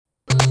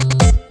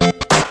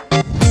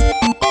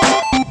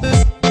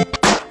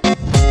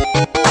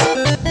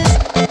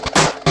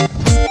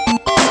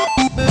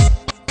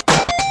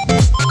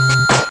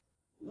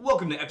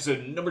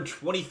number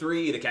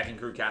 23 of the Caffeine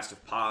Crew cast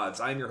of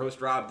pods. I'm your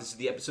host, Rob. This is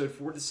the episode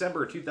for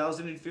December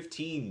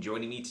 2015.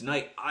 Joining me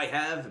tonight, I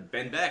have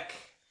Ben Beck.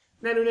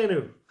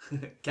 Nanu.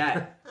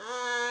 Kat.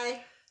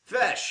 Hi.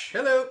 Fesh.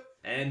 Hello.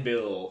 And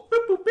Bill.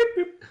 Boop, boop,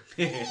 beep,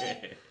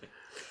 beep.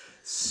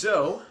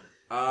 So,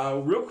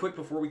 real quick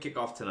before we kick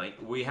off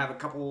tonight, we have a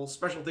couple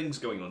special things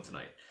going on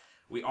tonight.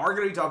 We are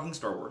going to be talking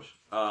Star Wars,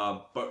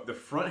 but the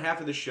front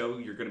half of the show,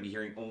 you're going to be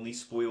hearing only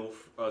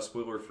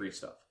spoiler-free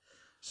stuff.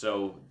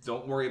 So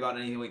don't worry about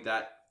anything like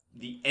that.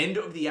 The end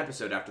of the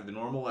episode, after the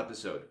normal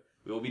episode,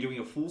 we will be doing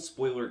a full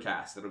spoiler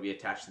cast that will be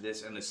attached to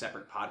this in a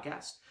separate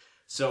podcast.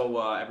 So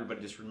everybody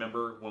just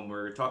remember, when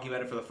we're talking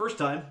about it for the first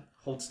time,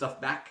 hold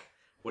stuff back.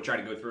 We'll try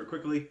to go through it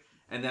quickly.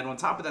 And then on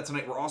top of that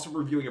tonight, we're also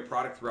reviewing a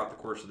product throughout the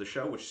course of the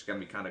show, which is going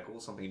to be kind of cool,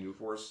 something new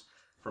for us,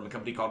 from a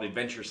company called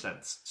Adventure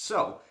Sense.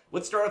 So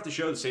let's start off the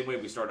show the same way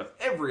we start off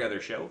every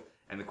other show.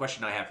 And the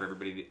question I have for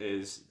everybody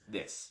is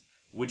this.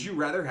 Would you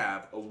rather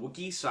have a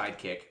Wookiee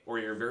sidekick or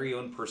your very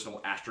own personal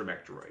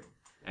astromech droid?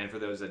 And for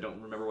those that don't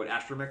remember what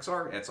astromechs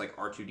are, it's like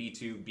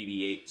R2-D2,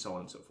 BB-8, so on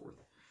and so forth.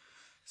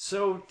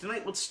 So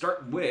tonight, let's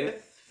start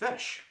with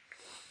Fesh.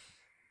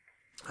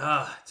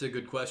 It's a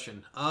good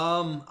question.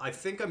 I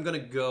think I'm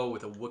going to go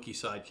with a Wookiee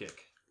sidekick.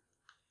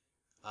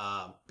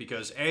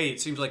 Because, A,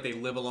 it seems like they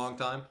live a long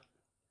time.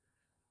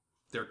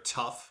 They're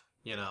tough,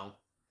 you know.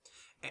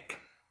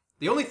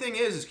 The only thing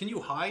is can you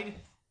hide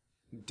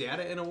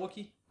data in a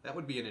Wookiee? That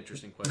would be an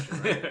interesting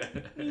question,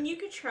 right? I mean, you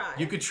could try.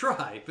 You could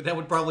try, but that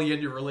would probably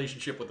end your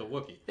relationship with a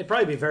Wookiee. It'd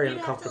probably be very You'd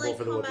uncomfortable have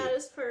to, for the comb Wookiee. out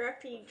his fur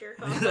after you jerk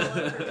off all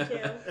over him, too.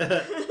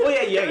 Oh,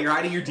 yeah, you're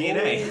hiding your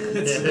DNA.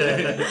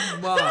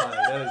 My,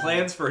 that is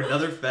Plans for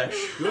another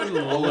Fesh.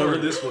 Good all lord. over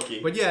this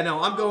Wookiee. But yeah,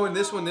 no, I'm going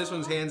this one. This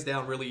one's hands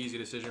down really easy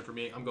decision for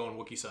me. I'm going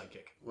Wookiee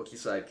sidekick. Wookiee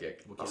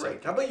sidekick. Wookiee All right.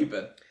 sidekick. How about you,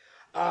 Ben?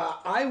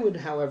 I would,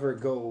 however,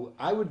 go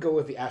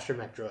with the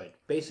astromech droid.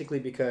 Basically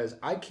because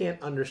I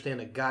can't understand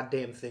a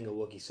goddamn thing a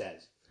Wookiee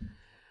says.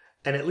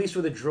 And at least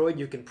with a droid,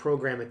 you can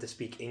program it to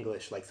speak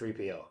English like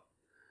 3PO.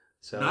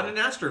 So Not an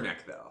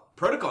astromech, though.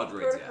 Protocol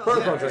droids, yeah.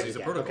 Protocol Yeah, droid. he's a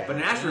Yeah, protocol. okay. But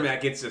an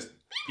astromech, it's just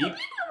beep.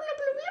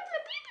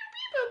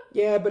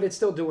 Yeah, but it's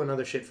still doing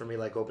other shit for me,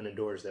 like opening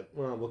doors that,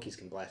 well, Wookiees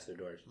can blast their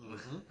doors.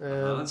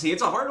 See,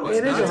 it's a hard one.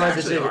 It is It's a hard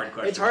actually decision. a hard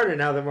question. It's harder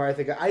now the more I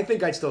think. I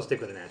think I'd still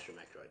stick with an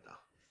astromech droid, though.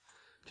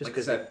 Just Like I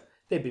because said,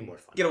 they'd be more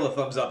fun. get a little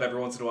thumbs up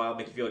every once in a while,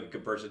 make you feel like a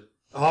good person.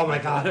 Oh my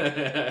god.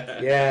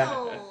 Yeah.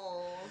 Aww.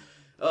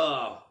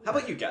 Oh, how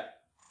about you, Kat?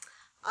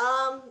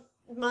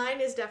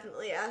 Mine is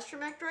definitely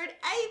astromech droid.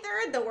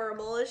 They're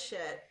adorable as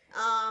shit.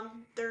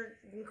 They're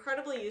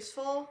incredibly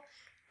useful.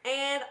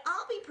 And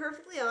I'll be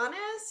perfectly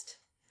honest,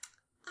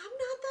 I'm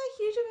not that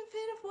huge of a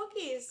fan of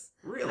Wookiees.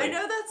 Really? I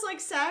know that's like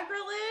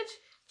sacrilege.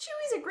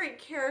 Chewie's a great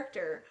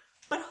character,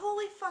 but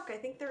holy fuck, I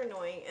think they're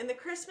annoying. And the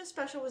Christmas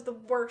special was the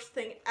worst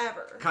thing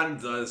ever. Kind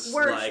of does,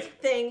 Worst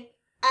thing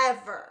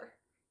ever.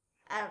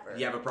 Ever.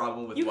 You have a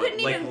problem with You what,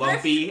 couldn't like even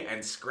lumpy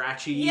and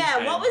scratchy? Yeah,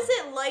 and what was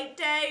it? Light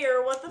Day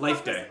or what the Life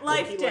fuck Day. was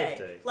Life Wookiee Day. Life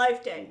Day.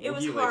 Life Day. It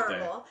was Wookiee Life Day.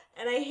 horrible.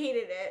 And I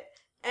hated it.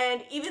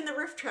 And even the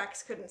riff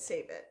tracks couldn't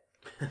save it.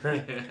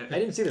 I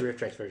didn't see the Rift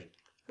Tracks version.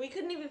 We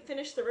couldn't even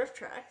finish the riff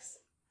tracks.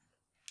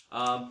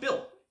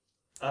 Bill.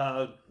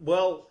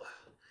 Well,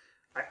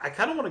 I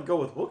kind of want to go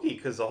with Wookiee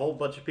because a whole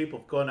bunch of people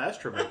have gone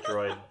astromech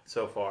droid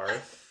so far.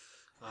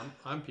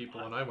 I'm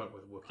people, and I went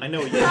with Wookiee. I know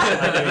you.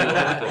 I know you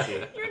went with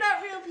Wookiee. You're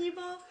not real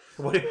people.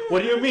 What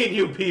do you mean,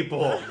 you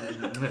people?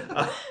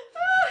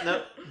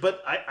 No,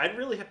 but I'd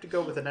really have to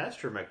go with an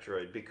astromech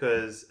droid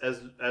because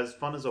as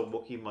fun as a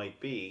Wookiee might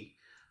be,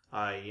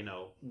 I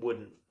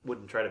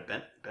wouldn't try to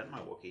bent my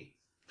Wookiee.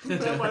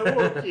 Bent my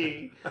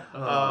Wookiee.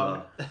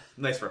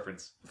 Nice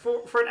reference.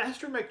 For an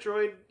astromech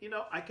droid,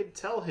 I could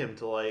tell him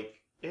to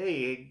like,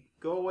 hey,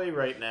 go away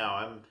right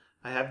now.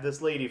 I have this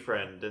lady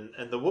friend,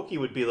 and the Wookiee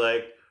would be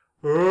like,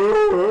 and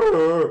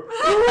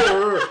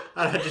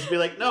I'd just be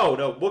like, no,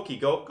 Wookiee,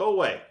 go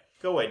away.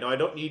 Go away. No, I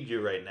don't need you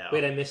right now.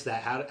 Wait, I missed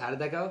that. How did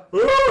that go?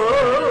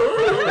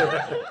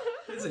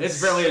 It's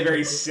apparently a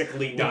very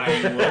sickly,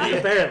 dying Wookiee.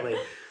 Apparently. No,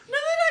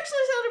 that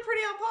actually sounded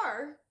pretty on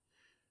par.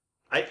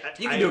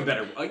 You can do a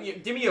better.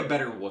 Give me a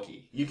better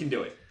Wookiee. You can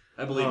do it.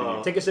 I believe in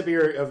you. Take a sip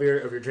of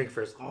your drink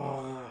first.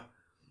 That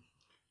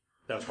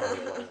was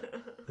horrible.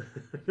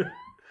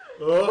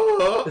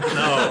 No.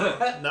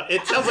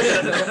 It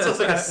sounds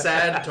like a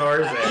sad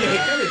Tarzan. Yeah, it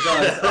kind of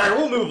does. All right,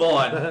 we'll move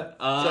on.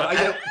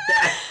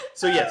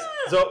 So yes.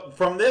 So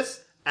from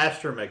this,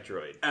 astromech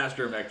droid.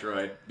 Astromech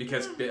droid,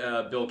 because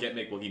Bill can't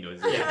make Wookiee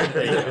noises.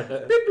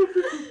 Yeah,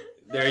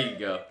 there you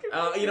go.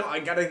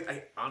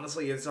 I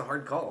honestly, it's a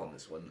hard call on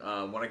this one.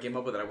 When I came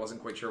up with it, I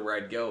wasn't quite sure where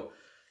I'd go.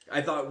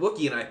 I thought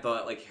Wookiee, and I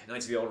thought like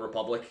Knights of the Old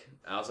Republic.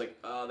 I was like,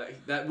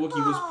 that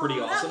Wookiee was pretty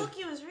awesome. That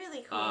Wookiee was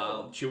really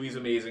cool. Chewie's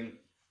amazing.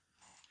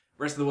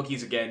 Rest of the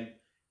Wookiees again.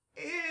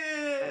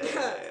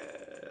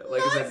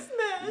 Like I said,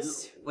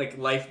 like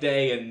Life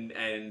Day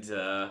and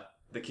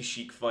the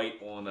Kashyyyk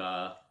fight on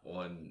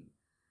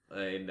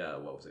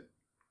what was it?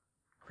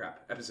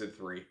 Crap, episode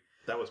 3.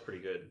 That was pretty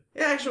good.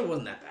 It actually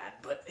wasn't that bad,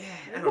 but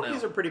I don't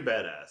Wookiees know. are pretty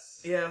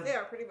badass. Yeah. They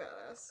are pretty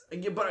badass.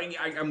 Yeah, but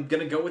I'm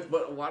gonna go with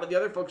what a lot of the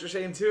other folks are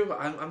saying too.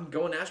 I'm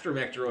going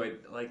astromech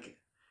droid. Like,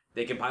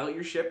 they can pilot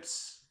your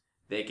ships.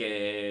 They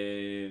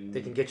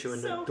can get you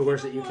into So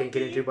doors that you can't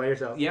get Wookiee. into by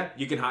yourself. Yeah,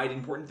 you can hide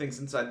important things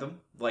inside them,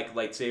 like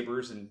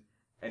lightsabers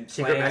and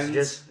Secret plans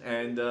messages.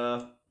 And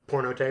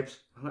Porno tapes.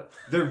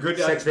 they're good.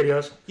 Sex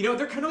videos. You know,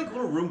 they're kind of like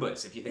little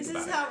Roombas if you think This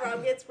about is it. how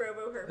Rob gets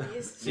Robo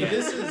herpes. See,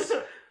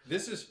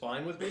 this is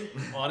fine with me,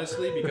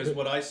 honestly, because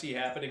what I see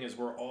happening is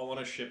we're all on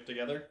a ship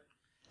together,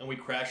 and we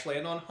crash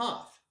land on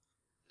Hoth.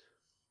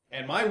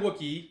 And my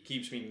Wookiee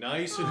keeps me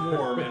nice and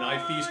warm, and I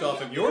feast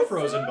off of your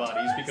frozen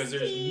bodies because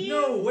there's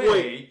no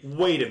way.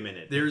 Wait a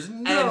minute. There's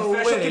And no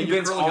Fesh will way you're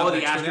convince curling all up of the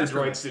next to an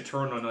astro droids asteroid. to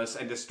turn on us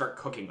and to start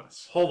cooking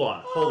us. Hold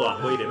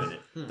on. Wait a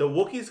minute. The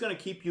Wookiee's going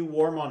to keep you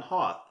warm on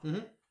Hoth.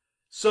 Mhm.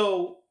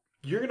 So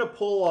you're going to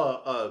pull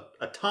a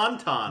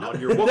tauntaun on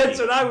your Wookiee. That's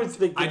what I was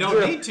thinking. I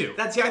don't need to.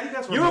 I think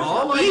that's what You're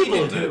All I evil.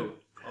 need to do.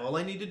 All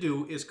I need to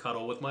do is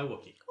cuddle with my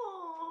Wookiee.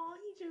 Aw,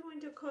 he just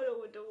went to cuddle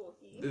with the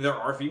Wookiee. There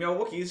are female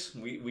Wookiees.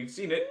 We've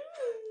seen it.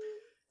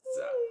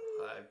 So,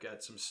 I've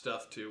got some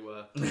stuff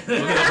to.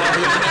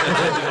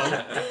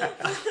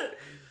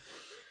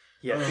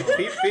 Yeah,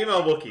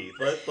 female Wookiee.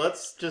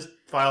 Let's just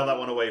file that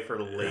one away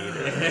for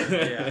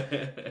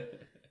later.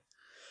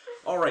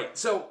 All right.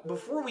 So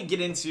before we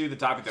get into the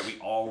topic that we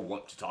all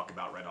want to talk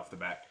about right off the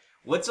bat,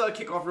 let's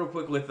kick off real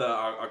quick with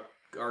our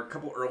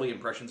couple early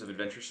impressions of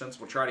Adventure Sense.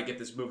 We'll try to get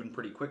this moving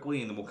pretty quickly,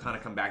 and then we'll kind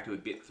of come back to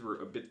it bit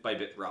by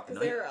bit throughout the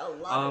night. There are a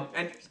lot of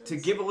And Adventure to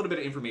Sense. give a little bit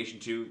of information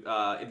too,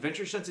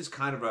 Adventure Sense is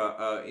kind of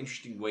a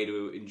interesting way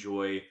to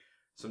enjoy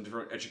some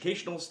different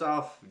educational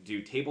stuff,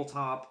 do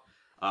tabletop,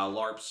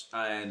 LARPs,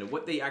 and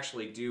what they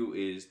actually do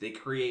is they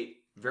create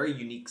very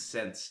unique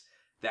scents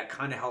that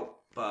kind of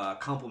help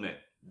complement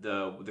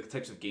the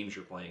types of games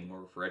you're playing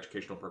or for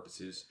educational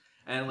purposes.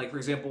 And like for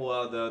example,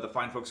 the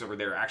fine folks over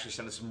there actually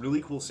sent us some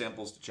really cool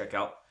samples to check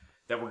out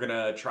that we're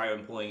gonna try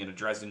employing in a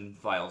Dresden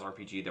Files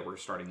RPG that we're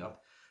starting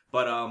up.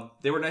 But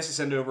they were nice to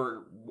send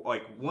over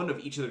like one of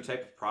each of their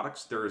type of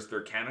products. There's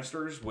their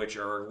canisters, which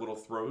are little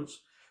throws,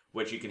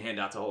 which you can hand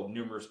out to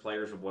numerous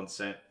players with one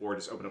scent, or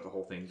just open up the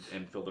whole thing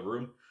and fill the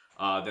room.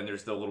 Then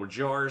there's the little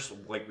jars,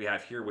 like we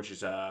have here, which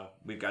is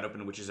we've got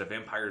open, which is a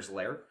vampire's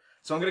lair.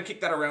 So I'm gonna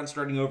kick that around,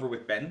 starting over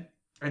with Ben.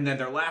 And then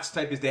their last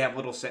type is they have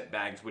little scent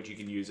bags, which you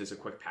can use as a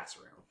quick pass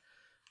around.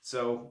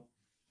 So,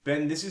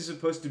 Ben, this is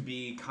supposed to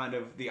be kind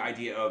of the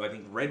idea of, I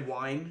think, red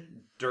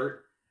wine,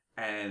 dirt,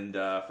 and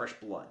fresh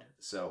blood.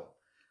 So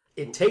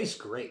It tastes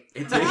great.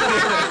 it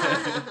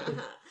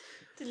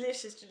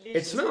Delicious.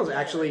 It smells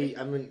actually.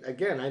 I mean,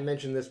 again, I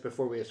mentioned this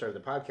before we started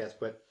the podcast,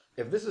 but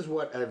if this is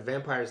what a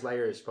vampire's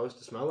lair is supposed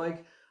to smell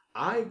like,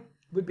 I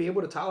would be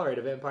able to tolerate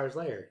a vampire's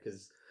lair.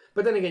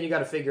 But then again, you got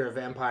to figure a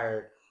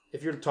vampire.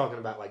 If you're talking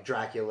about like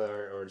Dracula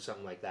or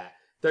something like that,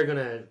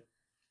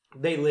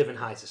 they live in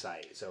high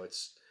society, so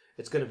it's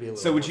gonna be a little.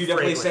 So would more you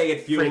definitely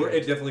fragrant. say Fragrant.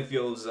 it definitely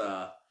feels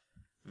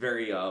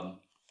very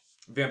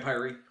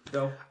vampire-y,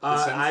 though?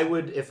 I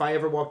would, if I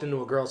ever walked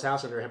into a girl's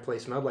house and her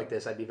place smelled like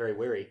this, I'd be very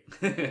wary.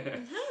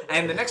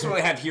 And the next one I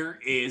have here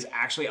is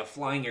actually a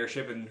flying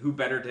airship, and who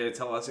better to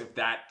tell us if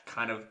that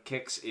kind of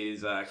kicks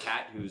is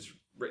Kat, who's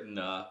written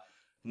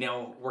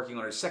now working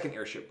on her second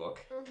airship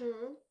book.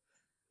 Mm-hmm.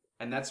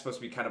 And that's supposed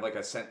to be kind of like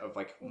a scent of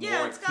like more Yeah,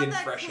 like it's got thin,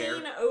 that fresh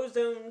clean air.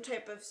 ozone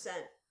type of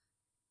scent.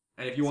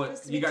 And if you want, It's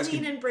supposed to you be guys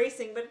clean can, and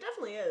bracing, but it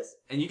definitely is.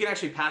 and you can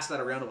actually pass that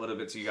around a little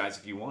bit to you guys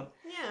if you want.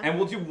 Yeah. And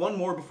we'll do one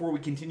more before we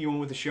continue on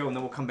with the show, and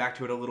then we'll come back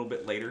to it a little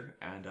bit later.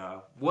 And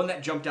one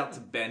that jumped out to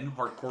Ben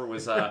hardcore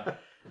was the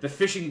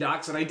fishing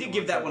docks, and I did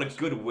give that one a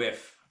good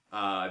whiff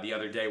the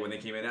other day when they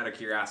came in out of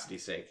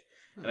curiosity's sake.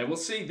 And I will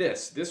say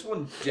this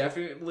one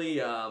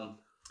definitely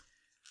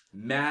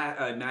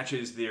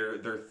matches their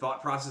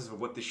thought process of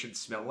what this should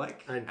smell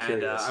like. I'm And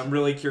curious. I'm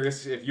really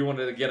curious if you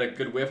wanted to get a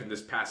good whiff and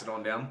just pass it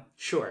on down.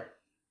 Sure.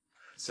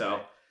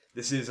 So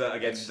this is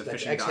again the Let's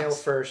fishing exhale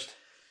docks. first.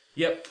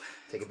 Yep.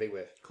 Take a big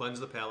whiff. Cleanse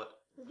the palate.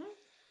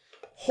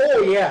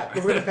 Oh yeah,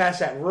 we're gonna pass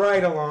that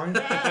right along.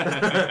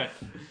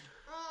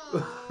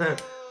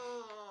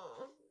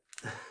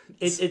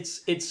 it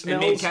It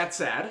smells. made Cat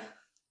sad.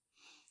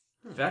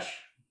 Vesh.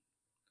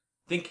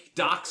 Think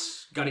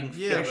docks gutting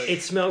Yeah, fish. but-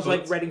 It smells like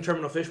Boats. Reading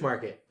Terminal Fish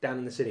Market down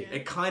in the city.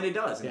 It kind of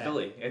does in Yeah.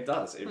 Philly. It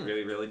does. It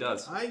really, really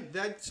does.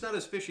 That's not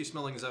as fishy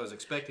smelling as I was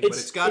expecting, but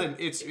it's got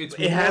it's It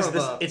more has of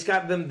this. a. It's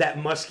got them that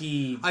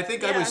musky. I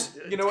think Yeah. I was.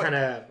 You know what? Kind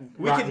of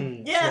We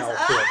rotten Yes.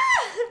 smell to it.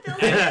 Ah!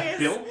 Delicious.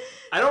 Bill?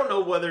 I don't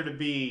know whether to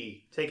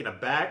be taken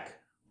aback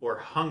or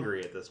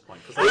hungry at this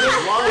point because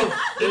I love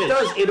It fish.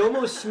 does. It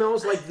almost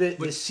smells like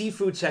the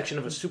seafood section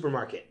of a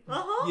supermarket.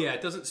 Uh-huh. Yeah,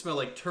 it doesn't smell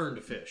like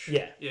turned fish.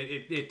 Yeah.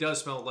 It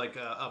does smell like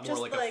a more Just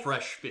like like- a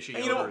fresh fishy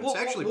And, you know, odor. we'll, It's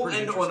actually we'll pretty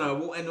end interesting. on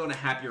we'll end on a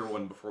happier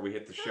one before we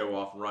hit the show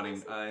off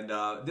running.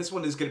 And this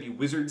one is going to be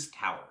Wizard's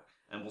Tower,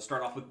 and we'll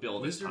start off with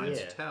Bill this time.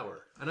 Wizard's Yeah.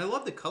 Tower, and I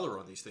love the color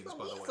on these things,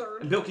 by the way.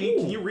 And Bill,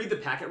 can you read the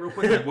packet real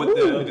quick? Like what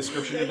the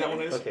description of that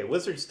one is? Okay,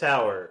 Wizard's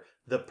Tower.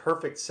 the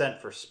perfect scent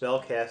for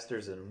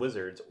spellcasters and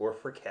wizards, or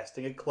for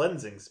casting a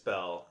cleansing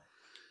spell.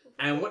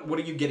 And what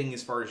are you getting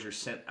as far as your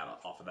scent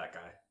off of that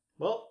guy?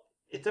 Well,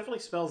 it definitely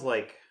smells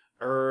like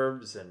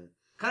herbs and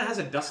Kind of has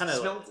a dust Kinda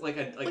smell, like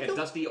a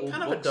dusty old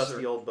kind of books a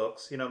dusty or- old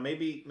books. You know,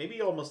 maybe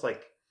almost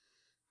like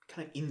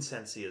kind of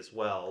incensey as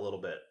well, a little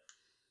bit.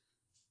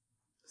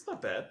 It's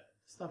not bad.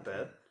 It's not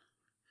bad.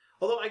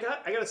 Although I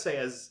gotta say,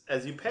 as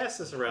you pass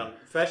this around,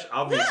 Fesh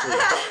obviously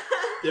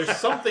there's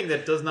something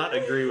that does not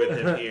agree with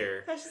him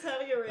here. Fesh is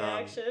having a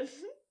reaction.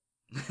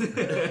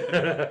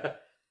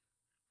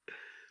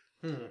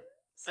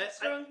 So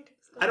strong.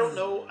 I don't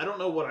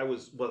know what I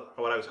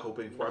was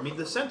hoping for. I mean,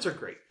 the scents are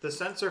great. The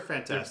scents are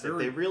fantastic. They're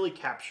very They really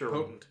capture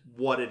potent.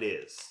 what it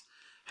is.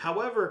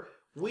 However,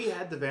 we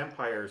had the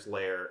vampire's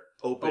lair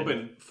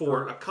open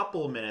for a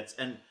couple of minutes,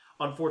 and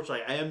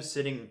unfortunately, I am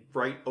sitting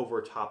right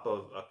over top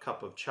of a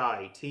cup of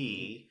chai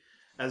tea,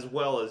 as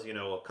well as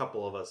a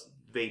couple of us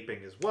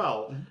vaping as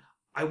well. Mm-hmm.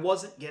 I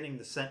wasn't getting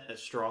the scent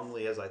as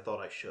strongly as I thought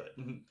I should.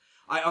 Mm-hmm.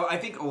 I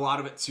think a lot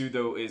of it too,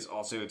 though, is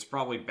also it's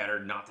probably better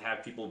not to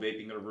have people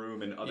vaping in a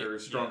room and other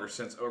stronger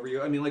scents over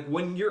you. I mean, like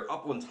when you're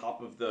up on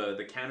top of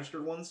the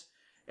canister ones,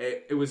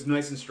 it was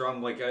nice and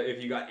strong. Like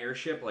if you got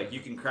airship, like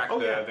you can crack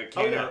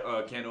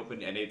the can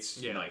open and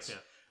it's nice. Yeah.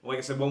 Like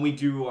I said, when we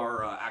do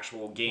our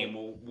actual game,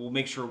 we'll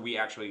make sure we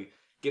actually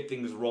get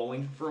things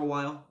rolling for a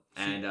while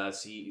and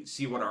see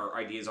what our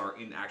ideas are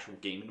in the actual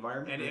game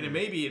environment. And it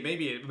may be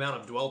an amount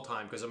of dwell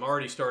time because I'm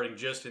already starting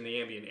just in the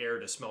ambient air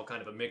to smell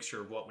kind of a mixture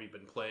of what we've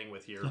been playing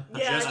with here,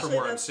 just from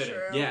where I'm sitting.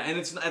 True. Yeah, and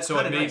it's So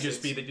kind it of may nice.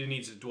 just be that it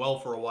needs to dwell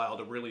for a while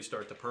to really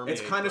start to permeate.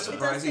 It's kind of It does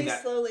surprising say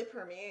that slowly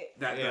permeate.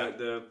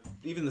 the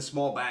even the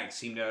small bags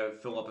seem to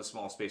fill up a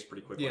small space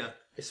pretty quickly. Yeah.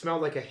 It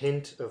smelled like a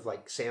hint of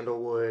like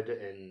sandalwood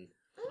and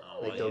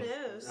like Who those.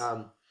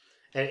 knows?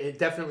 And it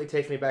definitely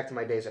takes me back to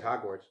my days at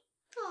Hogwarts.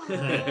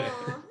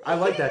 Aw. I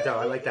like that though.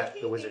 I like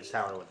that the Wizard's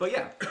Tower one. But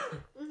yeah,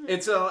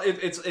 it's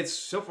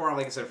so far,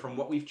 like I said, from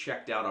what we've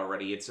checked out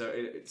already,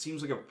 it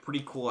seems like a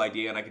pretty cool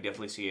idea, and I could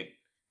definitely see it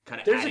kind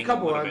of. There's a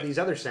couple little of bit. these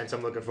other scents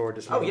I'm looking forward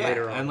to Oh smelling yeah,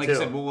 later on and like too. I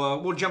said,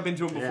 we'll jump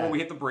into them before Yeah. we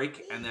hit the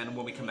break, and then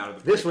when we come out of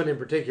the This break. one in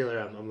particular,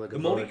 I'm The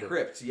looking Moldy forward to.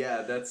 Crypt,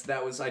 yeah,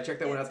 that was I checked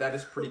that one out. That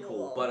is pretty cool.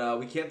 cool. But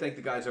we can't thank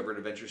the guys over at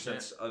Adventure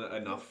Sense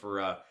enough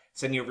for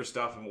sending over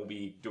stuff, and we'll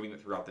be doing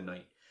it throughout the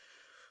night.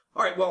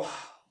 All right, well,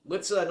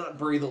 let's not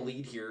bury the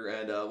lead here,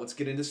 and let's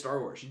get into Star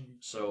Wars.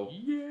 So,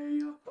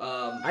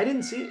 I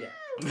didn't see it yet.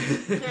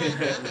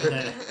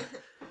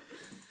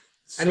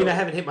 so, I mean, I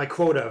haven't hit my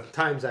quota of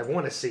times I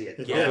want to see it.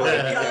 Yeah,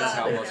 that's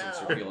how I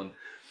Muslims know. are feeling.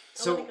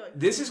 So wanna go-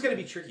 this is going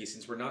to be tricky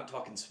since we're not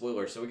talking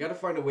spoilers. So we got to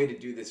find a way to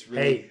do this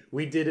really. Hey,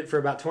 we did it for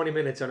about 20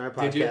 minutes on our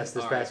Did you? podcast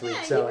this All past right. week,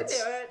 Yeah, so you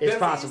it's can do it. it's That's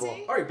possible.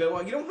 easy. All right, Bill.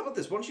 How about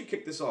this? Why don't you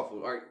kick this off? All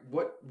right,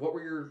 what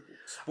were your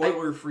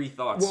spoiler-free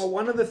thoughts? Well,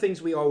 one of the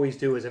things we always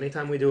do is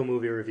anytime we do a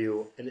movie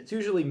review, and it's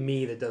usually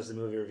me that does the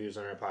movie reviews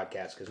on our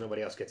podcast because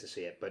nobody else gets to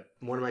see it, but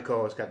one of my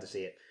co-hosts got to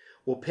see it.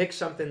 We'll pick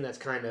something that's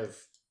kind of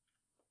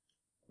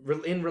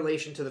in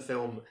relation to the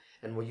film,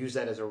 and we'll use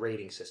that as a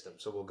rating system.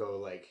 So we'll go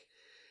like,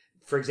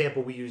 for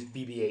example, we used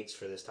BB-8s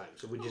for this time.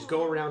 So we just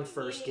go around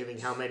first, giving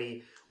how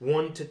many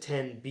 1 to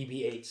 10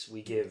 BB-8s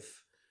we give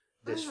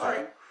this all film.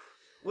 right.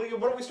 Well,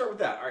 why don't we start with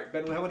that? All right,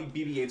 Ben. How many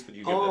BB-8s would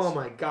you give Oh this?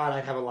 my god,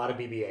 I'd have a lot of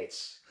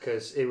BB-8s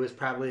because it was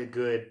probably a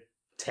good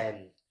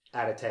 10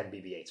 out of 10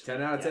 BB-8s.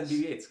 10 out of 10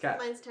 BB-8s. Cat.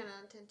 Mine's 10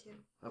 out of 10 too.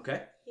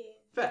 Okay. Yeah.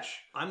 Fetch.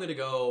 I'm going to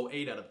go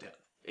 8 out of 10.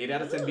 8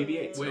 out of 10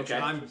 BB-8s. Which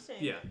Okay.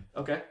 Interesting.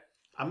 Okay.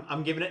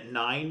 I'm giving it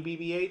 9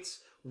 BB-8s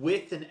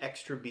with an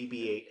extra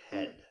BB-8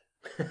 head.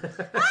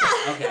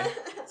 Okay.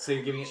 So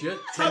you're giving it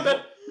How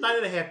about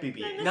 9.5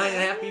 BB-8s?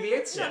 9.5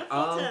 BB-8s? Not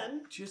a full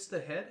 10. Just the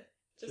head?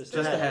 Just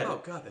Just the head.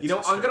 Oh, God. That's You know,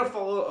 I'm disturbing.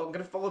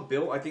 gonna follow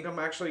Bill. I think I'm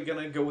actually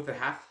gonna go with a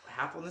half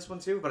on this one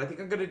too. But I think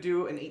I'm gonna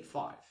do an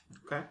 8.5.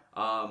 Okay.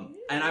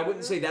 And I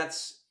wouldn't say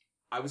that's.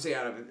 I would say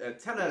out of a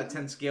 10 out of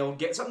 10 scale,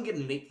 getting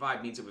an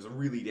 8.5 means it was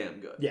really damn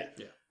good. Yeah.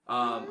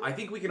 I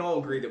think we can all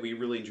agree that we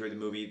really enjoyed the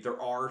movie. There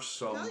are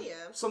Hell yeah.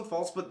 some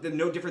faults, but they're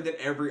no different than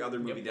every other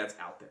movie that's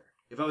out there.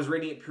 If I was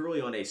rating it purely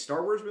on a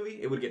Star Wars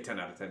movie, it would get 10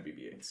 out of 10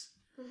 BB-8s.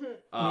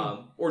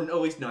 Or at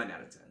least 9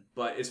 out of 10.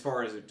 But as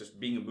far as it just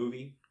being a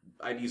movie,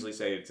 I'd easily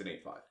say it's an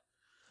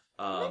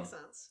 8.5. Makes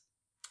sense.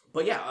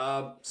 But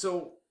yeah,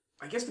 so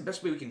I guess the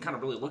best way we can kind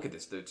of really look at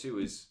this, though, too,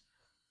 is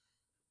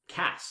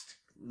cast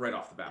right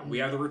off the bat. We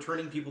have the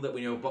returning people that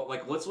we know, but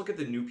like let's look at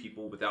the new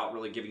people without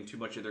really giving too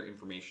much of their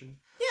information.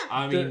 Yeah.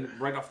 I mean,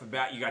 right off the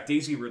bat, you got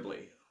Daisy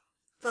Ridley.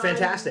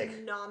 Fantastic.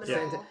 Phenomenal.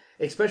 Fanta-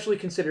 especially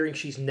considering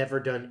she's never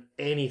done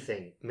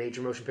anything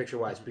major motion picture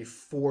wise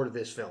before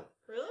this film.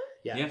 Really?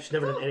 Yeah, Yeah. she's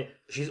never done any.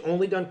 She's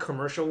only done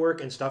commercial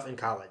work and stuff in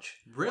college.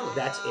 Really?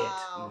 That's it.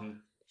 Wow. Mhm.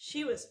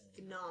 She was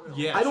phenomenal.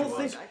 Yeah. I don't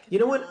she think was. you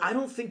know what? I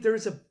don't think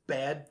there's a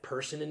bad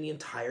person in the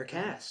entire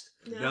cast.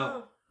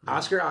 No.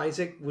 Oscar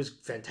Isaac was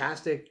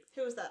fantastic.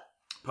 Who was that?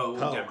 Poe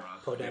Poe.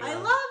 Dameron. Poe Dameron. I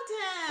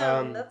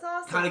loved him. That's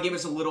awesome. Kind of gave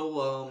us a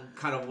little,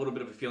 kind of a little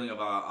bit of a feeling of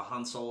a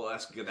Han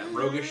Solo-esque, that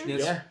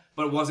roguishness. Yeah.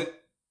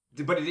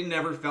 But it didn't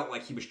ever felt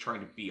like he was trying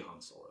to be Han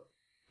Solo,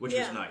 which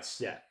Yeah. was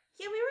nice. Yeah.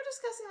 Yeah, we were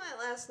discussing that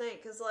last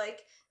night because,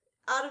 like,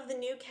 out of the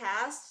new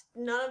cast,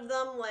 none of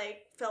them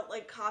like felt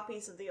like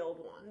copies of the old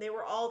one. They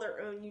were all their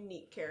own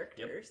unique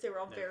characters. They were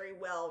all very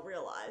well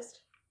realized.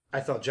 I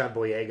thought John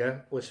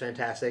Boyega was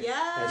fantastic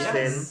as Yes.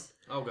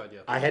 Finn. Oh god, yeah.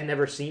 I had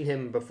never seen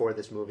him before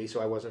this movie,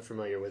 so I wasn't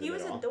familiar with He him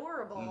was at all.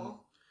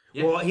 adorable.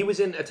 Yeah. Well, he was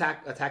in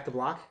Attack the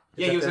Block.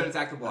 Yeah, he was in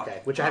Attack the Block.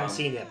 Okay, which I haven't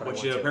seen yet, but which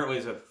I want to. apparently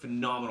is a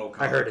phenomenal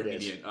I heard it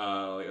comedian,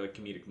 like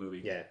comedic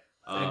movie. Yeah,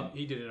 And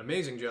he did an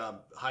amazing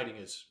job hiding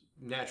his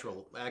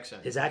natural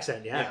accent. his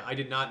accent. Yeah, I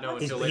did not know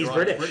He's- until he's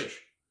later on he was British.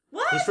 British.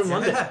 What? he's from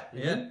London.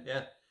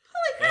 Yeah.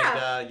 Holy crap!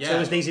 And yeah, So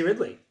is Daisy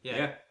Ridley.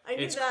 yeah. I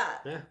knew it's-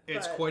 that. Yeah.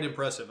 It's but- quite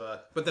impressive.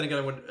 But then again,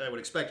 I would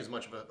expect as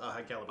much of a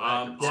high caliber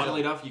actor. Oddly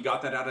enough, you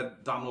got that out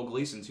of Domhnall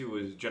Gleeson too,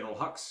 was General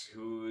Hux,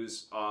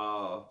 who's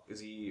is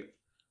he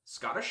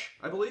Scottish,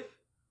 I believe.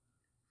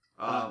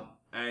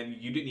 And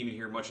you didn't even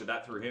hear much of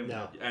that through him.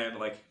 No. And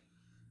like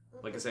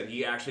I said,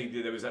 he actually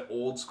did. There was that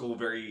old school,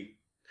 very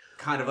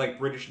kind of like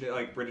British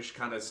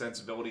kind of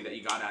sensibility that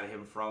you got out of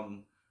him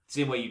from the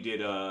same way you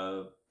did.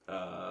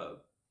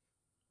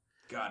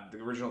 God, the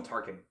original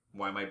Tarkin.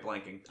 Why am I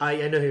blanking? I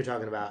know who you're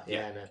talking about.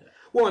 Yeah. I know.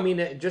 Well, I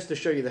mean, just to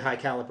show you the high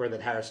caliber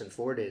that Harrison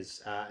Ford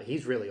is,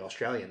 he's really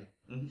Australian.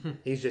 Mhm.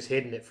 He's just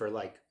hidden it for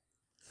like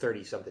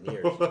 30-something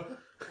years. No,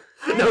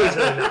 he's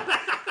really not.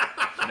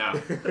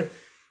 No.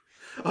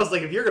 I was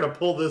like, if you're gonna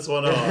pull this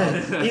one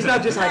off, He's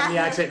not just hiding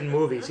the accent in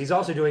movies. He's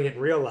also doing it in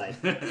real life.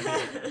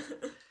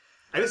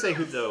 I gotta say,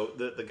 who though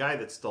the guy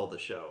that stole the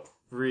show,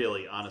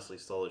 really, honestly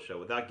stole the show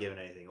without giving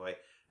anything away.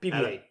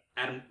 BB-8.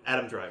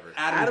 Adam Driver.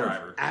 Adam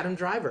Driver. Adam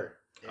Driver.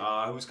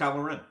 Who's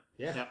Kylo Ren?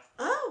 Yeah.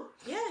 Oh,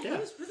 yeah, he Yeah.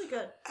 was really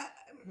good.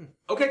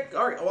 Okay,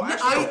 all right. Well, Yeah,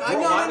 actually, I know,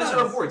 a lot I of this know.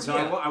 are on board, so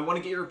Yeah. I want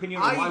to get your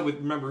opinion on why. With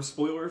remember,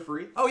 spoiler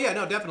free. Oh yeah,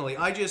 no, definitely.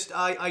 I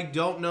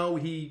don't know.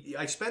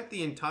 I spent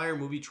the entire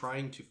movie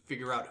trying to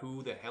figure out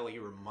who the hell he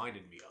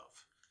reminded me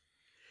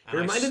of. He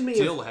reminded me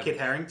still of haven't-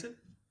 Kit Harington.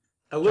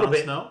 A little Jon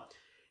bit. Snow.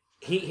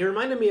 He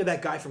reminded me of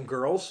that guy from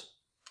Girls.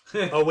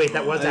 Oh, wait,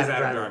 that was That is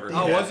Adam Adam Driver.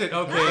 Driver. Oh, Yeah. was it?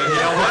 Okay. You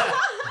know what?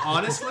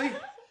 Honestly,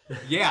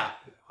 yeah,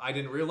 I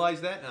didn't realize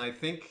that, and I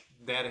think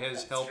that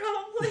has helped.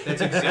 Probably.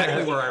 That's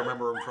exactly where I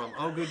remember him from.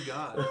 Oh, good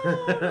God.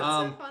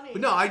 so funny.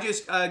 But no, I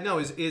just no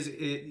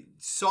is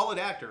solid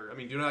actor. I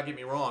mean, do not get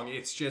me wrong.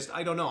 It's just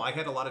I don't know. I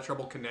had a lot of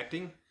trouble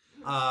connecting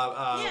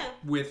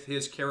with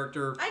his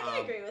character. I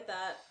can agree with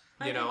that.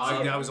 You know,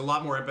 I was a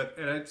lot more empath.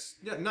 And it's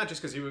not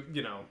just because he was,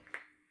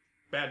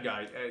 bad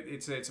guy.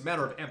 It's a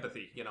matter of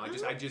empathy. You know,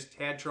 I just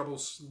had trouble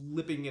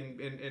slipping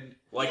and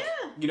Like,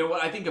 Yeah. you know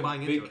what? I think a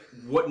Buying big into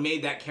what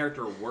made that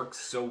character work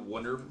so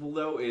wonderful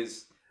though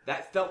is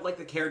that felt like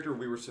the character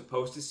we were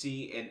supposed to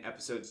see in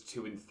episodes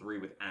 2 and 3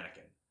 with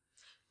Anakin.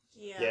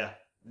 Yeah.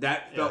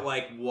 That felt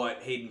like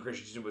what Hayden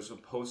Christensen was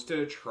supposed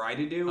to try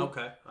to do.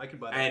 okay, I can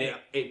buy that. And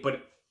yeah.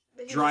 but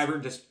But he Driver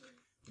just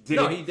did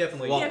No, it he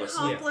definitely- He flawless.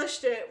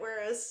 accomplished it,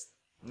 whereas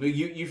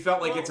You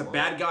felt like it's a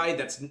bad guy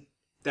that's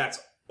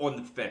on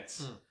the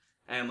fence, Hmm.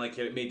 and like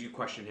it made you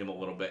question him a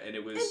little bit, and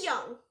it was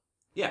and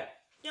yeah.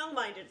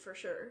 young-minded for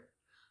sure.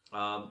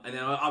 And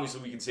then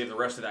obviously we can save the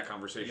rest of that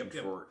conversation Yep,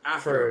 yep. for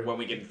after For- when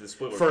we get into the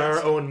spoiler. For our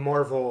cast. own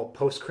Marvel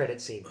post-credit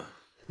scene.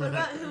 What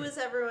about who is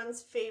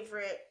everyone's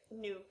favorite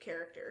new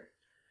character?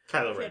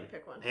 Kylo If you had Ren, to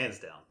pick one. hands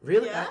down.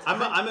 Really? Yeah.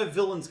 I'm a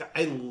villain's guy.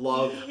 I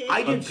love I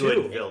a do good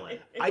too. villain.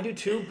 I do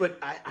too, but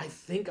I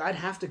think I'd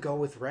have to go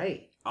with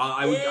Rey.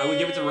 I would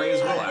give it to Ray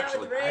as well. Yeah, Actually,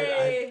 with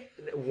Ray.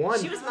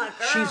 One, She was my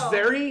girl. she's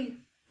very,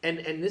 and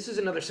this is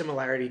another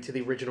similarity to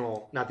the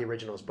original, not the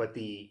originals, but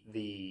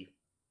the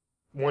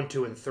 1,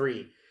 2, and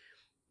 3.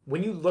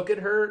 When you look at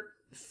her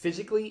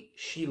physically,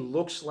 she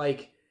looks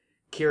like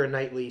Keira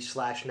Knightley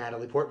 /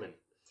 Natalie Portman,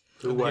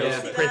 who was Yeah. I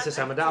can see Princess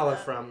that, I can see Amidala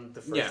that. from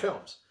the first Yeah.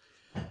 films.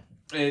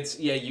 it's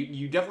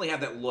you definitely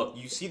have that look.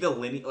 You see the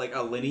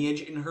a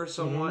lineage in her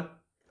somewhat,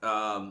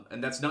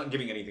 and that's not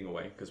giving anything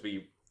away because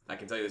I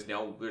can tell you this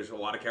now. There's a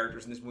lot of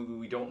characters in this movie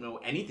we don't know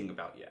anything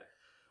about yet.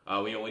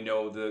 We only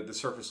know the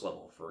surface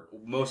level for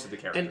most of the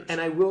characters.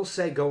 And I will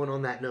say, going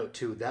on that note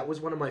too, that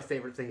was one of my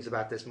favorite things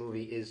about this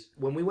movie is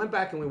when we went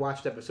back and we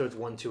watched episodes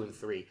 1, 2, and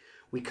 3,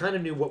 we kind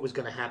of knew what was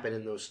going to happen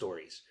in those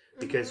stories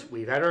because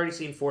we've had already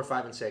seen 4,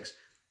 5, and 6.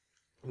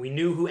 We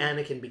knew who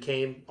Anakin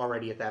became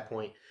already at that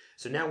point.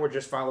 So now we're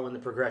just following the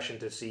progression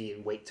to see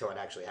and wait till it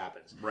actually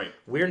happens. Right.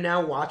 We're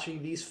now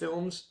watching these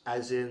films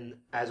as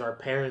our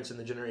parents and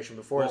the generation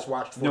before us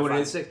watched 4, what it 5,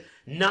 and is? 6,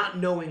 not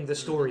knowing the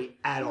story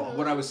at all.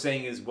 What I was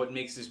saying is what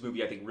makes this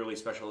movie I think really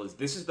special is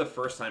this is the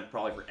first time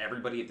probably for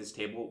everybody at this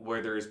table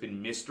where there has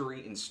been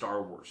mystery in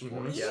Star Wars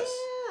for us. Yes.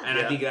 And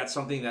I Yeah. think that's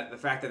something that the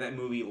fact that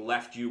movie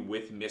left you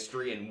with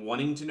mystery and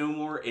wanting to know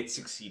more, it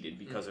succeeded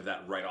because of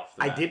that right off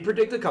the I bat. did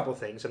predict a couple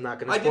things. I'm not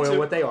going to I did spoil too.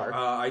 what they are.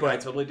 I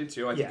but totally did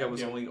too. I think Yeah. I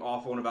was only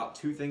off on about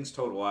 2 things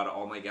total out of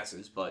all my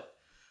guesses, but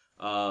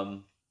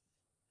we'll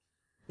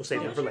save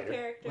What them was for your later.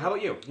 character? how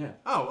about you? Yeah.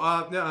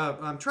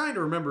 I'm trying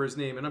to remember his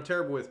name, and I'm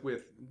terrible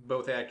with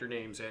both actor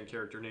names and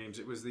character names.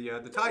 It was the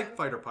TIE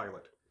fighter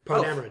pilot.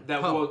 Poe Dameron.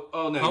 That Poe. was.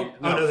 Oh no! Poe?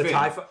 Oh, no, the Finn.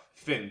 TIE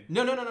Finn.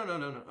 No.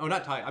 Oh,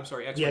 not Ty. I'm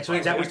sorry. Yeah,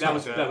 X-Wing. that was That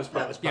was Poe. That was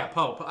Poe. Yeah,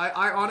 Poe.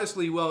 I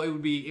honestly, well, it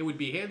would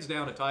be hands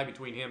down a tie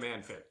between him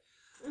and Finn.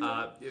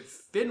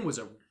 Finn was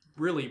a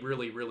really,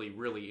 really, really,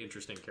 really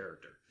interesting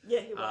character.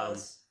 Yeah, he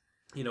was.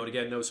 And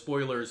again, no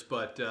spoilers,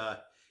 but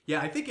yeah,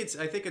 I think it's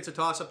a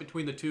toss up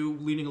between the two,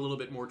 leaning a little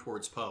bit more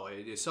towards Poe.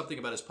 It's something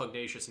about his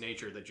pugnacious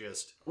nature that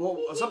just Well,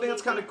 something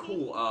that's kind of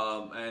cool.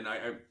 And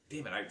I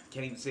damn it, I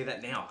can't even say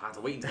that now. I have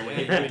to wait until we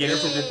get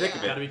into the thick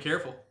of got to it. be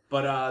careful.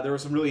 But there were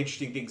some really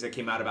interesting things that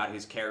came out about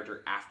his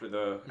character after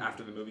the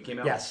movie came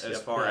out. Yes.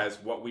 As far as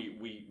what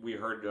we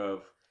heard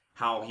of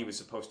how he was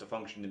supposed to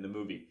function in the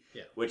movie.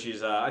 Yeah. Which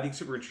is I think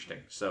super interesting.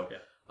 So. Yeah.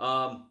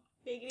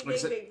 Big.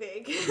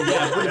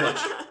 Yeah, pretty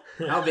much.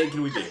 How big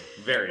can we be?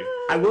 Very.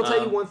 I will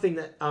tell you one thing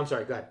that... I'm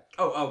sorry, go ahead.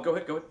 Oh, go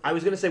ahead. I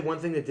was going to say one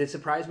thing that did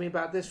surprise me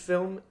about this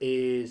film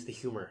is the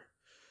humor.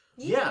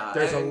 Yeah.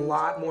 There's a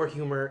lot more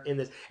humor in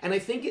this. And I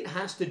think it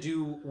has to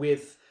do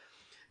with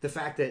the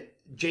fact that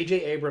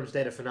J.J. Abrams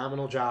did a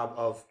phenomenal job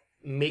of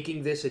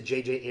making this a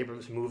J.J.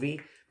 Abrams movie,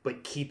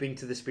 but keeping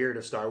to the spirit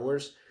of Star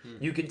Wars.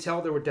 You can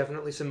tell there were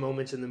definitely some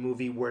moments in the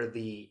movie where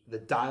the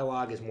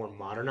dialogue is more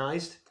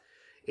modernized.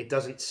 It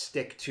doesn't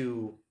stick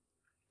to,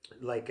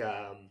 like,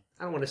 I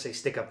don't want to say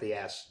stick up the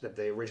ass that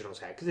the originals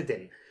had, because it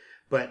didn't.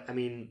 But, I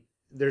mean,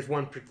 there's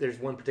one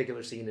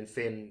particular scene in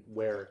Finn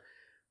where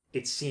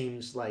it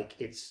seems like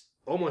it's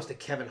almost a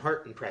Kevin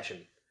Hart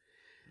impression.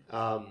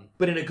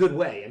 But in a good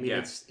way. I mean,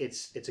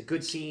 it's a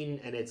good scene,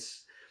 and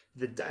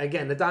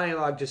the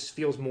dialogue just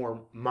feels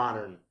more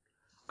modern.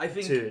 I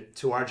think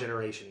to our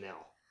generation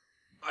now.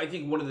 I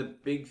think one of the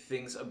big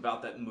things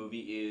about that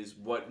movie is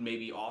what may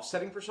be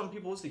offsetting for some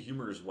people is the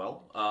humor as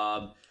well.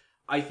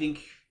 I think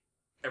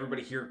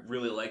everybody here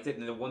really liked it,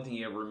 and the one thing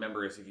you have to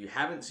remember is if you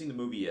haven't seen the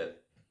movie yet,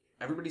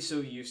 everybody's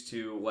so used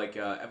to like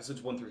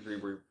episodes 1 through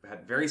 3 were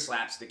had very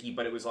slapsticky,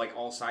 but it was like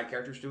all side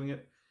characters doing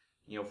it.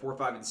 4,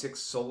 5, and 6,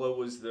 Solo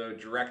was the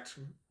direct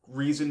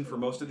reason for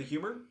most of the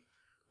humor,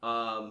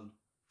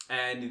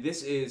 and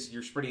this is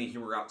you're spreading the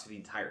humor out to the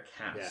entire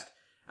cast. Yeah.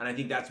 And I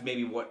think that's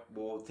maybe what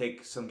will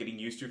take some getting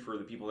used to for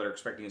the people that are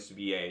expecting this to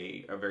be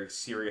a very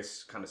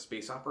serious kind of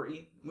space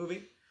opera-y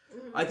movie.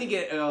 Mm-hmm. I think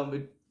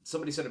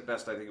somebody said it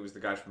best, I think it was the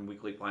guys from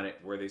Weekly Planet,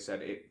 where they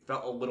said it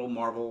felt a little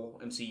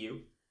Marvel MCU,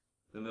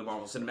 the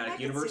Marvel Cinematic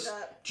Universe.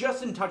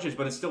 Just in touches,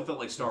 but it still felt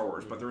like Star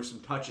Wars, but there were some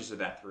touches of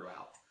that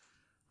throughout.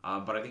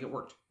 But I think it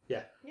worked.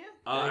 Yeah.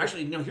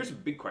 Actually, here's a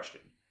big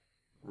question.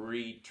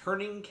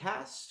 Returning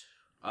cast,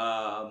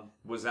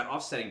 was that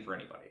offsetting for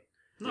anybody?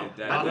 No,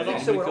 I don't think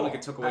so. I feel like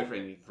it took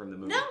away from the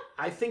movie. No,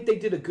 I think they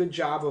did a good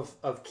job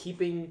of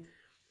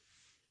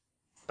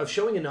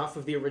showing enough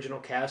of the original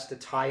cast to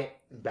tie it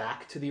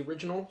back to the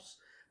originals,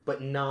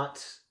 but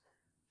not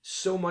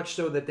so much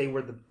so that they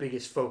were the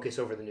biggest focus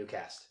over the new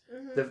cast.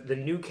 Mm-hmm. The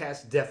new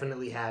cast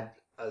definitely had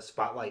a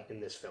spotlight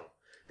in this film.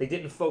 They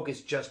didn't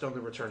focus just on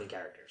the returning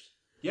characters.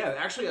 Yeah,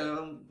 actually,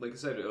 like I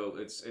said,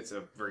 it's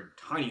a very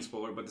tiny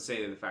spoiler, but to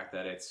say the fact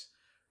that it's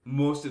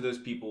most of those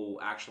people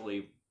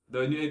actually.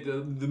 The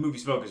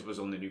movie's focus was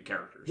on the new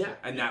characters,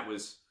 and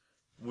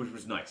which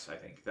was nice. I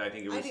think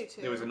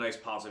it was a nice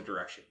positive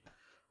direction.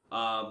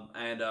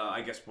 And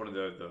I guess one of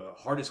the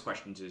hardest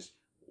questions is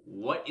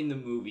what in the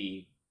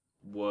movie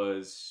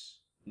was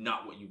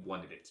not what you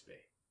wanted it to be.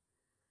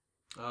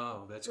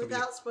 Oh, that's gonna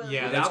without spoiling.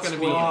 Yeah, without that's gonna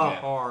be spoiling it.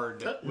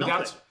 hard.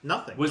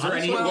 Nothing. Was there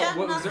Honestly,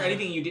 was there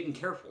anything you didn't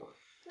care for,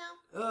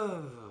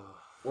 No.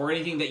 or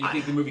anything that you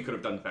think the movie could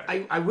have done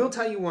better? I will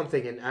tell you one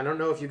thing, and I don't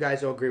know if you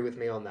guys will agree with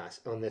me on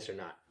this or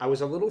not. I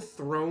was a little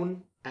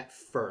thrown at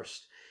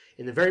first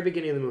in the very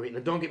beginning of the movie. Now,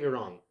 don't get me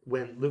wrong.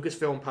 When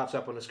Lucasfilm pops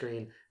up on the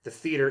screen, the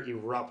theater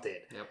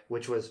erupted,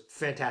 which was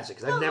fantastic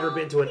because I've never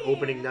been to an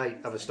opening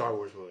night of a Star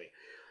Wars movie.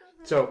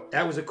 So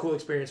that was a cool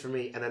experience for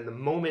me. And then the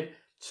moment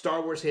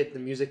Star Wars hit, the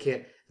music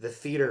hit, the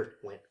theater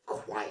went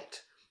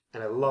quiet,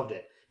 and I loved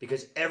it.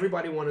 Because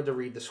everybody wanted to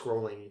read the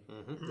scrolling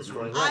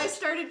letters. I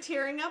started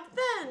tearing up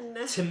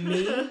then. To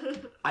me,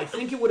 I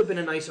think it would have been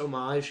a nice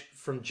homage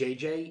from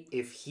JJ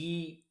if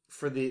he,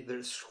 for the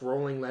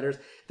scrolling letters,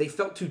 they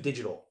felt too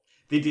digital.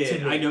 They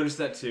did. I noticed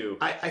that too.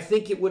 I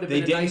think it would have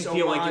been a nice homage.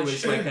 They didn't feel like it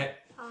was like that.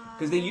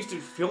 Because they used to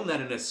film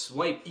that in a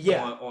swipe with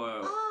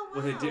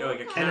a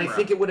camera. And I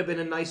think it would have been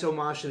a nice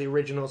homage to the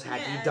originals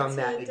had he done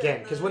that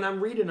again. Because when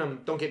I'm reading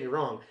them, don't get me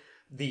wrong,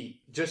 the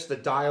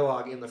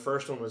dialogue in the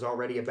first one was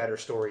already a better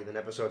story than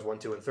episodes 1,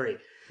 2, and 3.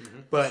 Mm-hmm.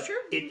 But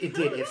it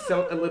did. It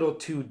felt a little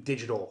too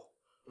digital.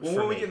 Well,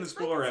 when we get in the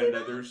spoiler end,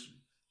 there's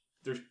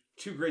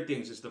two great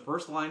things. It's the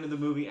first line of the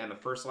movie and the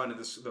first line of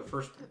the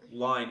first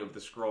line of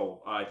the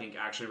scroll. I think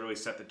actually really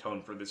set the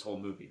tone for this whole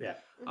movie. Yeah.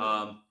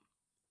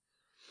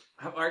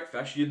 All right,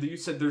 Fesh, you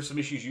said there's some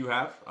issues you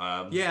have.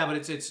 Yeah, but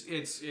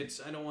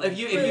it's I don't want.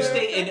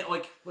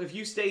 If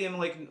you stay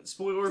in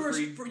spoiler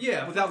free,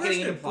 without getting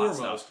into plot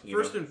stuff.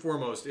 First and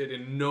foremost, it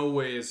in no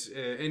way is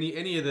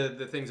any of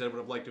the things I would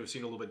have liked to have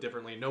seen a little bit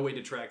differently. No way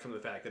detract from the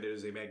fact that it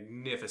is a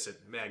magnificent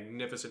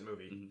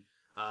movie.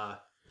 Mm-hmm.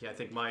 I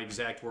think my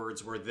exact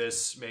words were,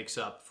 "This makes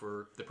up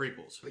for the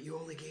prequels." But you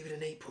only gave it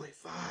an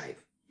 8.5.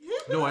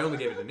 No, I only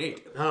gave it an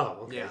 8. Oh,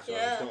 okay. Yeah. So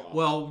Yeah. I'm still off.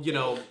 Well,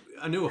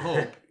 A New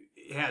Hope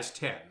has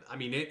 10. I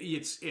mean,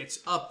 it's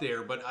up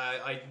there, but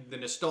I the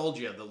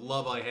nostalgia, the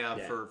love I have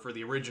Yeah. for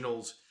the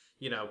originals,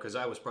 because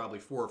I was probably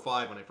 4 or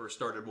 5 when I first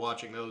started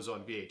watching those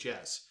on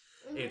VHS.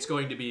 It's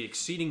going to be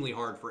exceedingly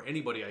hard for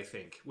anybody, I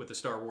think, with the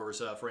Star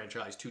Wars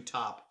franchise to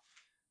top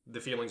the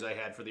feelings I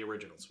had for the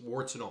originals,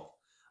 warts and all.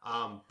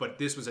 But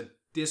this was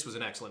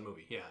an excellent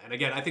movie, yeah. And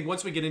again, I think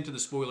once we get into the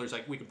spoilers,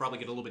 we could probably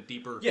get a little bit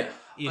deeper into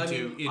one or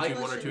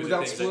two of the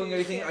without things. spoiling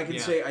anything, I can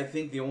Yeah. say I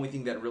think the only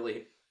thing that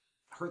really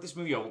hurt this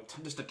movie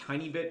just a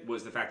tiny bit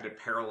was the fact that it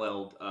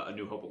paralleled A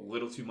New Hope a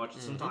little too much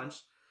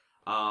sometimes,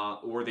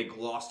 or they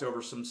glossed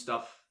over some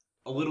stuff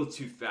a little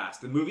too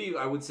fast. The movie,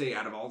 I would say,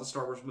 out of all the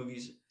Star Wars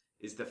movies,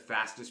 is the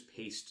fastest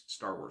paced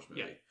Star Wars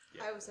movie.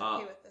 Yeah. I was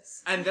okay with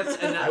this. And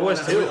that's I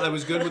was too. I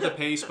was good with the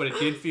pace, but it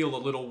did feel a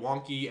little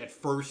wonky at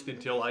first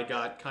until I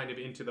got kind of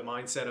into the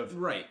mindset of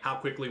Right. how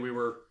quickly we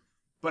were.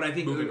 But I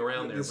think moving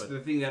around there, but- the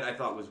thing that I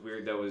thought was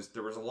weird though is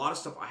there was a lot of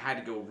stuff I had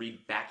to go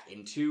read back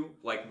into.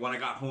 Like when I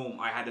got home,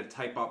 I had to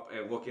type up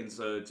and look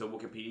into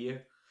Wikipedia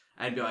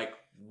and be like,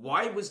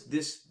 "Why was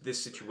this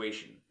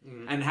situation?"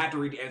 And had to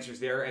read answers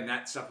there, and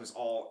that stuff was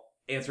all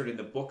answered in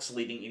the books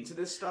leading into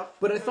this stuff.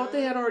 But I thought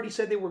they had already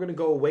said they were going to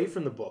go away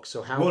from the books.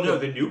 So how? Well, no,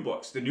 the new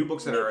books that New are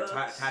books.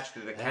 attached to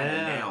the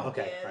canon now.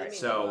 Okay, Yeah, right. they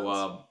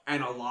So,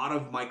 and a lot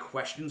of my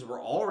questions were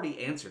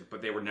already answered,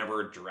 but they were never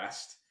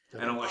addressed.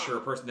 Okay. And unless you're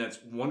a person that's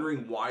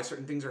wondering why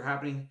certain things are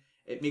happening,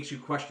 it makes you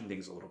question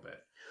things a little bit.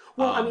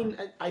 Well, I mean,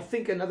 I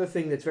think another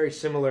thing that's very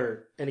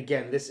similar, and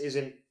again, this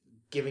isn't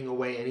giving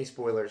away any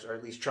spoilers, or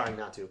at least trying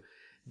not to.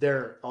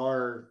 There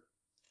are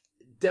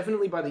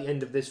definitely by the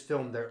end of this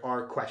film, there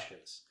are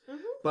questions,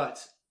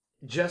 but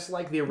just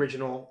like the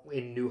original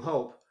in New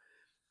Hope,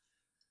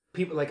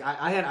 people like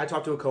I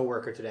talked to a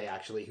coworker today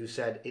actually who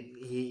said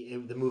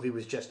the movie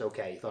was just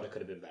okay. He thought it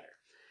could have been better,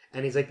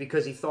 and he's like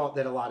because he thought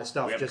that a lot of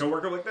stuff We have just a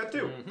coworker like that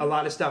too. a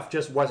lot of stuff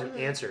just wasn't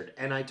answered.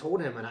 And I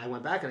told him, and I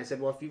went back and I said,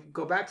 well, if you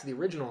go back to the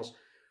originals,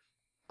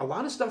 a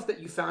lot of stuff that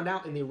you found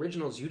out in the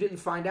originals, you didn't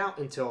find out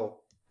until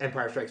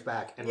Empire Strikes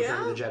Back and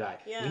Return of the Jedi.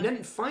 Yeah. You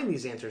didn't find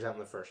these answers out in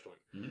the first one.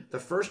 Mhm. The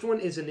first one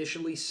is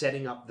initially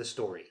setting up the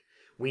story.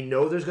 We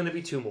know there's going to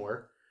be 2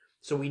 more,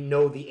 so we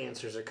know the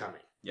answers are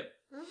coming. Yep.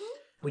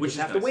 We Which just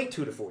is have nice. to wait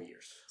 2 to 4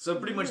 years. So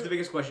pretty much the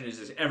biggest question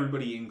is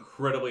everybody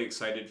incredibly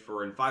excited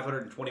for in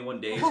 521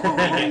 days we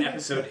get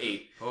episode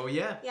 8? Oh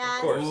yeah, Yeah.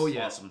 Of course. Oh,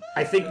 yeah. Awesome.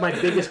 I think my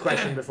biggest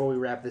question before we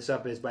wrap this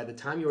up is by the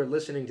time you are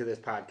listening to this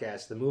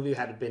podcast, the movie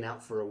had been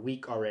out for a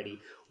week already.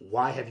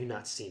 Why have you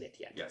not seen it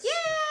yet? Yes.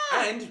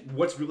 Yeah! And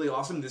what's really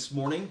awesome this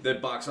morning, the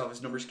box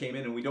office numbers came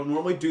in, and we don't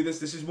normally do this.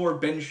 This is more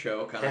Ben's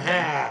show kind of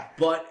thing.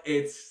 But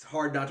it's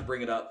hard not to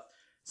bring it up.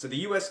 So the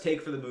U.S.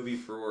 take for the movie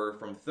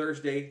from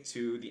Thursday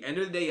to the end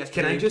of the day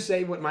yesterday. Can I just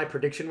say what my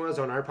prediction was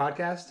on our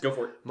podcast? Go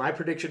for it. My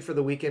prediction for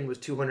the weekend was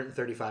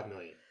 $235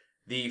 million.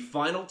 The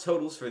final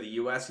totals for the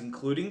U.S.,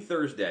 including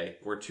Thursday,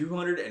 were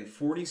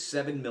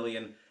 $247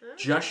 million,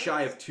 just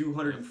shy of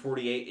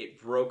 248.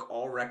 It broke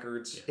all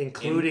records,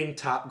 Including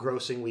top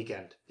grossing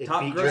weekend. It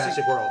Top beat grossing-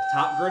 Jurassic World.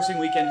 top grossing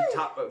weekend,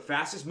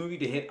 fastest movie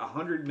to hit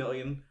 100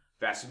 million,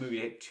 fastest movie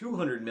to hit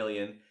 200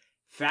 million,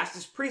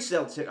 fastest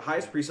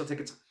highest pre-sale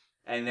tickets,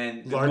 and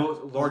then the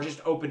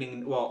largest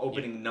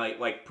opening night,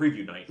 like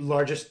preview night.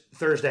 Largest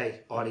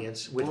Thursday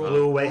audience, which World-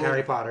 blew away world-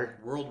 Harry Potter.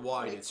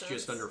 Worldwide, Makes it's sense.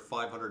 just under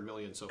 500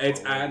 million so far.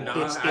 It's It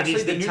actually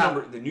is the the new top-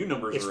 number. The new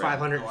numbers It's are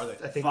 500. Oh, are they?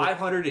 I think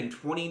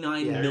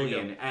 529 Yeah.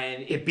 million,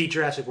 and it beat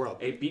Jurassic World.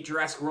 it beat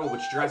Jurassic World,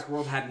 which Jurassic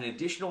World had an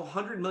additional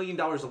 $100 million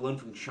alone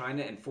from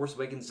China, and Force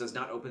Awakens does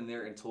not open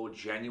there until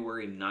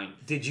January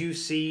 9th. Did you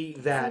see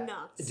that?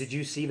 Nuts. Did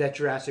you see that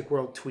Jurassic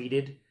World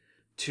tweeted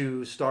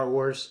to Star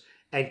Wars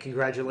and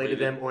congratulated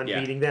them on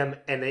beating them?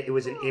 And it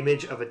was an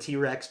image of a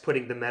T-Rex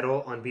putting the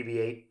medal on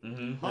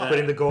BB-8,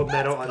 putting the gold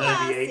medal on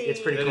BB-8. It's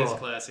pretty That cool. is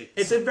classy.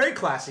 It's a very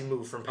classy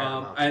move from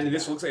Paramount. And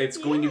this looks like it's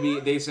going to be,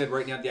 they said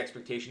right now the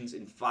expectations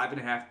in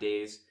 5.5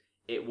 days,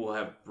 it will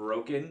have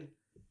broken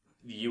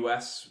the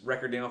U.S.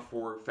 record now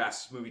for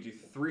fastest movie to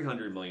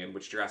 300 million,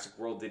 which Jurassic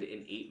World did in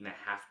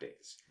 8.5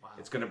 days. Wow.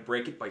 It's going to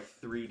break it by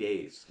 3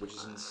 days, which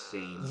is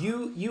insane.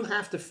 You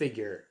have to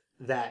figure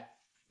that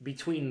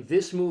between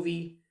this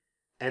movie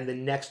and the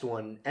next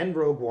one, and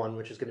Rogue One,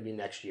 which is going to be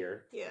next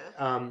year,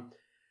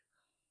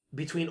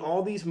 between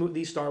all these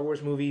Star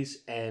Wars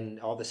movies and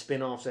all the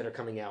spin-offs that are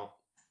coming out,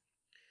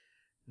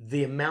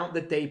 the amount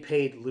that they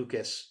paid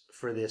Lucas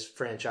for this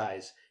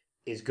franchise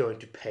is going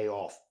to pay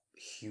off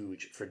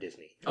huge for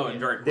Disney. Oh, and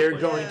very quickly. They're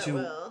going Yeah, it to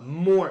will.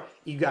 more.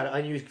 You got an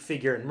unused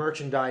figure and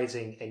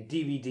merchandising and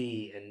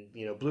DVD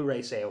and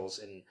Blu-ray sales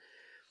and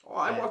Oh,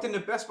 I walked into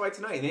Best Buy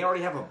tonight, and they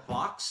already have a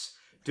box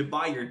to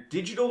buy your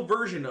digital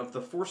version of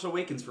The Force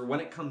Awakens for when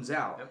it comes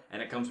out. Yep.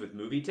 And it comes with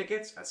movie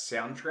tickets, a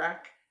soundtrack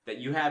that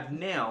you have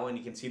now, and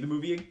you can see the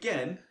movie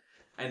again,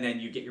 and then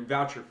you get your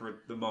voucher for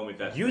the moment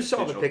that you saw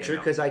the digital picture came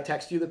out. because I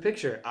texted you the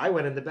picture. I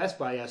went into Best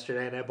Buy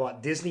yesterday and I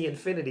bought Disney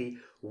Infinity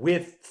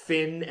with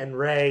Finn and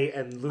Rey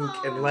and Luke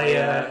and Aw. Leia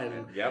Yeah,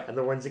 and yep.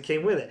 the ones that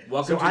came with it.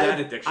 Welcome to I that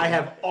addiction. I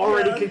have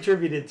already Yeah.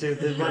 contributed to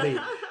the money.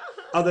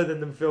 other than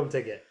the film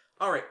ticket.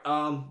 All right.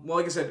 Well,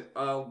 like I said,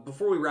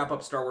 before we wrap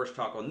up Star Wars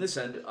talk on this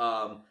end,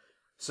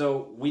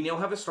 so we now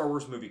have a Star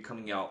Wars movie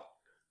coming out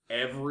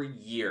every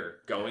year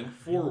going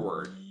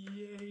forward.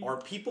 Are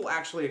people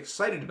actually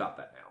excited about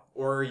that now,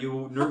 or are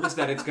you nervous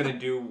that it's going to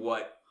do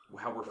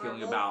how we're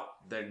feeling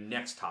about the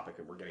next topic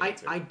that we're getting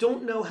into? I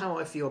don't know how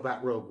I feel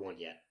about Rogue One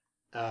yet.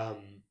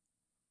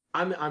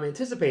 I'm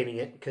anticipating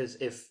it because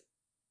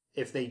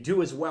if they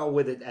do as well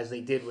with it as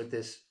they did with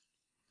this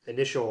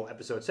initial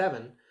Episode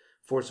 7,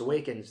 Force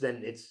Awakens,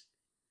 then it's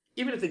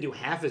even if they do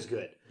half as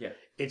good,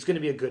 it's going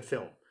to be a good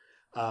film.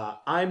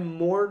 I'm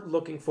more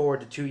looking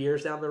forward to 2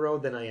 years down the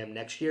road than I am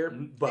next year.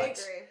 But I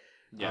agree.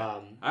 Yeah,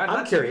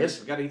 I'm curious.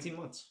 We've got 18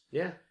 months.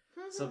 Yeah.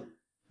 So,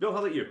 Bill, how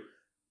about you?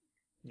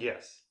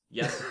 Yes.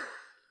 Yes.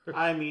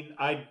 I mean,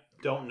 I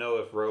don't know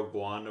if Rogue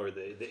One or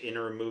the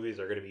interim movies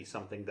are going to be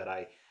something that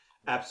I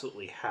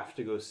absolutely have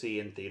to go see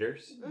in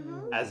theaters,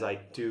 as I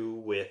do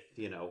with,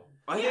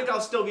 I think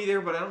I'll still be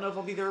there, but I don't know if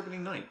I'll be there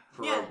opening night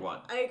for Rogue One.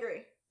 I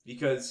agree.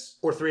 Because...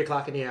 Or 3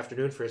 o'clock in the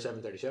afternoon for a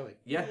 7:30 showing.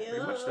 Yeah, pretty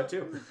much that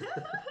too.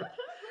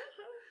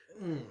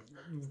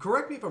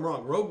 Correct me if I'm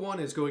wrong. Rogue One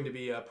is going to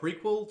be a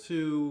prequel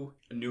to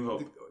A New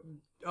Hope.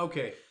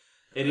 Okay.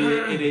 It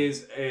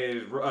is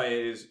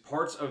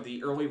parts of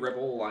the early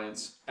Rebel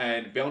Alliance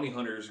and bounty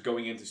hunters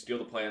going in to steal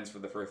the plans for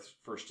the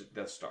first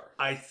Death Star.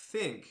 I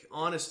think,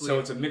 honestly... So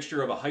it's a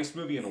mixture of a heist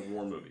movie and a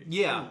war movie.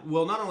 Yeah,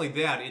 well, not only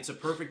that, it's a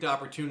perfect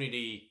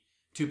opportunity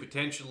to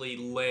potentially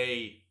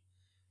lay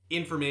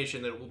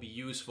information that will be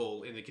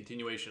useful in the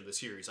continuation of the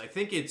series. I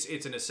think it's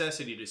a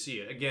necessity to see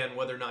it. Again,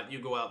 whether or not you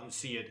go out and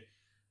see it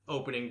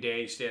opening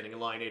day, standing in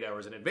line 8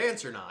 hours in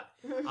advance or not,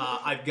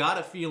 I've got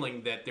a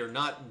feeling that they're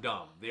not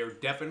dumb. They're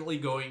definitely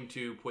going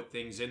to put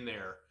things in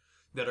there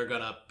that are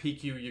going to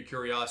pique your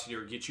curiosity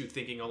or get you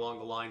thinking along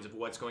the lines of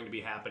what's going to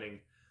be happening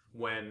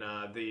when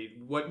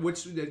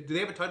do they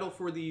have a title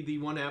for the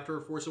one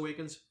after Force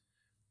Awakens?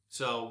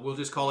 So we'll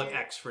just call it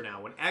X for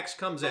now. When X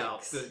comes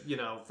out,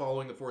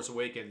 following the Force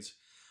Awakens,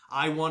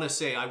 I want to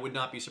say I would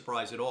not be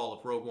surprised at all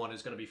if Rogue One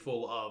is going to be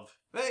full of,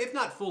 if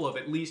not full of,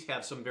 at least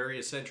have some very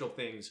essential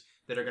things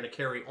that are going to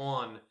carry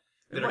on,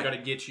 that are going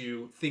to get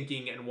you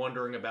thinking and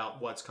wondering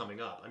about what's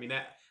coming up. I mean,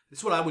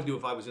 that's what I would do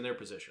if I was in their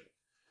position.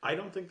 I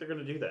don't think they're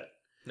going to do that.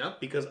 No?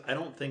 Because I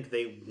don't think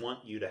they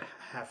want you to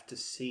have to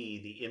see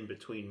the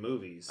in-between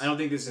movies. I don't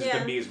think this is going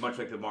to be as much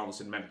like the Marvel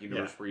Cinematic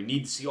Universe where you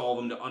need to see all of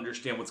them to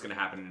understand what's going to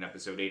happen in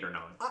Episode 8 or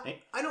 9.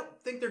 I don't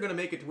think they're going to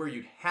make it to where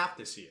you'd have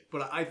to see it,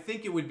 but I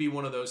think it would be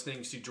one of those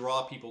things to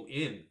draw people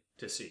in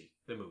to see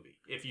the movie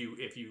if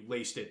you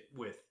laced it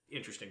with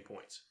interesting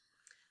points.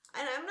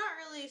 And I'm not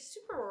really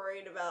super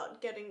worried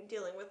about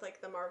dealing with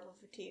like the Marvel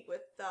fatigue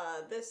with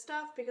this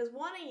stuff because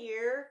one a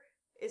year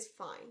is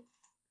fine.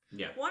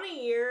 Yeah. One a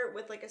year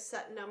with like a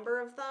set number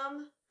of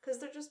them because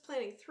they're just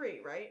planning 3,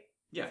 right?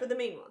 Yeah. For the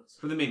main ones.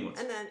 For the main ones.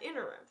 And then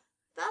interim.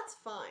 That's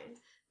fine.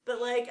 But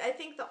like I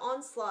think the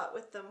onslaught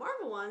with the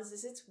Marvel ones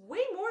is it's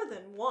way more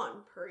than 1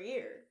 per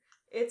year.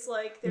 It's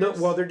like No,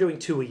 well, they're doing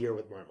 2 a year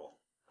with Marvel.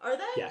 Are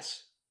they?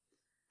 Yes.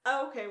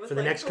 Oh, okay. With For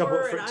the like next Thor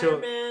couple- and for-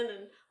 Iron Man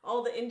and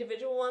all the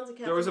individual ones. And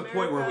There was a Captain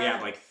point where we America.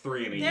 had like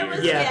 3 in a There year.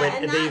 was, Yeah, but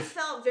and that they've-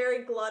 felt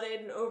very glutted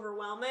and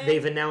overwhelming.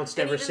 They've announced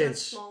And ever even the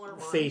since smaller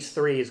ones. Phase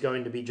 3 is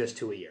going to be just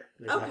 2 a year.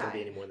 There's not going to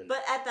be any more than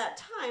that. But at that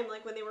time,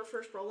 like when they were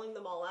first rolling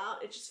them all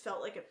out, it just felt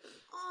like an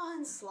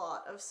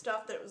onslaught of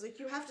stuff that it was like,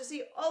 you have to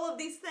see all of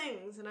these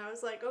things. And I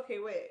was like, okay,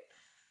 wait.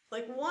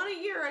 Like 1 a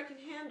year I can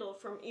handle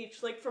from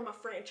each, like from a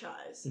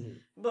franchise. Mhm.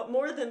 But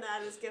more than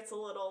that, it gets a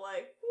little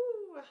like,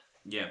 ooh.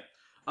 Yeah.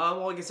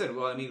 Well, like I said,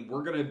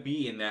 we're going to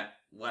be in that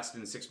less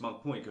than 6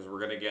 month point because we're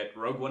going to get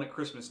Rogue One at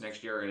Christmas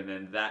next year, and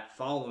then that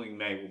following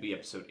May will be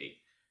Episode 8.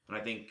 And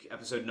I think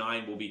Episode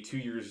 9 will be 2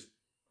 years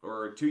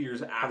after, 2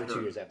 years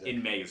after.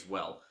 in May as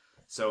well.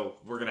 So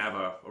we're going to have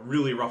a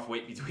really rough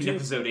wait between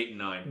Episode 8 and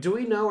 9. Do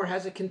we know, or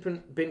has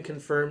it been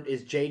confirmed,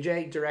 is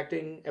JJ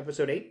directing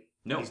Episode 8?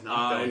 No, He's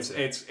not it's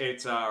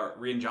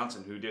Rian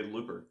Johnson who did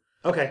Looper.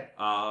 Okay.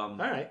 All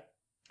right.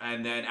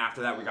 And then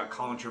after that, we got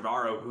Colin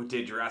Trevorrow, who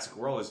did Jurassic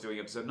World, is doing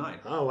Episode 9.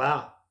 Oh,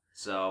 wow.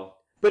 So...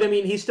 But I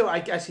mean, I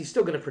guess he's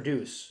still going to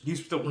produce.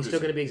 He's still going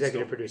to be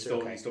executive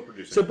producer. He's still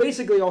producing. So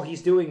basically, all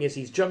he's doing is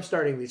he's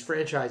jump-starting these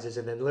franchises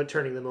and then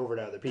turning them over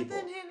to other And people.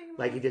 then handing them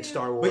Like he off did to-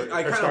 Star Wars,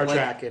 But or Star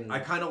Trek. And I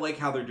kind of like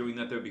how they're doing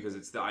that, though, because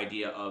it's the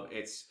idea of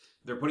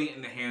they're putting it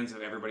in the hands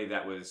of everybody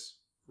that was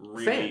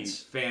really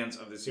fans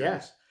of the series.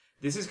 Yeah.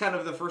 This is kind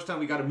of the first time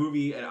we got a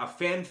movie, a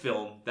fan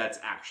film, that's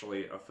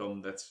actually a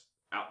film that's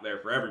out there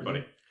for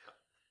everybody.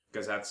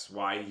 Because that's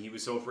why he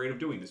was so afraid of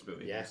doing this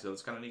movie. Yeah. So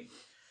it's kind of neat.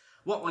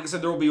 Well, like I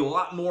said, there will be a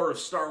lot more of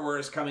Star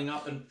Wars coming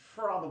up in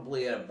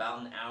probably about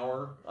an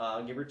hour,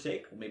 give or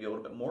take, maybe a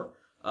little bit more.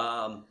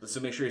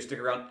 So make sure you stick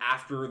around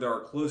after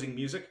our closing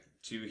music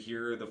to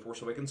hear the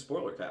Force Awakens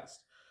spoiler cast.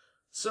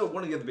 So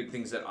one of the other big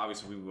things that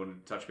obviously we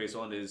wanted to touch base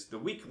on is the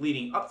week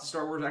leading up to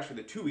Star Wars,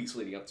 actually the 2 weeks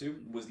leading up to,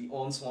 was the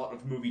onslaught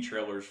of movie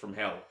trailers from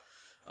hell.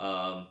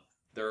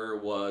 There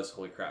was,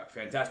 holy crap,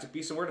 Fantastic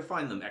Beasts and Where to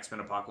Find Them, X-Men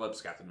Apocalypse,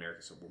 Captain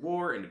America Civil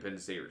War,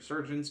 Independence Day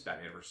Resurgence,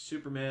 Batman vs.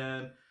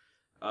 Superman,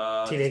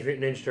 Teenage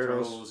Mutant Ninja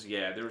Turtles.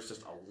 Yeah, there was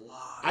just a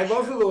lot. I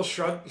love the little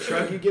shrug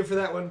you give for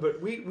that one,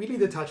 but we need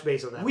to touch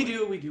base on that. We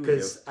do.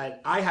 Because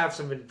I have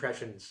some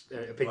opinions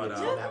But,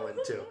 on that one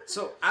too.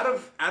 So out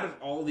of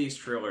all these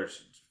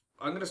trailers,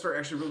 I'm gonna start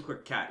actually real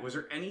quick. Kat, was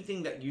there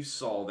anything that you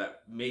saw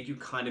that made you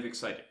kind of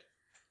excited?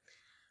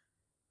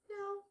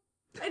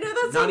 No, I know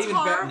that sounds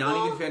horrible.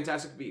 Not even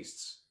Fantastic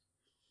Beasts.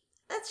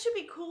 That should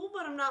be cool,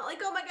 but I'm not like,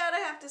 oh my god, I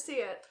have to see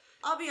it.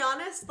 I'll be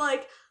honest,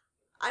 like,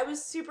 I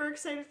was super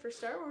excited for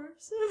Star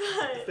Wars. The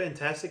But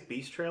Fantastic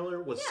Beast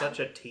trailer was such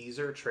a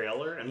teaser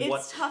trailer, and it's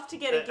what tough to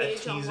get a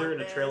gauge on teaser what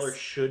and a it trailer is.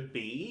 should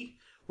be,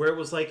 where it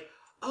was like,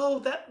 oh,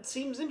 that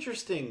seems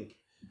interesting.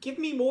 Give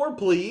me more,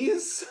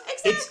 please.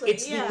 Exactly.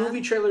 It's the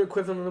movie trailer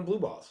equivalent of Blue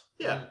Balls.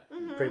 Yeah.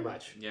 Mhm. Pretty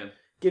much. Yeah.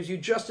 Gives you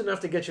just enough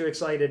to get you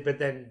excited, but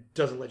then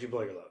doesn't let you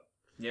blow your load.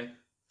 Yeah.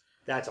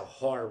 That's a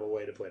horrible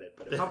way to put it.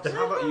 But How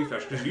about you,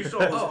 Fesh? Because you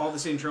saw all the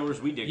same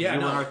trailers we did. Yeah, you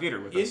were in no. our theater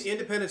with us.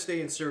 Independence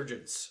Day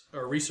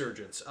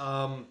Resurgence.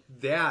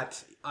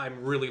 That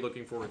I'm really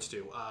looking forward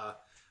to.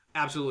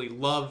 Absolutely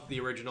love the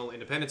original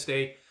Independence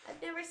Day.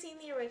 I've never seen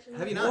the original.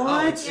 Have you not?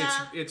 What?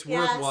 Oh, it's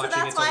worth watching. So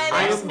that's It's why a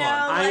I lot just of know. fun.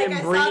 I Like, am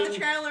I saw bringing- the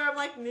trailer, I'm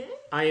like, meh.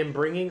 I am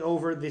bringing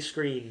over the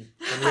screen,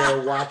 and we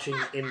are watching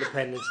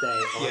Independence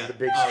Day on the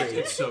big screen.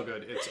 It's so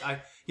good.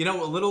 A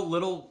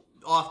little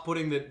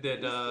off-putting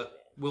that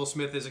Will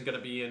Smith isn't going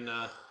to be in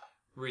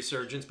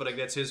Resurgence, but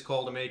that's his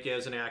call to make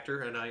as an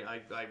actor, and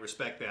I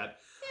respect that.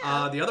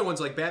 Yeah. The other ones,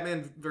 like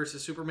Batman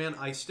versus Superman,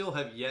 I still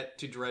have yet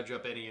to dredge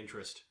up any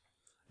interest.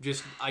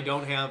 I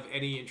don't have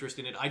any interest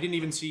in it. I didn't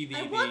even see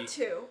I want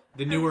to.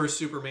 the newer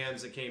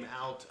Supermans that came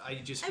out. I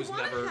just was I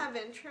want never, to have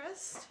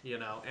interest.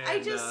 and,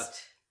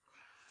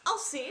 I'll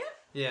see it.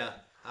 yeah.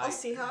 I'll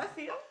see how I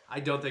feel. I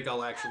don't think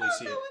I'll actually I'll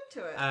see go it.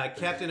 into it.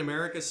 Captain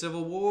America: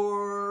 Civil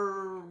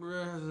War,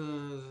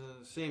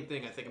 same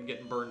thing. I think I'm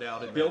getting burned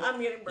out. I'm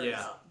getting burned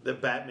out. The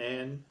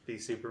Batman v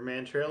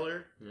Superman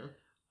trailer, Yeah.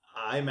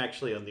 I'm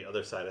actually on the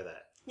other side of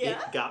that. Yeah?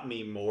 It got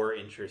me more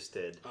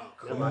interested. Oh,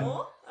 Cool. come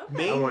on.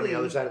 Okay. I'm on the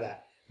other side of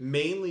that.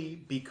 Mainly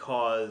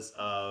because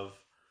of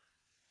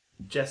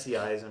Jesse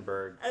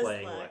Eisenberg As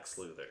playing Lex. Lex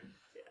Luthor.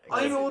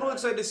 I'm a little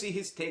excited to see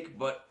his take,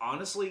 but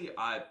honestly,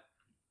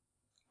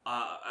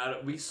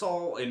 we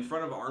saw in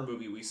front of our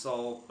movie, we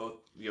saw both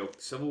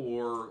Civil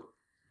War,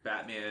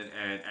 Batman,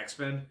 and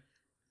X-Men,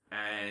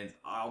 and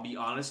I'll be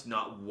honest,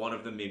 not one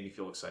of them made me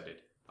feel excited.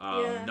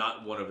 Yeah.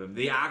 Not one of them.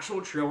 The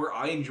actual trailer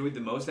I enjoyed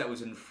the most that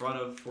was in front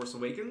of Force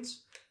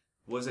Awakens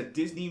was a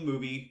Disney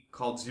movie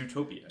called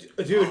Zootopia.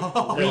 Dude,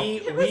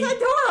 It was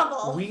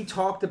adorable. we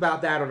talked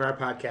about that on our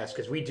podcast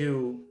because we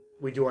do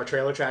our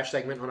trailer trash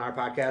segment on our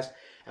podcast,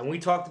 and we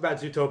talked about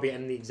Zootopia,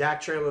 and the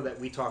exact trailer that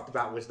we talked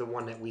about was the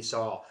one that we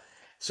saw.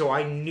 So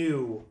I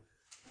knew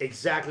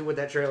exactly what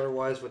that trailer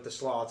was with the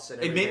sloths and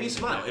It everything. made me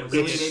smile. It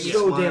really It's made me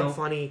so smile. damn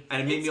funny.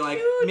 And it made It's me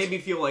cute. made me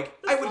feel like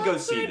The I would go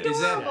sloths see are this.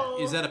 adorable.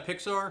 Is that a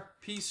Pixar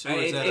piece? Or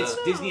is It's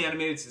that Disney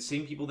animated. It's the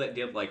same people that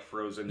did like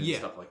Frozen and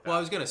stuff like that. Well,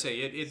 I was gonna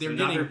say they're So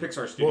not getting their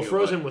Pixar studio. Well,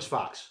 Frozen but- was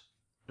Fox.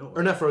 No.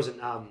 Or not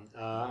Frozen.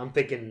 I'm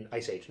thinking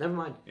Ice Age. Never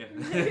mind. Yeah.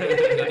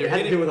 It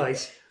had to do with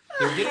ice.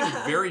 they're getting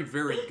very,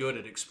 very good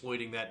at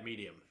exploiting that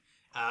medium,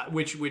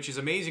 which is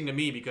amazing to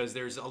me because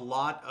there's a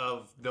lot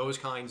of those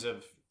kinds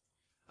of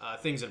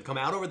things that have come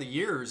out over the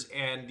years,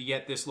 and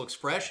yet this looks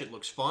fresh. It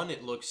looks fun.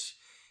 It looks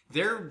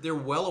they're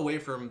well away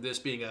from this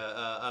being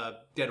a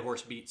dead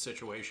horse beat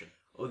situation.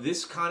 Well,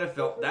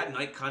 that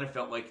night kind of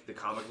felt like the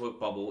comic book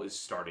bubble is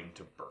starting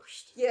to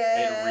burst.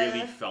 Yeah. It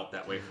really felt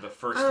that way for the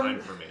first time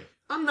for me.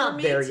 I'm For not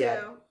me there too.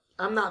 yet.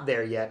 I'm not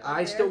there yet. I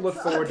there. still look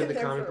I've forward to been the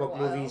there comic for a book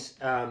while. movies.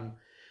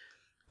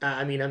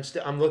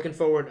 I'm looking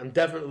forward. I'm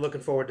definitely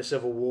looking forward to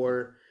Civil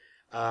War.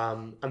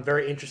 I'm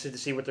very interested to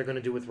see what they're going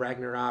to do with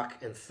Ragnarok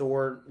and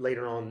Thor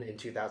later on in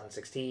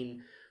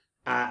 2016.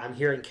 I'm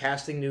hearing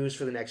casting news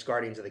for the next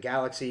Guardians of the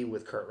Galaxy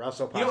with Kurt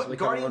Russell possibly coming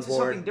on Guardians is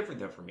board. something different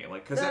though for me,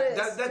 like because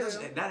That that is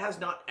true. that has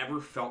not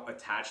ever felt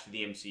attached to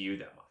the MCU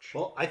that much.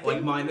 Well, I like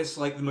think minus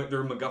like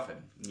their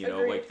MacGuffin,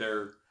 Agreed. like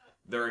their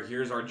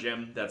here's our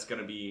gem that's going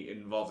to be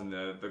involved in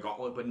the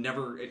gauntlet, but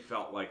never it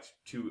felt like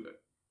too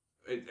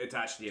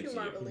attached to the Too MCU.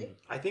 marbly.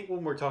 I think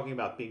when we're talking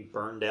about being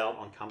burned out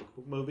on comic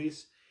book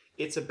movies,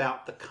 it's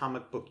about the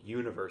comic book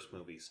universe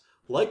movies,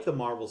 like the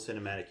Marvel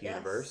Cinematic Yes.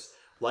 Universe,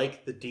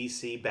 like the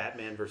DC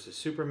Batman versus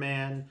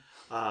Superman,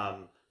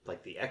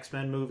 like the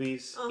X-Men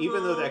movies.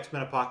 Even though the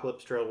X-Men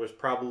Apocalypse trailer was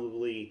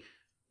probably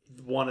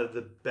one of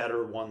the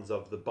better ones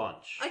of the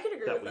bunch I could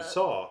agree that with we that.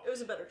 saw. It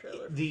was a better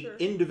trailer. for The sure.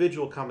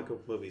 individual comic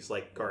book movies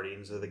like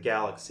Guardians of the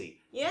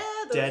Galaxy, Yeah,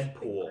 those would be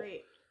Deadpool.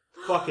 great.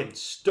 fucking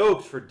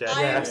stoked for Deadpool.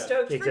 I am Yeah,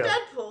 stoked me for too.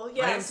 Deadpool.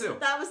 Yes, too.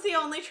 that was the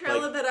only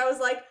trailer Like- that I was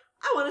like,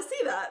 I want to see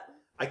that.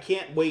 I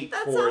can't wait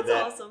That for sounds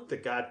that awesome. the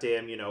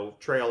goddamn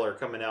trailer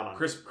coming out on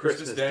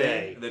Christmas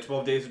Day, the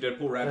 12 Days of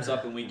Deadpool wraps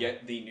up, and we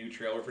get the new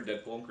trailer for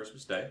Deadpool on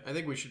Christmas Day. I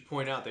think we should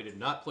point out they did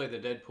not play the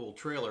Deadpool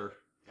trailer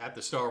at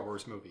the Star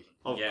Wars movie,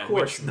 Of Yeah.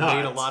 course which not.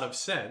 made a lot of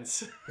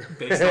sense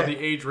based on the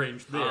age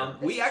range there.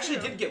 We It's actually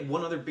true. did get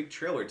one other big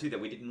trailer too that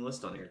we didn't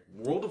list on here: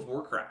 World of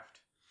Warcraft.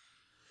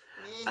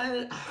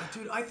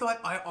 Dude,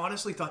 I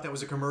honestly thought that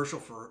was a commercial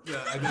for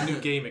a new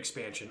game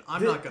expansion.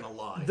 I'm not gonna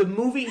lie. The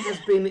movie has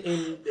been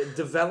in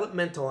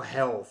developmental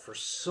hell for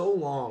so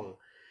long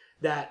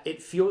that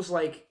it feels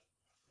like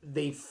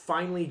they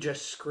finally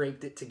just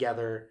scraped it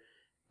together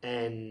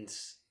and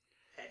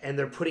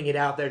they're putting it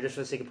out there just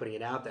for the sake of putting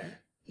it out there.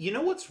 You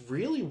know what's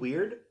really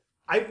weird?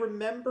 I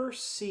remember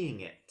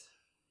seeing it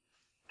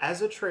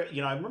as a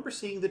I remember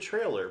seeing the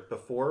trailer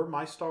before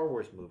my Star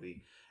Wars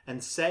movie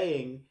and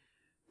saying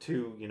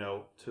to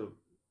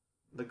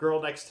the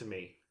girl next to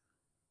me,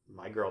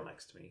 my girl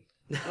next to me.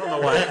 I don't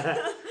know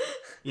why.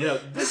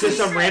 This is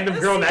some random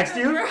girl next to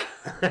you.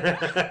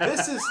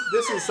 this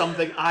is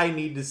something I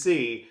need to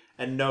see,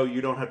 and no,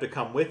 you don't have to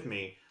come with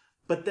me.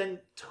 But then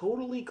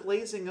totally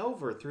glazing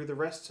over through the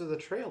rest of the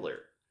trailer.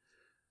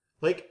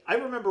 Like, I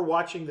remember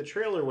watching the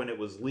trailer when it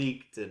was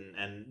leaked and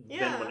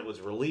then when it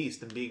was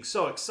released and being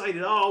so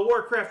excited. Oh,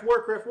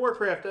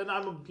 Warcraft. And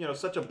I'm,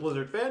 such a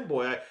Blizzard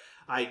fanboy.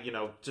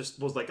 I just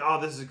was like, oh,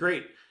 this is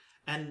great.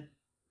 And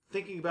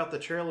thinking about the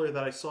trailer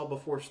that I saw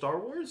before Star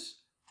Wars,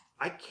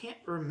 I can't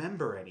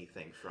remember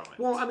anything from it.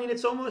 Well, I mean,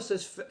 it's almost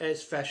as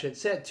Fesh had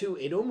said, too.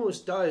 It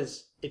almost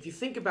does, if you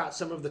think about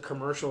some of the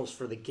commercials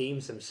for the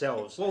games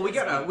themselves. Well, we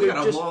got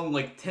a long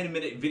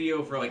 10-minute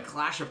video for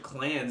Clash of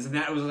Clans, and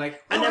that was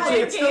like, and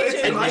that's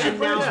it's Clash of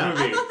Clans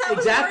movie. I thought that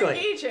was more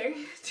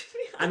engaging.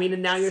 I mean,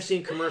 and now you're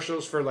seeing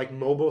commercials for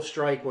Mobile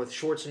Strike with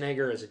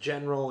Schwarzenegger as a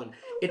general, and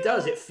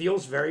it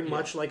feels very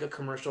much like a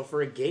commercial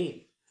for a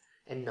game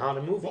and not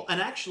a movie. Well,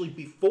 and actually,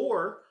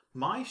 before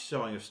my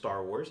showing of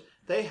Star Wars,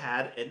 they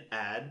had an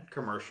ad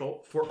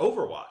commercial for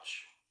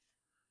Overwatch.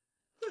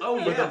 Oh,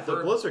 yeah, the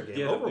Blizzard game,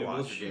 the Overwatch.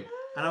 Blizzard game.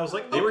 And I was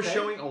like, they were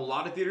showing, a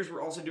lot of theaters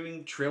were also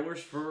doing trailers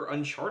for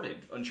Uncharted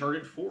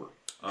 4.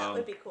 That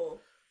would be cool.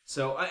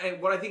 So,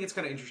 what I think is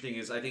kind of interesting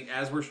is, I think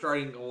as we're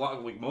starting,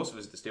 most of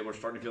us at this table are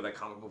starting to feel that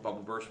comic book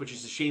bubble burst, which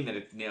is a shame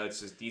that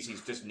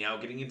DC's just now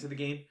getting into the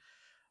game.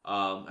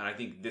 And I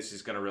think this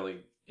is going to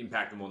really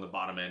impact them on the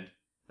bottom end.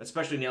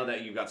 Especially now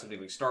that you've got something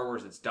like Star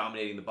Wars that's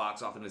dominating the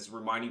box office, and it's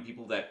reminding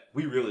people that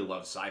we really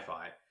love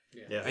sci-fi.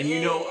 Yeah. And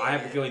I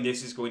have the feeling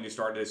this is going to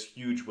start this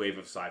huge wave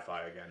of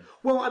sci-fi again.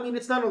 Well, I mean,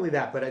 it's not only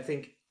that, but I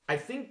think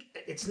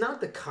it's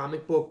not the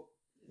comic book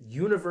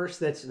universe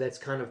that's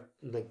kind of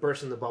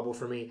bursting the bubble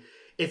for me.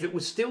 If it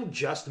was still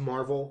just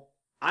Marvel,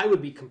 I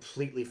would be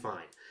completely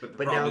fine. But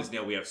the problem is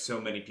now we have so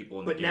many people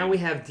in the game. But now we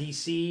have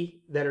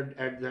DC that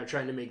are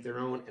trying to make their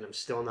own, and I'm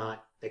still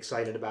not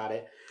excited about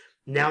it.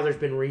 Now there's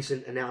been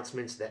recent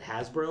announcements that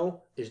Hasbro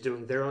is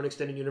doing their own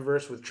extended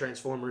universe with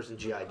Transformers and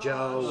G.I.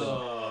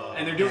 Joe.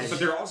 And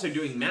they're also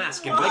doing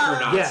Mask and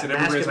Micronauts. Yeah, and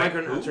Mask and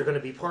Micronauts are going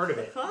to be part of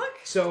it. Fuck?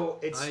 So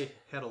it's... I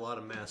had a lot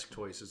of Mask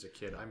toys as a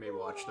kid. I may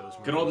watch those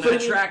movies. Good old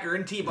Matt Tracker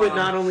and T-Bomb. But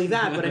not only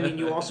that, but I mean,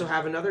 you also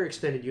have another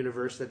extended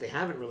universe that they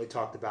haven't really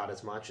talked about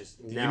as much. As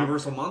now,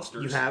 Universal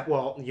Monsters. You have,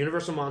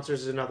 Universal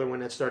Monsters is another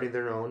one that's starting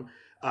their own.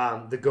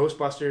 The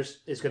Ghostbusters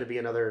is going to be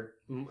another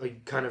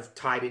kind of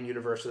tied-in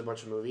universe with a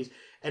bunch of movies.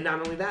 And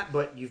not only that,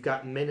 but you've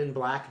got Men in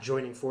Black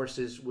joining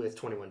forces with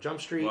 21 Jump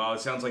Street. Well,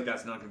 it sounds like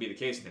that's not going to be the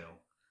case now.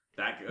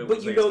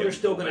 But they're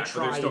still going to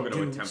try and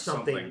do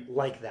something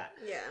like that.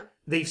 Yeah.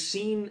 They've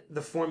seen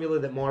the formula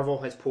that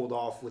Marvel has pulled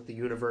off with the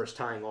universe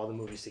tying all the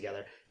movies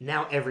together.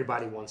 Now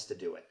everybody wants to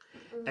do it.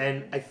 Mm-hmm.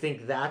 And I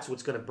think that's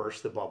what's going to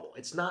burst the bubble.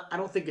 I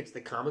don't think it's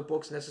the comic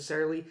books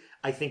necessarily.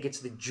 I think it's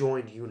the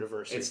joined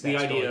universes. It's the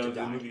idea of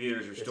the movie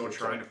theaters are still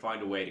trying to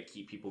find a way to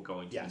keep people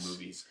going to the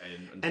movies.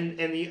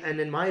 And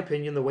in my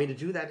opinion, the way to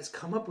do that is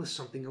come up with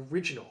something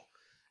original.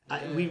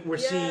 We're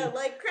seeing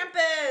like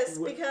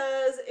Krampus,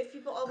 because if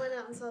people all went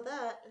out and saw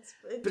that,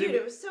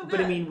 it was so good. But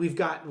I mean, we've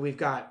got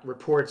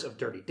reports of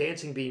Dirty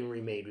Dancing being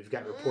remade. We've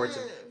got reports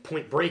of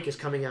Point Break is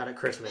coming out at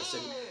Christmas,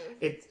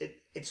 and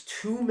it's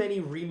too many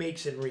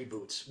remakes and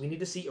reboots. We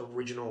need to see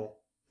original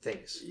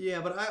things.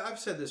 Yeah, but I've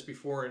said this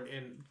before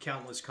in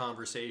countless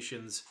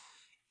conversations.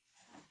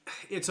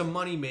 It's a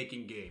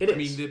money-making game. I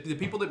mean, the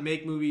people that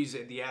make movies,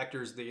 the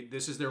actors,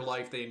 this is their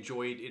life. They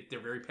enjoy it.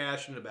 They're very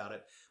passionate about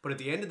it. But at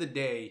the end of the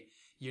day,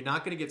 you're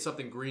not going to get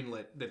something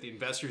greenlit that the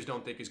investors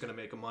don't think is going to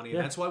make money. And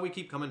that's why we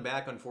keep coming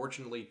back,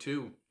 unfortunately,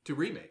 to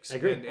remakes. I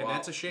agree. And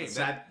that's a shame.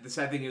 The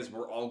sad thing is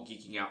we're all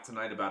geeking out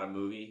tonight about a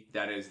movie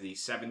that is the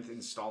 7th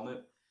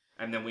installment,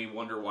 and then we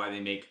wonder why they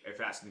make a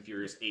Fast and the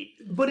Furious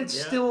 8. But it's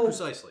still...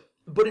 Precisely.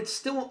 But it's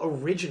still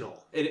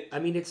original. I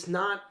mean, it's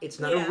not a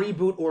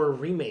reboot or a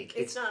remake.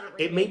 It's not a remake.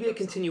 It may be a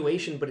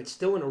continuation, but it's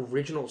still an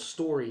original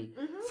story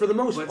for the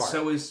most part. But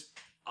so is...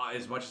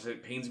 as much as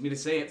it pains me to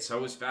say it,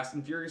 so is Fast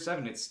and Furious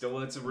 7. It's still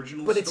its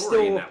original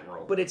story in that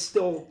world. But it's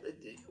still,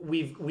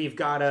 we've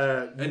got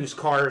to use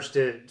cars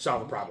to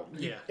solve a problem.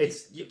 Yeah.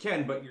 You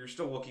can, but you're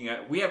still looking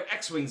at, we have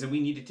X-Wings and we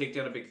need to take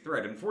down a big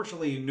threat.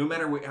 Unfortunately, no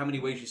matter how many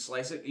ways you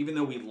slice it, even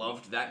though we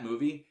loved that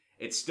movie,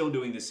 it's still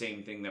doing the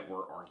same thing that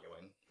we're arguing.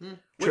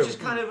 Which is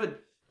kind of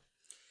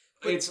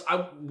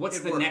what's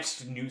the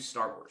next new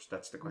Star Wars?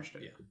 That's the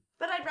question. Yeah.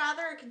 But I'd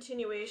rather a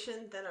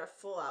continuation than a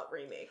full-out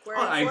remake. Where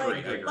I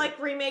it's agree. like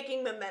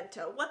remaking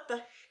Memento. What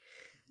the...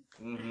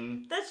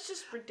 Mm-hmm. That That's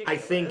just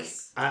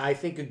ridiculous. I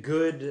think a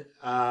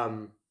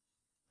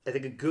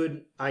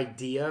good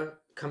idea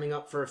coming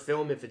up for a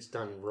film, if it's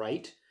done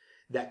right,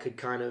 that could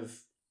kind of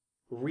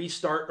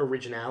restart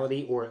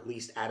originality or at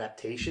least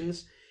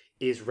adaptations,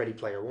 is Ready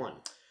Player One.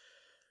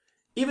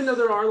 Even though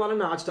there are a lot of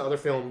nods to other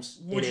films,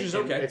 Which is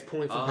okay. It's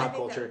pulling from I pop think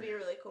culture. that would be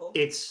really cool.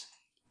 It's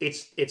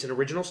an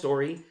original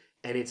story,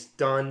 and it's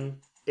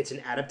an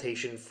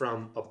adaptation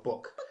from a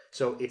book.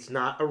 So it's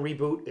not a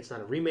reboot, it's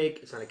not a remake,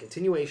 it's not a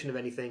continuation of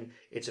anything.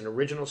 It's an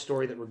original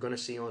story that we're going to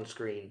see on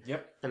screen.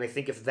 Yep. And I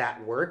think if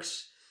that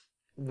works,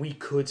 we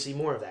could see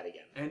more of that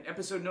again. And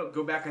episode note,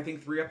 go back, I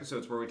think, 3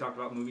 episodes where we talked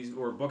about movies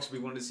or books we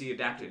wanted to see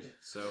adapted.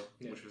 So,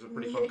 which was a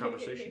pretty fun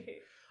conversation.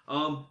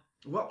 Well,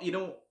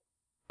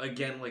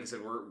 again, like I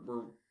said,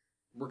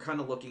 we're kind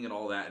of looking at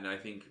all that, and I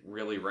think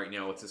really right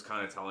now it's just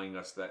kind of telling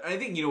us that. I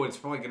think it's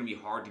probably going to be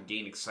hard to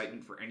gain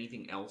excitement for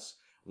anything else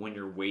when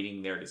you're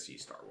waiting there to see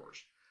Star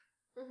Wars.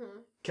 Mm-hmm.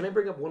 Can I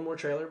bring up one more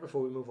trailer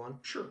before we move on?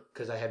 Sure.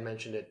 Because I had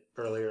mentioned it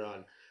earlier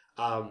on.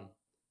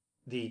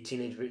 The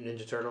Teenage Mutant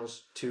Ninja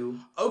Turtles 2.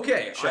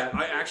 Okay, Chat.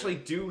 I actually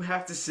do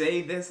have to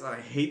say this. I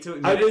hate to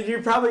admit it.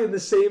 You're probably in the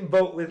same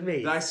boat with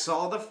me. I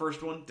saw the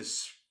first one,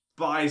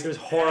 despised It was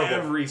horrible.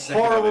 every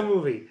second Horrible of it.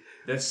 movie.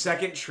 The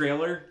second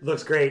trailer,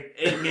 Looks great.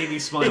 it made me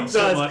smile It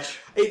so does. much.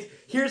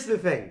 Here's the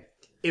thing.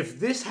 If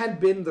this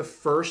had been the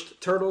first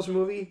Turtles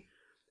movie,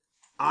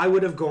 I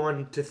would have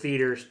gone to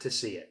theaters to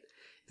see it.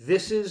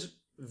 This is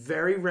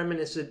very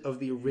reminiscent of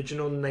the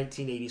original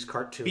 1980s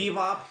cartoon.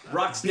 Bebop,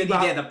 Rocksteady,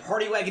 Bebop, they had the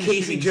party wagon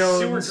Casey shooting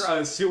Jones,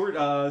 sewer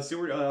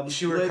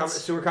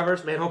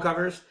covers, manhole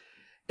covers.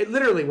 It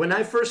literally, when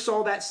I first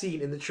saw that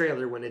scene in the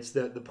trailer, when it's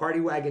the party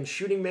wagon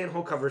shooting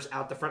manhole covers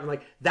out the front, I'm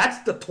like,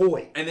 that's the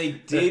toy. And they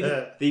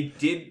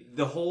did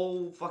the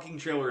whole fucking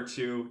trailer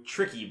to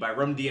Tricky by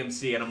Rum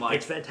DMC, and I'm like,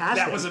 It's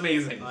fantastic. that was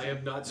amazing. I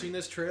have not seen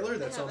this trailer.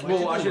 That's on my We'll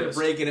to-do watch it at list.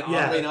 break, and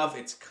Yeah. oddly enough,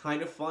 it's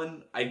kind of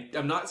fun.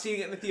 I'm not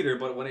seeing it in the theater,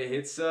 but when it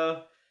hits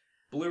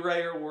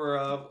Blu-ray or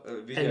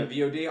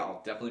VOD,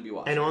 I'll definitely be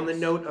watching. And on the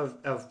this. note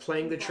of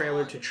playing the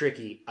trailer to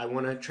Tricky, I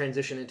want to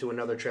transition into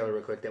another trailer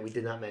real quick that we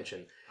did not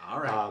mention. All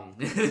right.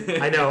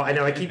 I know,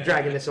 I keep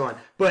dragging this on,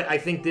 but I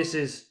think this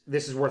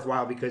is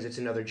worthwhile because it's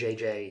another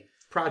JJ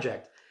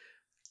project.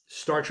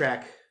 Star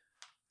Trek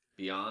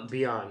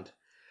Beyond.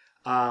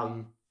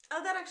 Oh,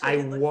 that actually I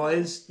did look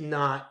was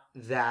not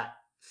that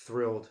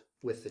thrilled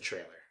with the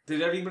trailer.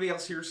 Did anybody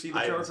else here see the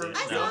I trailer? haven't for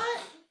seen fun. it. I No. saw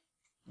it.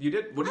 You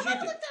did? What I did you thought it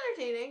do? looked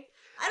entertaining.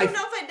 I don't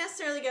know if I'd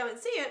necessarily go and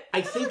see it.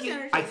 I but it think looked I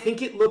entertaining.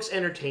 think it looks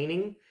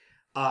entertaining.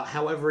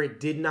 However, it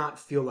did not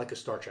feel like a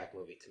Star Trek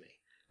movie to me.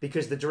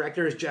 Because the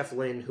director is Jeff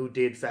Lynne, who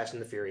did Fast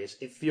and the Furious.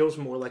 It feels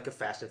more like a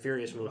Fast and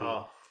Furious movie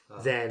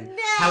than.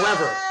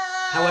 No!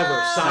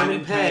 However,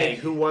 Simon Pegg,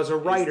 who was a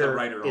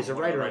writer, is a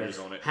writer on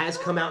it. has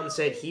come out and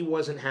said he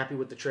wasn't happy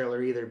with the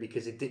trailer either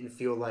because it didn't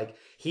feel like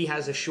he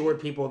has assured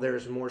people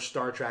there's more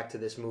Star Trek to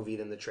this movie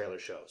than the trailer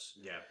shows.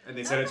 Yeah, and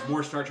they said it's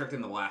more Star Trek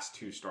than the last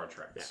 2 Star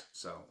Treks. Yeah.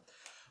 So,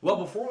 well,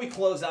 before we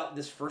close out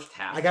this first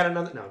half, I got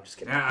another. No, I'm just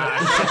kidding.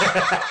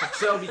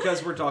 so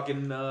because we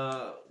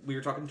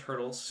were talking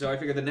Turtles, so I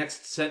figured the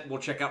next set we'll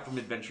check out from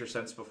Adventure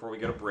Sense before we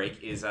go to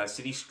break is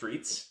City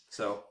Streets.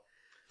 So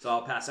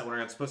I'll pass that one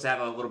around. It's supposed to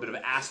have a little bit of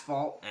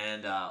asphalt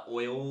and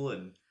oil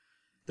and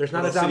There's not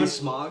a Little city Domino's.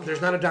 smog.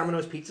 There's not a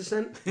Domino's pizza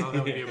scent. Oh,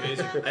 that would be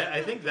amazing.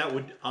 I think that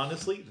would,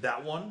 honestly,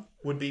 that one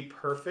would be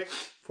perfect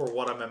for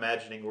what I'm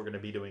imagining we're going to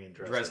be doing in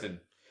Dresden.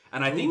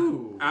 And I think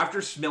Ooh.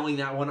 after smelling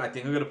that one, I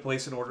think I'm going to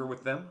place an order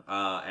with them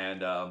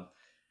and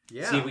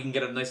Yeah. see if we can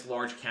get a nice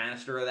large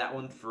canister of that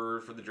one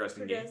for the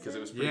Dresden For game because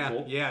it was pretty Yeah,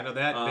 cool. yeah, no,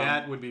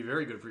 that would be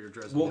very good for your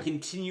Dresden. We'll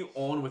continue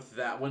on with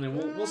that one, and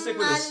we'll stick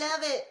with I this. love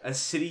it. A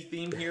city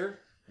theme here.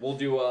 We'll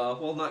do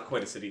well, not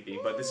quite a city theme,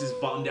 but this is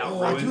Bombed Out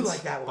Oh, Ruins. I do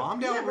like that one.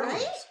 Bombed Yeah, out right?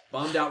 ruins.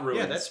 Bombed Out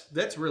Ruins. Yeah,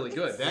 that's really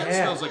good. That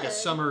Yeah. smells like a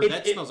summer. It-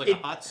 that it- smells like it- a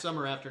hot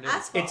summer afternoon.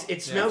 Asphalt.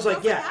 It smells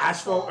like Smells like asphalt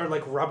asphalt. or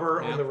like rubber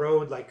Yeah. on the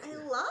road. Like I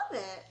love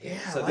it. yeah,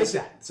 I so like this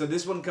that. so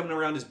this one coming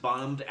around is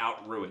Bombed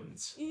Out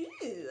Ruins. Ew.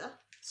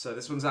 So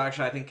this one's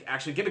actually, I think,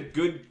 get a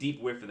good deep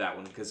whiff of that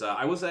one because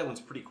I will say that one's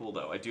pretty cool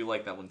though. I do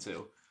like that one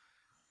too.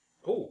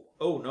 Oh,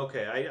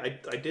 okay.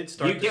 I did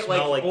start You to get,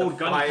 smell like, like old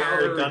the fire,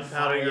 gunpowder,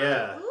 gunpowder,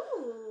 yeah. Ooh.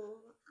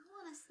 I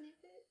want to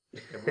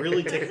sniff it.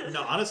 Really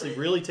honestly,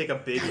 really take a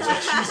big whiff.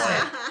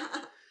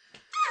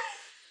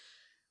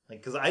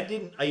 Because I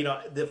didn't,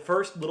 the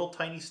first little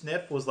tiny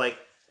sniff was like,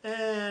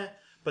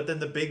 but then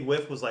the big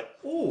whiff was like,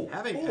 ooh.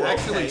 Having ooh,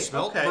 actually okay,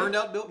 smelled okay. burned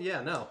out built.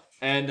 Yeah, no.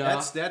 And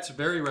That's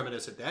very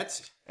reminiscent.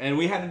 and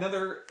we had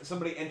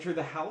somebody enter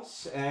the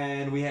house,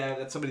 and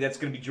that's somebody that's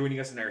going to be joining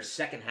us in our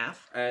second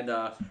half. And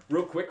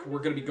real quick, we're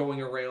going to be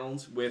going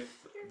around with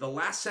the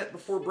last set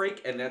before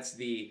break, and that's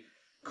the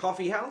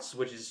coffee house,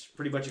 which is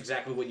pretty much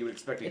exactly what you would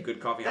expect a good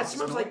coffee That house. to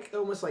smells smell like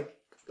almost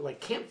like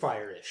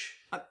campfire-ish.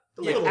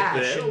 like little ash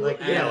bit, and like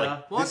yeah,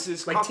 like What? This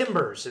is like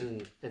timbers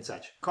and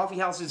such. Coffee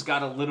House has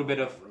got a little bit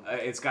of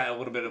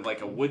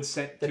like a wood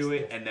scent to That's-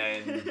 it, and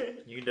then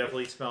you can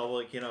definitely smell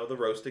like the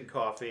roasted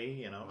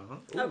coffee. Oh,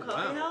 coffee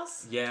wow.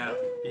 house? yeah,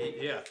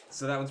 Yeah.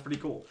 so that one's pretty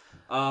cool.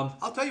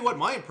 I'll tell you what,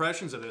 my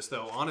impressions of this,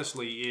 though,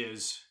 honestly,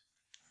 is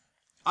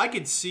I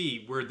could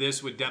see where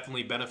this would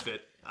definitely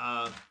benefit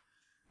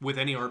with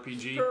any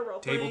RPG For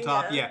role-playing,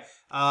 tabletop. yeah.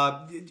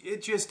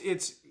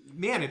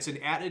 It's an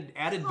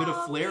added bit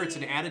of flair. It's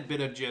an Coffee. added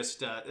bit of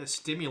just a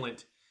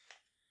stimulant.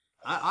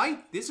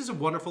 This is a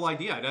wonderful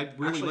idea. I'd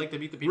really Actually, like to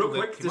meet the people real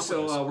quick, that came just up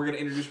with so this. we're going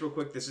to introduce real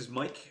quick. This is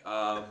Mike,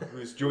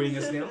 who's joining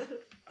us now.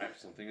 I have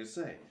something to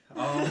say.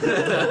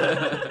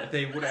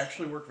 They would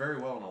actually work very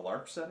well in a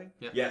LARP setting.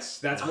 Yeah. Yes,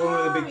 that's one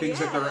of the big things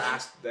that they're yeah.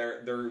 asked.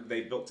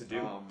 They built to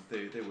do.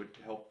 They would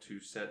help to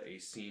set a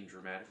scene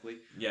dramatically.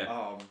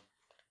 Yeah.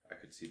 I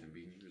could see them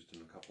being used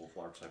in a couple of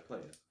LARPs I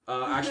played.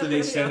 Actually,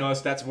 they sent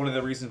us. That's one of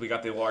the reasons we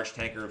got the large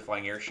tanker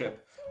flying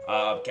airship.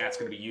 Kat's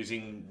going to be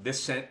using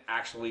this scent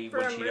actually For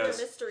when a she murder does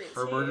mystery,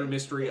 her too. murder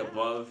mystery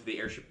above the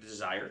airship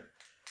Desire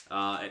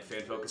at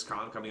Fan Focus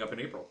Con coming up in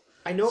April.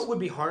 I know it would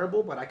be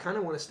horrible, but I kind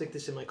of want to stick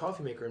this in my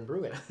coffee maker and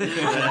brew it.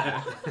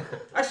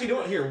 Actually, you know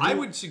what? Here, I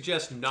would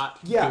suggest not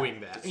Yeah.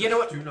 doing that. You know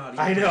what? Do not eat.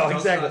 I know It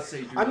does not say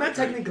exactly. do I'm not drink.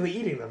 technically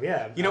eating them.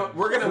 Yeah. You know what?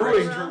 We're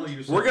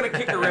gonna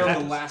kick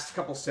around the last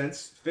couple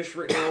cents. Fish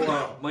right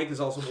now. Mike is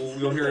also.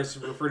 You'll hear us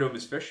refer to him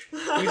as Fish.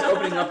 He's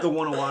opening up the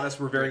one a lot of us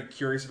we're very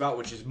curious about,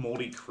 which is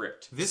Moldy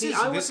Crypt. This See,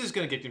 is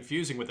going to get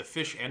confusing with a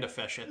fish and a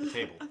fish at the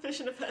table. A fish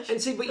and a fish.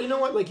 And see, but you know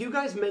what? Like, you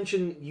guys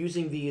mentioned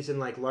using these in,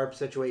 like, LARP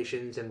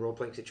situations and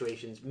role-playing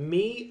situations.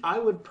 Me, I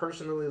would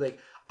personally, like,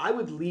 I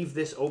would leave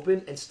this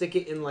open and stick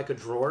it in, like, a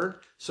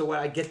drawer so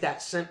I get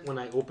that scent when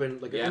I open,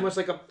 like, Yeah. almost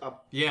like a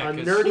Yeah,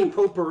 'cause- nerdy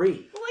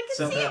potpourri. Well, I can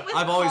So, see it with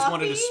I've always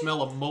wanted to coffee.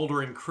 smell a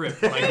moldering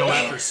crypt when I go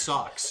after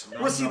socks.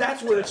 Well, see,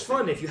 that's where it's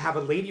fun. If you have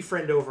a lady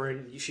friend over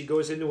and she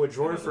goes into a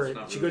drawer that's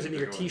not she really goes into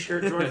what your they're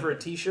t-shirt drawer for a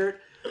t-shirt,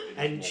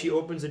 and she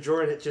opens the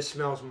drawer and it just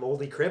smells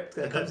moldy crypt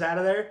that comes out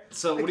of there.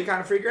 So I what do can you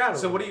kind of figure out.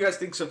 So what do you guys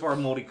think so far of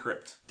Moldy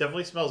Crypt?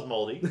 Definitely smells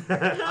moldy. I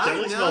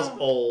Definitely smells know.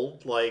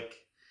 old. Like,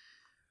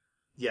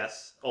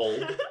 yes, old,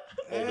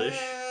 oldish.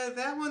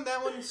 That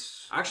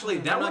one's Actually,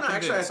 I'm that not one I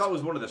convinced. thought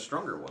was one of the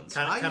stronger ones.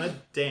 Kind of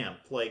damp.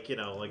 Like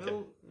like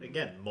Well-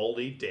 again,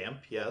 moldy,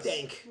 damp. Yes.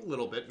 Dank. a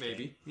little bit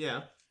maybe.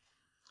 Yeah.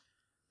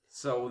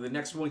 So the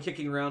next one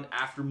kicking around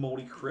after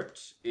Moldy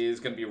Crypt is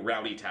going to be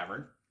Rowdy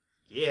Tavern.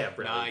 Yeah,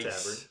 Bradley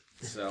Nice. Tavern.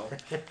 So,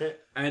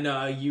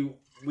 and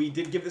we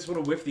did give this one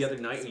a whiff the other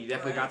night, and you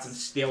definitely got some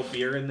stale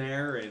beer in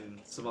there and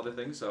some other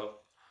things. So,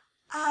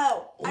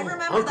 Oh, I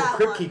remember Uncle that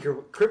Crypt one. Keeper,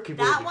 Crypt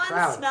Keeper would That be one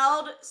proud.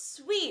 smelled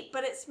sweet,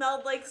 but it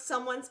smelled like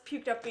someone's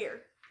puked up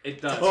beer.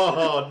 it does.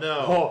 Oh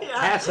no. Oh, Yeah.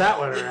 pass that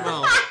one around.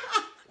 Well,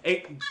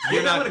 Give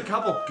You're that not- one a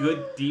couple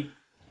good deep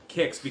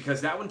kicks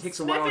because that one takes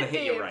a while to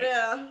hit you deep, right.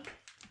 Yeah.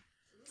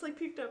 It's like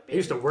puked up beer. I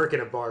used to work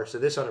in a bar, so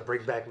this ought to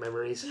bring back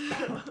memories.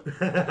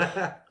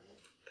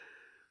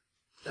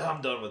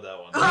 I'm done with that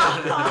one.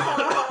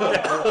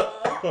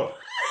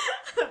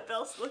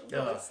 Bill's looking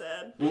really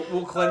sad.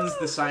 We'll cleanse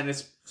the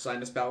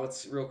sinus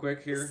ballots real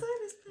quick here.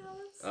 Sinus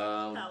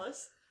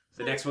palace.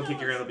 The next one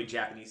kicking around will be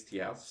Japanese Tea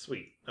House.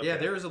 Sweet. yeah,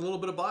 there is a little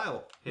bit of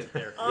bile hit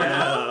there.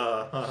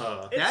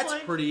 Yeah. It's That's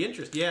like- pretty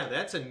interesting. Yeah,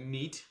 that's a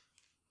neat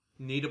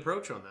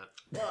approach on that.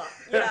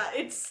 Yeah,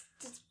 it's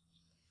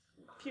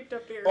puked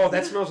up beer. Oh,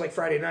 that smells like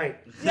Friday night.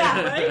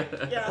 Yeah, right?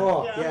 Yeah.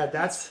 Oh, yeah,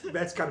 that's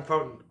kind of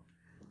potent.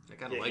 I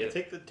kind of Yeah, like it.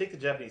 take the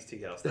Japanese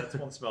tea house. That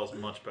one smells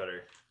much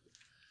better.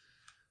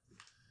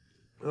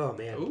 Oh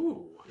man.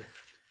 Ooh.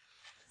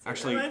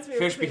 Actually, Reminds me of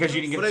Fish, because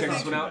you didn't get But to I check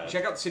this think- one out,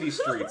 check out City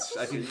Streets.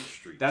 I think City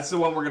Streets. that's the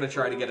one we're going to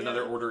try to get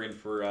another order in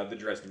for the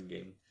Dresden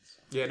game.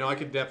 Yeah, no, I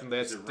could definitely.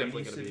 That's Is it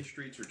definitely rainy going to city be.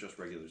 streets or just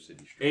regular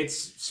city streets?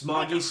 It's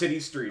smoggy City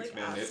Streets, Like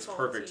man. It's asphalte-y.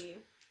 perfect.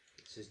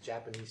 This is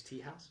Japanese tea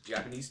house.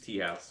 Japanese Tea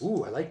House.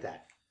 Ooh, I like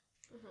that.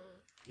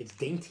 It's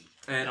dainty.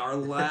 And our It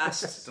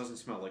last... doesn't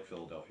smell like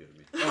Philadelphia to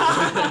me.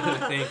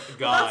 Thank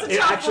God. that's It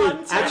Top actually, one,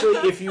 too.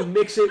 actually, if you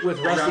mix it with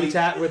Rowdy Rowdy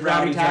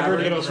Tavern,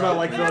 Tavern, it'll smell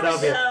like There we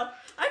Philadelphia. go.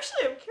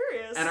 Actually, I'm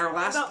curious. And our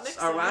about last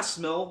mixing.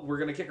 smell we're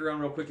gonna kick around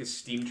real quick is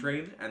Steam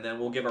Train, and then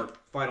we'll give our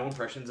final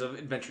impressions of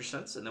Adventure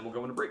Sense, and then we'll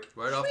go into break.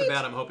 Right off the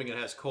bat, I'm hoping it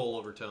has coal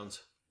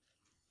overtones.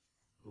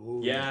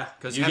 Ooh. Yeah,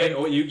 'Cause you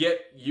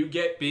having-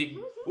 get Big.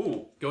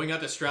 ooh Going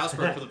out to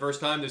Strasbourg for the first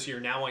time this year,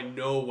 now I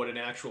know what an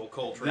actual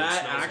coal train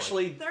that smells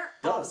actually They're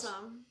does.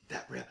 awesome.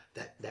 That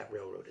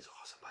railroad is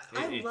awesome. By the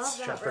way, It- I love it's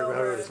that Strasbourg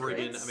railroad. Railroad is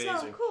friggin' It's amazing.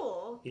 so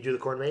cool. you do the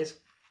corn maze,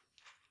 like.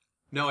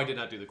 No, I did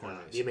not do the corn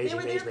the maze. They amazing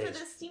were there maze for maze.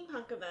 the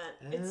steampunk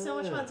event. It's so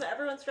much Ah. fun. So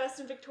everyone's dressed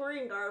in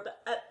Victorian garb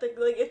at the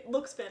like. It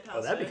looks fantastic.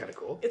 Oh, that'd be kind of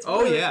cool. It's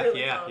Oh really, yeah,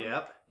 really yeah, fun.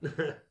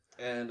 yep.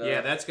 and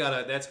Yeah, that's got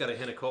a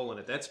hint of coal in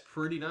it. That's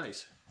pretty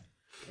nice.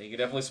 and you can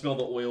definitely smell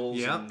the oils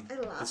Yeah. and I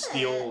love the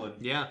steel it.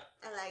 and Yeah.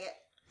 I like it.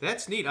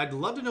 That's neat. I'd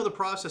love to know the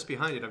process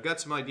behind it. I've got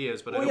some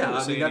ideas, but I don't yeah, want to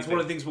I say mean that's anything. one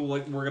of the things we're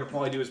going to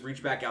probably do is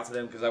reach back out to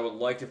them because I would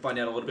like to find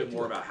out a little bit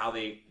more about how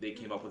they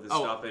came up with this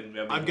stuff. And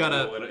maybe I've got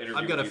we'll interview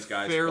I've got a these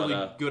guys, fairly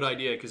but, good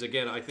idea because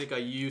again, I think I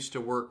used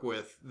to work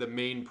with the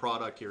main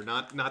product here,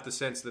 not the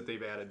scents that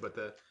they've added, but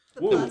the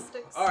The Whoa.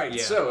 plastics. All right,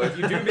 Yeah. so if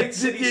you do Big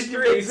City Did you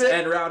Streets mix it?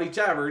 and Rowdy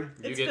Tavern,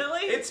 you It's get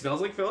Philly. it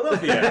smells like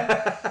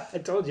Philadelphia. I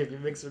told you if you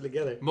mix them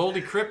together.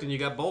 Moldy Crypt and you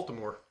got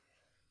Baltimore.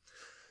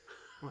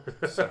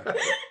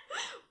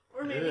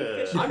 Or maybe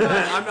Yeah. fish. I'm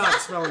not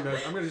smelling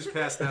that. I'm going to just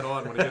pass that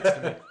on when it gets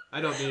to me.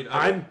 I don't need.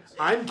 I'm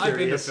I've been to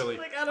curious. Philly.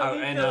 Like, I don't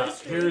need And Philly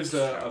streets. here's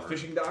a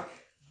fishing dock.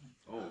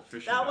 Oh,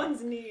 fishing. That dock.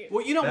 one's neat.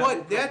 Well, you know That what?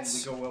 would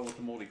That's probably go well with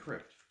the moldy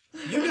crypt.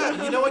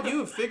 you know what you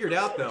have figured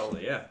out though.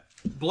 Yeah.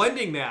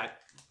 Blending that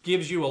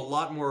gives you a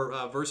lot more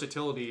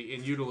versatility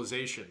in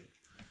utilization.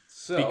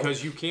 So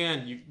Because you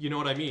can, you know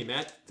what I mean.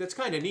 That's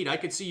kind of neat. I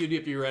could see you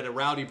if you're at a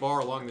rowdy bar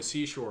along the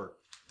seashore,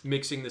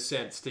 mixing the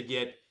scents to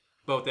get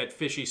both that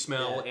fishy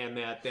smell and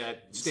that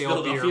stale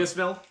Philadelphia beer.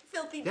 smell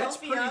Filthy That's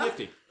Delphia. pretty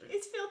nifty.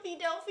 It's Filthy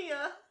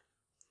Delphia.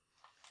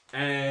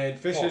 and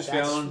fish Oh, is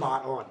that's found.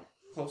 spot on.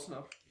 Close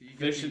enough. You get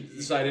Fish the- you get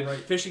decided the right,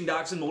 fishing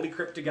docks and Moldy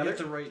Crypt you together. get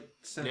the right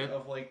scent Yeah.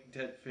 of like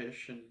dead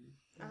fish and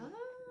Ah.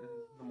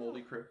 the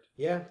moldy crypt.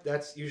 Yeah,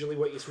 that's usually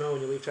what you smell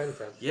when you leave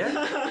Chinatown.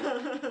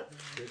 Yeah.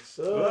 It's,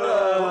 We've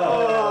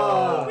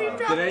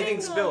dropped Did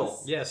anything spill?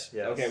 dingles. Yes.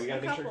 Yes. Okay, we A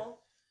gotta make sure couple.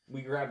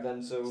 we grab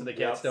them so So the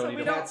cats So don't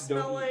we eat don't them. Cats don't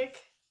smell eat. like...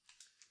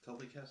 Tell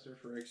the cats they're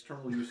for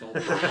external use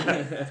only.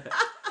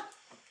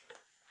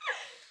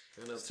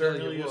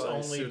 External use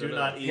only. Do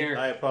not eat. Here.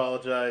 I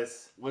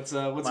apologize. let's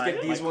My-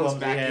 get these my ones clumsy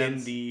back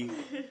hands. in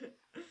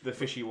the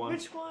fishy one.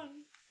 Which one?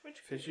 Which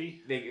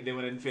Fishy. They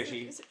went in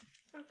fishy. Is it...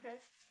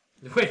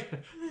 Okay. Wait,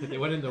 they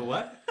went into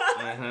what?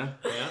 Uh-huh.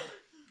 Yeah.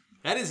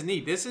 That is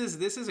neat. This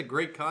is a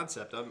great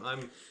concept. I'm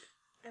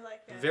I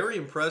like that. very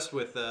impressed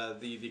with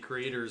the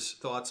creator's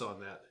thoughts on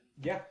that.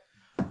 Yeah.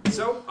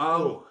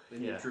 So, They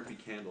need Yeah. drippy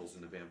candles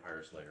in the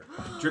vampire's lair.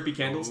 drippy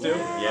candles too.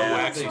 Yeah.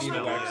 waxy Oh my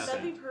smell, god, yeah.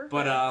 that'd be perfect.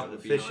 But The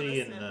be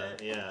fishy on a and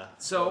snippet. yeah.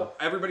 so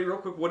everybody, real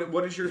quick,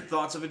 what is your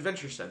thoughts of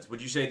Adventure Sense?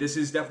 Would you say this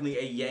is definitely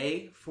a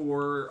yay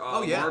for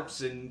yeah.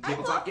 LARPs and I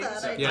tabletop love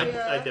games? that Yeah.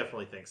 idea. I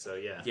definitely think so.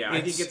 Yeah. Yeah,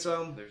 I think It's- it's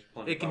There's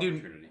plenty It can of do-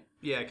 opportunity.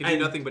 Yeah, it can And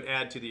do nothing but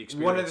add to the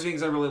experience. one of the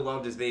things I really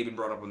loved is they even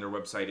brought up on their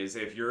website is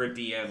if you're a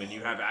DM and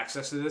you have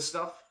access to this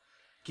stuff,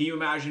 can you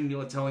imagine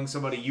telling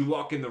somebody you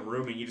walk in the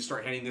room and you just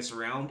start handing this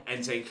around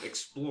and saying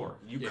explore?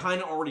 You Yeah.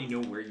 kind of already know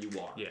where you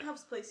are. Yeah. It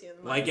helps place you in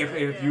the Like if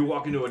mindset, you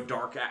walk into a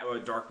dark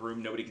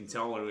room, nobody can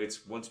tell, and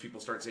it's once people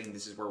start saying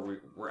this is where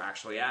we're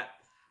actually at.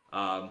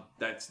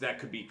 That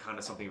could be kind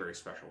of something very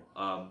special.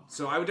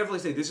 So I would definitely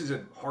say this is a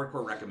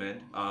hardcore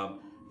recommend.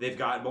 They've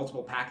got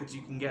multiple packets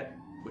you can get,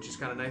 which is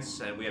kind of nice,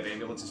 and we have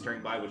ambulances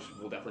turning by, which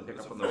we'll definitely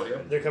pick up on the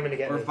audio. They're coming to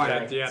get Or me.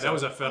 fire. Yeah, that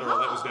was a federal.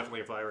 That was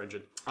definitely a fire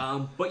engine.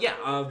 But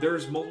yeah,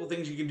 there's multiple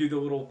things you can do. The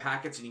little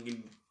packets, and you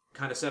can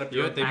kind of set up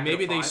your Yeah, own packet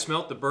maybe of they 5.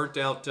 smelt the burnt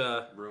out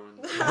Ruined.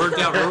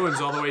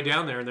 ruins all the way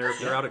down there, and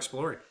they're out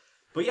exploring.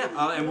 But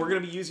yeah, and we're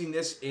going to be using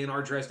this in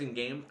our Dresden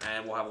game,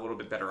 and we'll have a little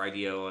bit better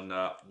idea on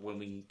when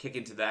we kick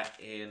into that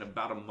in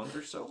about a month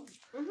or so.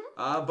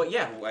 But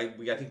yeah, I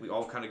think we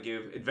all kind of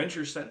give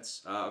Adventure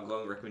Sense a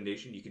glowing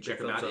recommendation. You can check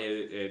them out thumbs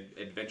at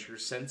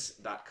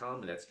adventuresense.com,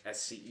 and that's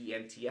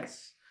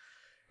SCENTS.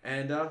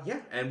 And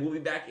yeah, and we'll be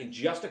back in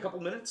just a couple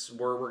minutes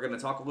where we're going to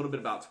talk a little bit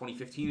about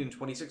 2015 and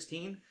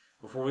 2016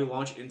 before we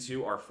launch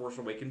into our Force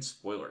Awakens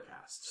spoiler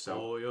cast.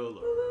 So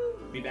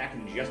we'll be back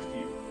in just a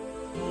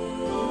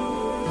few.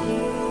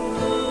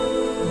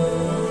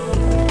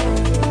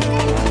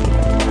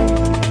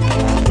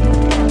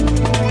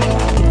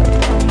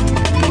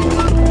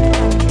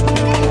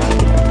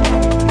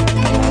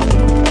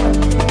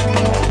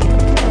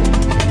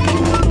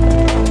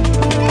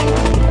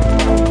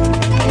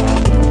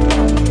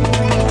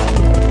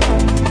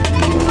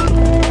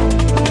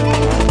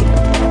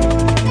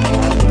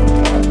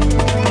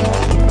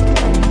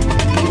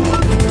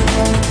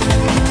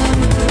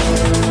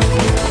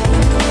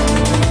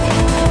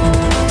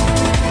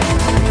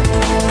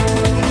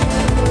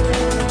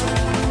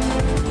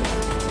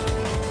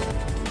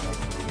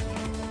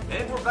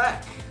 And we're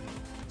back.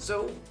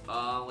 So,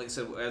 like I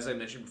said, as I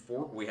mentioned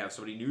before, we have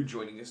somebody new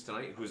joining us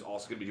tonight who's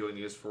also going to be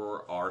joining us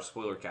for our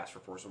spoiler cast for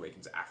Force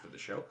Awakens after the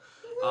show.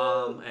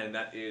 And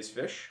that is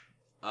Fish.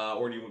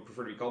 Or do you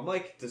prefer to be called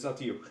Mike? It's up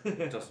to you.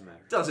 Doesn't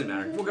matter. Doesn't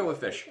matter. We'll go with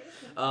Fish.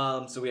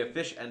 So we have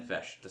Fish and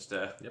Fesh. Just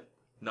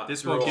not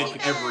This throw won't off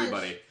get-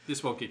 everybody.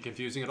 This won't get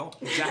confusing at all.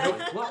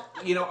 Exactly.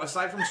 Well,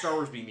 aside from Star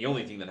Wars being the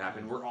only thing that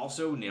happened, we're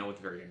also now at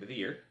the very end of the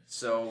year.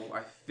 So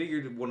I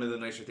figured one of the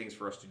nicer things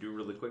for us to do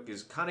really quick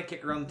is kind of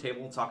kick around the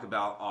table and talk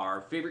about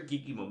our favorite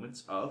geeky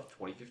moments of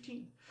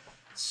 2015.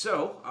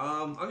 So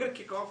I'm going to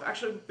kick off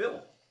actually with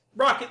Bill.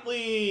 Rocket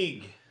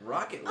League.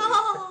 Rocket League.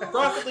 Oh.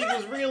 Rocket League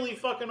was really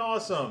fucking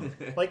awesome.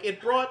 Like it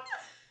brought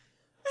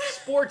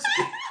sports.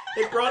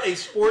 It brought a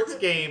sports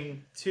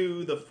game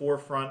to the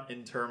forefront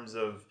in terms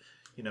of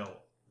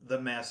the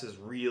masses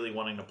really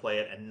wanting to play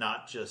it and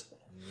not just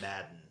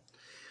Madden.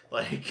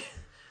 Like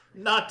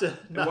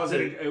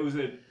It was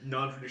a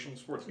non-traditional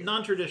sports game.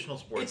 non-traditional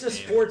sports It's a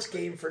game. sports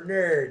game for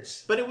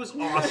nerds. But it was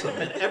awesome,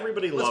 and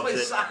everybody Let's loved play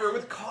it. soccer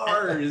with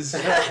cars.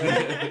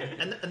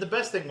 And the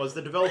best thing was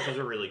the developers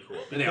are really cool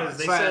because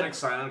they said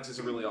Psyonix is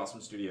a really awesome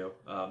studio.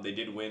 They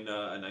did win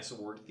a nice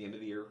award at the end of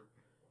the year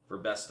for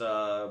best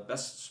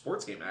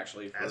sports game,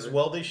 actually. For as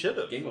well they should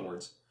have. Game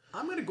Awards.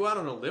 I'm going to go out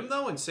on a limb,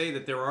 though, and say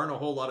that there aren't a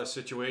whole lot of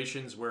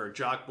situations where a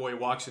jock boy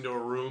walks into a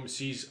room,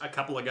 sees a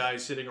couple of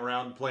guys sitting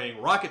around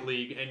playing Rocket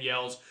League, and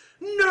yells,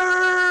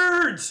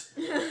 "Nerds!"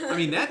 I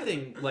mean, that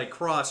thing, like,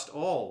 crossed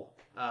all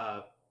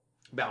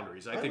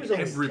boundaries. I think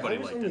everybody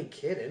liked I was only it.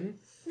 kidding.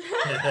 You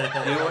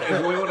know what?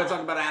 If we want to talk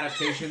about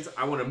adaptations,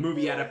 I want a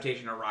movie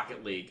adaptation of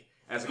Rocket League.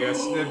 As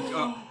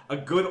a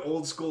good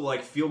old school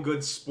like feel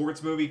good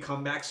sports movie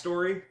comeback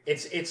story.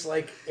 It's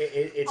like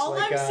it's All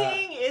like I'm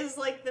seeing is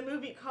like the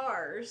movie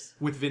Cars.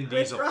 With Vin With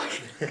Diesel.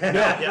 Rocket.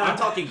 Yeah,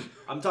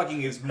 I'm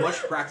talking as much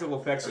practical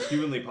effects as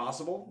humanly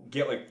possible.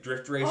 Get like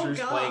drift racers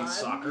God. playing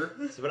soccer.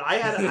 But I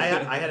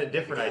had a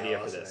different Yeah, idea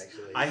for awesome, this.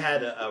 actually. I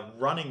had a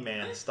Running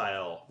Man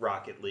style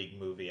Rocket League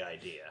movie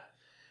idea,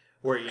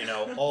 where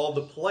all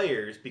the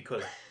players,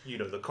 because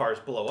the cars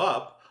blow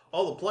up.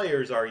 All the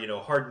players are,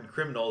 hardened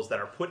criminals that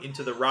are put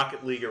into the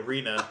Rocket League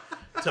arena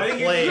to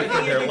play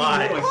for their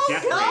lives.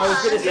 I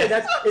was gonna say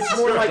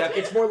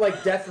it's more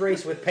like Death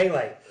Race with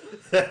Pele.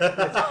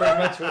 That's pretty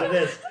much what it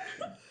is.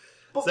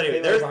 So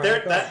anyway,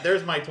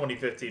 there's my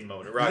 2015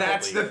 moment.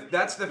 Rocket League.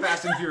 That's the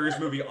Fast and Furious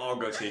movie I'll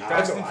go see. I'll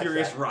Fast go and watch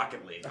Furious that.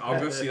 Rocket League. I'll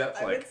go see that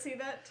I would flick. see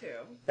that too.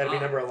 That'd be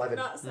number 11.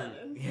 Not 7.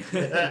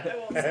 I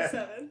won't see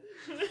 7.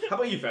 How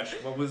about you,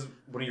 Fesh? What was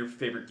one of your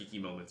favorite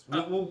geeky moments?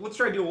 Let's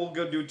try to do. We'll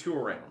go do 2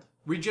 around.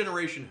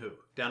 Regeneration Who,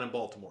 down in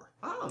Baltimore.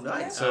 Oh,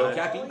 nice. Yeah. So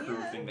caffeine Oh, crew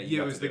yeah. thing that Yeah, you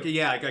got it was to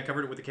do. I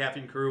covered it with the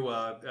Caffeine Crew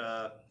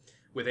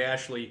with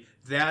Ashley.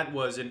 That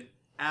was an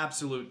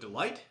absolute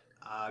delight.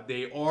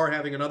 They are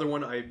having another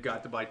one. I've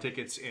got to buy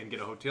tickets and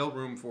get a hotel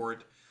room for it.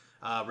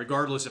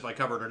 Regardless if I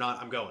cover it or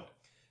not, I'm going.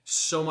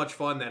 So much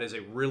fun. That is a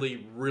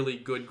really, really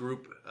good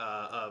group.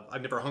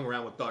 I've never hung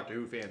around with Doctor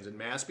Who fans in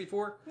mass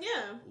before. Yeah.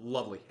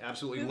 Lovely.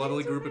 Absolutely Who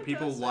lovely fans are group of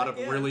people. A lot of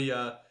fantastic,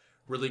 yeah.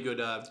 really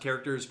good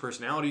characters,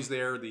 personalities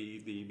there.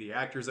 The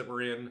actors that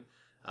were in.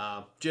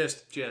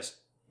 Just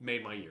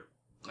made my year.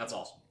 That's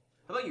awesome.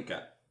 How about you,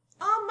 Kat?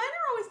 Mine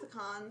are always the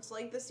cons.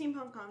 Like the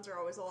steampunk cons are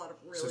always a lot of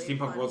really. So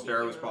Steampunk fun World's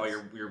Fair was geeky probably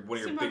moments. one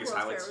of your Steampunk biggest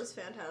World's highlights. Fair was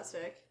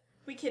fantastic.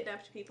 We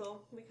kidnapped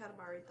people. We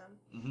katamari'd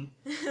them.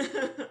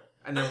 Mm-hmm.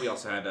 And then we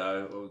also had,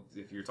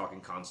 if you're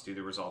talking cons too,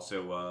 there was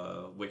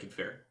also Wicked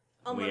Fair.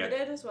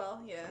 Unlimited as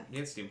well. Yeah,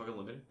 Yeah, Steampunk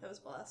Unlimited. that was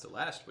a blast. The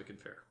last Wicked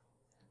Fair.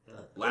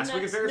 Last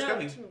Wicked Fair is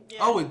coming. Yeah,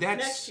 Oh,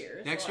 that's next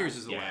year. next year's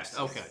is the Yeah, last.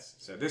 Okay.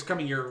 So this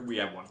coming year we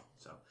have one.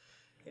 So,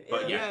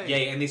 but yeah,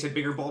 and they said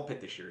bigger ball pit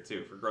this year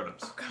too for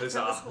grown-ups. Oh, God,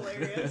 that was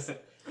hilarious.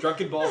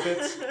 Drunken ball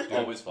pits,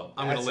 always fun.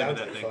 I'm gonna live in sounds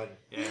that like thing. fun.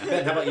 Yeah.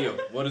 Ben, how about you?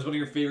 What is one of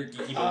your favorite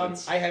geeky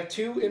moments? I have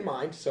 2 in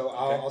mind, so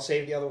I'll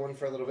save the other one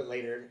for a little bit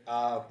later.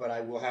 But I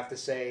will have to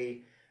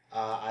say,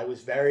 I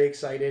was very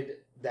excited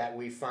that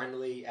we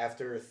finally,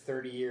 after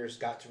 30 years,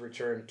 got to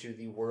return to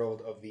the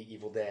world of the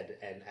Evil Dead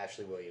and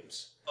Ashley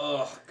Williams.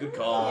 Oh, good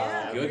call.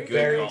 Yeah. Good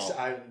call.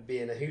 I've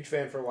been a huge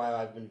fan for a while.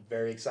 I've been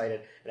very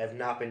excited, and I've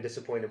not been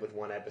disappointed with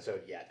one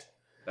episode yet.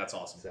 That's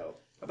awesome. So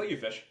How about you,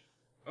 Fish?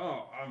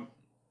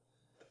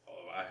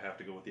 I have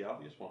to go with the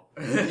obvious one.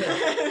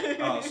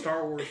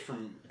 Star Wars,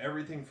 from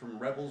everything from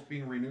Rebels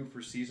being renewed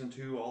for season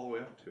 2 all the way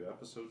up to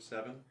episode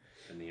 7,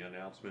 and the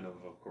announcement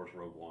of course,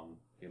 Rogue One.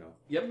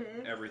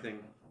 Yep. Everything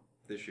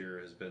this year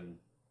has been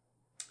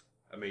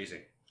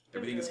amazing.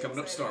 Everything is Really coming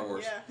up exciting. Star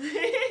Wars.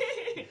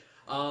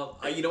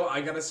 Yeah. You know what?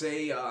 I gotta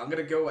say, I'm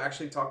gonna go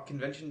actually talk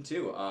convention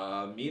too.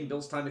 Me and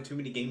Bill's time at Too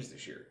Many Games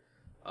this year.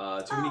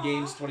 Too Many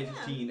Games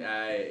 2015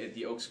 at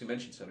the Oaks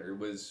Convention Center. It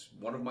was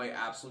one of my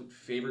absolute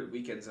favorite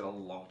weekends in a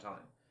long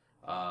time.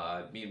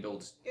 Me and Bill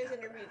just You guys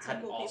interviewed some had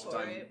an cool awesome people,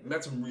 time. right?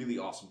 Met some really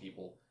awesome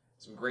people.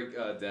 Some great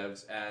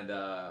devs and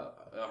a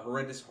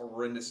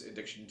horrendous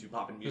addiction to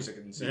pop and music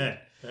and singing.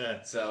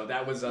 So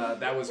that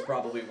was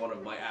probably one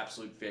of my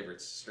absolute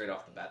favorites straight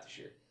off the bat this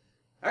year.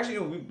 Actually,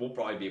 we'll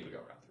probably be able to go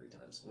around 3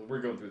 times.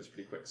 We're going through this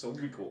pretty quick, so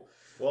it'll be cool.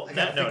 Well, I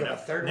gotta think of a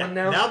third one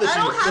now. Now I don't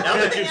have that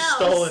anything you've else.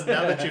 stolen,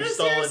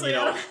 Seriously,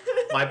 I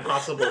don't- my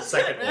possible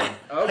second one.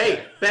 Okay.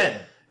 Hey,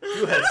 Ben,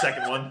 you had a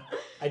second one.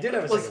 I did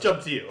have a Let's second.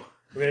 jump to you.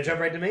 We're gonna jump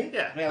right to me.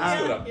 Yeah. Let's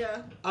split up.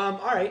 Yeah. All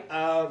right.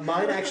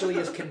 Mine actually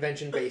is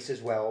convention based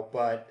as well,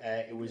 but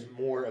it was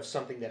more of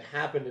something that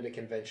happened at a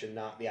convention,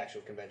 not the actual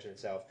convention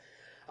itself.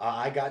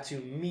 I got to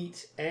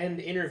meet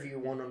and interview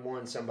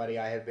one-on-one somebody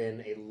I have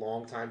been a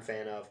long-time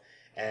fan of,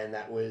 and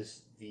that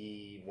was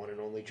the one and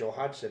only Joel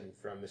Hodgson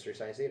from Mystery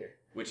Science Theater.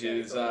 Which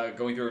is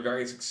going through a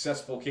very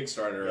successful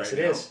Kickstarter Yes, right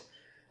it now. is.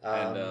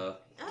 And Oh,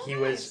 he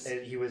nice.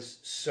 was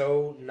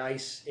so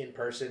nice in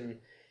person.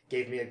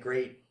 Gave me a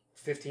great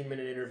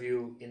 15-minute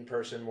interview in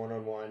person,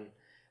 one-on-one,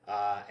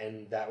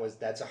 and that was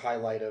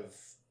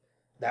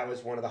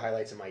one of the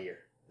highlights of my year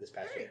this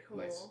past Very year. cool.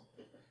 Nice.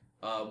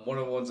 One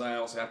of the ones I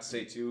also have to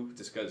say too,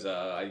 just because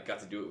I got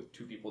to do it with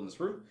 2 people in this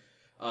room.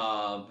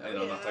 And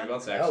I'm not talking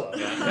about sex. Hello.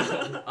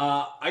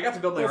 Yeah. I got to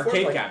build my Well,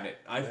 arcade foreplay. cabinet.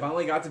 I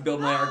finally got to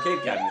build my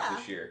arcade cabinet yeah.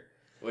 this year,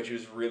 which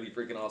was really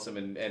freaking awesome.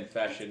 And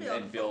Fesh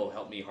and Bill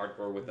helped me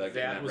hardcore with getting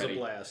that was ready. a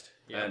blast.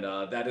 Yeah. And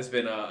that has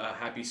been a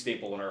happy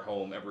staple in our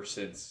home ever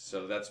since.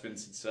 So that's been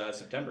since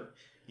September.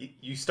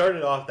 You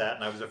started off that,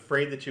 and I was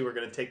afraid that you were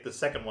going to take the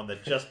second one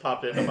that just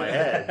popped into my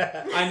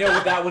head, I know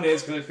what that one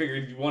is because I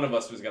figured one of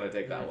us was going to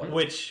take that one.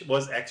 which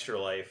was Extra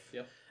Life.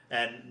 Yep.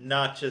 And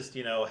not just,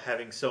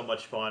 having so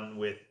much fun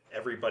with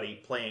everybody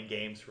playing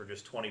games for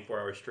just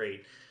 24 hours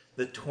straight.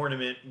 The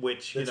tournament,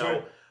 which, That's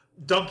right.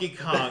 Donkey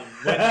Kong,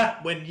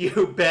 when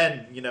you,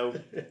 Ben,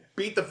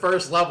 beat the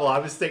first level, I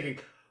was thinking,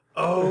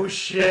 oh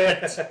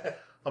shit,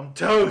 I'm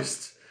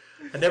toast.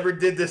 I never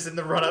did this in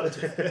the run-up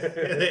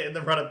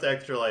to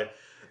Extra Life.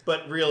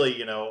 But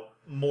really,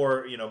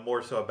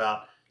 more so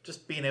about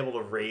just being able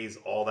to raise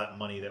all that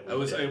money that we It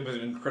was did. an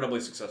incredibly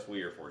successful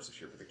year for us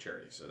this year for the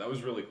charity. So that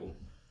was really cool.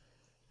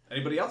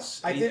 Anybody else?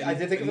 I did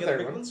think of any a other third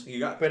big one. ones? You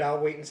got? But I'll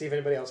wait and see if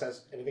anybody else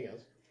has anything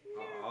else.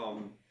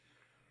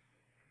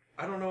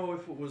 I don't know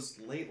if it was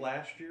late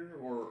last year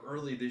or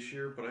early this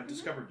year, but I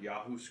discovered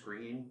Yahoo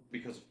Screen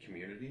because of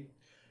Community.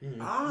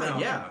 Now,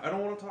 yeah. I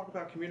don't want to talk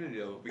about Community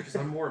though, because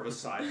I'm more of a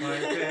sci-fi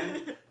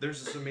fan.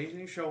 There's this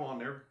amazing show on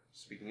there.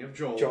 Speaking of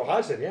Joel, Joel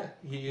Hodgson, yeah.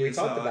 he we is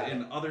talked about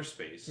in it. Other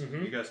Space.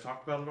 Mhm. You guys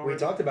talked about it already. We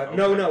talked about Okay.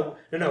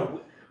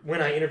 no. When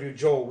I interviewed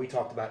Joel, we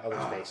talked about Other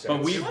Space. So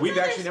But it's- we've What's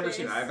actually Other never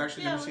seen it. Space? I've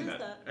actually never seen what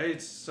that.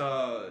 is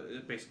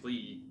It's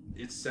basically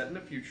it's set in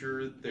the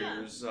future.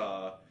 There's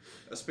a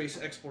space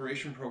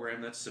exploration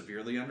program that's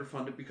severely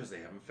underfunded because they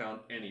haven't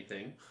found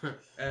anything,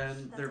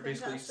 and they're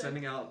basically fantastic.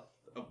 sending out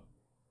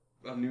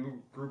a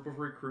new group of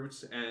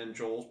recruits. And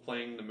Joel's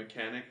playing the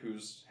mechanic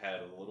who's had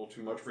a little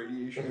too much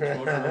radiation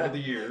exposure over the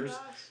years,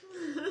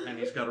 and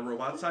he's got a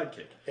robot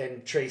sidekick.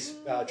 and Trace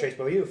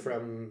Beaulieu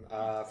from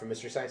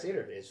Mystery Science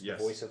Theater is Yes.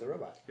 the voice of the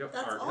robot. Yep,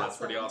 That's Art. That's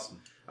pretty awesome.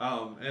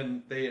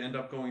 And they end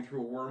up going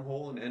through a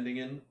wormhole and ending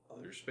in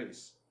Other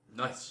Space,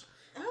 Nice.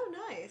 Oh,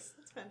 nice.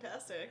 That's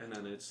fantastic. and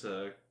then it's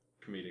a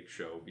comedic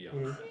show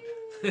beyond Mhm.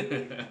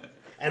 that.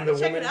 And the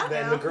Check it woman, out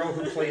and now. the girl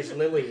who plays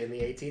Lily in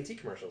the AT&T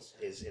commercials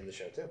is in the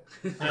show too.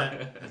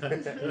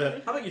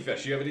 How about you,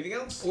 Fesh? You have anything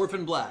else?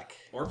 Orphan Black.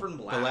 Orphan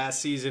Black. The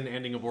last season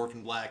ending of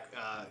Orphan Black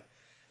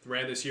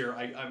ran this year.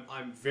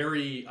 I'm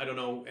very, I don't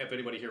know if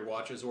anybody here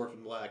watches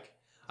Orphan Black.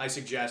 I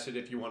suggest it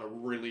if you want a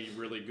really,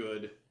 really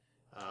good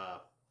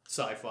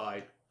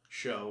sci-fi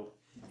show.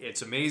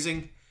 It's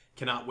amazing.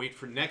 Cannot wait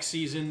for next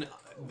season.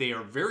 They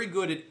are very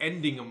good at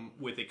ending them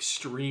with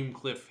extreme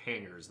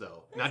cliffhangers,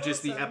 though. Not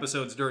just the awesome.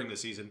 episodes during the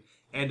season.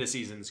 End of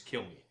seasons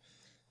kill me.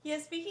 Yeah,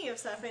 speaking of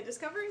sci-fi,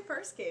 discovering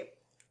Farscape.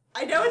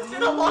 I know it's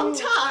been a long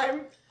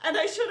time, and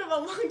I should have a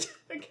long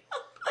time ago.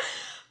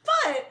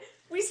 But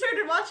we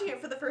started watching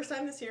it for the first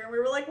time this year, and we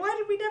were like, why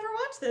did we never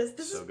watch this?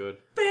 This So is good.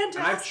 And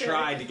fantastic. I've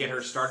tried to get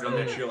her started on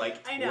that show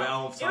like I know.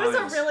 12 It times.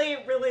 was a really,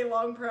 really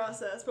long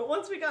process, but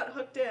once we got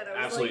hooked in, I was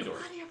Absolutely like, adore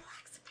it. Claudia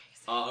Black's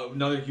amazing.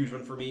 Another huge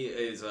one for me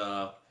is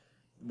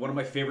one of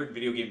my favorite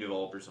video game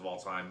developers of all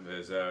time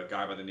is a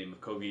guy by the name of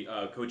Koji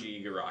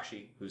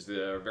Igarashi, who's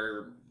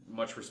very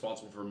much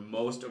responsible for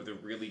most of the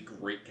really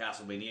great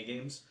Castlevania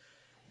games.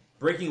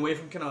 Breaking away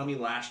from Konami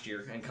last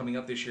year and coming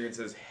up this year and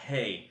says,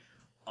 hey,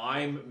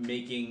 I'm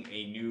making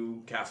a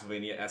new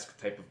Castlevania-esque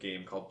type of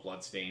game called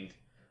Bloodstained.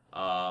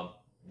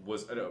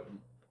 Was an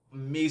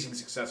amazing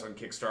success on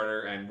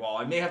Kickstarter, and while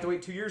I may have to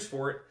wait 2 years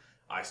for it,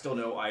 I still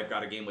know I've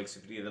got a game like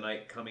Symphony of the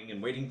Night coming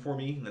and waiting for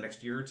me in the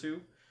next year or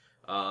two.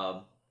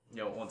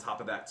 On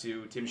top of that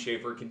too, Tim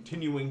Schafer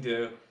continuing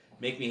to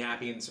make me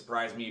happy and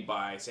surprise me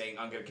by saying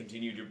I'm going to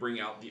continue to bring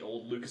out the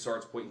old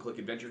LucasArts point-and-click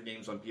adventure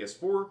games on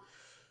PS4.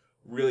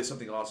 Really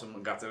something awesome. I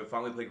got to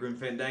finally play Grim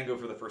Fandango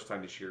for the first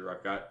time this year.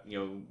 I've got,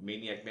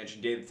 Maniac Mansion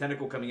Day of the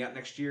Tentacle coming out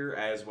next year,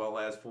 as well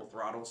as Full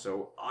Throttle,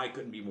 so I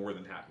couldn't be more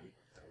than happy.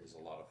 That was a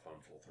lot of fun.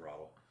 Full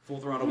Throttle. Full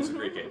Throttle was a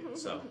great game,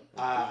 so...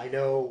 I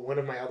know one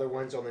of my other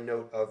ones on the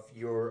note of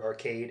your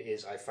arcade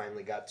is I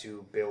finally got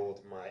to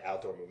build my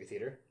outdoor movie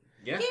theater,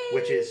 Yeah.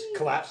 which is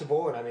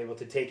collapsible, and I'm able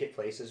to take it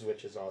places,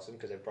 which is awesome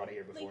because I've brought it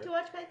here before. Like to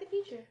watch Back to the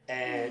Future.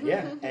 And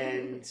yeah,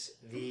 and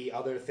the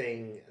other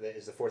thing that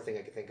is the fourth thing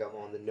I could think of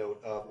on the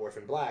note of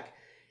Orphan Black,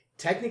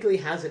 technically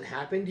hasn't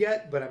happened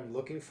yet, but I'm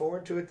looking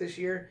forward to it this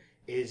year,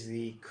 is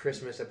the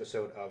Christmas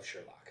episode of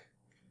Sherlock.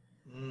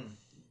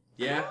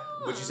 Yeah,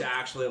 which is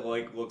actually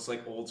looks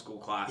like old school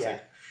classic Yeah.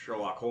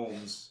 Sherlock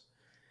Holmes,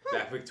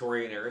 that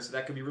Victorian era, so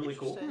that could be really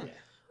cool. Interesting.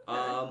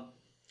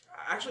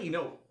 Actually,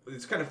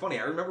 it's kind of funny.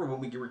 I remember when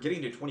we were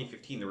getting to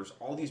 2015, there was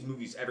all these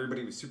movies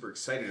everybody was super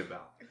excited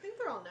about. I think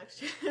they're all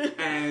next year.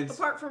 And-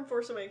 apart from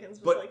Force Awakens. Was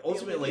But like the only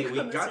ultimately, thing we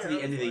on this got to year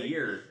the I end of was the like,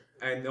 year,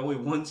 and only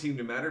one seemed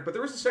to matter. But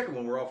there was a second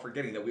one we're all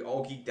forgetting that we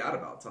all geeked out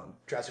about, Tom.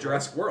 Jurassic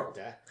Jurassic World.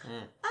 Yeah.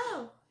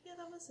 Oh, yeah,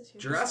 that was else is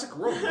huge? Jurassic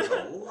World was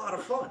a lot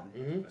of fun.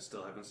 I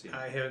still haven't seen it.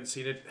 I haven't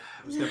seen it.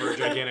 I was never a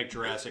gigantic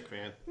Jurassic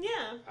fan.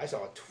 Yeah. I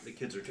saw it The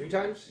kids are 3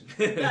 times.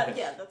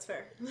 Yeah, that's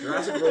fair.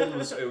 Jurassic World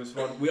was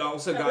fun. We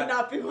also That would got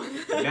not be one.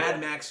 Mad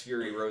Max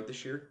Fury Road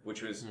this year,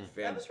 which was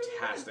That was really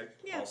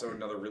fantastic. good. Yeah. Also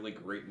another really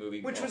great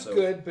movie. Which was Also-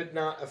 good, but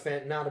not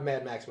a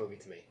Mad Max movie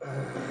to me.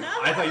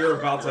 I thought you were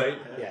about to.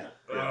 Yeah.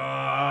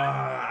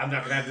 I'm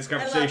not gonna have this I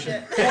loved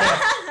conversation.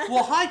 it.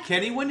 Well, hi,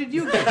 Kenny. When did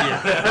you get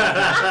here?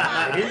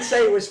 I didn't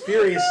say it was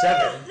Furious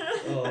 7.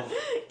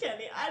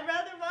 Kenny, I'd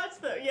rather watch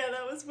though. Yeah,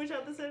 that was which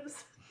episode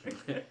was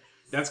that?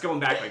 That's going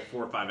back like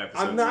 4 or 5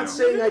 episodes. I'm not now.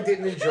 saying I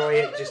didn't enjoy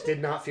it, just did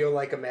not feel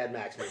like a Mad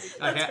Max movie.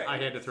 I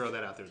had to throw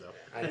that out there, though.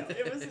 I know.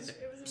 It was.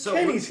 So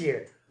Kenny's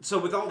here. So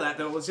with all that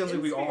though, it sounds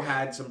like we all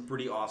Inspired. had some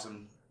pretty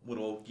awesome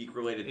little geek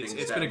related It's-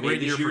 things. it's that been a made great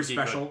this year for year geek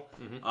special.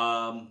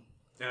 Mm-hmm.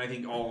 And I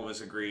think all of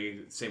us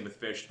agree. Same with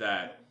Fish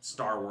that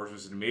Star Wars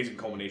was an amazing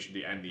culmination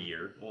to end the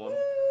year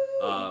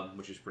on,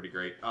 which is pretty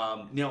great.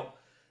 Now,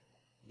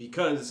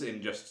 because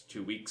in just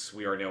 2 weeks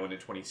we are now into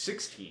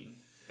 2016,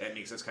 that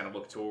makes us kind of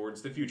look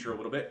towards the future a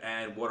little bit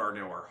and what are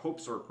now our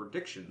hopes or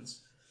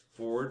predictions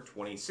for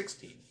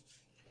 2016.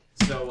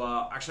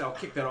 So actually, I'll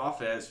kick that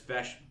off as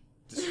Fish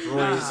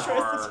destroys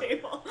Destroys the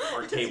table.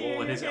 our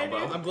table and his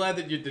elbow. I'm glad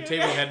that the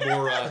table had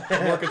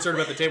more concern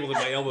about the table than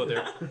my elbow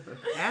there.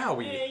 Yeah,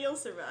 Owie. you'll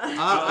survive.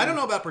 I don't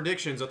know about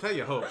predictions. I'll tell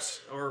you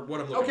hopes, or what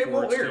I'm looking Okay,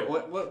 well, forward here,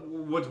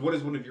 to. what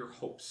is one of your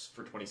hopes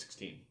for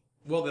 2016?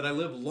 Well, that I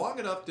live long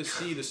enough to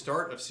see the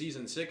start of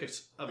season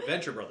 6 of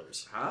Venture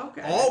Brothers.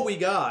 Okay. All we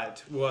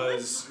got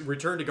was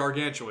Return to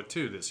Gargantua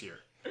 2 this year.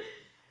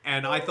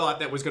 And I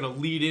thought that was going to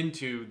lead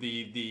into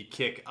the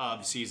kick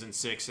of season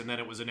 6, and then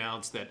it was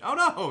announced that, oh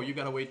no, you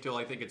got to wait till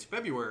I think it's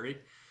February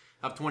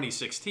of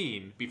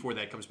 2016 before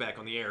that comes back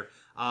on the air.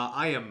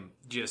 I am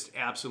just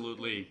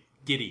absolutely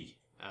giddy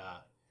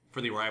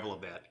for the arrival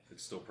of that.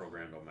 It's still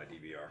programmed on my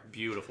DVR.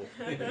 Beautiful,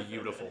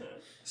 beautiful.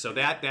 So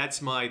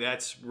that's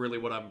really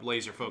what I'm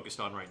laser focused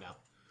on right now.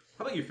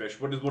 How about you,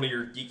 Fish? What is one of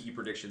your geeky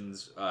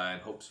predictions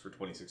and hopes for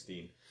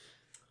 2016?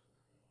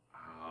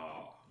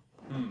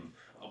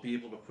 I'll be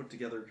able to put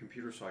together a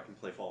computer so I can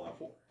play Fallout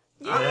 4.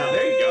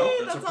 There you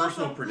go. That's a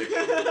personal awesome. prediction.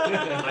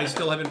 I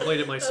still haven't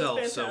played it myself,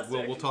 That's so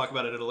fantastic. we'll talk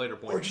about it at a later Or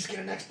point. just get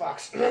an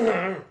Xbox.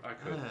 I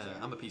could.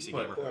 I'm a PC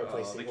But, gamer. Or a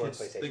PlayStation- the or a kids,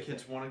 PlayStation. the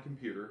kids want a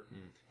computer.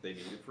 They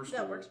need it for school.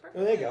 That works Well,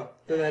 perfectly. there you go.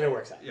 Then it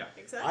works out. Yeah.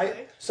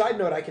 Exactly. Side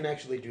note, I can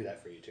actually do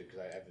that for you too because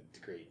I have a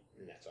degree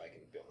in that, so I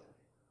can build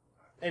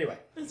it. Anyway,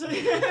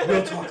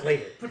 we'll talk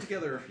later. Put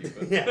together a few.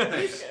 But Yeah.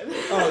 He's good.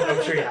 Oh,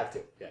 I'm sure you have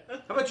to. Yeah.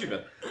 How about you,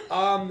 Ben?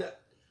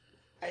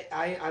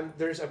 I'm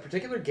there's a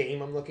particular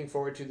game I'm looking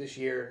forward to this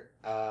year.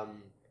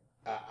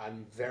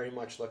 I'm very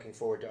much looking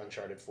forward to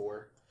Uncharted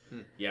 4.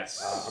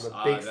 Yes. I'm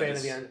a big that fan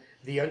is- of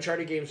the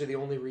Uncharted games. Are the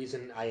only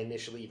reason I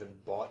initially even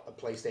bought a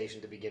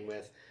PlayStation to begin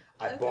with.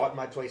 I Okay. bought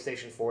my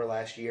PlayStation 4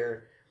 last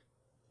year,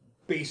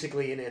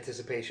 basically in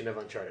anticipation of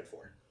Uncharted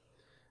 4.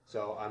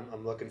 So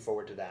I'm looking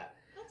forward to that.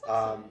 That's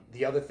awesome.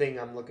 The other thing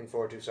I'm looking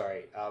forward to,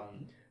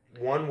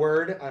 one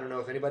word. I don't know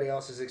if anybody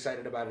else is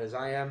excited about it as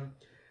I am.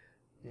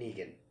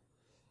 Negan.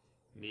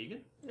 Negan?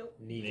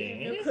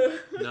 Negan. No clue.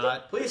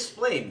 Not. Please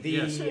explain. The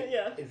Yes.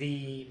 Yeah.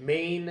 the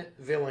main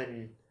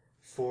villain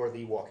for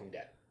The Walking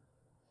Dead.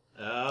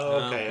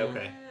 Oh,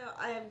 okay.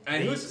 I am.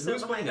 And who's so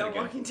playing behind that on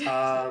again?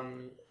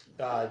 Walking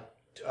Dead.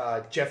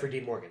 Jeffrey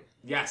Dean Morgan.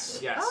 Yes,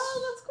 yes.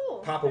 Oh, that's cool.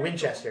 Papa Very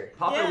Winchester.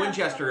 Papa Yeah,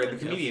 Winchester, Papa and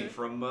the comedian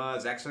Winchester. from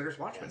Zack Snyder's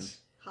Watchmen. Yes.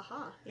 Cool.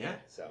 Haha. Yeah.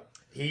 So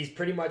he's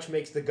pretty much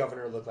makes the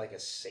governor look like a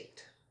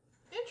saint.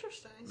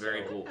 Interesting.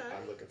 Very cool. Okay.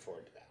 I'm looking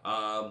forward to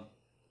that.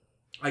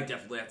 I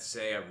definitely have to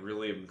say I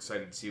really am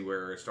excited to see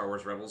where Star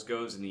Wars Rebels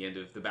goes in the end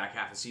of the back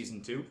half of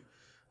season 2.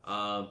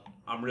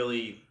 I'm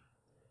really,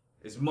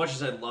 as much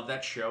as I love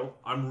that show,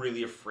 I'm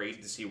really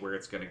afraid to see where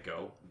it's going to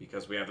go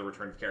because we have the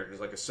return of characters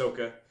like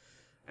Ahsoka,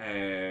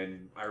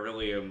 and I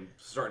really am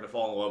starting to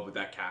fall in love with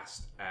that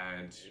cast.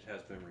 And It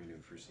has been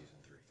renewed for season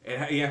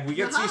 3. yeah, we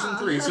get season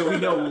 3, so we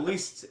know at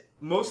least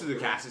most of the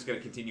cast is going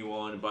to continue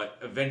on, but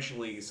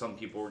eventually some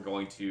people are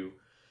going to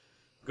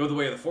go the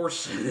way of the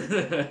Force,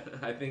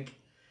 I think,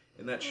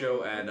 in that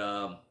show, and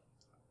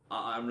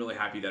I'm really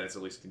happy that it's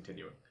at least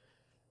continuing.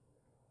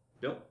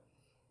 Bill?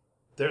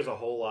 There's a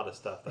whole lot of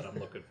stuff that I'm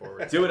looking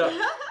forward to. Do it up.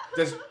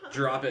 Just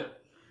drop it.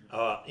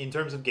 In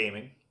terms of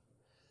gaming,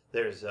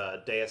 there's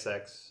Deus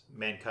Ex: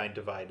 Mankind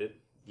Divided,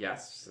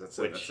 Yes, that's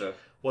which a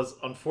was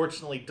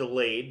unfortunately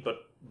delayed,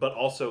 but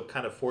also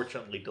kind of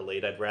fortunately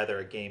delayed. I'd rather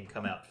a game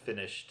come out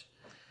finished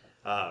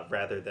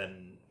rather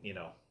than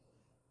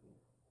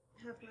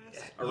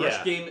Half-mast. a rush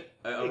yeah, game.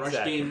 A rush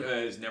exactly. game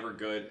is never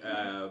good.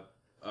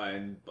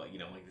 And but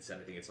like I said,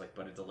 I think it's like,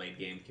 but a delayed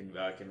game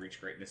can reach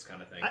greatness,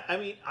 kind of thing. I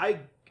mean,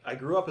 I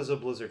grew up as a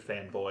Blizzard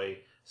fanboy,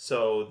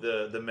 so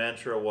the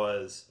mantra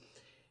was,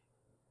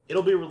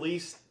 it'll be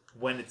released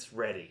when it's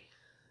ready,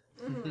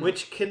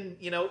 which can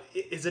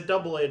is a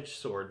double-edged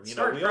sword.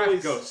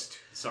 StarCraft Ghost.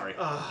 Sorry.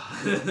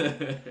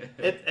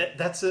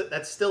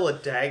 That's still a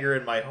dagger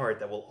in my heart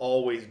that will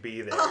always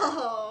be there.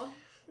 Oh.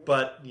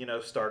 But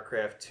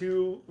StarCraft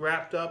 2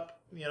 wrapped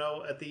up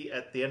at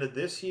the end of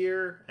this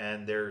year,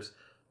 and there's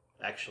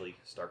actually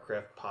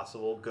StarCraft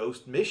possible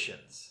Ghost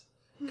missions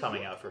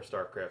coming out for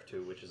StarCraft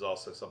 2, which is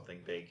also something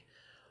big.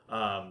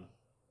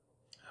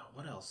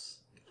 What else?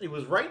 It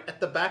was right at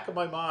the back of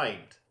my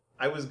mind.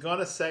 I was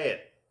gonna say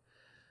it.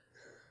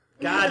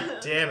 God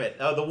damn it!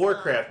 The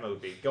Warcraft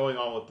movie going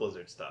on with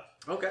Blizzard stuff.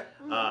 Okay.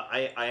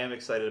 I am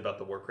excited about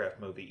the Warcraft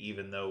movie,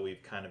 even though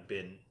we've kind of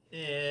been.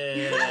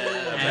 And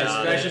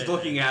about Smash it. is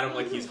looking at him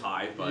like he's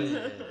high, but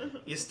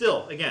You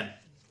still, again,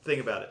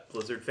 think about it.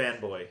 Blizzard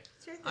fanboy.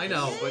 I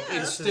know, but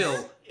it's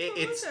still.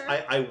 It's. sure.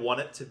 I want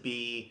it to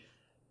be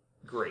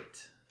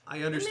great. I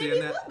Maybe understand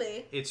it that. will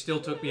be. It still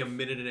took me a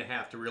minute and a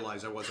half to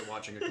realize I wasn't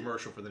watching a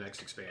commercial for the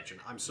next expansion.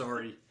 I'm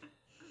sorry.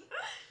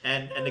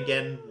 And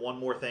again, one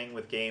more thing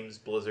with games: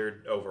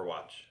 Blizzard,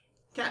 Overwatch.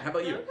 Kat, how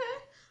about you? Okay.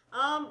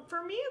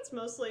 For me, it's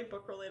mostly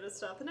book-related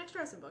stuff. The next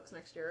Dressing Books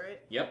next year, right?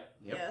 Yep.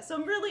 Yeah,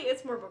 so really,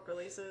 it's more book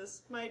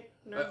releases. My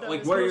nerd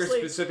Like, is what are your mostly-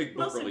 specific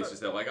book mostly releases, books.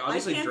 though? Like, I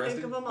obviously can't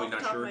Dresden, think of them but off the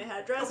not top sure. of my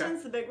head.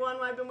 Dresden's the big one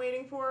I've been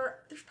waiting for.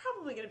 There's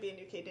probably going to be a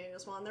new Kate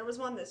Daniels one. There was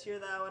one this year,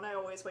 though, and I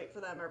always wait for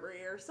them every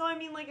year. So, I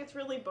mean, like, it's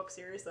really book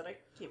series that I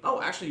keep Oh,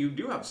 up. actually, you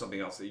do have something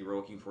else that you were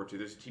looking forward to.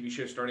 There's a TV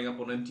show starting up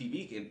on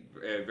MTV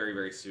very,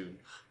 very soon.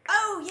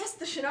 Oh, yes,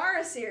 the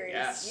Shannara series.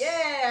 Yes.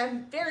 Yeah,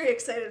 I'm very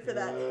excited for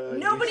that. You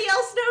Nobody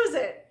else knows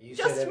it. You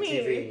Just said MTV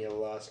me. and you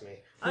lost me.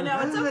 Oh, no,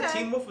 it's okay. That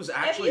Teen Wolf was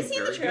Have actually you seen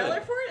very the trailer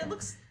good. for it? It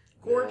looks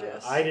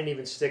gorgeous. I didn't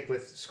even stick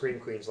with Scream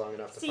Queens long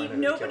enough to See, find out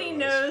who the nobody killer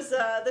knows was.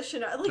 the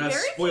Shannara. Like, Not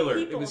very spoiler,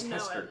 few it people was know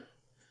Hester. it.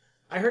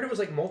 I heard it was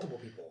like multiple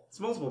people. It's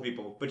multiple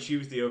people, but she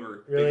was the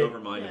Really? big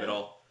overmind of it Yeah.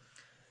 all.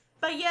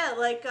 But yeah,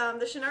 like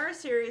the Shannara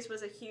series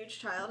was a huge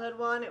childhood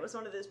one. It was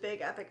one of those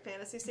big epic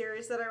fantasy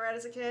series that I read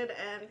as a kid,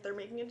 and they're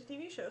making it a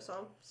TV show, so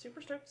I'm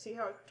super stoked to see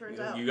how it turns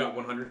out. You got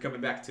 100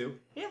 coming back, too?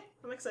 Yeah,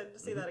 I'm excited to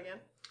see that again.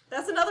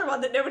 That's another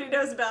one that nobody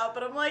knows about,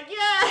 but I'm like,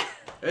 yeah!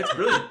 It's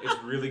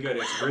really good.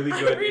 It's really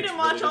good. I read It's and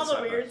watch really all good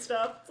the sci-fi. weird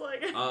stuff. It's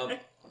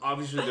like,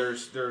 Obviously,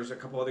 there's a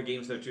couple other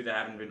games, though, too, that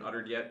haven't been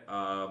uttered yet.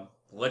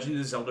 Legend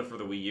of Zelda for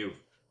the Wii U.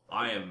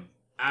 I am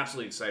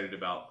absolutely excited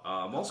about.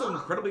 I'm also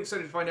incredibly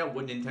excited to find out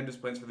what Nintendo's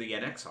plans for the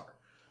NX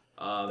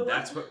are.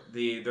 That's what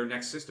their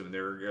next system.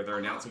 They're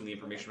announcing the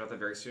information about that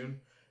very soon.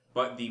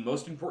 But the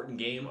most important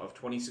game of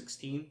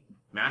 2016,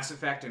 Mass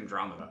Effect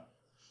Andromeda.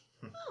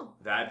 oh,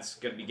 That's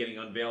going to be getting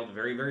unveiled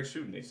very, very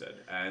soon, they said.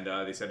 And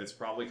they said it's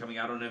probably coming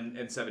out on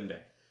N7 Day.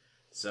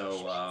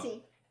 So,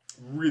 schmancy.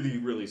 really,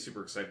 really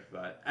super excited for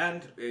that.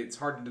 And it's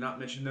hard to not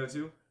mention, though,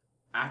 too,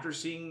 after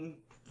seeing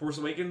Force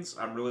Awakens,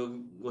 I'm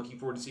really looking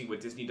forward to seeing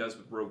what Disney does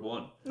with Rogue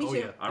One. Me Oh, too.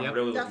 yeah. I'm Yep.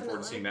 really looking forward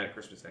Definitely. to seeing that at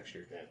Christmas next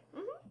year.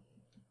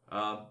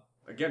 Yeah.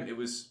 Again, it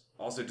was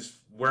also just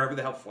wherever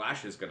the hell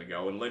Flash is going to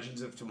go, and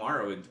Legends of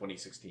Tomorrow in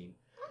 2016.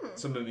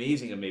 Some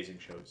amazing, amazing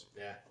shows.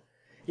 Yeah.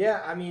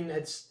 Yeah, I mean,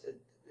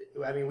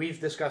 we've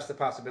discussed the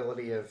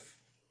possibility of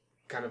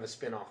kind of a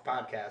spin-off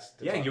podcast.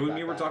 to Yeah, talk you and about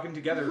me were that. talking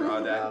together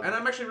that, and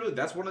I'm actually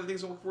that's one of the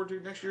things I look forward to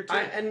next year too.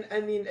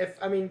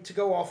 I mean, to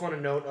go off on a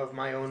note of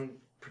my own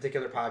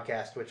particular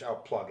podcast, which I'll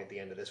plug at the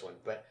end of this one,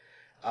 but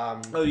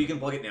Oh, you can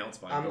plug it now. It's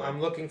fine. Go ahead. I'm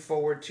looking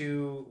forward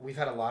to. We've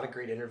had a lot of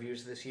great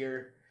interviews this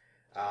year.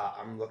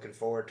 I'm looking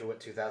forward to what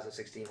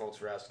 2016 holds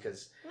for us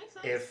because Makes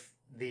sense. if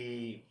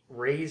the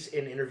raise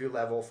in interview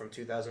level from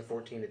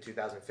 2014 to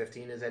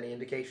 2015 is any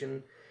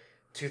indication,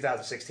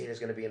 2016 is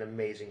going to be an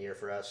amazing year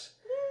for us.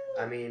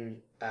 I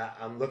mean,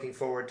 I'm looking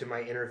forward to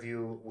my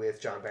interview with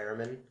John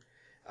Barrowman.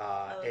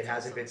 It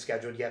hasn't been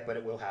scheduled yet, but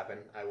it will happen.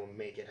 I will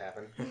make it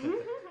happen.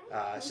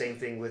 Same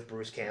thing with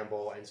Bruce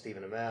Campbell and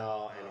Stephen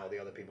Amell and all the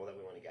other people that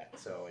we want to get.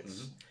 So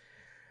it's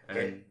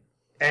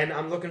and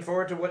I'm looking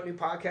forward to what new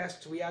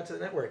podcasts we add to the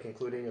network,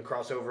 including a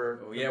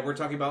crossover. Oh, yeah, we're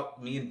talking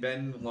about me and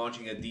Ben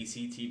launching a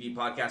DC TV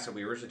podcast that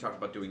we originally talked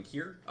about doing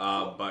here,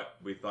 but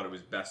we thought it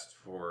was best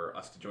for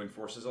us to join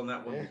forces on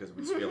that one because it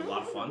would just be a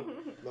lot of fun.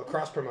 Well,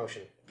 cross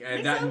promotion.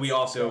 And that, and we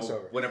also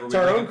Crossover. whenever It's we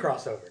our bring own it-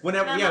 crossover.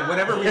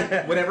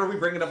 whenever we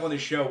bring it up on the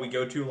show, we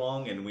go too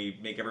long and we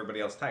make everybody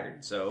else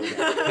tired. So we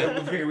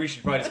figure we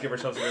should probably just give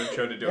ourselves a own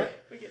show to do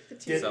it. We get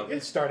fatigued. So-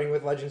 It's starting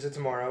with Legends of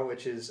Tomorrow,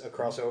 which is a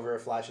crossover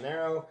of Flash and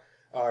Arrow.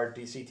 Our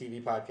DC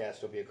TV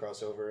podcast will be a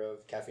crossover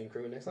of Caffeine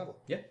Crew and Next Level.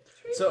 Yeah.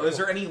 So, is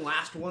there any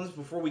last ones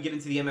before we get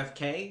into the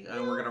MFK?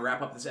 We're going to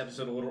wrap up this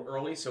episode a little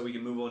early so we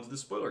can move on to the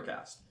spoiler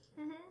cast.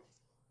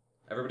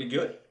 Everybody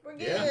good? We're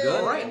good. Yeah,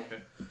 good. All right.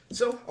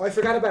 So, Oh, I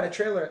forgot about a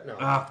trailer. No.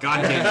 oh,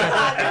 God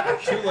damn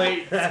it. Too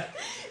late.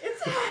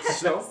 It's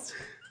So,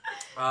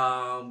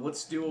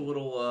 let's do a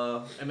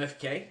little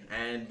MFK,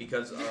 and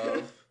because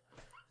of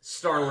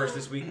Star Wars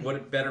this week, what a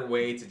better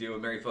way to do a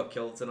Mary Fuck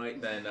Kill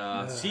tonight than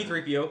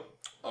C-3PO,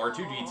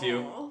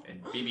 R2-D2,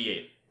 and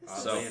BB-8.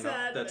 So, Oddly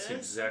enough, that's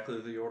Sadness. exactly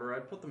the order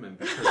I'd put them in.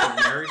 Because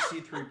you marry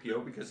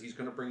C-3PO because he's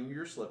going to bring you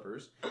your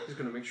slippers. He's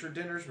going to make sure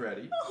dinner's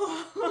ready.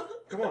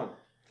 Come on.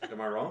 Am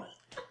I wrong?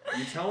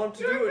 You tell him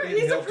to do it and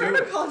He's a he'll do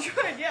it. protocol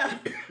droid, yeah.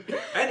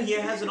 and he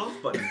has an off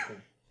button.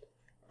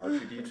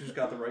 R2-D2's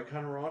got the right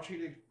kind of raunchy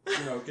to,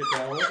 get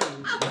down with.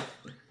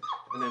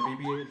 And And then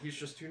BB-8, he's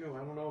just too new. I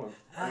don't know him.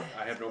 I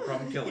have no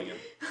problem killing him.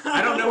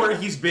 I don't know where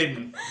he's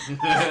been.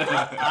 It's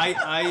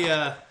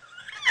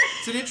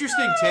an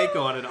interesting take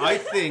on it. I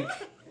think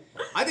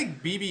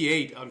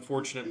BB-8,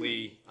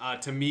 unfortunately,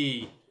 to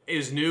me,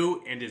 is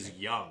new and is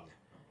young.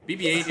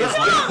 BB-8 is like...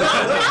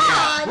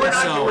 We're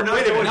not going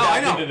I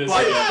know. into this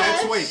But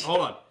yet. wait,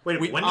 hold on.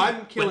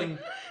 I'm killing...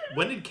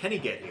 When did Kenny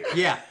get here?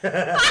 Yeah.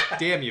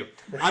 Damn you.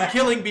 I'm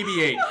killing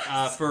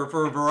BB-8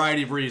 for a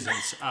variety of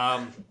reasons,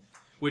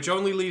 which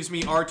only leaves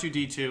me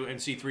R2-D2 and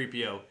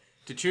C-3PO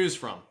to choose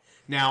from.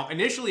 Now,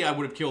 initially I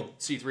would have killed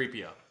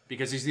C-3PO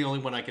because he's the only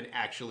one I can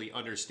actually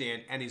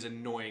understand, and he's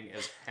annoying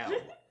as hell.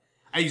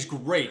 And he's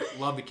great.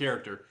 Love the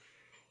character.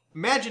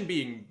 Imagine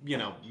being,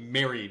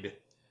 married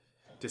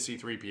to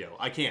C-3PO.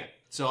 I can't.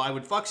 So I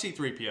would fuck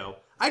C-3PO.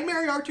 I'd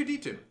marry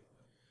R2-D2.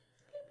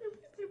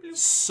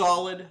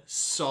 Solid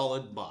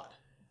bot.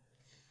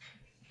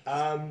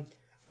 I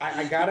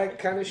gotta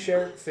kind of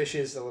share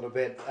fishes a little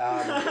bit.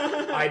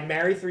 I'd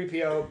marry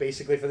 3PO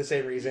basically for the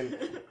same reason.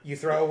 You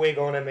throw a wig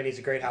on him and he's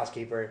a great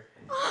housekeeper.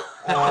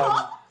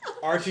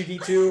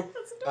 R2-D2.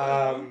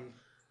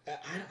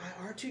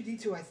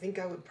 R2-D2 I think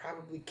I would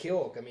probably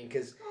kill. I mean,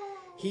 because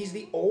he's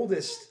the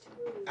oldest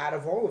out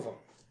of all of them.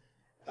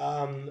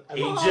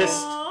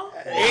 Ageist.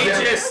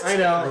 I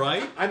know.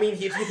 Right? I mean,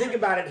 if you think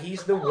about it,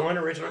 he's the one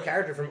original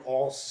character from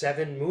all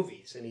 7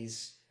 movies. And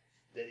he's,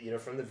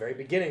 from the very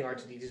beginning,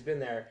 R2-D2's been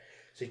there.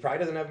 So he probably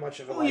doesn't have much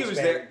of a He was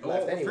there.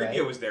 left anyway.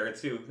 3PO was there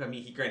too. I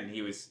mean,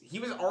 he was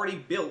already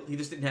built. He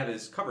just didn't have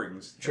his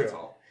coverings. True. That's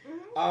all.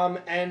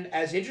 And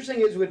as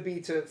interesting as it would be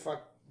to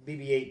fuck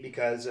BB-8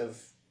 because of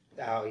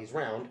how he's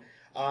round,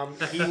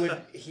 he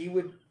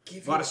would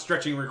give A lot you, of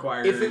stretching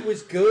required. if it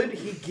was good,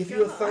 he'd give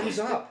you a thumbs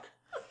up.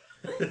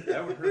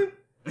 That would hurt.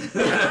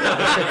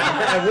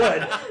 I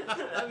would.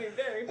 That'd be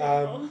very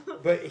painful.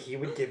 But he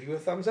would give you a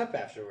thumbs up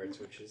afterwards,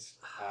 which is,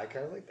 I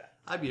kind of like that.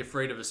 I'd be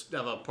afraid of a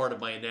part of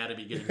my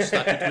anatomy getting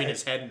stuck between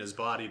his head and his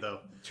body, though.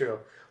 True.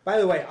 By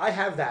the way, I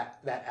have that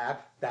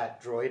app,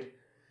 that droid,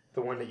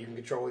 the one that you can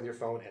control with your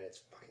phone, and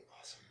it's fucking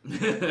awesome.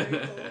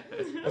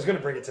 I was going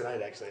to bring it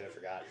tonight, actually, and I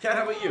forgot. Kat,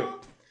 how about you?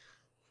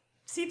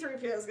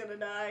 C-3PO is gonna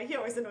die. He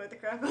always annoyed the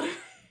crap out of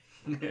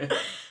me.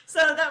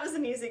 So that was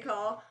an easy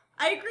call.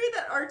 I agree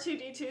that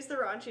R2-D2 is the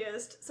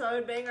raunchiest, so I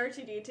would bang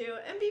R2-D2.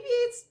 And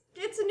BB-8's,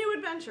 it's a new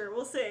adventure.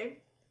 We'll see.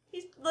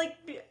 He's like,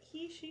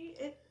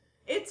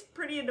 it's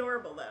pretty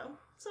adorable though.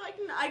 So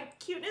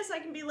cuteness, I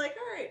can be like,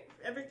 all right,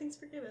 everything's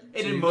forgiven.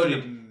 It So you're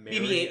emoted. gonna marry-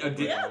 BB-8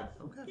 did. Yeah.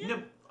 Okay. Yeah,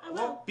 I will.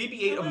 Well,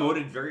 BB-8 I will.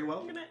 emoted very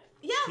well. I'm gonna,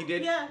 yeah, He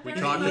did. Yeah, We very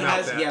talked good.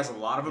 about that. He has a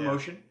lot of Yeah.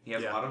 emotion. He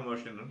has Yeah. a lot of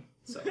emotion in him.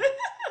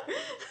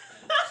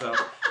 So,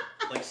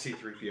 Like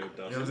C-3PO you know what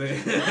I'm does.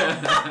 saying?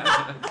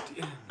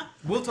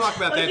 We'll talk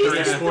about that Like he's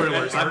during just-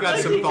 spoilers. I've got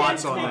Like some he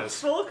thoughts can't on speak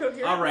this. Full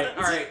coherent all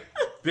right,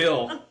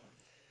 Bill.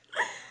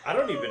 I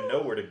don't even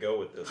know where to go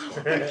with this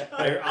one.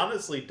 I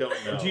honestly don't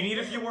know. Do you need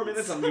a few more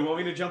minutes? Do you want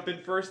me to jump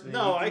in first?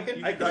 No, I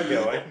can go.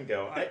 I can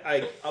go.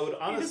 I would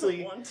honestly.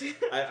 He doesn't want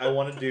to. I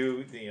want to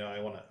do. I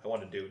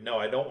want to do. No,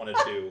 I don't want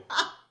to do.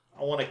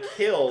 I want to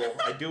kill.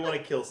 I do want to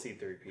kill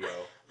C-3PO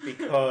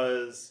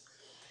because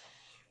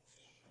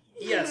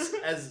yes,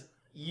 as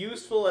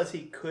useful as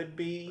he could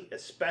be,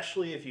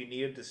 especially if you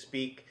needed to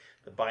speak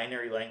the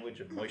binary language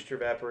of moisture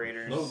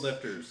evaporators. Load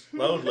lifters.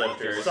 Load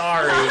lifters.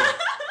 Sorry.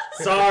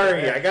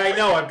 I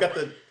know. I've got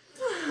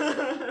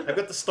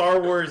the Star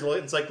Wars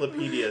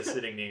encyclopedia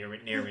sitting near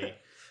me.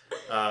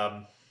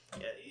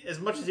 As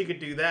much as he could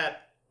do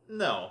that,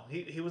 no,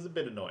 he was a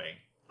bit annoying.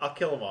 I'll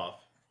kill him off.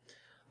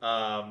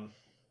 I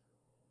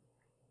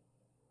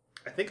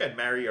think I'd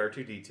marry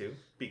R2-D2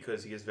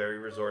 because he is very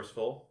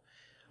resourceful.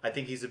 I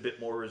think he's a bit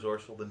more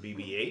resourceful than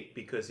BB-8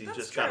 because he's That's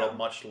just got a true.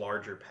 much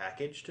larger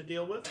package to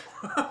deal with.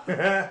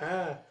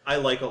 I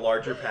like a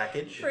larger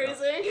package.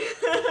 Phrasing.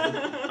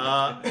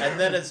 And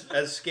then as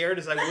scared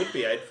as I would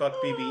be, I'd fuck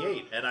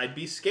BB-8. And I'd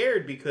be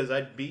scared because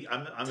I'm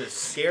as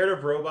scared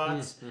of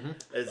robots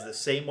as the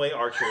same way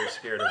Archer is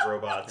scared of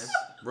robots.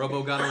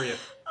 Robo-gonorrhea.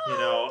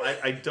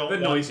 I don't The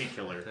want... noisy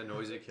killer. The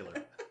noisy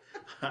killer.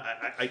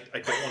 I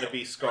don't want to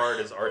be scarred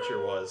as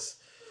Archer was.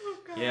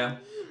 Yeah.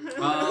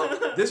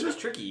 This was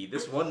tricky.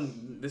 This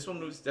one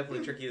was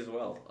definitely tricky as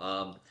well.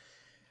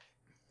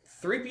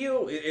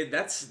 3PO,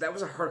 that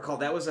was a hard call.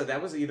 That was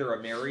either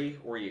a marry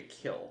or you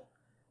kill.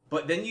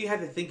 But then you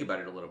had to think about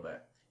it a little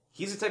bit.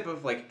 He's the type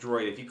of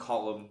droid. If you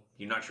call him,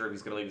 you're not sure if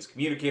he's going to leave his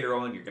communicator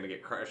on. You're going to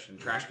get crushed in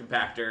trash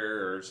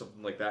compactor or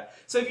something like that.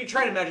 So if you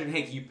try to imagine,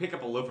 Hank, you pick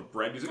up a loaf of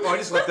bread. He's like, oh, I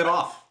just left it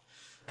off.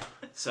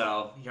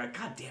 So you're like,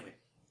 God damn it.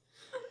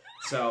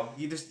 So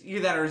either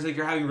that or it's like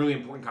you're having a really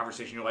important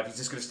conversation in your life. He's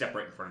just going to step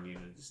right in front of you,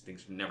 and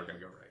things are never going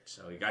to go right.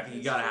 So I think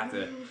you got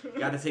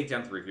to take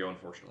down 3PO,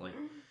 unfortunately.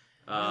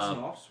 He has an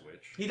off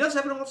switch. He does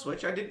have an off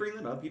switch. I did bring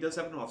that up. He does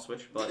have an off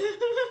switch, but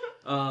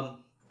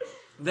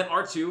then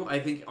R2. I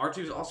think R2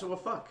 is also a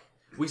fuck.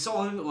 We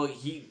saw him. Well,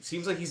 he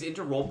seems like he's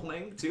into role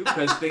playing too.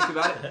 Because think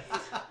about it,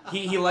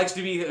 he likes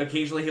to be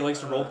occasionally. He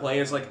likes to role play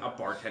as like a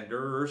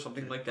bartender or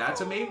something like that.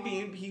 So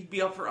maybe he'd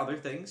be up for other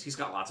things. He's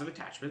got lots of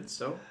attachments.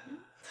 So.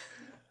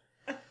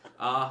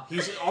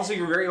 He's also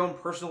your very own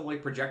personal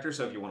projector,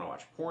 so if you want to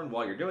watch porn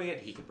while you're doing it,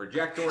 he can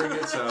project during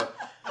it. So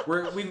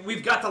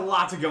we've got a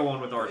lot to go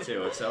on with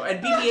R2. So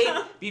and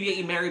BB-8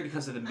 you married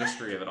because of the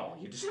mystery of it all.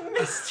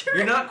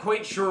 You're not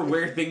quite sure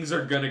where things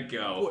are gonna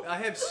go. Boy, I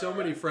have so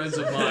many friends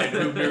of mine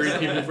who married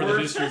people for the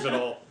mysteries of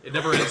it all. It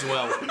never ends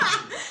well.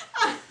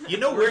 You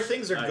know where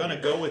things are gonna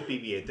go with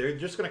BB-8? They're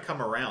just gonna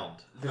come around.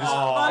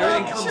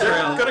 Everything comes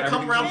around. They're gonna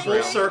come around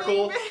full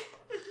circle.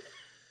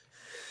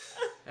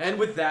 And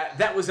with that,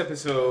 that was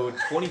episode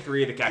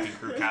 23 of the Caffeine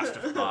Crew cast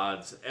of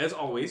pods. As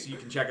always, you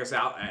can check us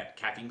out at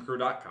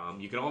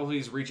caffeinecrew.com. You can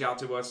always reach out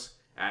to us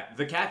at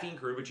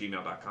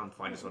thecaffeinecrew@gmail.com.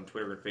 Find us on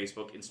Twitter and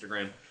Facebook,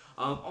 Instagram.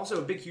 Also,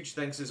 a big, huge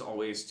thanks as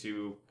always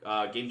to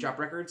Game Chop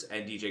Records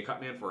and DJ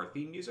Cutman for our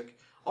theme music.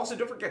 Also,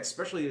 don't forget,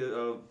 especially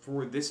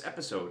for this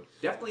episode,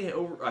 definitely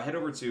head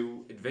over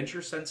to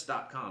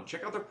adventuresense.com.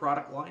 Check out their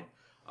product line.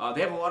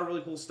 They have a lot of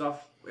really cool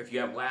stuff. If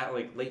you have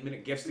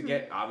late-minute gifts to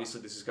get,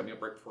 obviously this is coming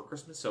up right before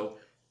Christmas, so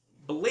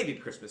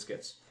belated Christmas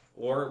gifts,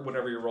 or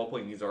whatever your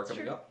role-playing needs are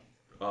coming up.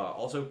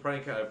 Also, probably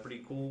kind of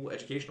pretty cool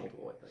educational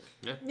tool, I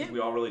think. Yeah. We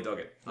all really dug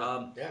it.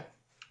 Yeah.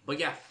 But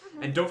yeah,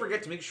 and don't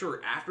forget to make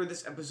sure after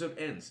this episode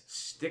ends,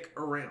 stick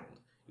around.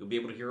 You'll be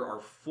able to hear our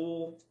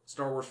full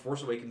Star Wars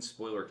Force Awakens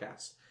spoiler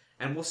cast.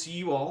 And we'll see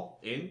you all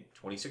in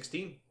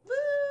 2016. Woo!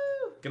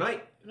 Good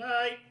night.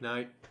 Night.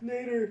 Night.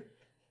 Later.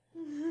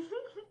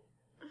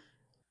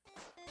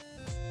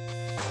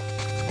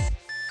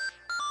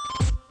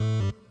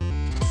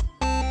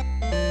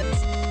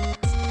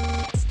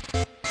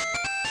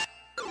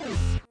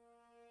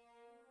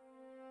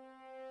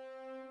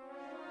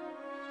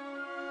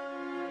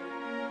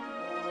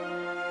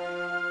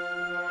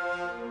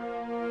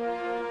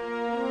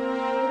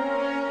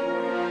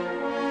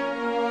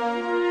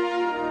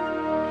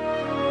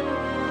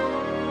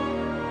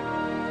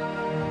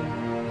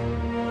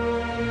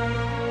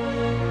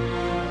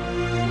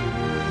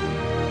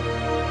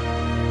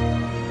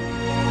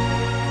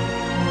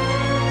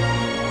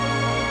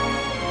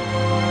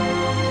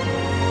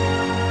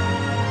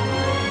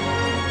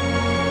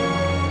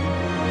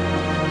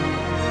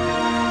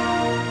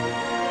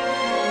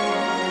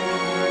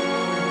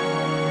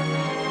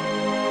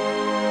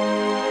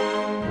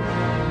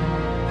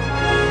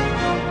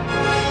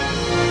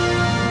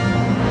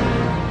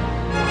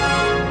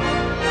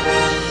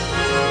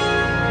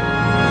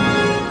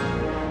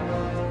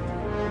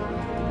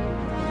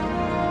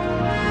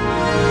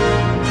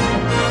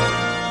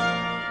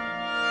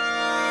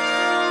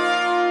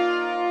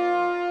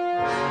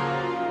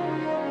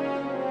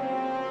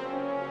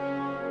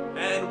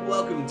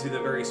 To the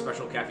very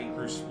special Caffeine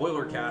Crew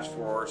spoiler cast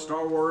for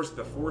Star Wars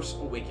The Force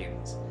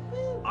Awakens.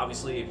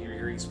 Obviously, if you're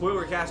hearing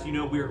spoiler cast, you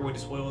know we are going to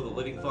spoil the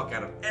living fuck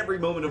out of every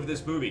moment of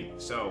this movie.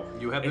 So,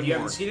 You have if been you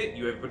haven't warned. seen it,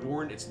 you have been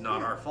warned. It's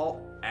not our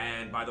fault.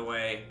 And by the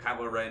way,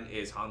 Kylo Ren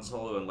is Han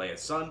Solo and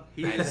Leia's son.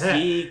 And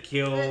he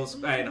kills...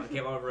 and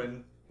Kylo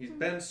Ren... He's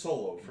Ben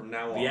Solo from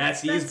now on.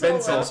 Yes, he's Ben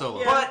Ben Solo. Solo.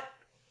 Yeah. But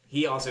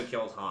he also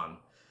killed Han.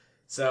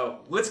 So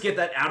let's get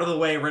that out of the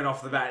way right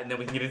off the bat, and then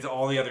we can get into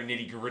all the other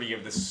nitty gritty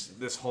of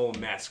this whole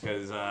mess,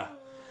 because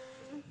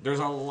there's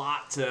a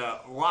lot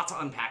to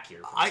unpack here.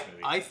 For this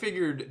movie. I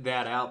figured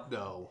that out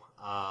though.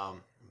 I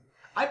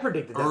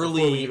predicted that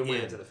Early before we even went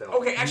in. into the film.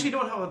 Okay, actually,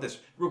 don't. How about this,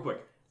 real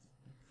quick?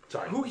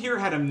 Sorry. Who here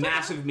had a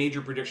massive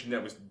major prediction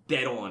that was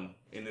dead on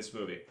in this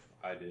movie?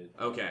 I did.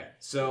 Okay,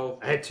 so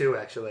I had two,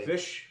 actually.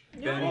 Fish,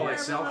 Yeah, Ben, yeah,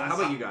 myself. everyone How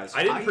about you guys?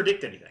 I didn't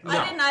predict anything.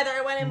 I didn't either.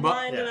 I went in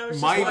blind and I was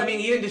just my- Well, I like,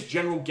 mean, even just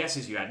general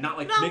guesses you had, not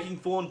like No. making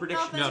full-on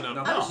predictions. nothing.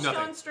 No, I was just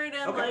nothing. going straight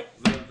in Okay.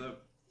 like, The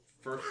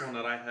first one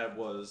that I had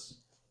was,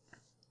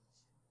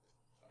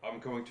 I'm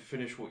going to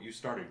finish what you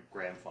started,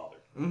 grandfather.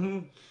 Mm-hmm.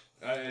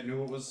 I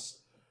knew it was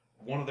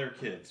one of their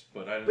kids,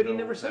 but I didn't But know he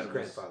never that says it was-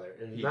 grandfather,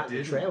 and He not in the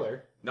didn't.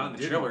 trailer. Not in the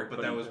Didn't, trailer,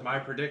 but that was my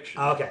prediction.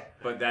 Oh, okay.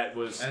 But that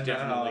was And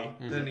definitely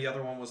then the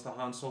other one was the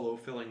Han Solo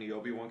filling the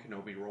Obi-Wan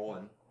Kenobi role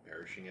and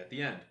perishing at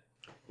the end.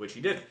 which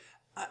he did.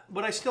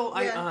 But I still,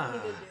 yeah, he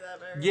did do that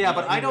very yeah,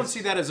 well. but I don't see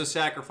that as a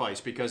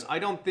sacrifice because I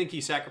don't think he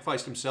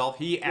sacrificed himself.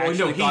 He actually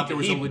no, he thought there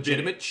was did a it.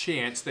 legitimate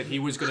chance that he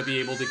was going to be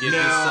able to get his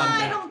No. son I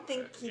back. don't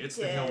think he It's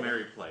did. the Hail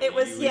Mary play. It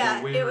was- you yeah,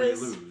 either win it or was-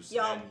 you lose.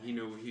 yup. And he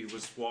knew he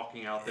was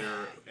walking out there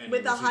and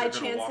With he a was high either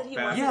gonna chance walk that he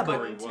back wasn't Yeah, but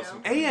or he going to. wasn't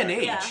A coming and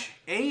back.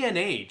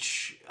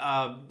 H,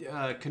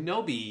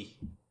 Kenobi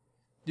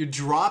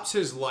drops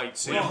his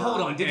lightsaber. Wait,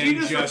 hold on. Did and you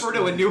just refer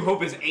to A New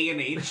Hope as A and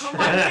H? Oh my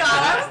god,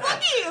 I was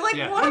looking like,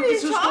 Yeah. what are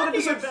This you was talking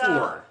episode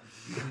about?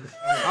 4.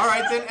 All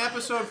right, then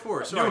episode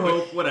 4. Sorry, New but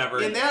Hope,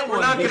 whatever. in that We're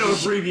one, not going to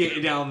this- abbreviate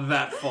it down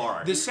that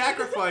far. the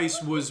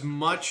sacrifice was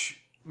much.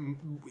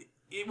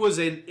 It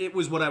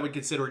was what I would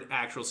consider an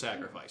actual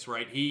sacrifice,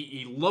 right?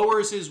 He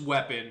lowers his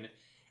weapon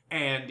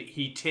and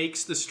he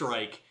takes the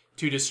strike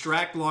to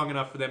distract long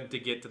enough for them to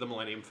get to the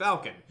Millennium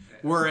Falcon.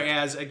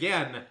 Whereas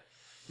again,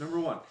 Number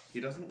one,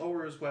 he doesn't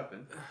lower his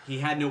weapon. He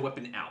had no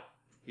weapon out.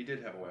 He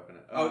did have a weapon.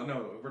 Oh.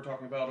 No, we're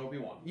talking about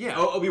Obi-Wan. yeah.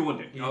 Oh, Obi-Wan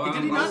did. He- Oh,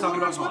 did he I was not talking lower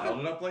about his Han. weapon?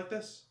 Held it up like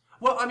this?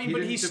 Well, I mean, He but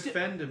didn't he's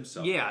defend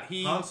himself. Yeah,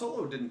 he- Han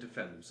Solo didn't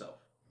defend himself.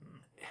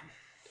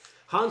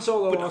 Han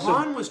Solo But also.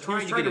 Han was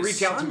trying to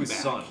reach out to his back.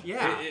 son.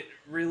 Yeah. It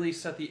really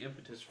set the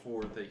impetus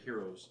for the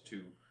heroes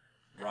to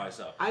rise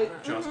up. I-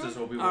 just as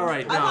Obi-Wan. All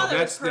right, I no, thought it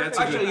that's was that's perfect.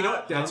 a Actually, good, you know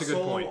what? that's a Han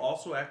good Solo point.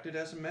 also acted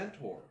as a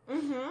mentor.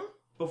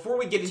 Before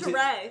we get To into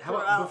Rey how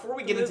about, throughout before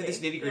we the get into movie. this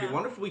nitty gritty, Yeah.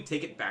 wonder if we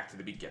take it back to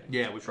the beginning.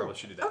 Yeah, we probably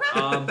should do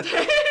that.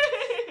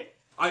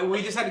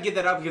 We just had to get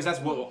that up because that's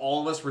what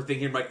all of us were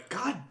thinking. Like,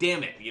 God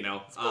damn it, you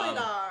know. Spoilers.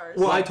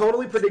 Well, I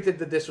totally predicted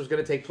that this was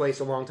going to take place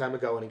a long time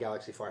ago in a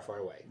galaxy far, far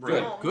away.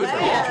 Good, Oh, good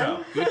man.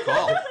 call. Good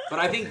call. But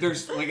I think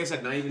there's, like I said,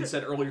 and I even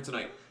said earlier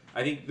tonight,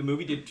 I think the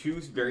movie did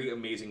two very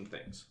amazing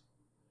things.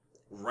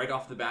 Right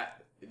off the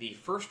bat, the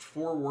first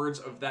 4 words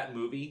of that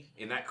movie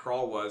in that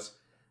crawl was,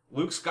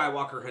 Luke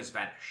Skywalker has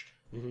vanished.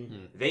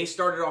 They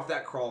started off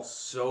that crawl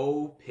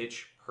so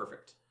pitch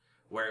perfect,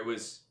 where it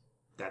was,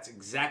 that's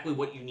exactly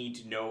what you need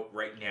to know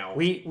right now.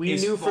 We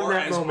as knew from far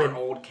that as moment. our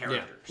old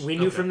characters. We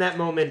knew from that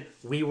moment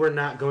we were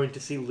not going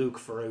to see Luke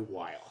for a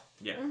while.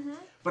 Yeah.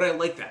 But I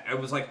like that. I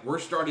was like, we're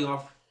starting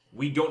off,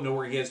 we don't know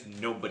where he is,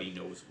 nobody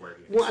knows where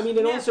he is. Well, I mean,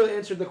 it also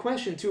answered the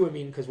question, too. I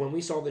mean, because when we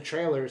saw the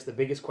trailers, the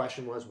biggest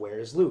question was, where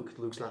is Luke?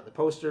 Luke's not in the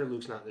poster,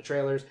 Luke's not in the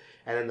trailers.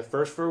 And then the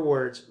first 4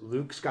 words,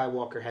 Luke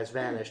Skywalker has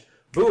vanished.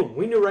 Boom!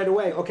 We knew right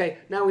away, okay,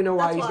 now we know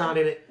why That's he's why. not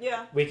in it.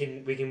 Yeah. We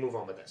can move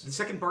on with this. The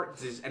second part,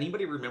 does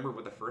anybody remember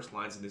what the first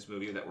lines in this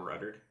movie that were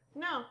uttered?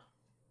 No.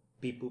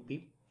 Beep, boop,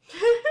 beep.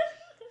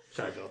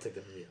 Sorry, Bill, take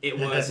that from you. It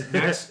was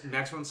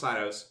Max von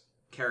Sydow's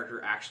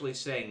character actually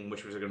saying,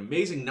 which was an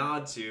amazing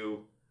nod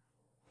to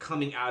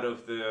coming out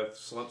of the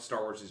slump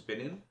Star Wars has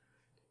been in,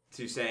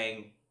 to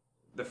saying,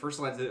 the first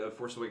lines of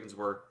Force Awakens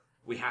were,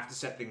 we have to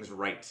set things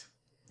right.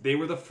 They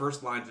were the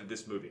first lines of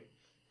this movie.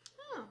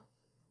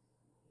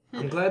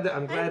 I'm glad no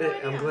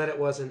idea. it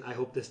wasn't. I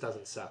hope this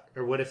doesn't suck.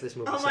 Or what if this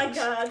movie Oh sucks? my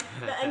god.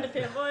 The end of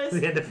fanboys.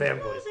 The end of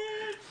fanboys.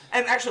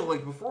 And actually,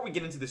 like, before we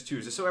get into this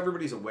too, just so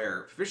everybody's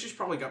aware, Fisher's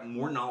probably got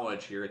more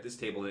knowledge here at this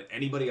table than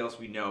anybody else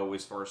we know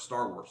as far as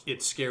Star Wars.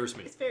 It scares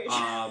me. It's very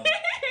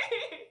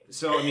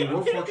So, I mean,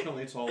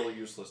 Unfortunately, it's all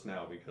useless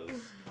now because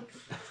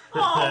Oh,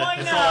 I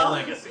It's all know.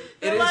 legacy.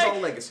 it is like- all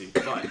legacy,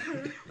 but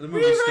the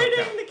movie still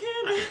Rewriting counts. the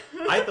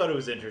canon. I thought it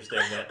was interesting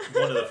that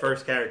one of the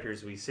first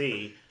characters we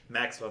see,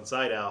 Max von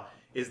Sydow,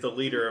 is the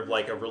leader of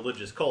like a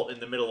religious cult in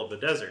the middle of the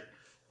desert.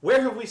 Where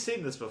have we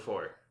seen this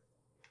before?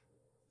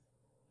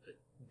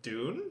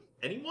 Dune?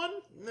 Anyone?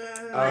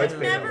 Oh, it's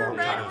been a Never long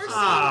read time. or seen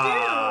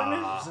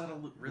Ah. Is that a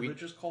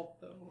religious cult,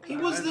 though? He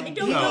was I the don't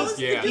don't he know. was,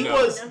 Yeah, he no.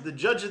 was the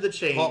judge of the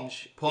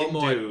change Paul in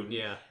Moy, Dune,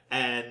 yeah.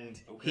 and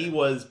Okay. he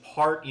was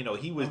part. You know,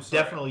 he was I'm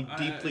sorry. definitely I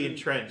deeply didn't-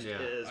 entrenched Yeah.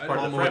 as I part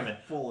of don't the pay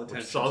Fremen, full which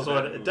attention is also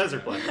to that a movie.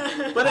 desert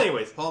planet. But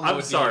anyways, Paul I'm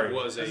Moy sorry.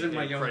 was As a in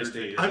my younger Christ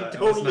days, hater. I'm I was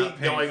totally not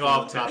paying going full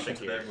off attention topic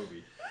to here. that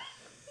movie.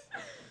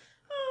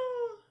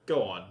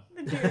 Go on.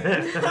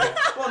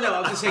 well, no, I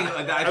was just saying.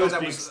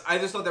 was I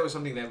just thought that was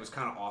something that was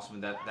kind of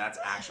awesome. That's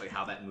actually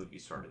how that movie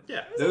started.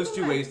 Yeah. Those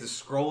 2 ways, the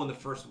scroll and the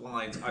first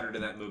lines uttered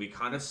in that movie,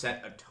 kind of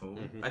set a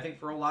tone. I think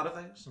for a lot of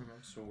things.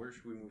 So where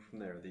should we move from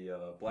there?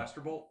 The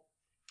blaster bolt.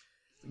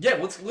 Yeah,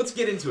 let's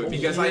get into it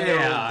because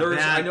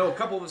Yeah, I know a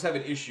couple of us have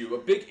an issue, a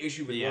big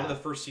issue with Yeah. one of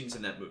the first scenes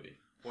in that movie.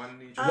 Why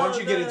didn't he? Why don't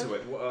you get the- into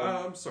it?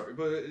 I'm sorry,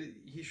 but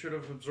he should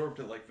have absorbed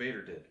it like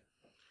Vader did.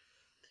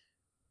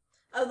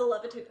 Oh, the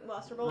levitating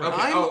blaster bolt.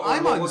 Okay,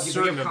 I'm well,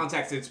 uncertain to give of-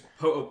 context, it's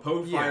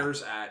Poe Yeah.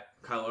 fires at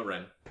Kylo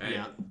Ren, and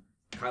Yeah.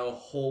 Kylo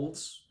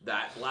holds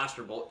that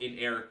blaster bolt in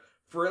air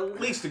for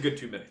at least a good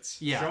 2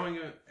 minutes. Yeah. Showing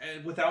it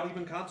and without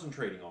even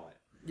concentrating on it,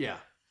 Yeah.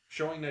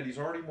 showing that he's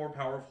already more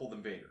powerful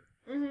than Vader.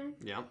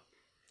 Yeah.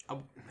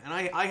 And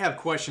I have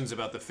questions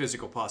about the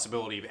physical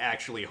possibility of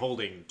actually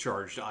holding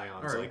charged ions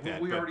All right, like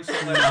that. we but already saw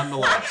that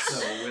nonetheless.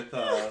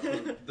 though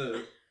with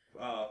the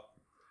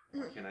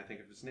why can't I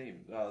think of his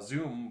name?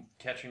 Zoom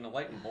catching the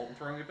lightning bolt and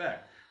throwing it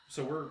back.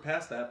 So we're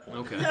past that point.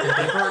 Okay. We've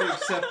already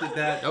accepted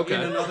that Okay.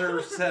 in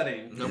another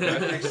setting. Okay. We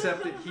can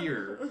accept it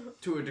here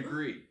to a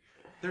degree.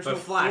 There's But no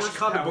Flash, force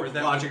comic power book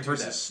that logic would do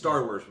versus that.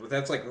 Star Wars, but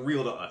that's like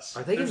real to us.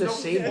 Are they in There's the no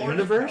same force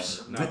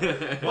universe? power.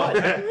 No. Well,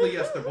 technically,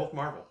 yes, they're both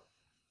Marvel.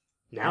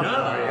 Now, No,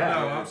 yeah.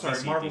 No, I'm sorry,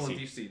 DC, Marvel DC. and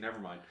DC. Never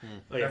mind. Oh,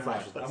 yeah, Never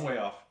Flash mind. was I'm way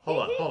off.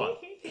 Hold on.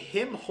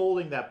 Him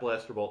holding that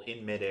blaster bolt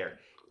in midair,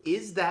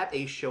 is that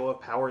a show of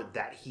power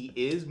that he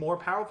is more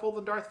powerful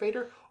than Darth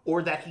Vader?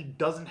 Or that he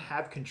doesn't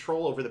have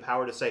control over the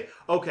power to say,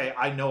 okay,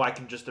 I know I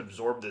can just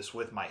absorb this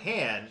with my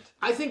hand.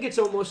 I think it's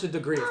almost a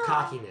degree of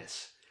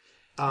cockiness.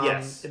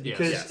 Yes.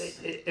 Because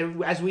Yes.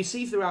 as we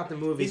see throughout the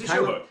movie, He's a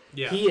Kylo- showboat.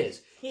 Yeah. he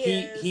is. He He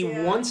is, he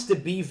yeah. wants to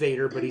be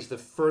Vader, but he's the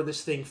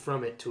furthest thing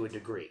from it to a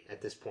degree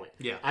at this point.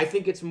 Yeah. I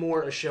think it's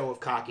more a show of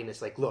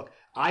cockiness. Like, look,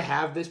 I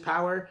have this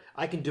power.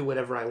 I can do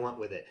whatever I want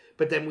with it.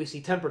 But then we see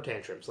temper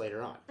tantrums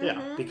later on.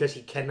 Yeah. Because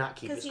he cannot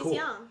keep Because his he's cool.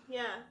 young.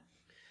 Yeah.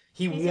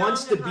 He He's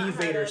wants young to and be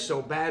Vader hot-headed.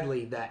 so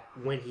badly that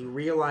when he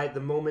realized the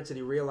moments that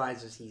he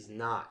realizes he's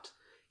not,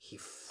 he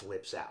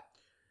flips out.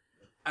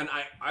 And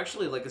I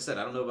actually, like I said,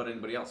 I don't know about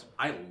anybody else.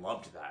 I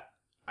loved that.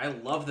 I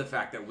love the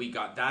fact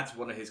that that's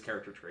one of his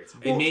character traits.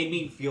 It Well- made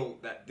me feel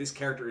that this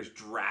character is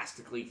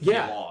drastically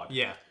Yeah. flawed.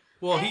 Yeah.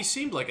 Well, he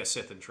seemed like a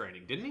Sith in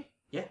training, didn't he?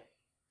 Yeah.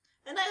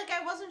 And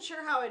I wasn't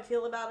sure how I'd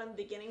feel about in the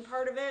beginning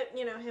part of it,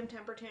 him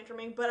temper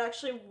tantruming, but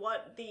actually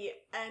what the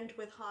end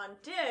with Han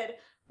did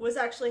was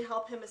actually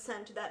help him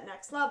ascend to that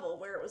next level,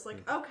 where it was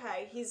like,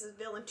 okay, he's a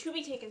villain to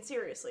be taken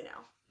seriously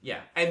now.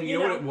 Yeah, and you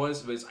know what it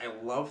was I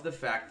love the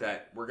fact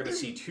that we're going to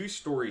see two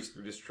stories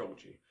through this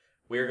trilogy.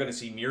 We are going to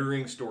see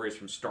mirroring stories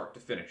from start to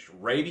finish.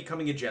 Rey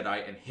becoming a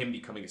Jedi and him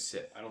becoming a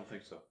Sith. I don't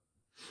think so.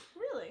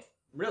 Really?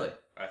 Really?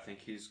 I think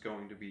he's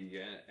going to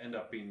end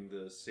up being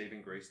the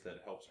saving grace that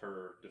helps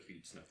her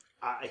defeat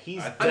Snoke.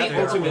 He's I I mean,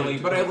 Definitely. ultimately,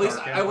 but at least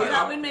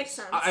That would make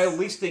sense. I at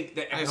least think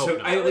that I hope episode.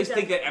 not. I at least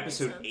think that That would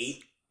episode definitely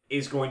make 8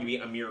 is going to be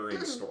a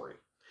mirroring story.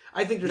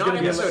 I think there's Not going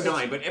to be episode a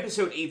 9, but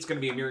episode 8 is going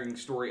to be a mirroring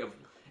story of.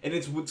 And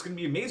it's what's going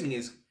to be amazing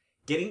is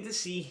getting to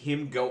see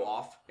him go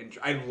off. And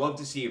I'd love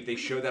to see if they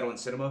show that on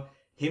cinema.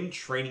 Him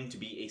training to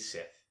be a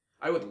Sith.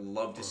 I would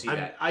love to see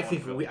that. I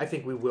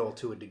think we will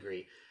to a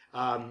degree.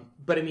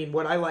 But I mean,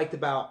 what I liked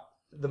about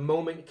the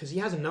moment, because he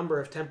has a number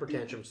of temper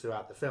tantrums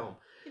throughout the film.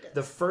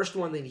 The first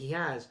one that he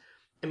has,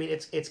 I mean,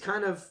 it's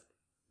kind of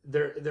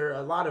there are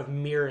a lot of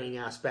mirroring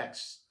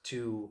aspects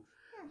to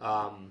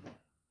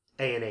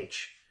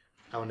A&H.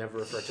 I will never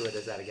refer to it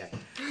as that again.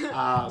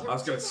 I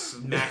was going to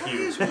smack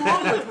you. What's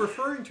wrong with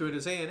referring to it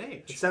as It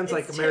A&H? sounds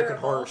like It's American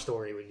terrible. Horror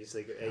Story when you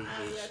say yeah, it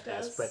A&H.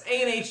 does. But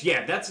A&H,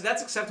 yeah, that's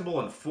acceptable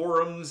on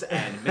forums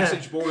and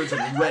message boards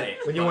and Reddit.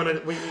 when you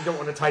don't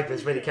want to type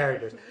as many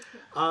characters.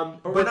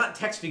 But we're not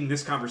texting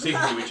this conversation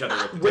to each other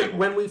at the table.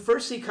 When we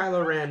first see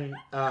Kylo Ren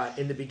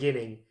in the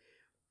beginning,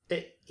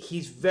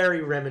 he's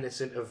very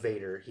reminiscent of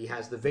Vader. He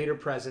has the Vader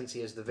presence.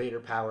 He has the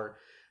Vader power.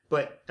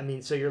 But I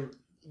mean, so you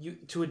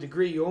to a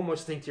degree, you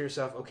almost think to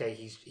yourself, okay,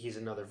 he's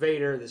another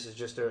Vader. This is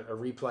just a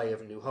replay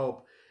of A New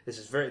Hope. This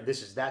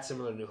is that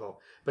similar to New Hope.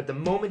 But the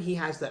moment he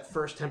has that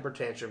first temper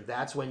tantrum,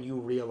 that's when you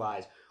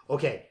realize,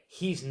 okay,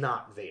 he's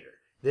not Vader.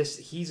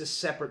 He's a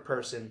separate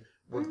person.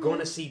 We're going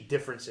to see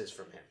differences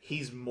from him.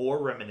 He's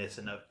more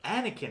reminiscent of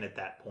Anakin at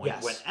that point,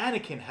 Yes. when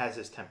Anakin has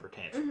his temper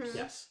tantrums.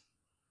 Yes.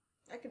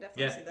 I could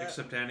definitely see that.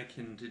 Except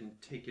Anakin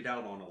didn't take it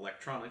out on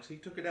electronics. He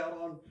took it out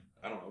on,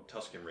 I don't know,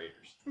 Tusken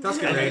Raiders.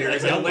 Tusken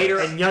Raiders and later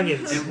And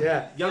youngins.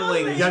 Yeah.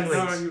 younglings.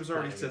 Younglings. No, he was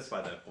already Sith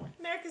by that point.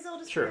 America's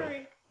oldest Sure.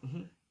 fairy.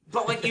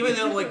 But like, even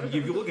though like if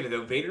you look at it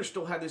though, Vader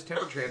still had his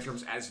temper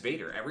tantrums as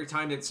Vader. Every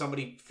time that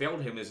somebody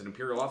failed him as an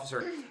Imperial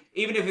officer,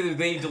 even if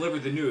they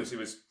delivered the news, it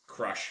was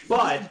crush.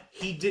 But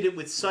he did it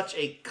with such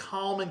a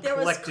calm and There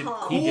was collected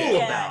calm. cool Yeah,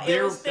 about it.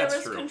 there was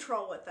That's true.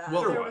 control with that.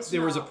 Well,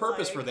 there was a not,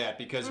 purpose like- for that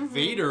because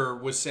Vader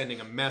was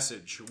sending a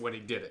message when he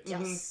did it.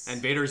 Yes.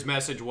 And Vader's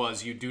message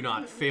was, "You do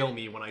not fail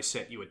me when I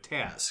set you a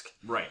task."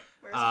 Right.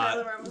 Whereas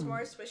Kylo Ren was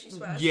more swishy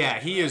swash. Yeah,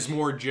 he is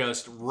more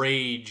just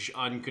rage,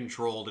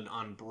 uncontrolled, and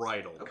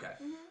unbridled. Okay.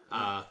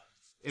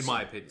 In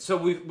my opinion. So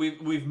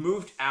we've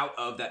moved out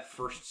of that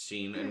first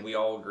scene, and we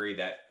all agree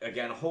that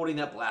again holding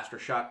that blaster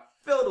shot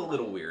felt a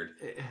little weird.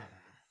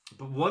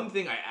 But one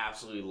thing I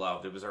absolutely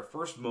loved, it was our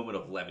first moment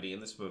of levity in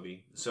this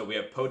movie. So we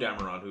have Poe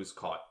Dameron who's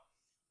caught,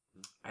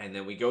 and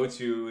then we go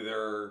to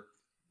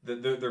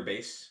their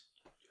base.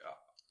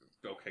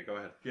 Okay, go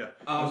ahead. Yeah,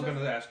 I was going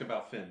to ask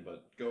about Finn,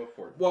 but go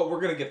for it. Well,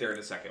 we're gonna get there in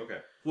a second. Okay.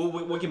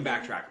 We can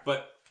backtrack,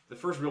 but the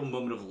first real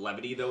moment of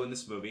levity, though, in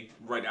this movie,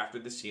 right after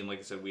the scene, like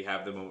I said, we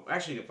have the moment.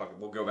 Actually, fuck it,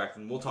 we'll go back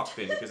and we'll talk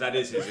Finn because that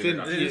is his Finn-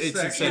 introduction. It's It's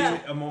actually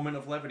essential. a moment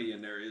of levity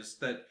in there is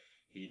that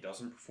he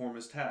doesn't perform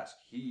his task.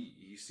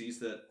 He sees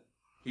that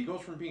he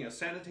goes from being a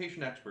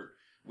sanitation expert,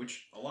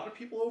 which a lot of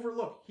people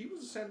overlook. He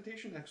was a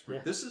sanitation expert.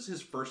 Yeah. This is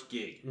his first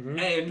gig.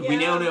 And we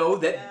now know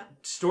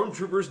that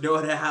stormtroopers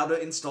know how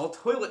to install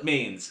toilet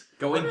mains,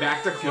 going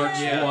back to Clerks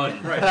Yeah.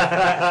 1.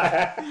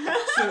 Right.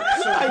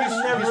 So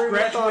he's never even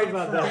graduated thought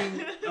about from that.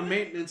 being a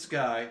maintenance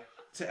guy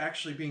to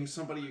actually being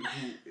somebody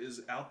who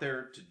is out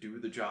there to do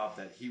the job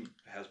that he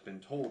has been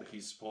told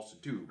he's supposed to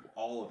do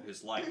all of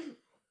his life.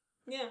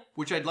 Yeah.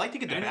 Which I'd like to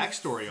get the And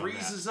backstory he on that.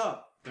 freezes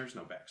up. There's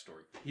no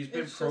backstory. He's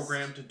been It's just-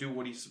 programmed to do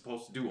what he's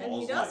supposed to do And all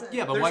he his life. doesn't.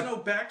 Yeah, but There's why? no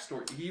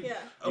backstory. Yeah.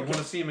 You want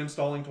to see him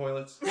installing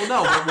toilets? Well,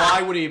 no, but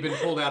why would he have been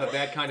pulled out of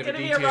that kind It's of a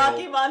gonna be a detail?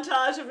 Rocky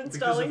montage of Because of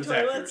installing his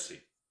toilets.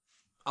 accuracy.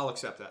 I'll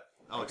accept that.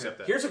 I'll accept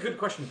that. Here's a good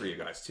question for you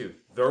guys, too.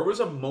 There was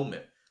a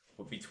moment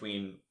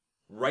between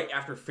right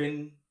after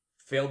Finn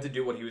failed to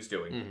do what he was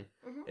doing.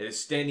 It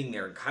is standing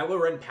there, and Kylo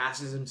Ren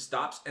passes him,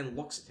 stops, and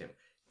looks at him.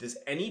 Does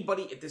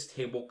anybody at this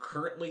table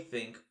currently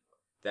think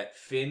that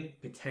Finn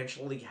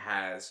potentially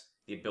has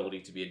the ability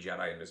to be a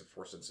Jedi and is a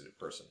Force-sensitive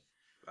person?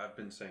 I've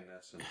been saying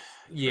that since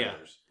the Yeah,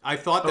 trailers. I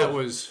thought that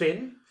was.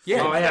 Finn.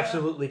 Yeah. Oh, I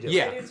absolutely do.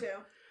 Yeah. I do too.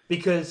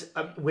 Because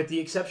with the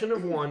exception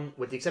of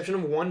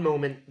one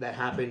moment that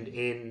happened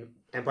in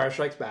Empire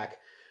Strikes Back,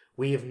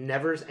 we have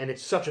never, and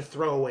it's such a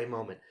throwaway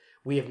moment,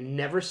 we have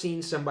never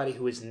seen somebody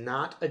who is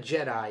not a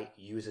Jedi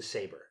use a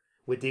saber,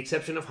 with the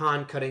exception of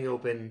Han cutting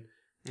open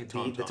the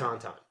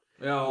Tauntaun.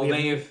 No,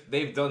 We have-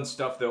 they've done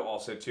stuff though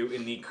also too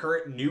in the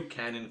current new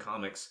canon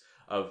comics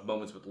of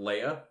moments with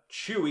Leia,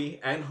 Chewie,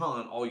 and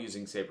Han all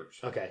using sabers.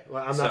 Okay,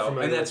 well, I'm not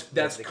familiar. And that's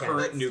with the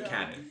current canon. new So,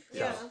 canon.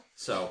 Yeah.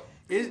 So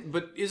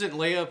But isn't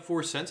Leia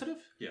Force sensitive?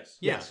 Yes.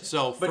 Yeah. Yes.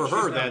 So But for she's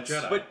her, not a that's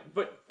Jedi.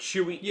 But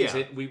Chewie Yeah.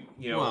 isn't.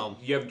 Well-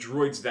 You have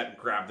droids that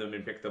grab them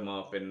and pick them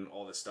up and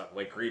all this stuff,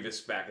 like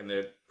Grievous back in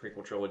the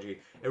prequel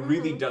trilogy. It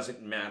really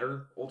doesn't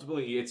matter.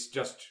 Ultimately, it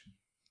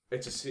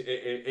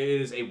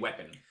is a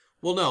weapon.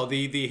 well, no.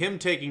 The him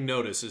taking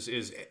notice is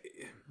It's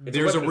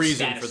there's a weapon of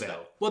reason status, for that.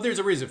 though. Well, there's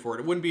a reason for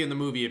it. It wouldn't be in the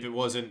movie if it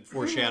wasn't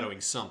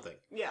foreshadowing something.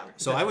 Yeah.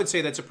 So I would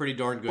say that's a pretty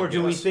darn good. Or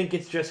do we guess. think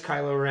it's just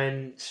Kylo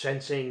Ren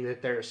sensing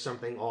that there's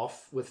something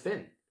off with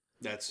Finn?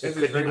 That's It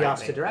could be the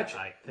opposite direction.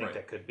 I think Right.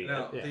 that could be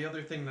Now, it. the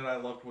other thing that I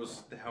loved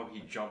was how he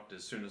jumped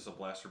as soon as the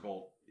blaster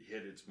bolt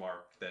hit its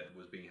mark that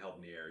was being held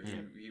in the air.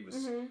 He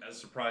was as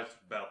surprised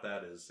about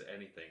that as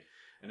anything.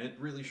 And it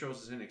really shows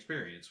his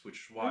inexperience, which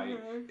is why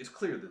it's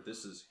clear that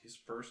this is his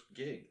first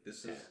gig.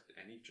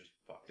 And he just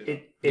fucked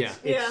it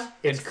up.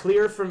 It's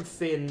clear from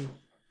Finn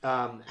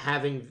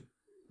having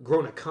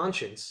grown a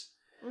conscience,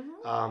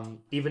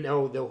 even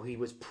though he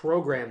was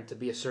programmed to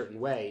be a certain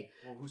way.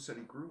 Well, who said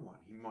he grew one?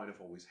 He might have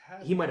always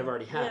had He might one. have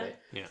already had Yeah. it.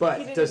 Yeah. He But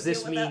didn't does deal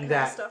this with mean kind of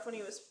that stuff when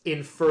he was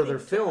in further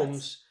being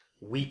films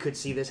we could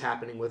see this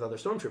happening with other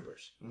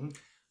stormtroopers?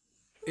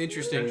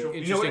 interesting. You know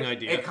Interesting what?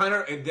 idea. It kind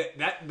of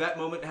that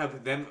moment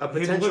have them A him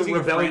potential losing a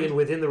rebellion friend-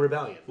 within the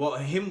rebellion. Well,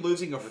 him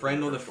losing a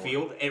friend on the first order.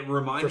 field, it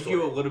reminded First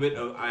you a order. little bit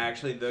of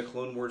actually the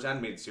Clone Wars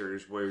animated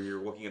series where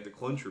you're looking at the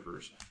clone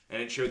troopers,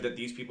 and it showed that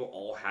these people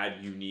all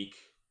had unique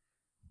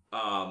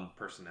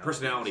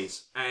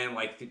personalities, and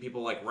like the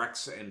people like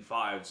Rex and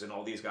Fives and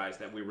all these guys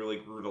that we really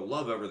grew to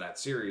love over that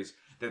series,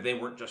 that they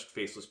weren't just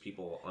faceless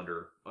people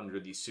under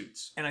these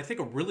suits. And I think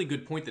a really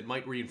good point that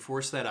might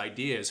reinforce that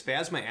idea is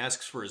Phasma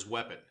asks for his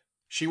weapon.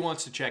 She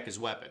wants to check his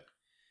weapon.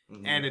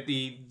 And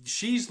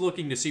she's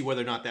looking to see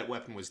whether or not that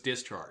weapon was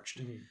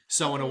discharged.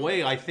 So in a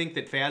way, I think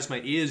that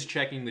Phasma is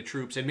checking the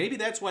troops, and maybe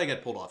that's why I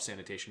got pulled off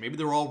sanitation. Maybe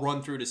they're all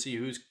run through to see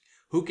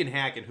who can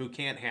hack and who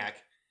can't hack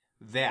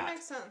that.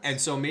 makes sense.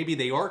 And so maybe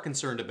they are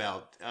concerned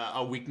about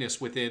a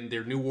weakness within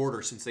their new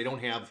order, since they don't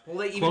have Well,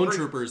 they even clone bring-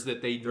 troopers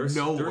that they There's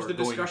know the are going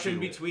discussion to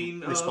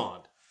between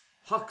respond.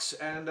 Hux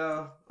and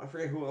I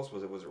forget who else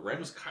was it. Was it Ren? It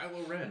was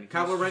Kylo Ren.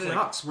 Kylo Ren and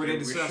Like, Hux, where they we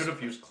discussed should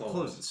have used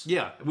clones.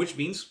 Yeah. Which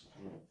means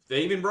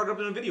they even brought it up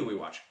in a video we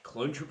watched.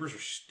 Clone troopers are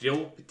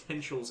still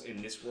potentials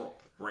in this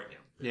world right now.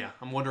 Yeah,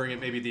 I'm wondering if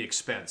maybe the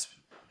expense.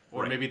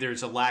 Or Right. maybe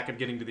there's a lack of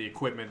getting to the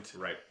equipment.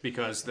 Right.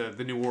 Because the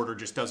new order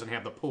just doesn't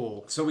have the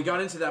pull. So we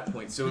got into that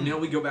point. So now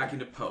we go back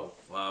into Poe.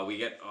 We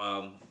get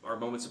our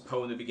moments of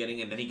Poe in the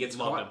beginning, and then he gets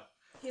Loved caught. him.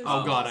 He was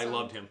Oh god, I awesome.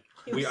 loved him.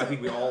 He was I so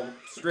think we good. all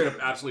straight up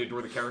absolutely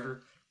adore the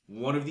character.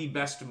 One of the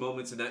best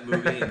moments in that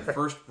movie in the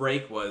first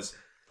break was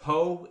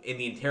Poe in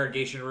the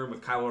interrogation room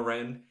with Kylo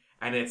Ren,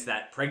 and it's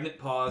that pregnant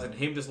pause, and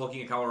him just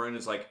looking at Kylo Ren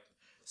is like,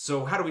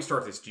 "So how do we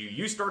start this? Do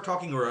you start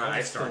talking or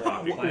I start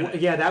talking?"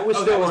 Yeah, that was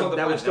Oh, still that was on. on the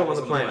That was planet. still That on was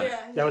the on the planet.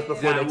 planet. That was Yeah,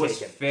 before That they was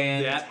take him.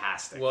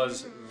 fantastic.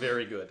 Was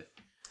very good.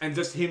 And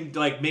just him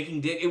like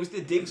making it was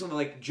the digs on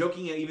like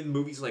joking at even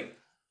movies like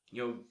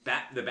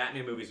the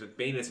Batman movies with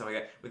Bane and stuff like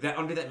that. With that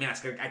under that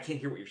mask, I can't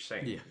hear what you're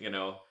saying. Yeah. You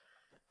know.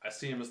 I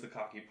see him as the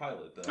cocky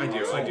pilot. Though. I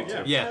do too.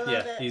 Yeah. Yeah, I love yeah.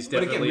 it. He's But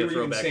again, definitely we a were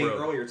even throwback saying rogue.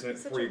 earlier tonight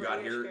Such before a you got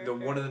roguish here, character.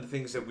 one of the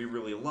things that we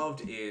really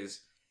loved is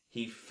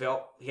he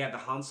had the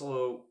Han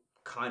Solo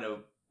kind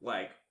of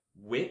like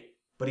wit,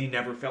 but he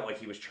never felt like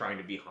he was trying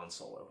to be Han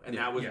Solo, and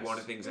that was Yes. one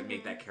of the things that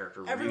made that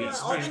character Everyone- really all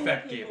the special. new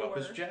Spec gave people up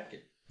his were-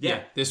 jacket.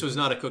 Yeah. This was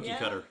not a cookie Yeah.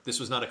 cutter. This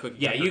was not a cookie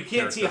Yeah, cutter. you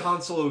can't see character.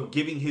 Han Solo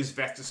giving his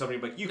vest to somebody,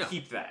 but you No.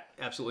 keep that.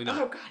 Absolutely not.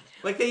 Oh god.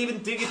 Like they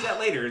even did get that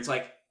later. It's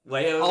like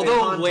Leia. Although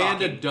and Han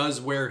Landa talking. does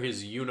wear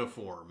his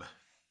uniform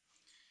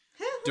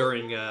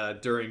during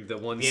the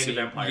one The end of scene.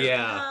 Empire.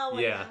 Yeah, Oh,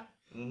 yeah.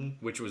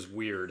 Mm-hmm. Which was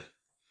weird.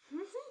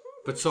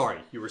 But sorry,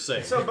 you were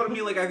saying. So, but I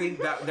mean, like, I think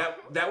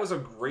that was a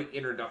great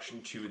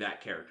introduction to that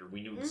character.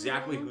 We knew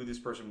exactly who this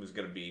person was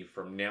going to be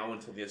from now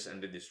until this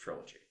end of this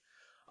trilogy.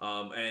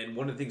 And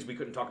one of the things we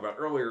couldn't talk about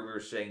earlier, we were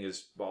saying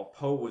is, while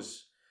Poe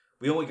was,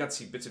 we only got to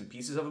see bits and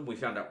pieces of him. We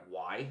found out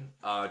why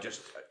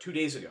just 2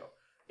 days ago.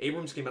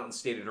 Abrams came out and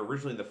stated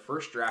originally in the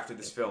first draft of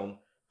this film,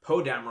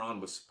 Poe Dameron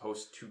was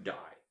supposed to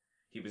die.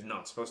 He was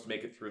not supposed to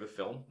make it through the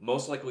film.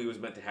 Most likely, he was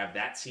meant to have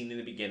that scene in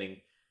the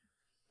beginning,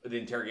 the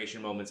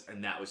interrogation moments,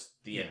 and that was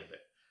the end of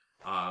it.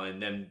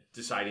 And then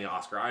deciding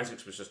Oscar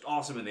Isaacs was just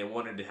awesome, and they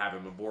wanted to have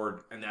him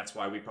aboard, and that's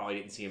why we probably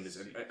didn't see him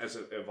as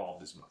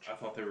evolved as much. I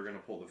thought they were going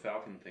to pull the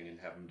Falcon thing and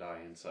have him die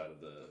inside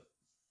of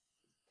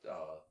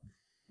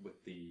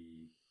with the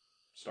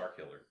Star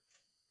Killer.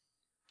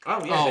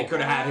 Oh yeah, they Oh,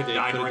 could have had him They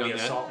die could've during the done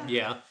that. assault.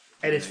 Yeah,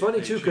 And it's funny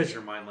They too changed because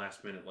their mind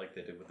last minute, like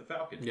they did with the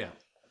Falcon. yeah.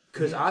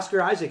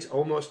 Oscar Isaacs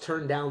almost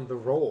turned down the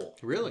role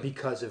Really?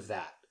 because of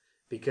that.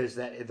 Because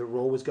that the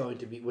role was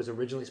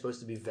originally supposed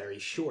to be very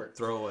short.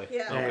 Throwaway.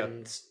 Yeah. Okay.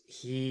 And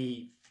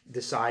he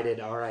decided,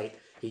 all right,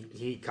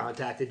 he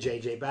contacted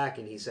JJ back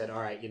and he said, all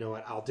right, you know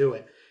what, I'll do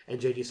it. And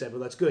JJ said,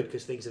 well, that's good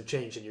because things have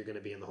changed and you're going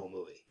to be in the whole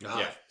movie. Ah,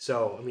 Yeah.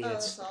 So, I mean, Oh,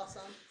 it's, that's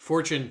awesome.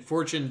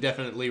 Fortune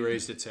definitely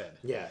raised its head.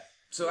 yeah.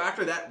 So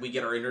after that, we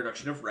get our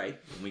introduction of Rey,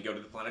 and we go to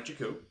the planet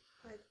Jakku.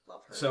 I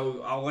Love her.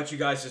 So I'll let you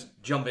guys just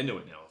jump into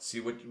it now. See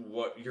what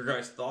your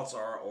guys' thoughts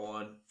are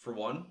on. For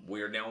one,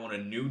 we are now on a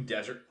new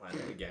desert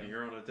planet again.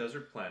 You're on a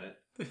desert planet.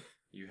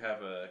 You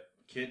have a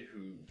kid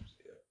who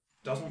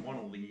doesn't want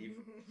to leave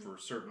for a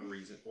certain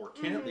reason, or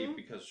can't leave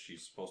because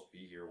she's supposed to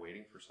be here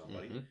waiting for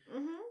somebody.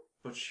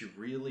 But she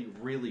really,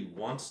 really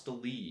wants to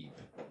leave.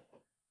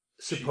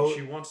 She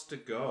wants to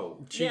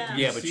go.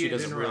 Yeah, but she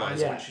doesn't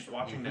realize when she's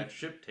watching that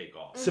ship take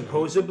off.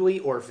 Supposedly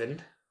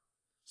orphaned.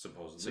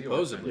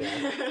 Supposedly.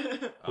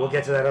 Yeah. We'll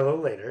get to that a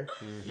little later.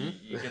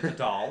 You get the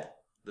doll.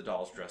 The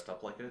doll's dressed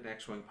up like an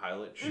X-Wing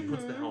pilot. She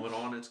puts the helmet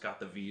on. It's got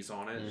the V's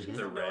on it.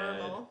 They're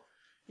red.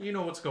 You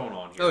know what's going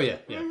on here. Oh yeah,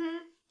 yeah.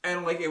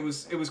 And like it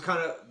was kind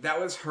of that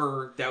was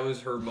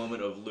her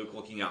moment of Luke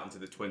looking out into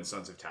the twin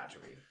sons of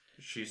Tatooine.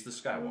 She's the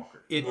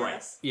Skywalker.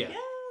 Yes. Yeah. Yes.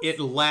 It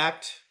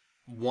lacked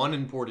one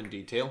important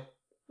detail.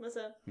 What's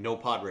up? No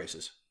pod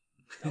races.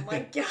 Oh my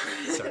god.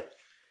 Sorry.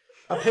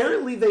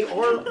 Apparently, they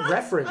are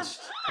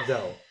referenced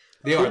though.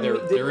 They are.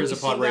 Didn't There we is a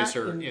see pod that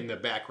racer in the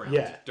background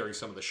during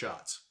some of the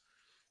shots.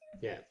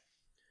 Yeah.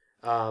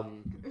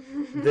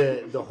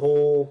 The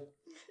whole.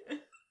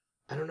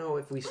 I don't know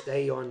if we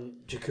stay on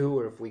Jakku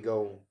or if we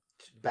go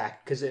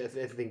back, because I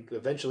think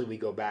eventually we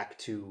go back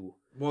to.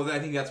 Well, I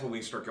think that's when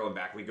we start going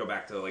back. We go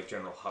back to like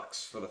General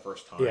Hux for the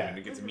first time, and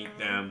we get to meet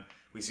them.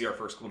 We see our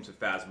first glimpse of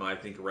Phasma, I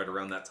think, right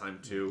around that time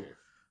too.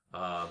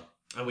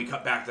 And we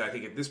cut back to, I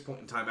think, at this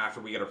point in time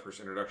after we get our first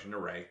introduction to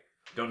Rey.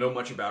 Don't know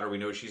much about her. We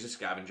know she's a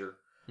scavenger.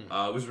 It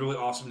was really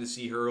awesome to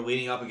see her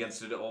leaning up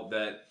against it, all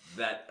that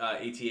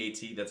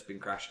AT-AT that's been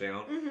crashed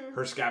down.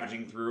 Her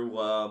scavenging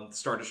through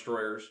Star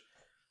Destroyers.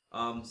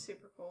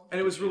 Super cool. And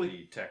it was really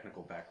the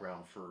technical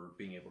background for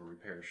being able to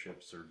repair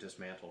ships or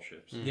dismantle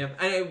ships. Yeah,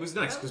 and it was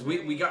nice because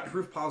we got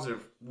proof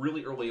positive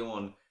really early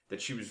on that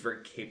she was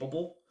very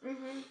capable.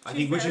 I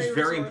think, which is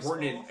very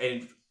important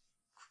and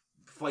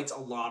fights a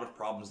lot of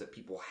problems that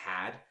people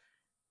had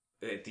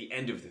at the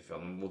end of the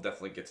film. We'll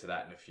definitely get to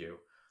that in a few.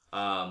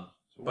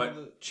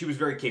 But she was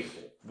very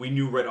capable. We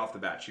knew right off the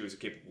bat she was a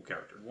capable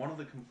character. One of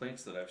the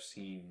complaints that I've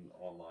seen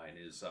online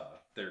is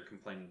they're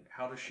complaining,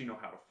 how does she know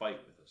how to fight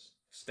with a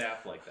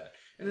staff like that?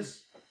 And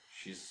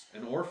she's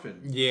an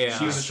orphan. Yeah.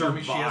 She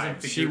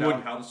hasn't figured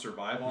out how to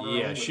survive on her own.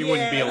 Yeah, she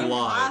wouldn't be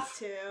alive. Have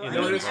to. I mean,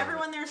 environment.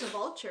 everyone there's a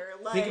vulture.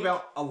 Like, Think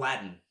about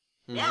Aladdin.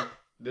 Yeah.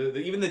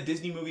 Even the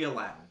Disney movie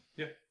Aladdin.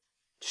 Yeah.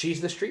 She's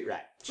the street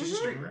rat. She's a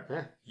street rat.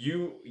 Yeah.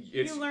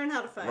 It's You learn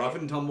how to fight. rough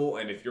and tumble,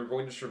 and if you're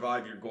going to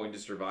survive, you're going to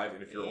survive,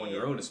 and if you're on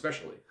your own,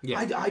 especially. Yeah.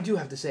 I do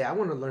have to say, I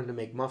want to learn to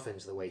make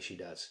muffins the way she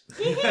does.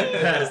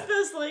 Just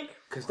this, like,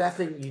 Because that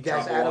thing, you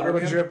guys Drop add a water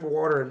little in? drip of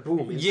water and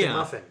boom, instant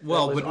muffin.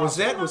 Well, That but was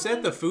awesome.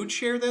 that the food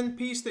share then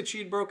piece that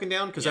she'd broken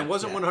down? Because I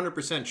wasn't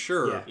 100%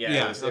 sure.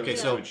 Yeah, it was okay, a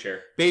so food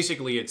share.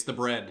 basically it's the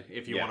bread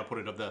if you Yeah. want to put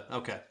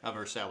it of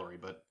her salary,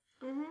 but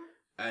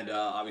And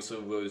obviously,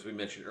 as we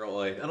mentioned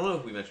earlier, I don't know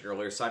if we mentioned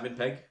earlier, Simon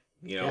Pegg.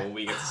 You know,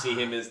 we get to see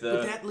him as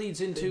but the that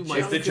leads into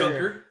the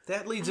junker.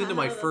 That leads into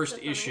my that's first so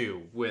funny.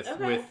 issue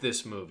with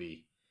this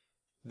movie,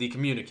 the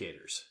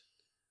communicators.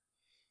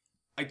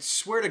 I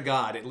swear to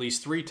God, at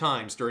least 3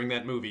 times during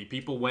that movie,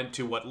 people went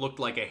to what looked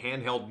like a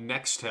handheld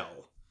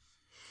Nextel.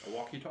 A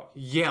walkie-talkie.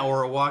 Yeah,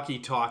 or a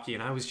walkie-talkie,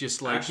 and I was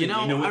just like, Actually, you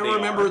know what I they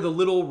remember are? the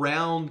little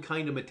round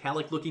kind of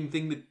metallic-looking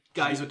thing that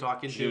guys are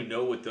talking Do you to.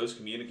 know what those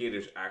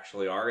communicators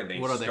actually are? And they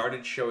What are they?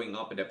 started showing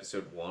up in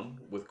episode 1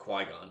 with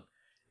Qui-Gon.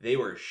 They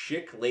were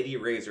chic lady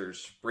razors,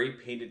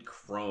 spray-painted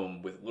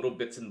chrome with little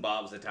bits and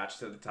bobs attached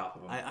to the top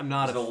of them. I'm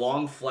not the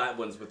long, flat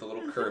ones with the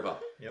little curve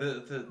up.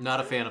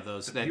 Not a fan of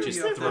those. That beauty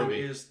just of threw them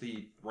me. is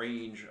the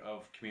range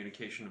of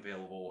communication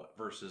available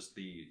versus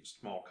the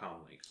small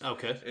comm links.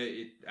 Okay.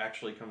 It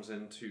actually comes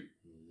into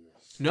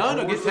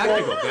No, get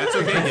technical. That's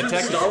okay. Get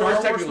technical. Star Wars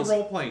the technicals.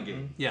 role-playing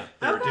game. Yeah.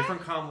 There are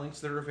different comm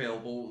links that are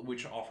available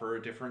which offer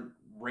a different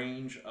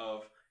range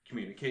of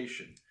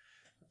communication.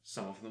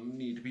 Some of them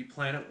need to be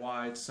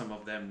planet-wide. Some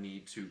of them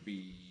need to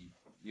be,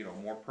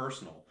 more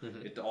personal.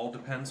 It all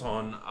depends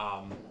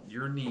on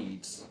your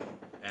needs,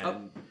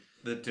 and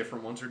the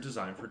different ones are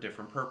designed for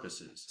different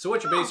purposes. So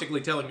what you're basically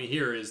telling me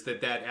here is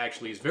that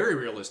actually is very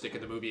realistic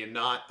in the movie and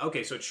not...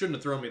 Okay, so it shouldn't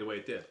have thrown me the way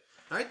it did.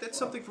 All right, that's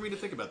something for me to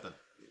think about then.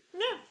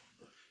 yeah.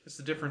 It's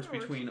the difference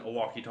between a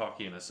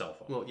walkie-talkie and a cell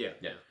phone. Well, yeah.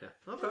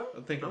 Okay.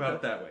 Think about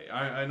it that way.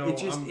 I know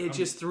It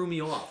just threw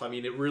me off. I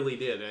mean, it really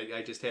did.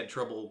 I just had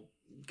trouble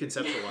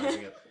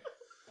conceptualizing it.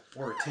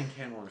 Or a tin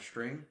can on a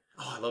string.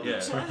 Oh, I love Yeah.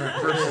 this.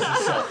 Versus a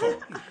cell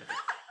phone.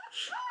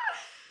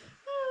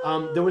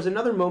 There was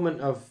another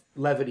moment of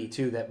levity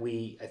too that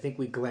I think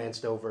we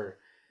glanced over,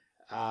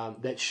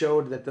 that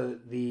showed that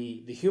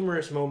the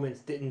humorous moments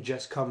didn't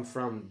just come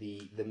from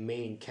the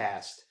main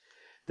cast.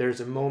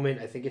 There's a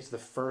moment, I think it's the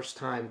first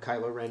time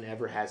Kylo Ren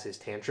ever has his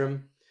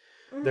tantrum.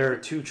 There are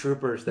 2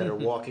 troopers that are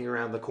walking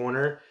around the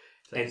corner,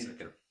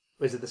 and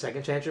was it the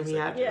second tantrum he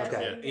had? Yes.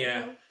 Okay,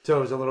 Yeah. so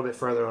it was a little bit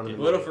further on in A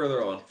the little movie.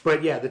 further on.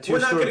 But yeah, the 2 We're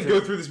not going to stormtroopers- go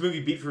through this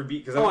movie beat for beat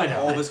because I Oh, don't I think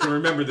know. all of us can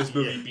remember this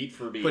movie beat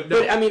for beat. But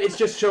But I mean, it's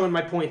just showing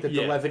my point that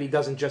the Yeah. levity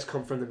doesn't just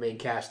come from the main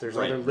cast. There's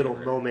Right. other little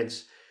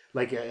moments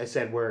like I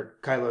said, where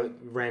Kylo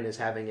Ren is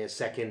having his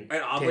second.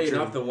 And oddly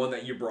tantrum. enough, the one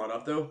that you brought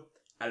up, though,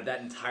 out of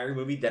that entire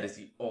movie, that is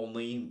the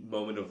only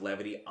moment of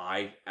levity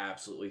I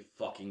absolutely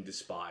fucking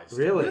despised.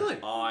 Really?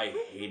 I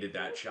hated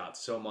that shot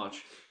so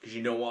much. Because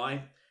you know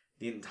why?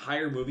 The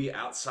entire movie,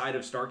 outside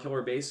of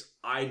Starkiller Base,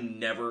 I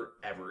never,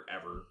 ever,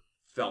 ever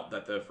felt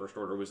that the First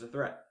Order was a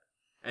threat.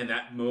 And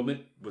that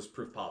moment was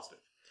proof positive.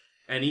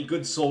 Any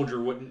good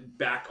soldier wouldn't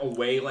back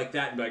away like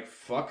that and be like,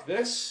 fuck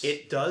this.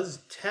 It does.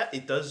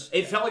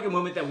 It felt like a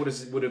moment that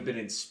would have been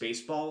in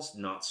Spaceballs,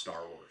 not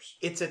Star Wars.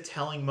 It's a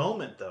telling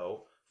moment,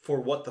 though, for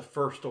what the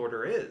First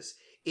Order is.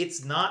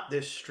 It's not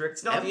this strict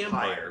It's not empire, the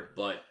Empire,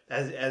 but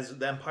as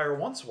the Empire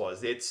once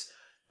was.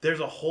 There's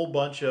a whole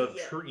bunch of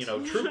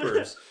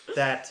troopers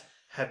that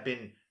have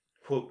been,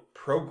 quote,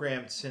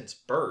 programmed since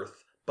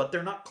birth, but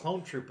they're not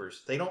clone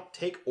troopers. They don't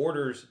take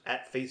orders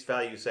at face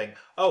value saying,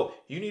 oh,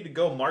 you need to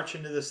go march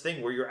into this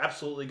thing where you're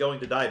absolutely going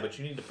to die, but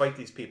you need to fight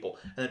these people.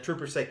 And the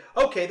troopers say,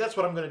 okay, that's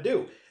what I'm going to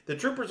do. The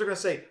troopers are going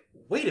to say,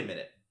 wait a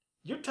minute,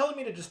 you're telling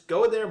me to just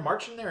go there,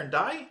 march in there, and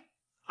die?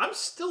 I'm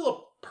still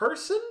a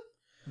person,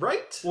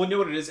 right? well, you know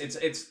what it is?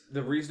 It's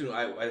the reason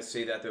I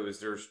say that though is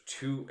there's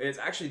two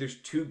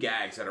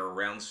gags that are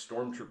around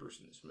stormtroopers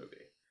in this movie.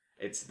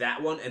 It's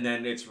that one, and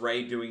then it's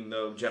Rey doing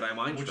the Jedi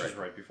mind Which trick, is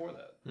right before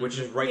that. which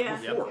is right Yeah.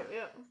 before.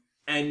 Yeah.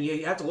 And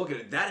you have to look at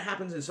it. That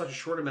happens in such a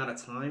short amount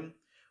of time,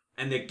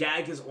 and the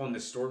gag is on the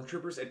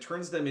stormtroopers. It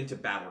turns them into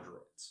battle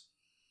droids.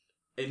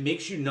 It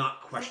makes you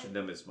not question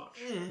them as much.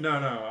 No,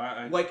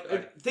 I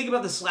Think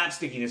about the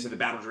slapstickiness of the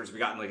battle droids we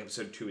got in like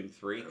episode 2 and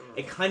 3.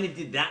 It kind of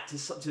did that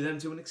to them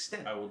to an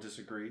extent. I will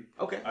disagree.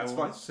 Okay, I that's will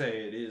fine.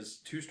 say it is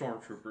two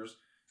stormtroopers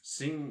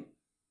seeing.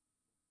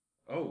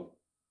 Oh,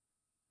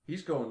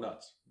 he's going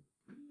nuts.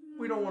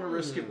 We don't want to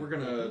risk it. We're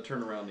gonna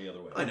turn around the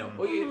other way. I know.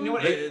 Well, you know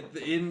what?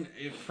 And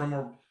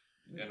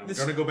I'm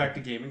going to go back to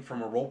gaming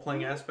from a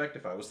role-playing aspect.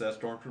 If I was that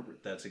stormtrooper,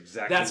 that's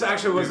exactly. That's what I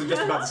actually would what I was do.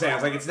 just about to say. I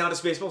was like, it's not a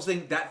Spaceballs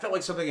thing. That felt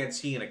like something I'd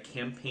see in a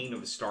campaign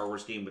of a Star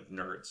Wars game with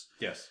nerds.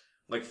 Yes.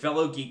 Like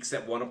fellow geeks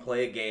that want to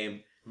play a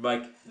game.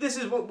 Like, this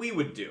is what we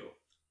would do.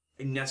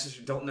 And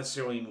don't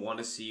necessarily want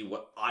to see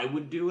what I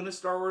would do in a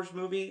Star Wars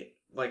movie.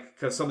 Like,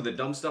 because some of the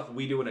dumb stuff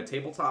we do in a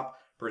tabletop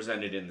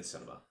presented in the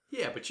cinema.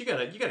 Yeah, but you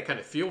gotta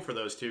kind of feel for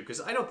those two because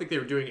I don't think they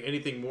were doing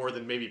anything more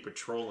than maybe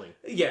patrolling.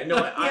 Yeah, no,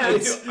 I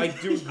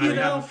do. I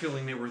have a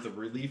feeling they were the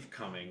relief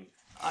coming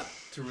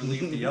to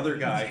relieve the other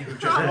guy who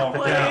jumped off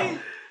Probably. down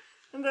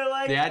And they're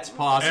like, That's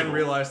possible. and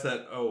realized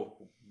that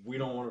we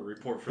don't want to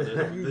report for this.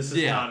 This is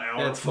Yeah, not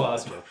our that's fault.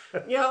 possible.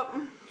 yep.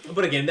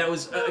 But again, that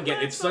was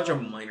it's such a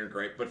minor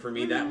gripe. But for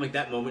me,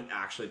 that moment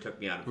actually took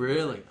me out of it.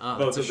 Really? Oh,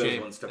 Both that's of a those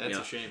shame. ones took me That's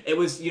out. a shame. It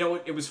was,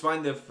 it was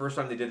fine the first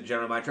time they did the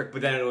Jedi mind trick,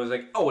 but then it was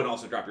like, oh, and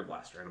also drop your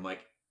blaster, and I'm like,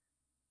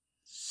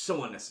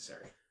 so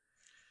unnecessary.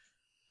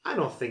 I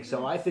don't think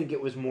so. I think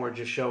it was more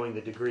just showing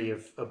the degree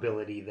of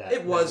ability that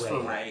It was that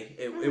for had. Rey.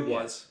 It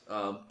was.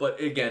 But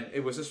again,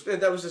 it was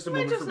that was just a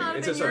Might moment just for me. not have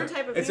It's been just your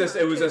type of it's just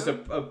humor, it was just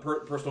too. a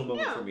personal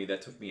moment Yeah. for me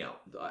that took me out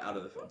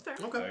of the film. Fair.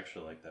 I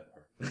actually like that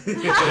part.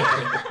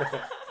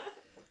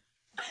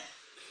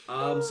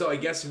 So I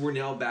guess we're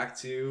now back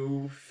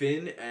to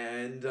Finn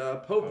and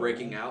Poe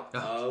breaking out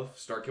of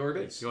Starkiller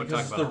Base. You want to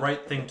Because talk it's the about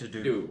right thing to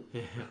do. Dude,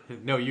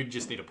 No, you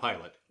just need a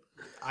pilot.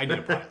 I need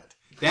a pilot.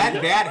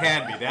 That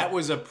had me. That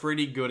was a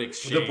pretty good the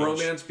exchange.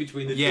 bromance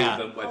between the Yeah.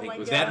 two of them, I Oh think, my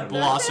was God. That That's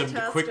blossomed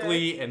fantastic.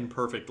 quickly and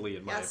perfectly,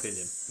 in my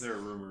Yes. There are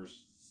rumors.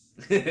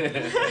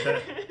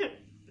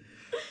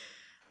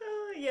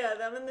 Yeah,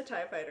 them and the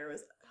TIE Fighter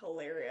was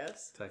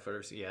hilarious. opinion. TIE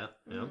fighters, yeah.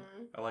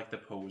 I like the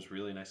Poe was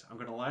really nice. I'm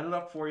gonna line it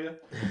up for you.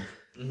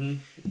 Mhm.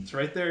 It's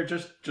right there.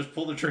 Just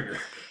pull the trigger.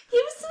 He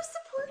was so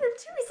supportive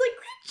too. He's like,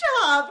 "Good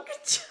job,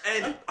 good job."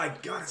 And I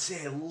gotta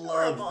say, I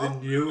love the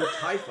Horrible. new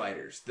TIE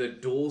Fighters, the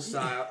dual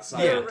side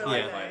They're TIE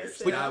really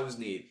Fighters. nice, That was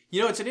neat.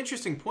 You know, it's an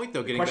interesting point,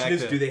 though, The getting question back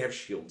is, to... do they have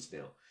shields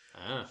now?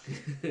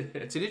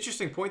 It's an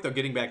interesting point, though,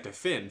 getting back to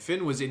Finn.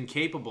 Finn was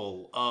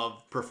incapable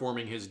of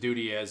performing his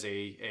duty as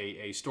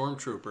a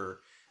stormtrooper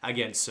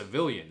against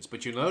civilians,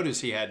 but you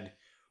notice he had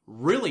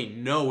really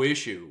no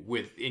issue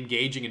with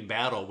engaging in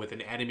battle with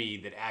an enemy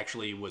that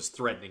actually was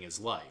threatening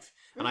his life.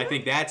 And I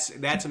think that's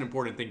an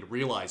important thing to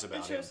realize about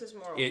It shows him. his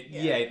moral.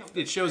 It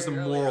compass shows the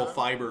very early moral on.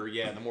 fiber,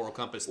 the moral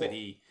compass that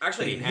he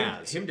Actually, that he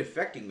has. him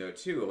defecting though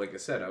too. Like I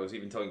said, I was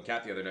even telling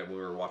Kat the other night when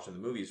we were watching the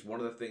movies. One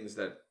of the things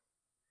that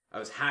I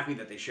was happy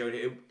that they showed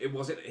it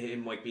wasn't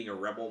him like being a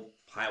rebel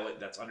pilot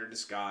that's under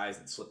disguise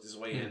and slipped his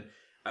way in.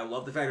 I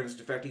love the fact that he was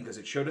defecting because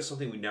it showed us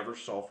something we never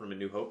saw from A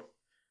New Hope,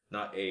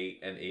 not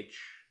A-N-H.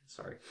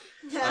 Sorry.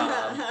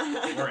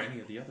 Or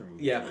any of the other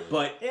movies. Yeah,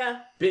 but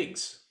Yeah.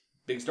 Biggs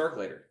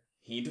Darklighter,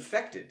 he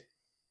defected.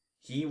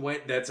 He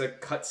went. That's a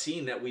cut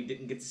scene that we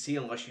didn't get to see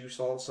unless you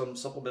saw some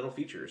supplemental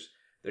features.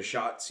 The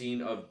shot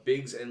scene of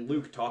Biggs and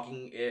Luke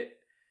talking at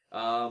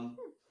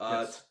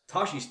Yes.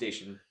 Tashi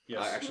Station.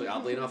 Yes. Actually,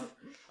 oddly enough,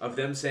 of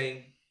them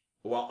saying,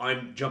 "Well,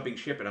 I'm jumping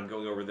ship and I'm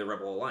going over the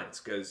Rebel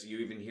Alliance," because you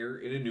even hear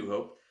in A New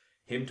Hope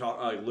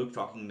Luke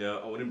talking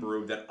to Owen and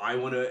Beru that I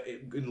want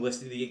to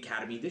enlist in the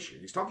Academy this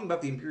year. He's talking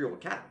about the Imperial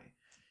Academy.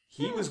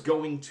 He was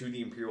going to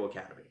the Imperial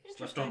Academy.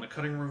 Slept on the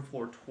cutting room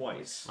floor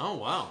twice. Oh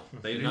wow.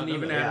 They Did not didn't know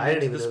even that. Yeah, I add it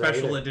didn't into the even know that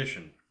special either.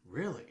 edition.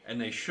 Really?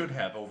 And they should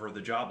have over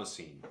the Jabba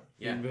scene.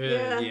 Yeah.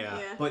 Yeah.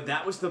 But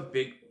that was the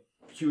big,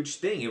 huge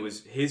thing. It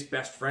was his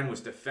best friend was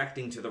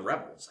defecting to the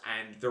rebels,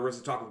 and there was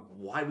a talk of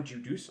why would you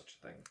do such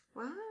a thing?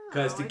 Wow.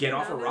 Because to I get did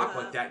off a not know rock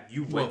like that,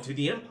 you went Well, to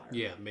the Empire.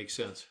 Yeah, makes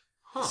sense.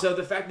 Huh. So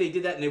the fact they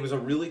did that, and it was a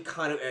really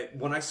kind of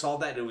when I saw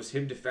that and it was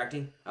him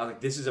defecting, I was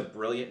like, this is a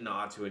brilliant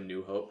nod to A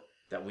New Hope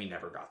that we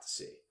never got to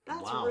see.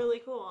 That's Wow. really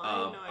cool. I had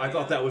no I idea.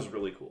 thought that was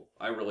really cool.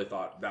 I really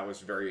thought that was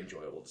very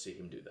enjoyable to see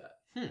him do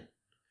that.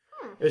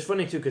 It was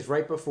funny too because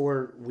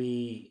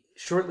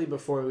shortly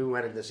before we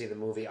went in to see the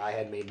movie, I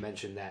had made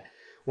mention that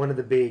one of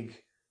the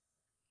big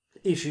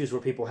issues were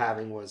people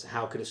having was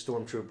how could a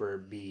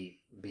stormtrooper be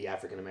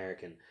African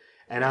American,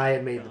 and I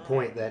had made the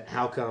point that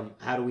how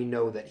do we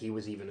know that he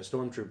was even a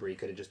stormtrooper? He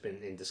could have just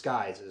been in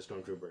disguise as a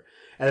stormtrooper.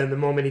 And then the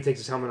moment he takes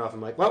his helmet off,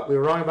 I'm like, well,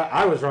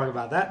 I was wrong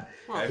about that.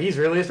 Well, He's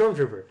really a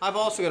stormtrooper. I've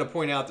also got to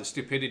point out the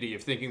stupidity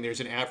of thinking there's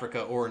an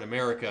Africa or an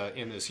America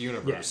in this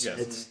universe. Yes.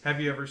 Yes.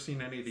 Have you ever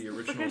seen any of the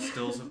original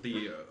stills of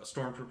the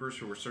stormtroopers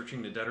who were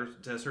searching the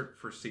desert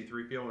for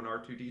C-3PO and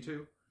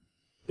R2-D2?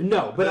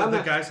 No, but I'm the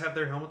not. guys have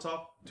their helmets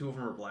off. Two of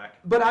them are black.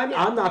 But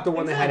I'm not the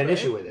one that had an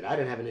Exactly. issue with it. I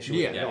didn't have an issue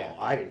with it at all.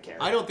 I didn't care.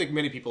 I don't think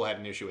many people had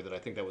an issue with it. I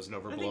think that was an I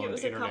think overblown it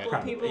was a internet couple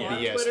of people on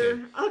BS Twitter.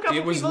 thing. A couple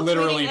It was people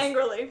literally tweeting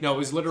angrily. No, it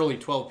was literally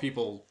 12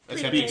 people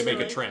attempting to make a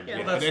angrily. trend. Yeah.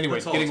 Yeah. Well, But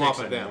anyways, all it getting off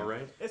takes of them. anymore,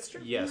 right? It's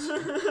true. Yes.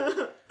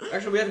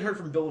 Actually, we haven't heard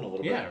from Bill in a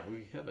little bit. Yeah,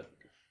 we have it.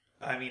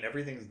 I mean,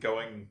 everything's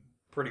going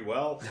pretty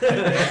well.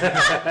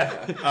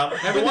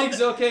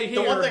 Everything's okay here.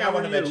 The one thing I How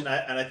want to are you? mention,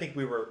 and I think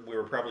we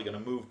were probably going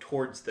to move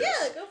towards this.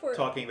 Yeah, go for it.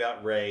 Talking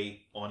about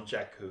Rey on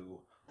Jakku.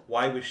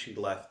 Why was she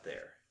left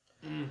there?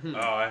 Oh,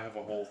 I have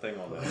a whole thing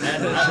on that.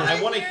 And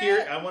I want to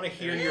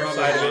hear your Yeah,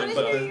 side I of it. wanna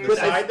But hear the your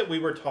side that we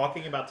were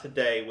talking about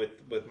today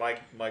with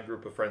my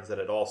group of friends that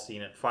had all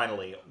seen it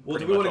finally. Well,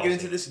 do pretty we want much to get all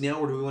into seen this now,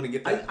 or do we want to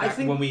get that I back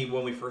think-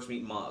 when we first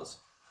meet Maz?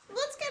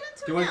 Let's get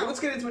into Do it you now. let's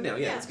get into it now.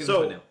 Yeah, Yeah. let's get it.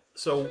 into it now.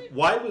 So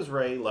why was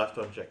Rey left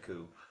on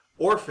Jakku,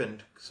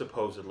 orphaned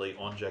supposedly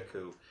on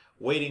Jakku,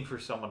 waiting for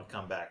someone to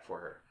come back for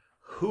her?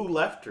 Who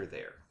left her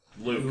there?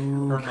 Luke,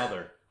 her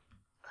mother,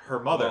 Her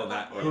mother. Oh,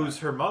 that- Who's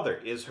her mother?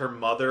 Is her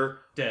mother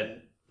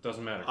dead.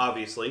 Doesn't matter.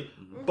 obviously,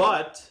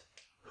 but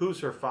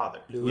who's her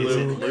father? Luke. Is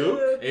it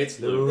Luke? It's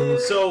Luke.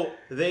 So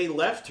they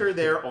left her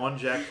there on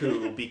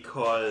Jakku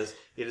because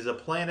it is a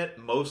planet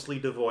mostly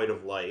devoid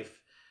of life,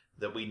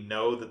 that we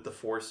know that the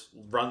Force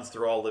runs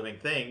through all living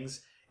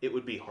things. It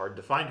would be hard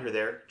to find her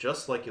there,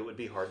 just like it would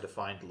be hard to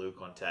find Luke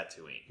on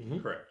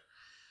Tatooine. Correct.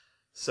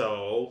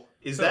 So,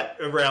 is that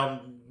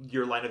around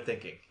your line of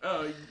thinking?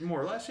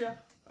 More or less, yeah.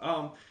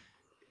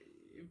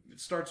 It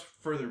starts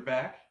further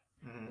back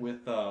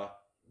with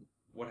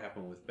what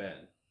happened with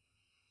Ben.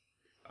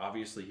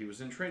 Obviously, he was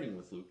in training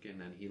with Luke,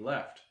 and then he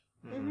left.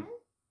 Mm-hmm.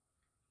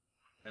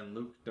 And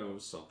Luke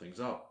knows something's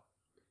up.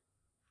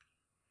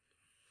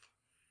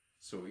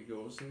 So he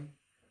goes and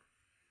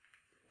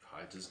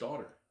hides his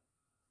daughter.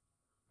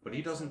 But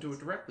he doesn't do it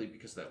directly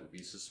because that would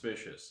be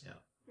suspicious. Yeah.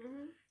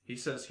 Mm-hmm. He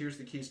says, here's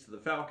the keys to the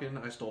Falcon.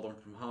 I stole them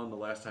from Han the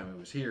last time I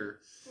was here.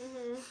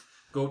 Mm-hmm.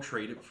 Go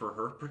trade it for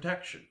her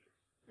protection.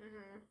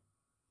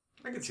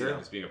 Mm-hmm. I can see Sure. that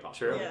as being a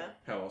possibility. Sure. Yeah.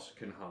 How else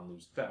can Han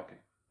lose the Falcon?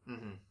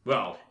 Mm-hmm.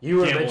 Well, You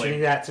were gambling.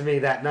 mentioning that to me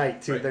that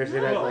night too. Right.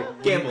 Thursday night, Well,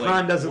 like gambling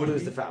Han doesn't would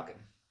lose be- the Falcon.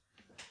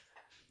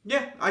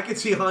 Yeah, I could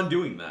see Han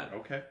doing that.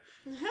 Okay.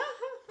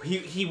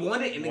 He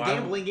won it in a Why-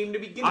 gambling game to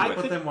begin I with.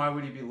 But then why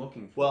would he be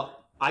looking for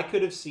Well, I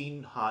could have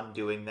seen Han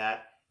doing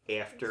that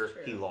after That's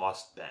true. he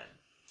lost Ben.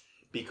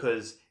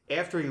 Because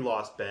after he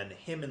lost Ben,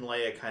 him and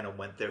Leia kind of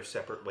went their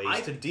separate ways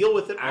I- to deal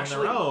with it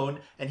actually- on their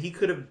own, and he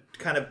could have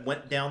kind of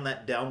went down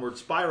that downward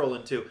spiral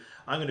into,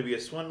 I'm going to be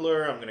a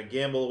swindler, I'm going to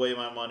gamble away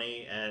my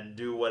money, and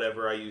do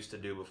whatever I used to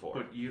do before.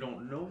 But you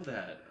don't know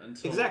that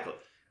until Exactly.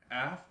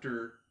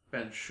 after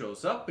Ben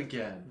shows up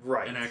again,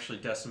 Right. and actually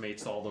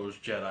decimates all those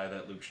Jedi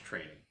that Luke's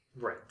training.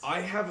 Right.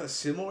 I have a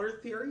similar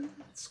theory.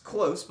 It's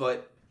close,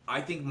 but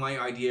I think my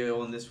idea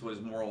on this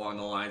was more along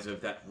the lines of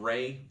that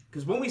Rey,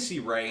 because when we see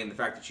Rey and the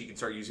fact that she can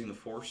start using the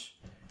Force,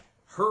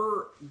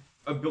 her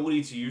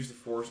ability to use the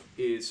Force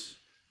is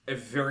a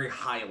very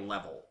high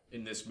level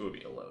in this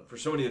movie alone. For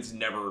somebody that's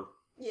never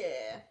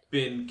Yeah.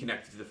 been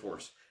connected to the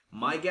Force.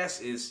 My guess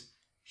is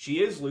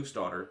she is Luke's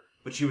daughter,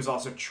 but she was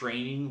also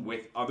training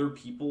with other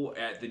people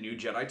at the new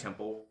Jedi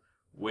Temple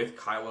with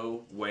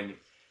Kylo when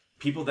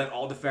people that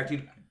all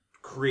defected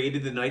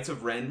created the Knights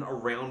of Ren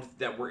around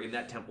that were in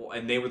that temple,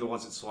 and they were the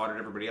ones that slaughtered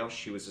everybody else.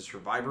 She was a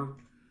survivor,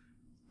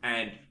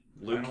 and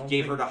Luke don't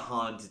gave her think- to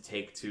Han to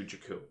take to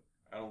Jakku.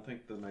 I don't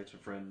think the Knights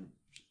of Ren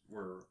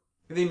were.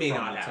 They may From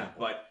not the have, temple.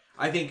 but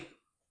I think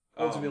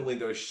ultimately,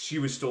 though, she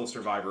was still a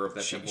survivor of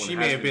that temple. She and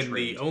may has have been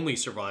trained. the only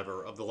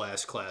survivor of the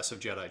last class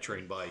of Jedi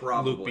trained by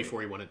Probably. Luke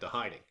before he went into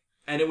hiding.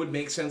 And it would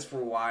make sense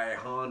for why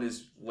Han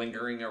is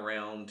lingering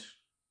around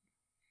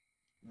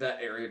that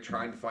area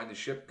trying to find the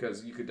ship,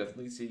 because you could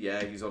definitely see,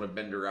 yeah, he's on a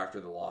bender after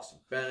the loss of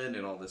Ben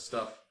and all this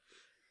stuff.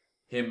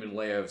 him and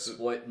Leia have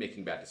split,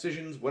 making bad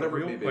decisions, The whatever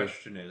it may real be.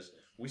 question is,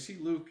 we see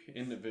Luke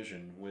in the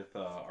vision with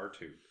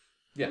R2.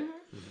 Yeah.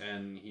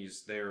 And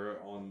he's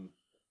there on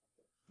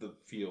the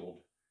field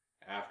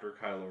after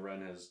Kylo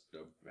Ren has,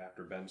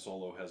 after Ben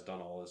Solo has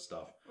done all this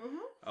stuff.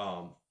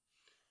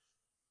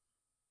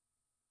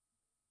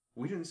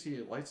 We didn't see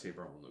a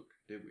lightsaber on Luke,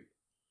 did we?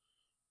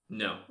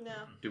 No. No.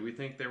 Do we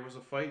think there was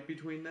a fight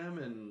between them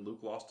and Luke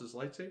lost his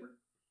lightsaber?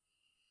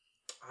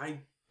 I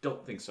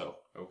don't think so.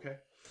 Okay.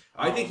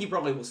 I think he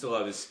probably will still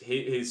have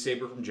his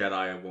saber from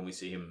Jedi when we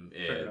see him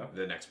Fair in enough.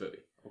 the next movie.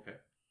 Okay.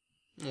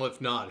 Well,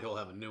 if not, he'll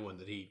have a new one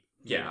that he.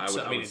 Yeah, I would-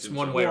 I mean, would it's assume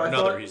one so. way Well, or I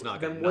another. thought- He's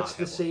not Then going to. what's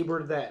the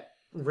saber that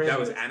Ray, That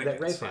was that Anakin's.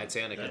 Ray found? That's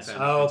Anakin. That's Oh,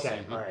 Anakin's.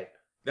 okay. All right.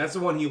 That's the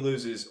one he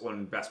loses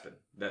on Bespin.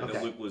 That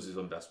Okay. Luke loses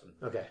on Bespin.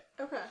 Okay.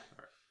 Okay.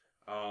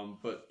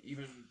 But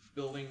even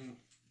building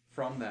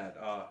from that,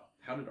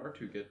 how did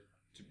R2 get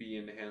to be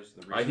in the hands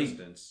of the I think-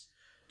 Resistance?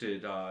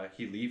 Did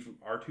he leave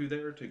R2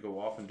 there to go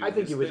off and do I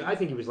think his he was. thing? I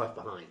think he was left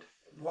behind.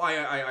 Well,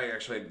 I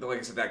actually, like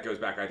I said, that goes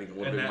back, I think, a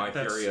little And bit to my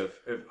that's- theory of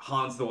if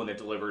Han's the one that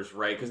delivers,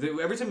 right? Because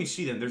every time you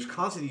see them, there's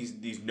constantly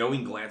these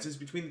knowing glances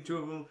between the two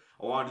of them.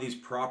 A lot of these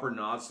proper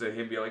nods to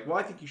him be like, well,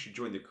 I think you should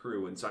join the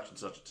crew and such and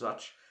such and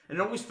such. And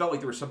it always felt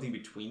like there was something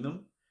between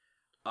them.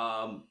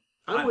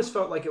 I always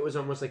felt like it was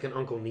almost like an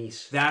uncle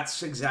niece.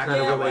 That's exactly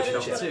Kind of what I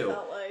relationship. felt too.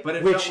 Felt like. But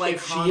it Which, felt like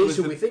if Han she is was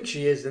who the- we think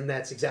she is, then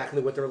that's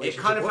exactly what the it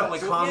relationship kind of felt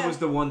was. like Han Yeah. was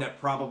the one that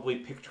probably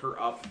picked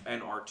her up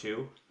and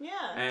R2. Yeah.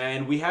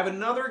 And we have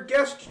another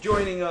guest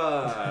joining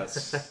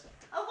us. A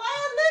wild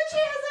Lucci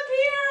has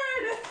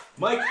appeared!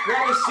 Mike,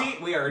 grab a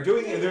seat. We are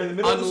doing it. They're in the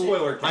middle of the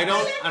spoiler I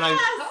don't. And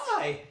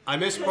Hi. I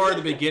missed part of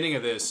the beginning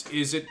of this.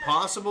 Is it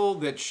possible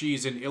that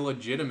she's an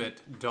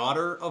illegitimate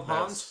daughter of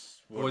Han's?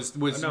 Was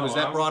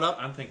that brought up?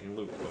 I'm thinking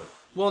Luke would.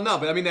 Well, no,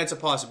 but I mean that's a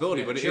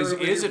possibility. Yeah, But cheer is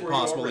over is here it for you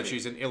possible that already.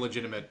 she's an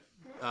illegitimate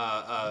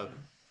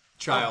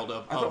child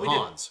I thought of we did.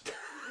 Han's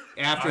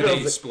after I they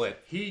don't- split?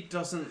 He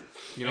doesn't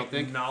You don't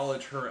think?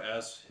 acknowledge her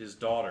as his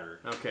daughter.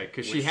 Okay,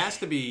 because she Which- has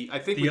to be. I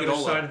think The we could other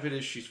all. side of it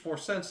is she's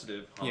force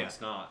sensitive. Han's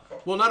Yeah. not.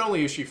 Well, not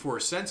only is she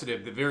force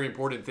sensitive, the very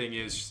important thing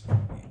is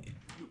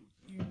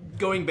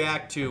going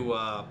back to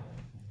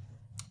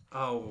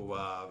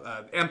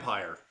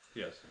Empire.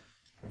 Yes.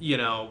 You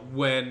know,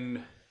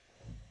 when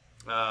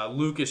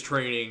Luke is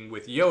training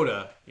with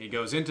Yoda, he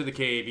goes into the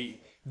cave.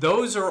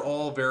 Those are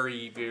all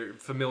very, very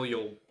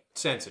familial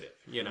sensitive,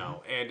 you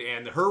know,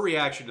 and her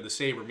reaction to the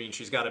saber means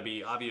she's got to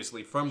be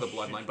obviously from the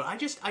bloodline. But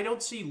I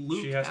don't see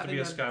Luke. She has to having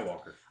be a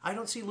Skywalker. I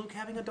don't see Luke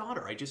having a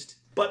daughter.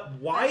 But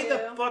why I the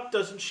do. fuck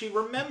doesn't she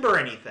remember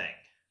anything?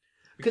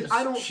 Because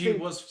I don't She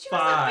think was She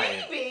 5.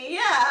 was a baby,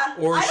 yeah.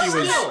 Or I she don't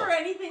was- remember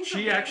anything from She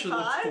being actually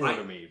looked 5. 4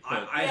 to me,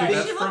 but I think-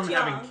 that's she from looked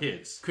having young.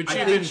 kids. Could I she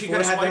have think been she could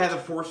have had to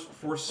force-wiped? have the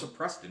force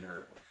suppressed in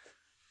her.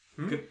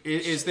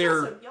 Is She's there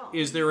also young.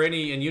 is there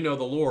any, and you know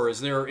the lore,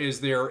 is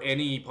there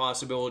any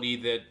possibility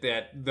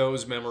that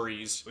those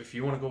memories? If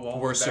you want to go all the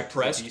Were way back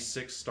suppressed? to the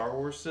D6 Star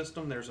Wars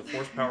system, there's a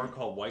force power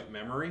called white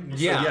memory.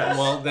 Yeah, So yes.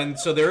 well then,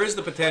 so there is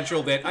the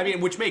potential that, I mean,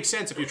 which makes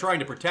sense if you're trying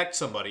to protect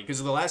somebody,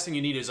 because the last thing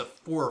you need is a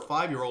 4 or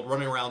 5-year-old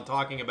running around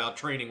talking about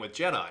training with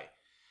Jedi.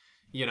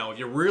 You know, if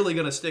you're really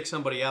going to stick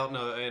somebody out in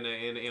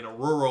a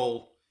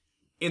rural,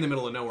 in the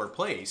middle of nowhere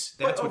place,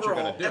 that's But what you're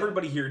overall, going to do.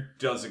 everybody here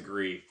does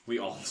agree. We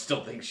all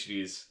still think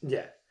she's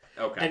yeah.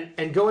 okay.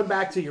 And going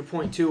back to your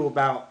point too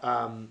about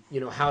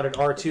how did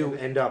R2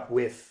 end up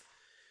with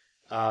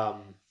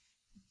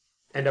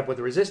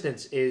the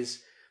Resistance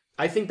is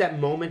I think that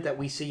moment that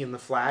we see in the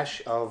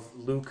flash of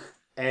Luke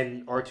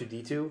and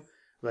R2D2,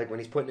 like when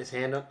he's putting his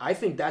hand up, I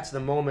think that's the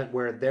moment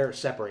where they're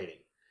separating.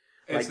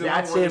 It's the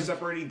that's moment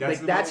where him. they're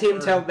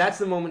separating. That's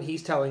the moment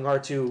he's telling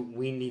R2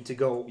 we need to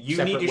go. You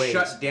separate need to ways.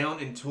 shut down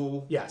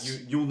until Yes.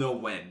 you'll know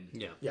when.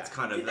 Yeah. Yeah. It's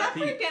kind of Did that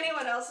break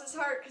anyone else's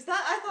heart? Because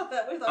I thought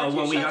that with R2 Oh,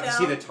 when we shut got to down,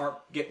 see the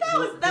tarp get That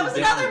was pulled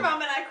another down.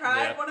 moment I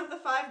cried. Yeah. One of the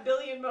 5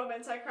 billion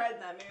moments I cried in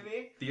that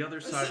movie. The other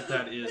side of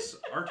that is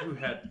R2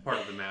 had part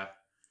of the map.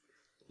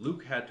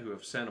 Luke had to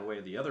have sent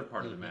away the other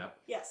part of the map.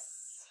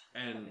 Yes.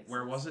 And makes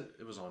where sense. was it?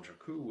 It was on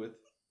Jakku with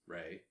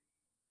Rey.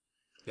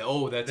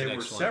 Oh, that's They an were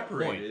excellent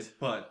separated, point.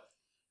 but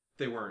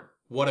they weren't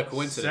What a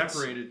coincidence.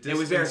 separated. It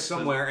was there distanced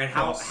somewhere, and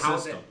how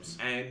across that, systems.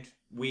 and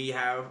we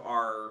have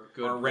our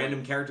Good point.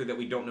 random character that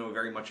we don't know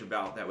very much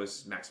about. That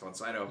was Max von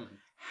Sydow.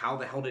 How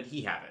the hell did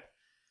he have it?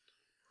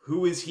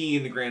 Who is he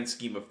in the grand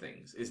scheme of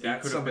things? Is He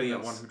that could have somebody been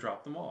else? the one who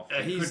dropped them off.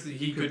 He could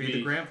could be be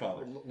the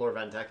grandfather Lord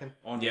Van Tekken.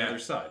 on the Yeah. other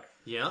side.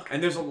 Yeah.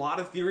 And there's a lot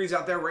of theories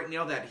out there right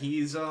now that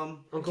he's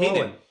Uncle Kanan.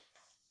 Owen.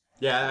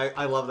 Yeah,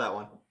 I love that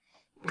one.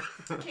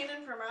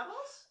 Kanan from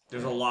Rebels?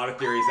 There's a lot of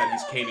theories that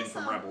he's Oh, Kanan awesome.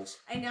 from Rebels.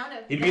 I now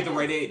know. He'd be at the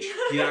right age.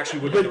 He actually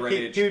would be the right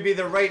age. He would be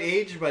the right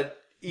age,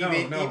 but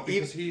even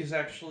because he's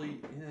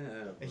actually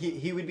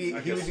he would be I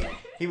he would guess be so.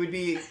 he would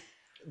be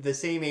the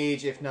same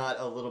age, if not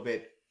a little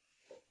bit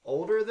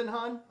older than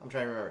Han. I'm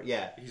trying to remember.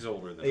 Yeah, he's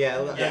older than yeah,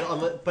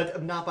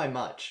 but not by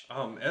much.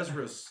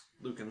 Ezra's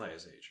Luke and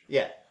Leia's age,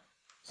 Yeah,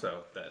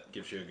 so that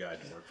gives you a guide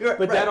to work. You're right,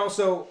 But right.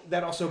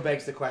 that also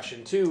begs the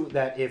question too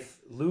that if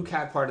Luke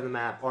had part of the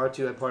map,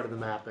 R2 had part of the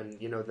map, and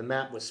the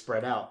map was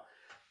spread out,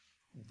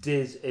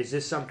 is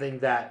this something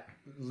that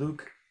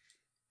Luke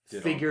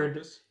Did figured on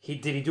purpose? he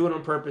do it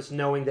on purpose,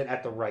 knowing that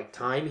at the right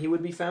time he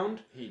would be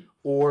found, He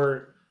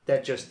or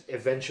that just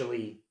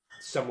eventually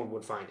someone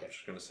would find him? was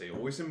going to say,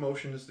 always in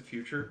motion is the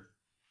future.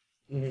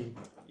 Mm-hmm.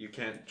 You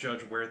can't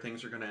judge where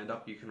things are going to end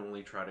up. You can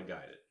only try to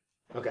guide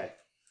it. Okay,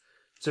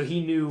 so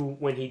he knew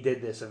when he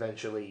did this,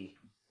 eventually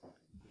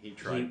He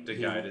tried to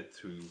he- guide it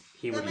to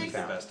he would That be makes the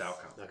found. best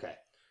outcome. Okay,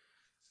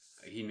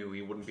 He knew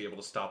he wouldn't be able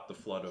to stop the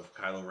flood of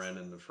Kylo Ren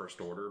in the First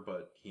Order,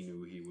 but he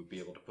knew he would be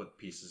able to put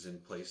pieces in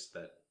place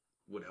that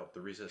would help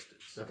the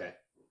Resistance. okay.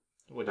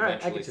 Would All right, I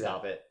eventually can see that.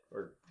 stop it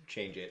or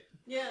change it.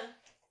 Yeah.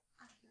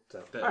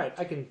 So That- all right,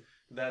 I can.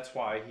 That's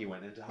why he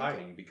went into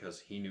hiding,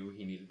 because he knew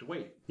he needed to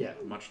wait. Yeah.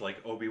 Much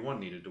like Obi-Wan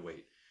needed to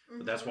wait.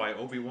 But that's why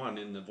Obi-Wan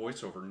in the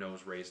voiceover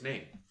knows Rey's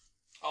name.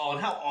 Oh, and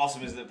how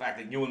awesome is the fact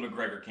that Ewan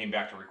McGregor came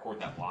back to record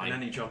that And line?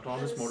 then he jumped on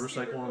his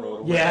motorcycle and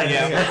rode away. Yeah,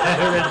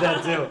 I read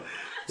that too.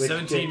 Which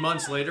 17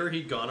 months later,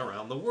 he'd gone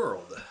around the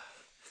world.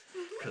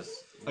 Because,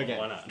 Again.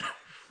 why not?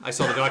 I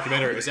saw the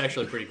documentary. It was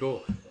actually pretty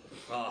cool.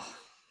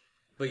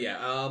 But yeah,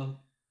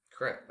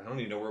 crap. I don't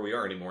even know where we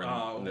are anymore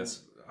in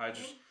this. I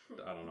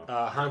don't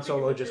know. Han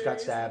Solo just got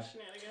stabbed.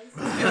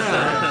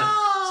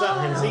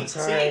 So,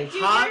 Sorry.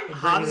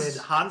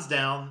 Han's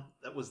down.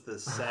 That was the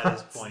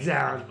saddest point.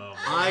 down. Of the moment.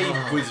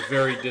 I was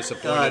very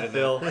disappointed in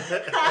Bill.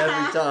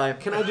 Every time.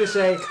 Can I just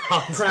say,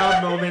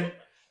 proud moment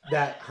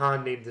that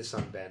Han named his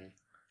son Ben.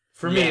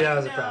 For me, that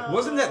was a proud moment.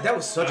 Wasn't that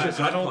was such a I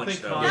gut don't punch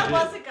think though? Han That did.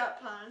 was a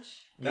gut punch.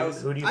 That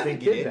was Who do you I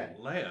think think he did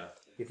did. Ben? Leia.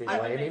 You think I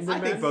Leia named him I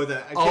think Ben?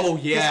 both. Oh,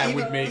 yeah, it even-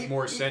 would make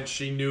more sense.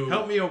 She knew.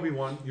 Help me,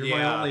 Obi-Wan. You're my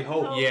Yeah. only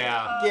hope.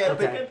 Yeah. Yeah,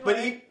 Okay. but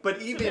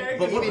even very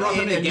but good even brought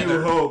them in A together?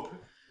 New Hope,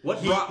 What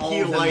he, brought all he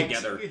of them liked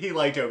together? he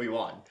liked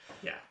Obi-Wan.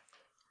 Yeah.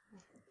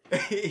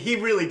 He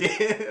really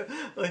did.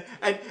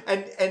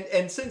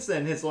 and since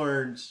then has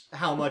learned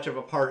how much of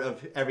a part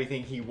of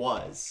everything he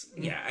was.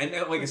 Yeah, and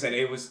like I said,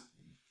 it was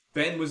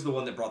Ben was the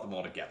one that brought them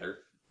all together,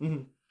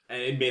 and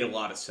it made a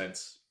lot of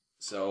sense.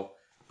 So,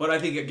 but I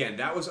think again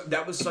that was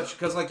such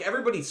because like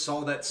everybody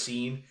saw that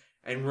scene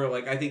and we're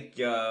like, I think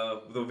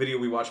the video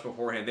we watched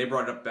beforehand they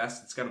brought it up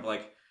best. It's kind of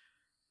like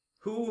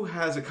who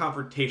has a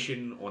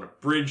confrontation on a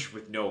bridge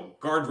with no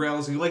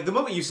guardrails, and like the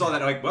moment you saw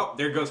that, like, well,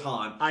 there goes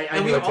Han, I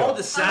and we knew it all too.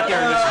 just sat there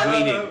and just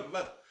waited.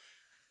 But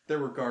there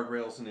were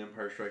guardrails in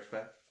Empire Strikes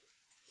Back.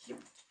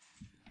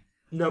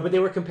 No, but they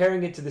were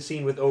comparing it to the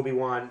scene with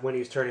Obi-Wan when he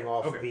was turning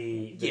off Okay.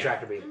 the Yeah.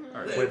 tractor beam.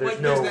 All right. Where there's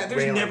like, no there's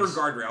railings. never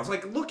guardrails.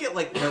 Like, look at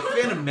like the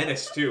Phantom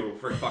Menace too,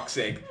 for fuck's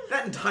sake.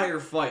 That entire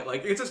fight,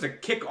 like, it's just a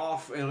kick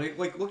off, and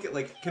like look at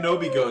like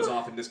Kenobi goes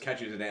off and just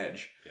catches an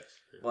edge. Yes.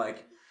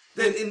 Like,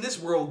 then in this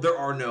world,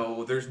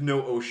 there's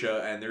no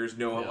OSHA and there's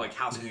no like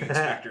housing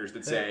inspectors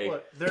that say,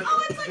 Look, there-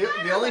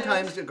 The only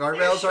times the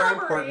guardrails are shrubbery.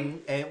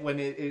 important and when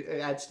it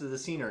adds to the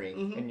scenery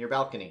in your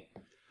balcony.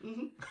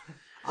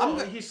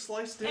 He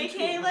sliced into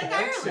AKA a like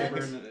lightsaber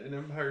Ireland. in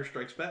Empire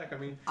Strikes Back. I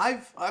mean,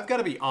 I've got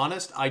to be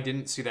honest. I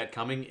didn't see that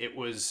coming. It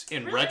was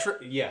in retro.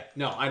 Yeah,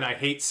 no, and I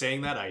hate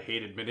saying that. I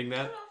hate admitting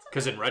that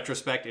because in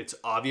retrospect, it's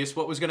obvious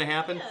what was going to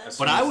happen. Yeah.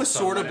 But I was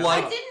sort of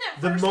like, I didn't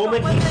at The first,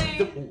 moment but when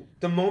he they...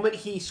 the moment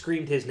he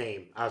screamed his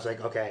name, I was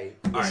like, okay.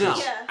 all right, no.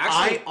 Yeah.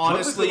 Actually, I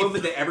honestly, what was the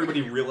moment that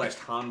everybody realized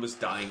Han was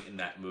dying in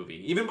that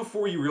movie? Even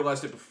before you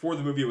realized it, before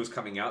the movie was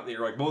coming out, they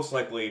were like, most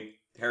likely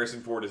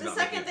Harrison Ford is The not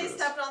second making it they through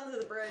this. stepped onto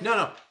the bridge.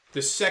 no.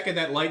 The second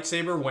that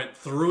lightsaber went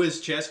through his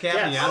chest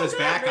cavity Yes. out his Oh,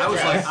 back, good, I was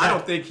good. like, I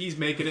don't think he's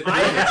making it. I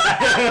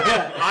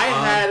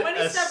had When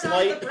he a stepped onto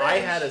slight. the bridge. I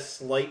had a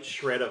slight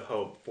shred of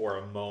hope for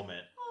a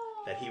moment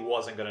that he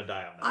wasn't going to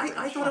die on that.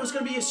 I bridge. thought it was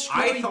going to be a I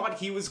story. thought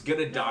he was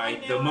gonna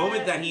die I the knew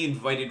moment it. that he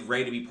invited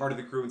Rey to be part of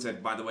the crew and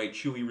said, by the way,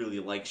 Chewie really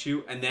likes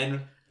you. And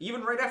then,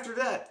 even right after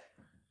that,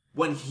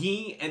 when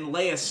he and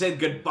Leia said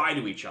goodbye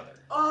to each other.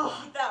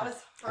 Oh, that was.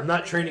 I'm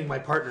not training my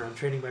partner, I'm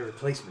training my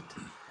replacement.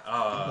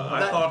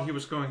 I thought he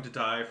was going to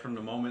die from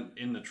the moment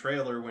in the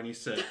trailer when he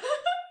said,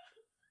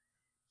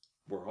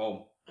 We're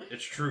home.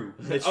 "It's true."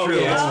 It's Oh, true.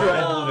 yeah, It's it's true. true.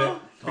 All of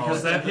it.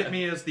 Because that hit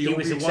me as the He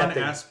was Obi-Wan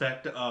accepting.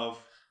 aspect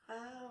of, Oh,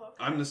 okay.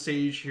 I'm the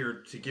sage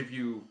here to give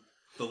you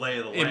the lay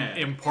of the land.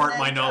 Impart And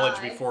my then knowledge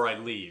die. before I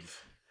leave.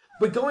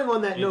 But going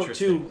on that note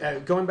too,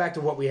 Interesting. going back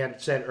to what we had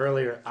said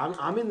earlier,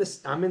 I'm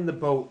in the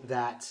boat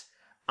that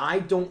I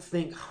don't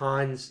think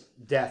Han's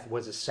death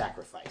was a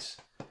sacrifice,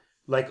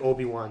 like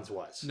Obi-Wan's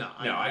was. No,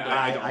 No,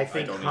 I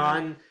think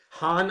don't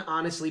Han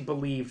honestly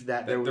believed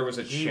that either. There was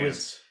a he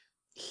chance.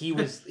 he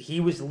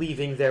was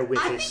leaving there with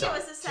I his think son. it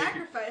was a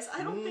sacrifice.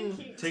 I don't think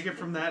he. Take it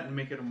from that and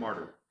make it a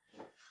martyr.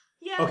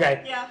 Yeah.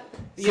 Okay. Yeah.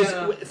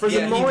 For Yeah,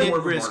 the he moment, did Or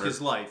risk martyr.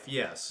 his life,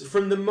 yes.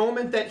 from the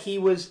moment that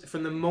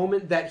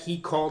he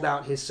called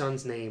out his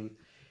son's name,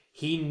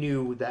 he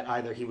knew that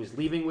either he was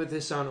leaving with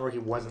his son or he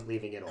wasn't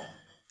leaving at all.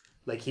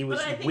 Like he was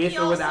But I think with he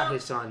or without also-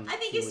 his son. I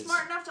think he he's was-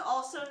 smart enough to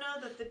also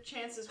know that the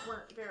chances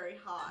weren't very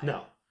high.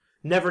 No,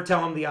 never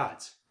tell him the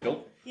odds.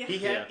 Nope. Yeah.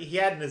 He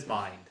had in his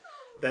mind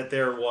that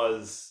there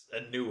was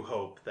a new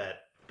hope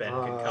that Ben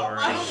could come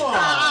around.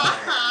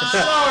 Oh,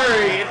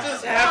 Sorry, it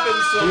just happened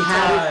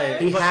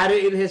He sometimes. had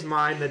it in his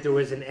mind that there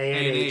was an A&H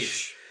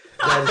A&H.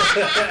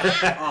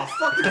 Oh,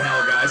 fucking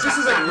hell, guys. This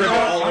is like River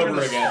all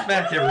over again.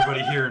 Smack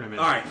everybody here in a minute.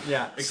 All right.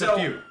 Yeah. Except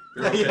So- you.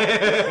 You're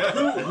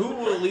okay. Who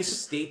will at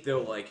least state,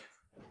 though, like,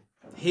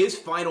 his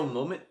final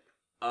moment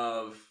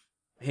of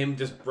him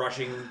just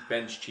brushing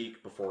Ben's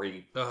cheek before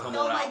he tumbled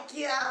Oh my out.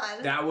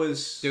 god. That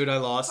was... Dude, I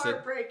lost it.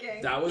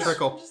 Heartbreaking. That was...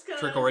 Trickle. I'm just gonna-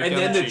 Trickle right And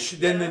down then the cheek.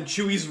 then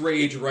Chewie's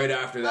rage right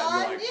after that. Oh,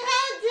 You're like, yeah,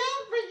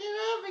 don't bring it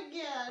up I'm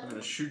again.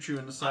 gonna shoot you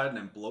in the side and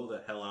then blow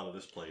the hell out of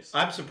this place.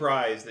 I'm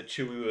surprised that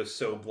Chewie was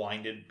so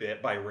blinded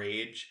by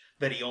rage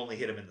that he only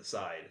hit him in the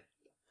side.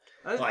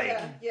 Like,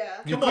 Yeah.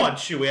 come on,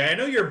 Chewie. I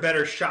know you're a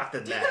better shot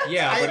than that.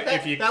 Yeah, but that-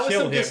 if you that was kill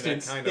some him,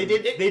 distance. that kind They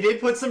of...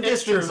 did put some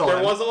It's true. distance on.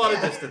 There was a lot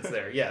of distance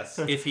there. Yes.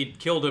 If he'd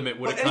killed him, it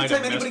would but have kind of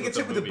anytime messed anybody with gets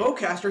hit the with a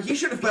movie. bowcaster, he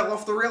should have fell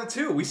off the rail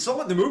too. We saw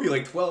it in the movie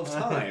like 12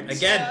 times.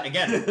 Again.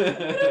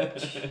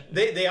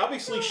 They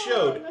obviously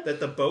showed that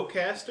the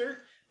bowcaster,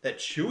 that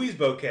Chewie's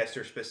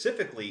bowcaster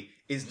specifically,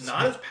 is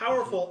not as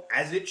powerful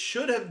as it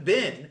should have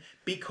been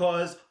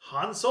because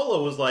Han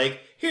Solo was like,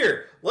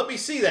 "Here, let me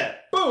see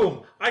that."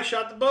 Boom! I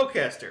shot the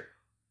bowcaster.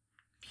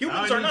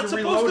 Humans Now I are need not to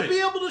supposed reload to it. be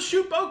able to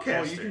shoot bowcasters.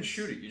 Oh, you can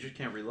shoot it. You just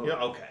can't reload Yeah,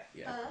 it. okay.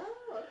 Oh,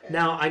 okay.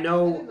 Now, I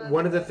know did not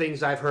one of know the that.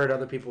 things I've heard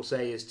other people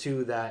say is,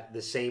 too, that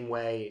the same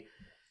way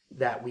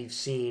that we've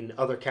seen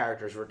other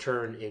characters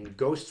return in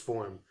ghost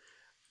form,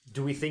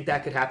 do we think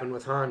that could happen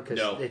with Han? Because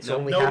No. it's No.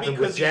 only No, happened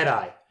with because he-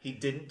 Jedi. He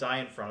didn't die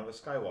in front of a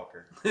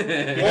Skywalker.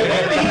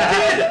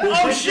 Yeah.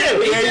 Oh shit!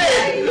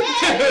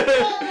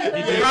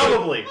 He did.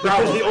 Probably.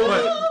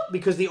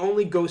 Because the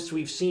only ghosts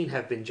we've seen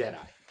have been Jedi.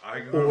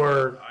 I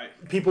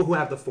People who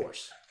have the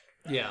Force.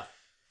 Yeah.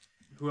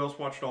 who else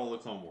watched all the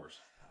Clone Wars?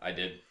 I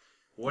did.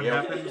 What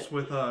happens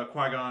with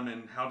Qui-Gon,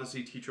 and how does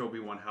he teach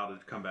Obi-Wan how to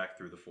come back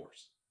through the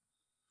Force?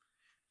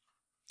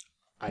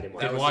 I didn't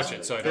watch Didn't it. watch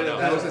it, so I don't know.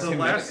 That was just him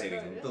last,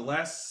 meditating. the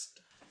last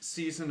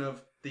season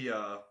of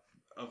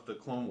the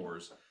Clone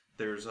Wars.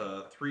 There's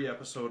a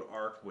 3-episode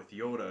arc with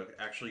Yoda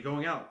actually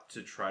going out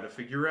to try to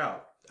figure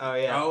out Oh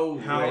yeah. Oh,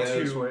 how Yeah, to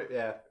that's what-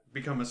 yeah.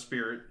 become a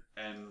spirit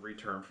and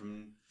return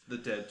from the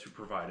dead to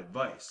provide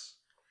advice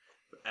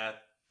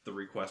at the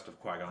request of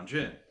Qui-Gon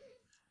Jinn.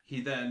 He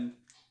then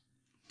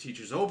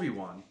teaches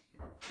Obi-Wan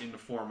in the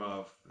form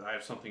of, I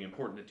have something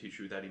important to teach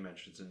you, that he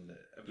mentions in the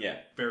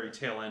very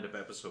tail end of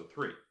episode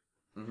 3.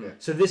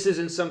 So this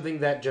isn't something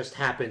that just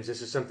happens.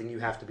 This is something you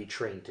have to be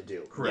trained to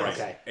do. Correct.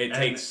 Okay. It And-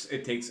 takes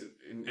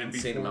insane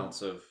before-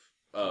 amounts of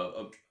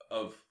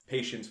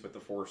patience with the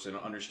Force and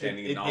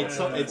understanding and It- knowledge. it's,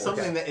 of the it's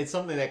Force.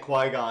 something that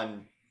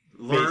Qui-Gon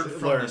Learned Basi-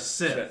 from learned. the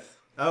Sith.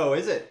 Oh,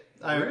 is it?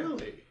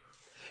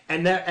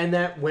 And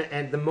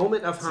the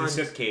moment of It's the Han's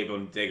Sith cave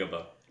on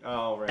Dagobah.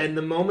 Oh, right. and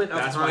the moment of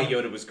That's Han, why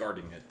Yoda was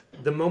guarding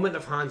it. the moment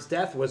of Han's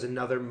death was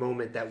another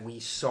moment that we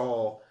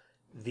saw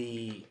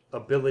the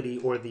ability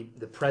or the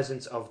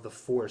presence of the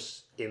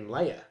Force in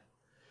Leia.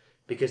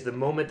 Because the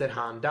moment that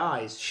Han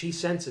dies, she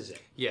senses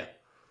it. Yeah.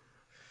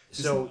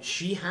 So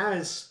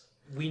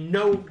we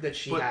know that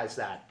she But- has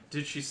that.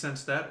 Did she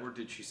sense that, or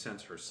did she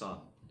sense her son?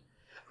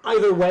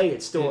 Either way,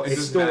 it's still It it's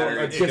doesn't still matter.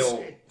 a It's dis-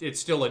 still- It's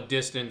still a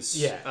distance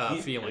Yeah.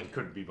 feeling. It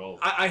could be both.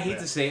 I hate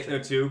to say it though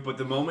too, but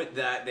the moment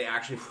that they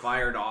actually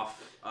fired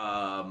off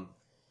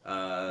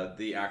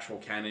the actual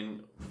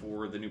cannon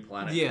for the new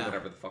planet, Yeah.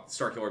 whatever the fuck,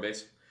 Starkiller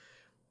Base,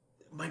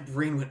 my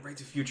brain went right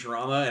to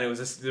Futurama, and it was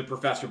just the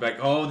professor back.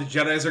 Oh, the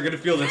Jedi's are gonna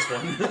feel this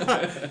one.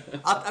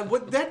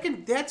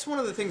 That's one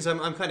of the things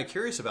I'm kind of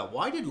curious about.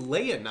 Why did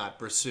Leia not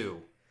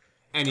pursue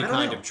any I don't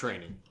kind know. of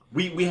training?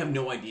 we have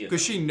no idea,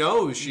 Because she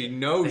knows They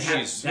have-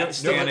 she's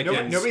that's-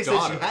 Anakin's Nobody said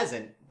daughter. she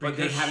hasn't. but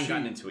they because haven't she-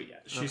 gotten into it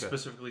yet. She Okay.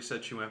 specifically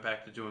said she went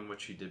back to doing what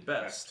she did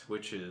best,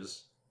 which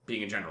is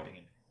Being a general.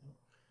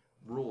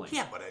 ruling.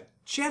 Yeah, but a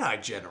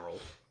Jedi general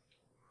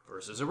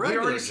versus a We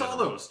regular already saw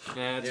general. those.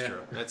 Yeah, that's Yeah.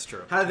 true. That's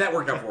true. How did that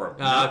work out for him?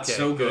 Not Okay,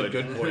 so good.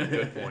 Good point.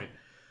 Good point.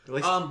 At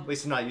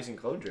least I'm not using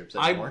clone troops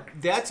anymore.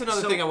 That's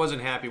another So- thing I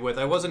wasn't happy with.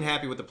 I wasn't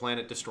happy with the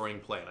planet destroying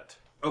planet.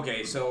 Okay,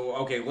 let's Too get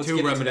into that 'cause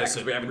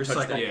reminiscent. we haven't touched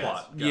Recycled that Yeah, yet.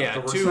 plot. yeah,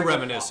 the too recycled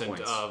reminiscent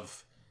plot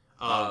points.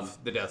 of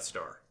the Death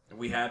Star.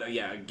 We had Both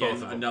again of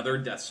them. another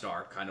Death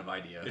Star kind of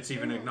idea. It's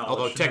even acknowledged.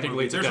 Although in the technically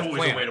movie. it's a there's death always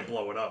a way planet. to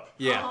blow it up.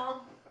 Yeah,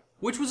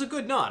 which was a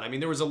good nod. I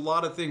mean, there was a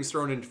lot of things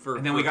thrown in for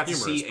And then we got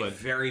humorous, to see a but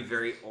very,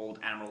 very old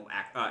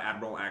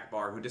Admiral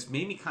Akbar, who just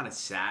made me kind of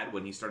sad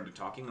when he started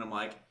talking. And I'm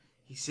like,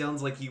 he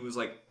sounds like he was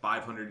like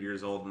 500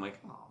 years old. I'm like,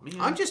 oh man.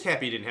 I'm just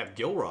happy he didn't have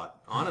Gilrot,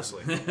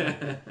 honestly.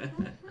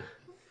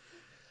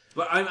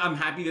 But I'm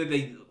happy that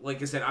they,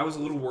 like I said, I was a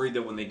little worried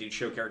that when they did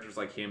show characters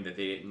like him, that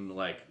they didn't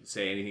like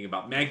say anything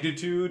about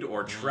magnitude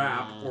or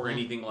trap or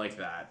anything like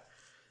that.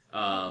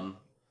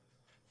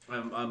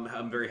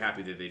 I'm very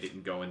happy that they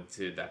didn't go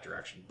into that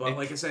direction. But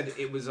like I said,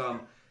 it was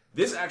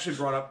this actually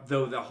brought up,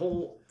 though, the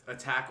whole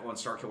attack on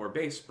Starkiller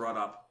Base brought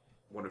up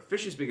one of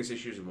Fish's biggest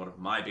issues and one of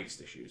my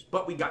biggest issues.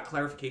 But we got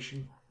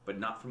clarification, but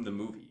not from the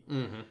movie.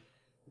 Mm-hmm.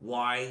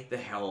 Why the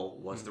hell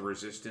was the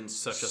Resistance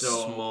Such a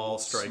so small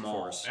strike small?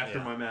 force? After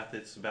Yeah. my math,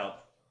 it's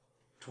about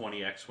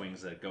 20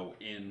 X-wings that go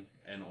in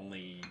and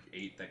only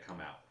 8 that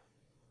come out.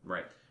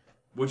 Right.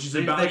 which is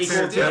They about equal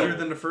fared better to,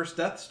 than the first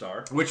Death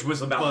Star, which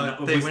was about.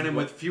 but they was went in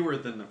what- with fewer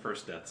than the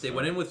first Death Star. They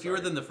went in with fewer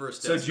than the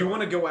first. So Death do you Star.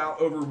 want to go out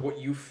over what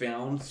you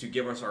found to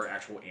give us our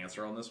actual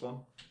answer on this one?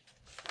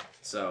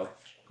 So.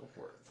 Go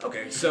for it.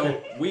 Okay,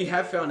 so we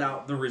have found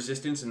out the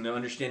resistance and the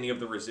understanding of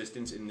the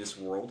resistance in this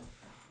world.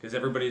 Because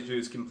everybody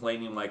was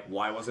complaining, like,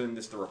 why wasn't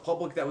this the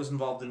Republic that was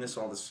involved in this,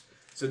 all this.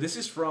 So this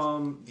is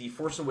from the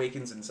Force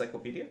Awakens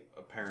Encyclopedia?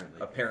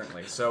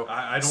 Apparently. So,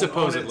 I don't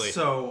Supposedly. own it,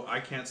 so I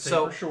can't say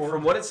so for sure.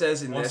 from what it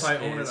says in Once this I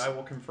own is, it, I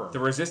will confirm. the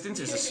Resistance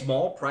is a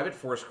small private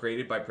force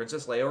created by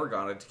Princess Leia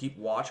Organa to keep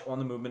watch on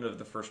the movement of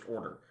the First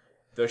Order.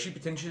 Though she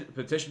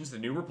petitions the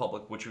New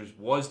Republic, which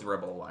was the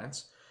Rebel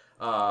Alliance,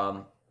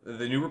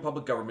 the New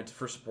Republic government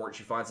for support,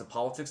 she finds the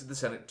politics of the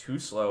Senate too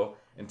slow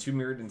and too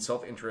mirrored in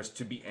self-interest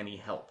to be any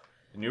help.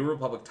 The New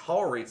Republic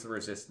tolerates the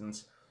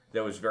Resistance,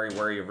 though is very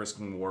wary of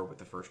risking war with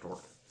the First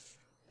Order.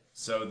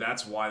 So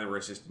that's why the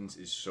Resistance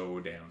is so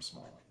damn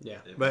small. Yeah,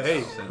 It but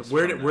makes hey, sense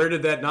where from did where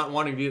did that not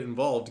wanting to get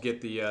involved get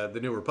the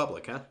New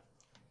Republic, huh?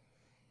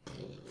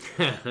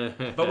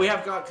 But we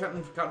have got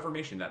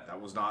confirmation that that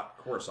was not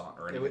Coruscant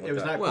or anything It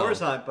was like that. not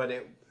Coruscant, but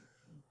it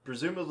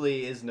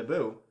presumably is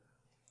Naboo.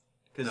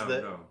 Because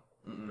No,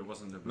 it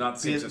wasn't the Not the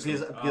same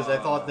system. because I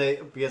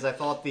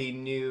thought the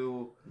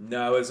new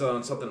No, it's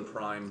on something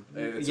Prime.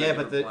 It's a yeah,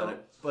 different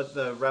but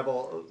the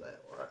rebel,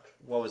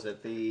 what was it?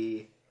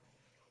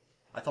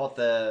 I thought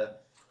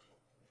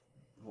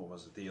what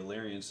was it? The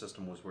Illyrian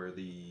system was where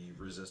the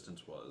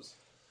Resistance was.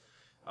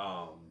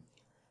 I'm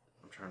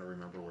trying to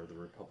remember where the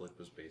Republic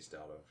was based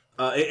out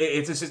of.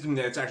 It's a system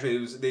that's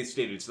actually they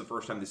stated it's the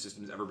first time the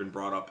system's ever been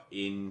brought up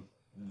in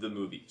the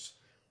movies.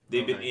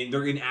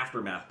 They're in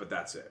Aftermath, but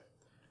that's it.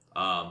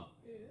 But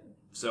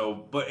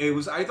it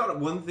was. I thought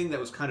one thing that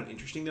was kind of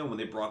interesting though when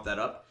they brought that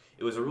up,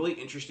 it was a really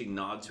interesting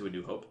nod to A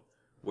New Hope,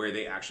 where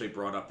they actually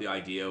brought up the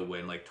idea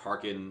when like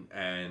Tarkin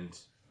and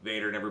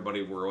Vader and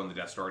everybody were on the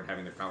Death Star and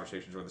having their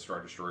conversations with the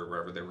Star Destroyer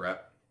wherever they were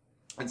at,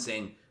 and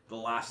saying the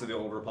last of the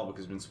old Republic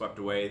has been swept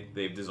away.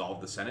 They've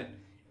dissolved the Senate.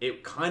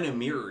 It kind of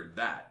mirrored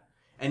that.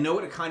 And know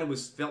what it kind of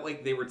felt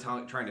like they were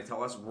trying to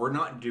tell us? We're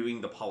not doing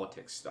the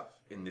politics stuff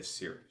in this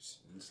series.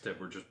 Instead,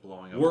 we're just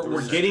blowing up.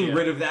 We're getting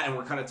rid of that, and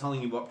we're kind of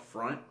telling you up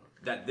front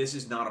that this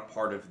is not a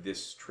part of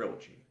this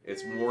trilogy.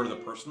 It's more the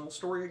personal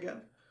story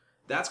again.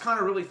 That's kind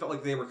of really felt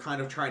like they were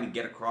kind of trying to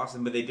get across,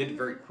 but they did it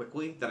very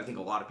quickly that I think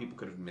a lot of people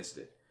could have missed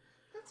it.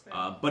 That's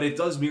fair. But it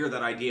does mirror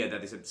that idea that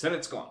they said,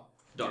 Senate's gone.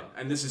 Done.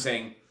 And this is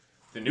saying,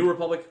 the New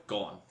Republic,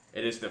 gone.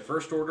 It is the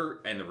First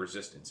Order and the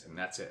Resistance, and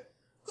that's it.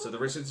 So the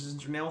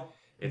Resistance are now,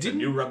 it's a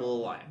new Rebel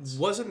Alliance.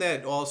 Wasn't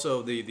that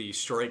also the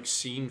strike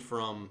scene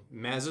from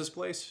Maz's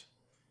place?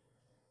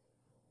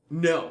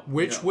 No.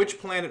 Which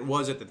planet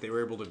was it that they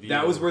were able to view?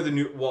 That was where the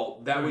new,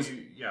 that was,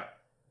 yeah.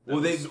 well,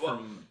 That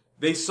was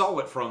they saw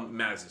it from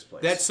Maz's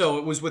place. That so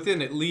it was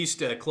within at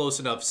least a close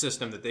enough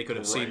system that they could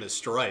have seen Right. the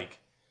strike.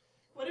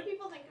 What do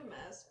people think of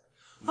Maz?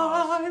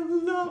 I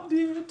loved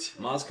it.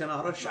 Maz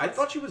Kanata, I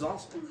thought she was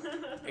awesome.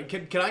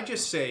 Can I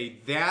just say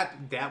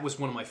that was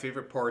one of my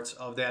favorite parts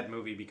of that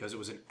movie because it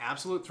was an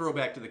absolute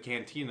throwback to the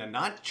Cantina,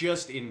 not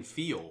just in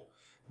feel,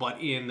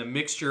 but in the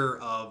mixture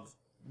of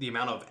the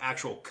amount of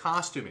actual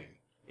costuming,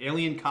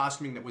 alien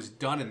costuming that was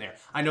done in there.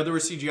 I know there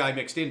was CGI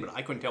mixed in, but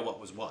I couldn't tell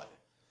what was what.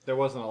 there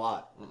wasn't a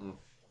lot.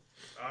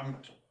 I'm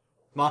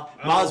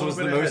Maz was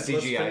the most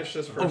Let's CGI. finish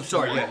this first. Oh,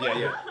 sorry,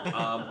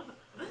 yeah.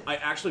 I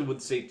actually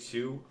would say,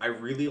 too, I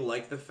really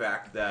like the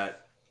fact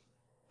that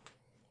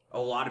a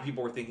lot of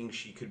people were thinking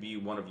she could be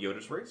one of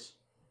Yoda's race.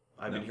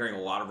 I've been hearing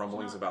a lot of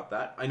rumblings about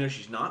that. I know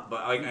she's not,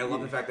 but I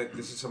love the fact that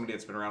this is somebody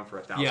that's been around for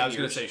 1,000 years. Yeah, I was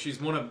going to say, she's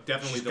one of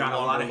definitely She's the got a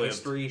lot of longer-lived.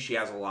 history. She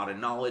has a lot of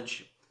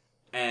knowledge.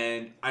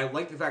 And I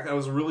like the fact that I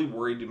was really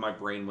worried in my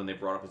brain when they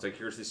brought up, it's like,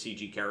 here's the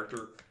CG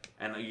character.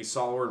 And you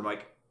saw her, and I'm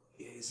like,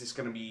 is this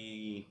going to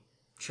be...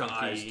 Chunky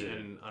Eyes did.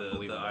 and The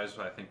unbelievable. eyes,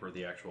 I think, were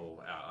the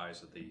actual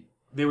eyes of the.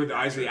 They were the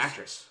eyes of the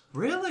actress.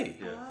 Really?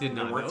 Yeah. Did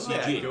not weren't know CG.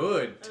 that. Good That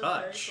was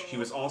very touch. cool. She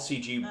was all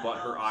CG, but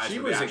her eyes She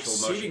were was the actual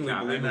motion exceedingly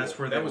capture. And that's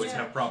where That they was- would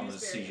have problems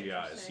with she's very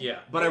CGIs. interesting. Yeah.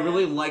 But I Yeah,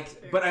 really liked,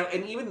 very but cool.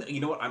 and even, you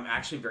know what, I'm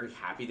actually very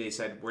happy they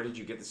said, where did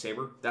you get the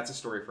saber? That's a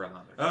story for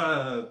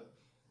another.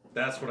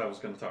 That's what I was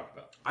going to talk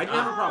about. I didn't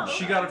have a problem.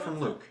 She got it from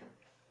Luke.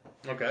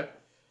 Okay.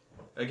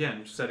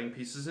 Again, setting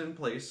pieces in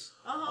place.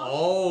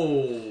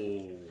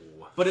 Oh.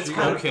 But it's She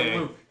kind got of, it Okay.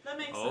 from Luke. That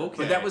makes Okay. sense.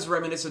 but that was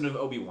reminiscent of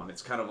Obi-Wan.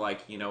 It's kind of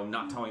like,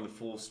 not telling the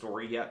full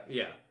story yet.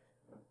 Yeah.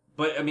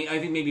 But, I mean, I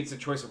think maybe it's a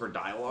choice of her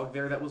dialogue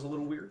there that was a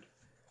little weird.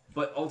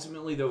 But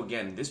ultimately, though,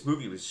 again, this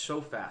movie was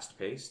so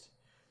fast-paced.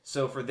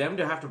 So for them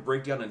to have to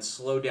break down and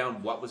slow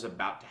down what was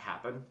about to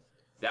happen,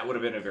 that would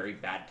have been a very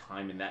bad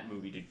time in that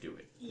movie to do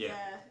it. Yeah,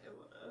 it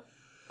would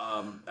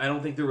have. I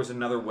don't think there was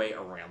another way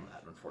around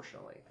that,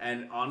 unfortunately.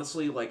 And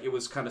honestly, like, it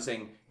was kind of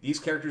saying, these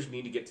characters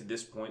need to get to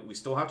this point. We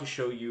still have to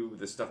show you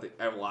the stuff that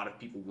a lot of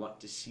people want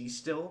to see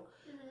still.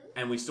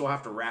 And we still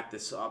have to wrap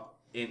this up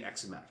in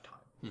X amount of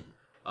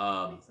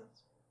time. Makes sense.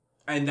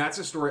 And that's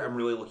a story I'm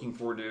really looking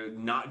forward to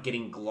not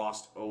getting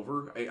glossed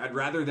over. I'd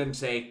rather them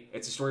say,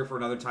 it's a story for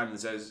another time that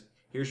says,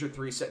 here's your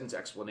 3-sentence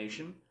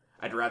explanation.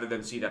 I'd rather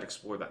them see that,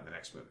 explore that in the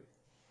next movie.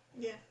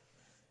 Yeah.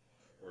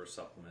 Or a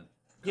supplement.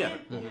 Yeah,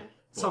 Yeah.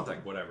 something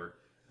Whatever.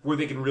 where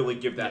they can really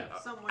give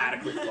that Somewhere.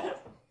 adequate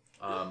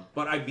thought.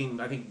 But I mean,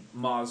 I think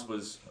Maz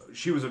was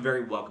a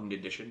very welcomed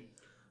addition.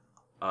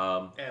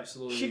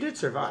 Absolutely. She did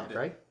survive, loved it.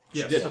 right?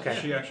 Yes. did. Okay.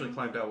 She actually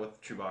climbed out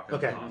with Chewbacca.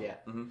 Okay. And Han. Yeah.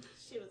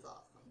 She was awesome.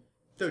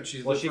 Dude,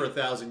 she's Well, lived for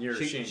 1,000 years.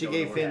 She ain't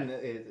gave going Finn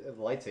a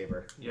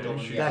lightsaber. Yeah, Don't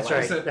she- forget That's the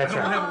right. I said, That's I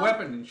don't right. have a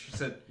weapon. And she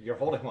said, You're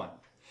holding one.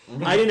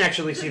 I didn't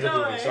actually see the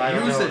movie, so I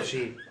don't Use know it. if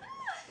she.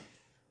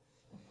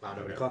 I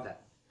nobody caught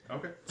that.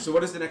 okay. So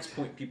what is the next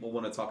point people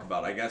want to talk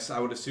about? I guess I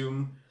would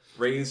assume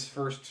Rey's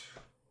first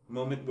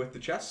moment with the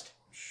chest.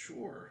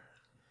 Sure.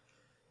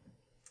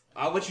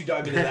 I'll let you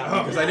dive into that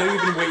one because I know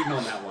you've been waiting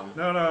on that one.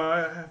 No,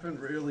 I haven't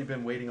really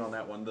been waiting on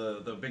that one.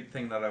 The big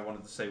thing that I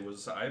wanted to say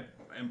was I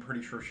am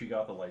pretty sure she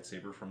got the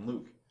lightsaber from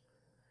Luke.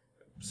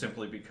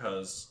 Simply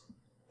because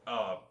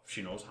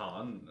she knows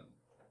Han.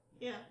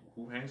 Yeah.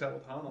 Who hangs out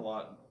with Han a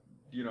lot,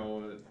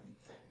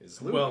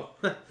 is Luke. Well,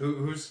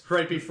 who's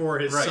right before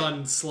his Right.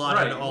 son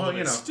slaughtered Right, all well, of his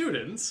you know.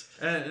 students.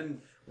 and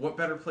what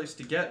better place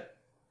to get?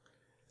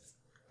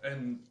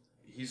 And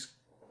he's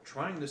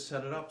trying to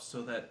set it up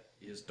so that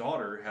his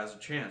daughter has a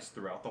chance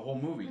throughout the whole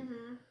movie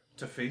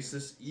to face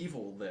this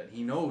evil that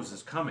he knows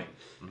is coming,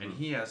 and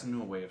he has no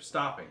way of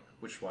stopping.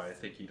 Which is why I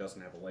think he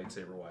doesn't have a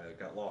lightsaber. Why it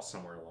got lost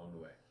somewhere along the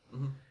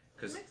way.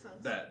 Because Makes sense.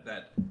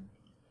 that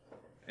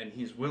and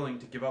he's willing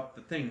to give up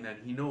the thing that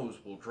he knows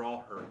will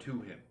draw her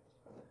to him.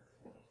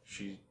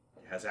 She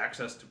has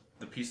access to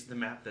the piece of the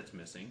map that's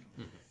missing.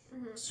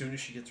 As soon as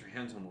she gets her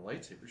hands on the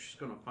lightsaber, she's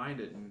going to find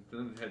it and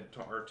then head to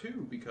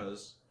R2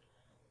 because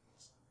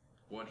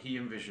what he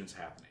envisions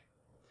happening.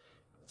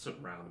 It's a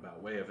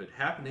roundabout way of it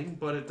happening,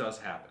 but it does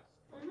happen.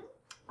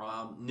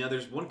 Now,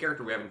 there's one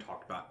character we haven't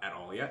talked about at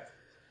all yet,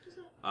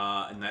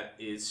 and that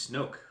is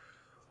Snoke.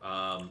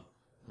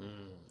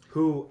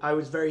 Who I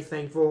was very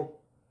thankful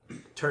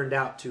turned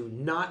out to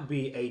not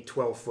be a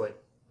 12-foot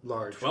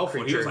large 12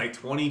 foot. creature. He was like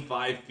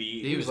 25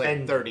 feet. He was Like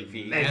And- 30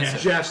 feet. and Yeah.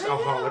 just a I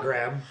know.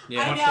 hologram.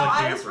 Yeah. I much know. like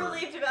the I was Emperor.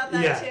 relieved about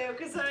that Yeah. too,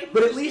 because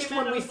But at least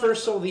when we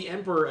first saw the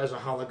Emperor as a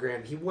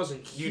hologram, he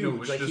wasn't huge. You knew it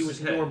was like he just was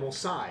his head. normal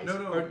size.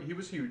 No, he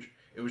was huge.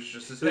 It was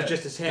just his It was head.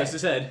 just his head. Just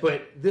his head.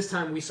 But this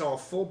time we saw a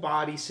full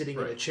body sitting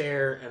in a Right.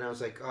 chair, and I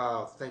was like,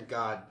 oh, thank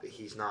God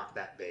he's not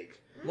that big.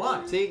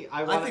 What? See,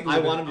 I want think I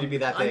we want would- him to be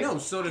that I big. know,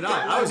 so did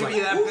I I. was to like, be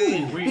that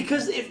big.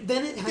 Because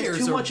then it has There's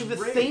too a much of a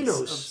race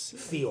Thanos of-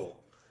 feel,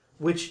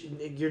 which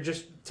you're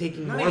just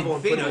taking Not Marvel even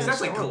and putting it Thanos. in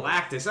That's like Star Wars.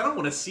 Galactus. I don't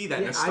want to see that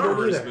in Yeah, a I Star don't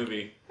Wars either.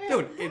 movie.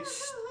 dude,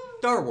 it's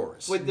Star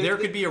Wars. Wait, there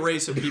could be a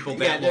race of people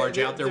that Yeah, large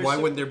out there. there's Why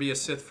some- wouldn't there be a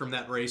Sith from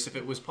that race if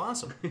it was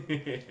possible?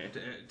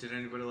 Did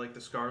anybody like the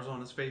scars on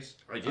his face?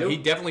 I do. He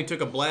definitely took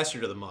a blaster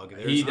to the mug.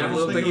 There's He definitely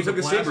looked like he took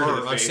a saber to or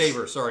the a face.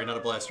 saber. Sorry, not a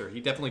blaster. He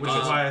definitely Which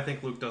took. is why I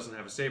think Luke doesn't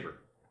have a saber.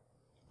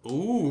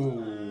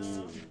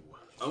 Ooh.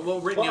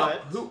 Well, right now,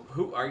 But-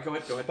 who? All right, go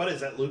ahead. But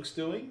is that Luke's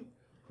doing?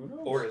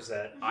 Or is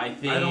that I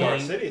think. or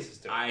Sidious is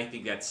doing? I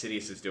think that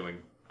Sidious is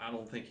doing. I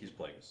don't think he's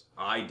Plagueis.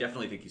 I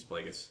definitely think he's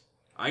Plagueis.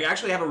 I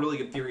actually have a really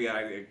good theory that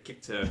I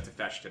kicked to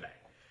Fesh today,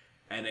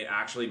 and it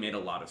actually made a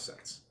lot of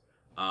sense.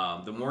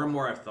 The more and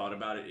more I've thought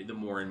about it, the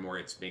more and more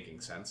it's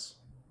making sense.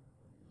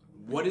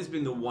 What has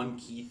been the one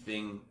key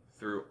thing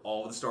through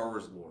all of the Star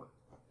Wars lore?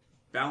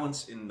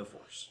 Balance in the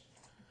Force.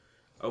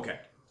 Okay,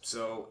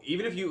 so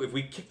even if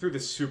we kick through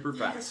this super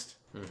fast,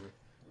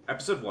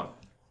 Episode 1.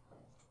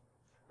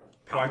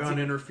 Qui-Gon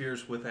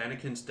interferes with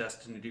Anakin's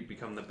destiny to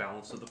become the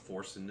balance of the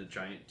Force in the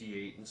giant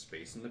D8 in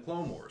space in the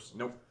Clone Wars.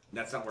 Nope,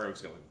 that's not where I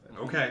was going with it.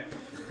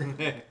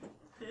 Okay.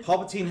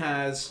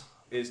 Palpatine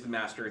is the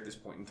master at this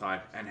point in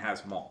time and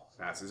has Maul.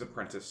 That's his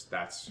apprentice.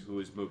 That's who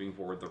is moving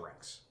forward the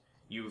ranks.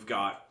 You've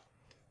got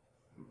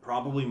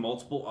probably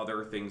multiple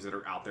other things that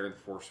are out there in the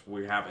Force.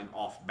 We have an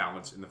off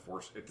balance in the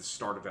Force at the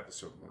start of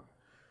Episode 1.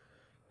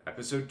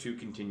 Episode 2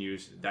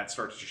 continues. That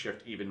starts to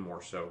shift even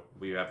more so.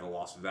 We have the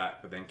loss of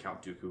that, but then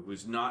Count Dooku,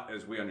 who's not,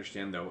 as we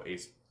understand, though, a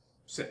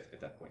Sith at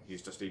that point.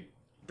 He's just a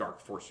dark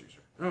Force user.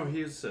 No,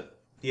 he is Sith.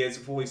 He is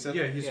fully Sith?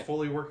 Yeah, he's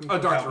fully working Oh,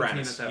 for Darth Palpatine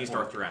Tyrannus. at that He's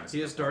point. Darth Tyrannus.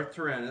 He is Darth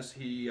Tyrannus.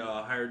 He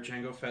hired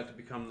Jango Fett to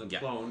become the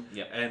Yep. clone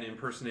Yep. and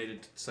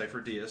impersonated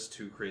Cypher Dyas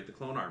to create the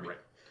clone army Right.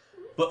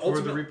 But for the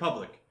ultimately,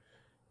 Republic.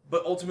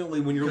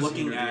 when you're 'Cause looking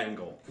he knew the at end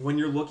goal. when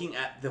you're looking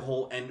at the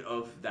whole end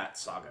of that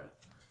saga,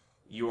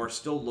 you are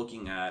still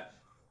looking at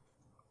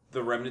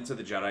the remnants of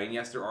the Jedi, and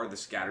yes, there are the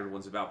scattered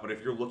ones about. But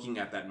if you're looking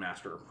at that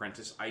master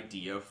apprentice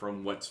idea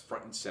from what's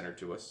front and center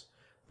to us,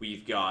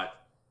 we've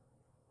got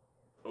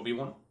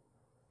Obi-Wan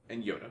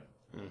and Yoda,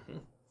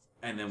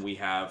 and then we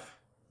have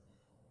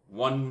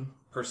one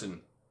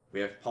person.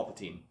 We have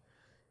Palpatine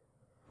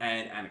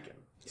and Anakin.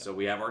 So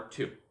we have our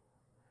two.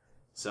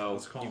 So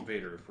Let's call him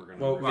Vader if we're going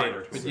to. Well,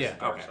 Vader. But yeah,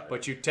 Okay.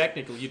 but you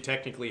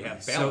technically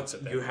have balance So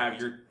at that you point. have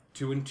your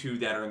 2 and 2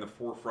 that are in the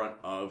forefront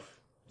of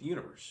the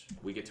universe.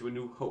 We get to A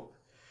New Hope.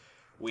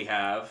 We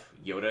have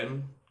Yoda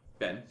and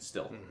Ben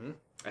still.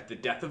 At the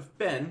death of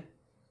Ben,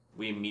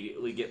 we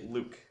immediately get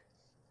Luke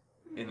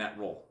in that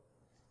role.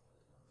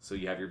 So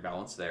you have your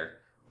balance there.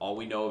 All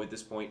we know at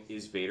this point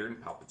is Vader and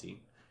Palpatine.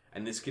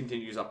 and this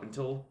continues up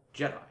until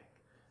Jedi.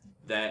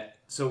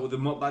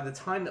 By the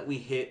time that we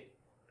hit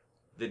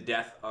the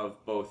death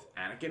of both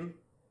Anakin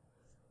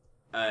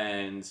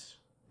and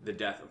the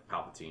death of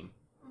Palpatine,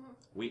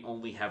 we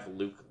only have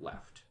Luke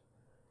left.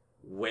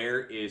 Where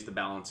is the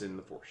balance in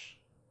the Force?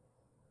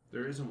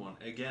 There isn't one.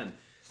 Again,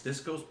 this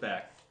goes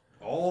back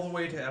all the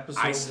way to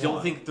episode I still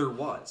 1, think there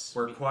was.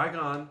 where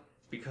Qui-Gon,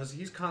 because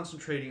he's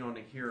concentrating on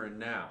the here and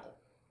now,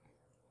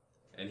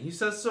 and he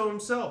says so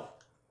himself,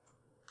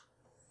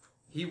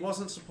 he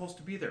wasn't supposed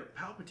to be there.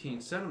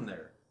 Palpatine sent him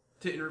there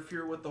to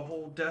interfere with the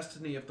whole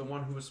destiny of the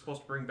one who was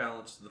supposed to bring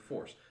balance to the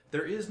Force.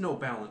 There is no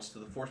balance to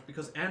the Force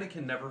because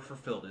Anakin never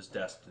fulfilled his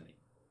destiny.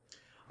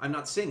 I'm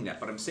not saying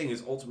that, but I'm saying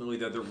is ultimately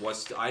that there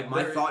was.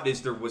 My thought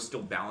is there was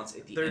still balance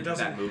at the end of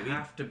that movie. There doesn't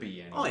have to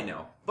be any. Oh, I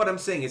know, but I'm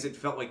saying is it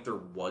felt like there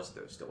was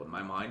though still in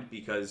my mind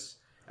because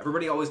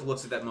everybody always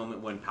looks at that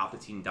moment when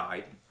Palpatine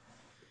died,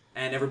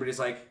 and everybody's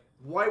like,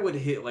 why would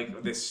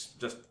this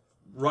just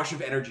rush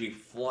of energy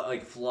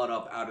flood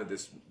up out of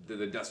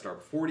the Death Star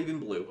before it even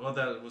blew? Well,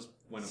 that was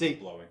when it was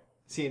blowing.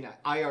 See, and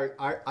I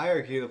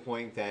argue the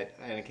point that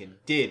Anakin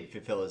did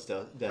fulfill his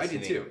destiny. I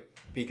did too.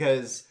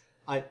 Because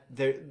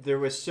there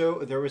was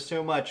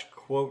so much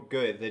quote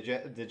good. The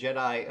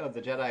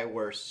Jedi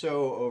were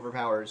so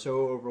overpowered,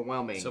 so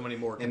overwhelming. So many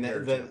more and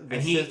compared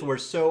the Sith were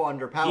so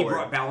underpowered. He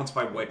brought balance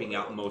by wiping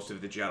out most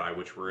of the Jedi,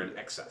 which were in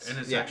excess. And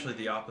it's actually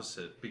the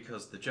opposite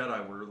because the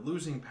Jedi were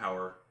losing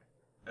power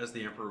as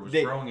the Emperor was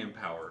growing in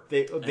power.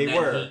 They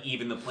were. He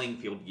evened the playing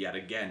field yet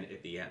again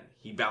at the end.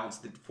 He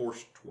balanced the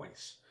Force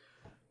twice.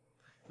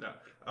 No.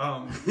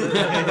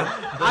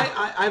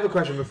 I have a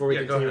question before we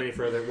Yeah, go continue ahead. any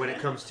further when it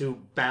comes to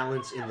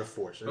balance in the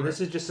Force. And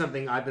this is just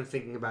something I've been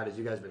thinking about as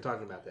you guys have been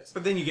talking about this.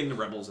 But then you get into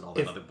Rebels and all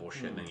that other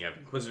bullshit, and then you have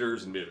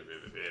Inquisitors and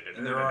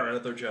And there are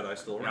other Jedi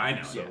still around. I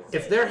know. So.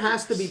 If there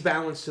has to be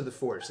balance to the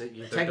Force, that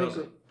you There technically,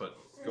 doesn't, but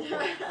go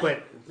for it.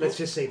 but let's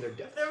just say they're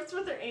dead, That's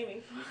what they're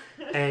aiming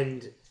for.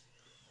 and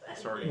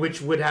Sorry.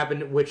 which would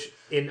happen, which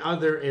in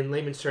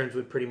layman's terms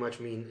would pretty much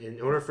mean in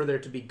order for there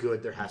to be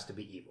good, there has to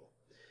be evil.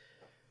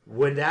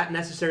 Would that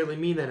necessarily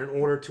mean that in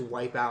order to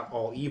wipe out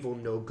all evil,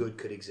 no good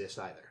could exist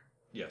either?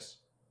 Yes.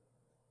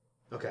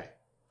 Okay.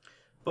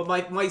 But my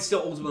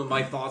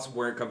thoughts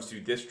where it comes to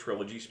this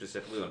trilogy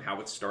specifically on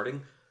how it's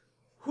starting.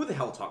 Who the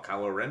hell taught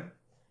Kylo Ren?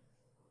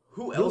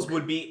 Who else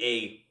would be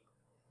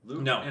a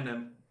Luke No. and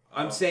then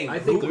I'm saying I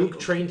think who- Luke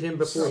trained him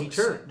before he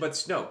turned. But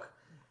Snoke.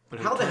 But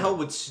How the hell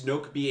would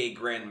Snoke be a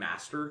Grand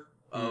Master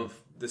of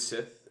the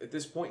Sith at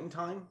this point in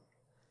time?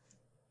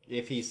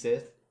 If he's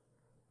Sith.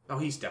 Oh,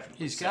 he's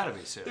definitely. He's Sith. got to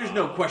be Sith. There's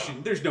no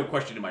question. There's no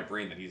question in my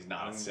brain that he's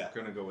not I'm a Sith.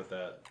 gonna go with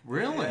that.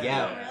 Really?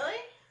 Yeah. Really?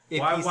 If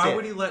Why he's why Sith.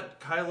 would he let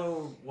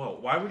Kylo? Well,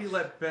 why would he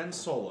let Ben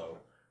Solo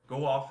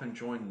go off and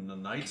join the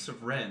Knights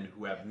of Ren,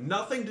 who have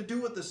nothing to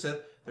do with the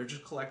Sith? They're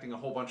just collecting a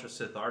whole bunch of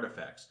Sith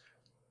artifacts,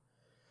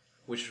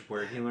 which is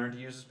where he learned to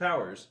use his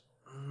powers,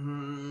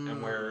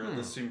 and where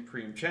the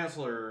Supreme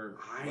Chancellor.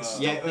 I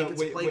still think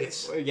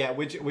it's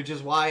Plagueis. which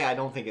is why I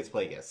don't think it's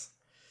Plagueis.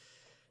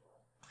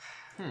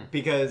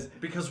 Because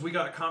Because we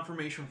got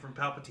confirmation from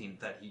Palpatine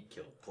that he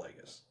killed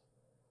Plagueis.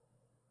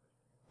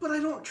 But I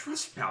don't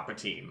trust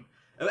Palpatine.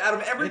 Out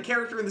of every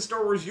character in the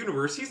Star Wars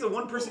universe, he's the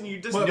one person you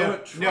just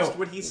don't trust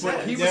what he But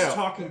says. he was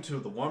talking to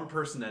the one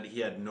person that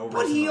he had no reason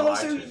But he to lie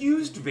also to.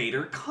 used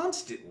Vader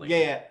constantly.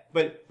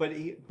 but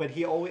he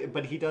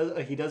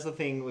does the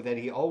thing that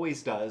he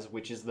always does,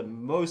 which is the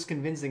most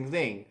convincing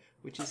thing,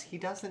 which is he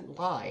doesn't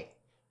lie.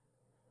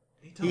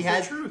 He tells he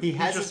has- the truth. he He,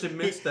 has just his-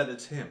 admits that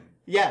it's him.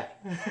 Yeah.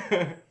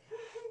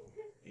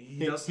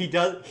 He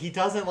doesn't. he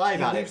doesn't lie He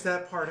about leaves it.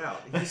 that part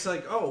out. He's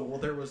like, oh, well,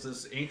 there was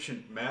this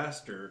ancient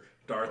master,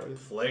 Darth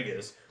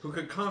Plagueis, who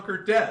could conquer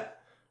death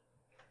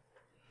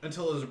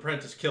until his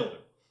apprentice killed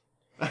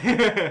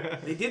him.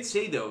 They did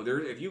say, though,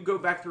 if you go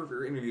back through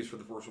their interviews for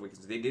The Force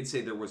Awakens, they did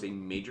say there was a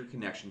major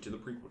connection to the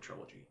prequel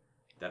trilogy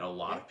that a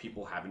lot of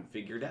people haven't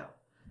figured out.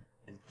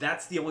 And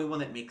that's the only one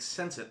that makes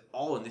sense at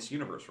all in this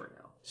universe right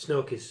now.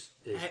 Snoke is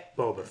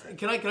Boba Fett.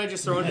 Can I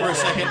just throw in for a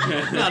second?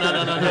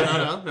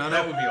 No.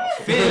 That would be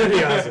awesome. Finn,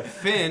 be awesome.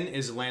 Finn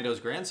is Lando's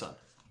grandson.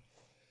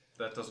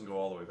 That doesn't go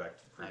all the way back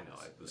to the I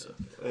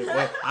prequels.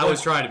 know. I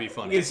was trying to be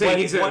funny. You can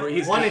say he's One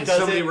it somebody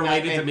doesn't,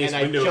 related to Mace and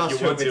I Windu just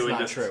if you want hope to. it's and not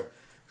just-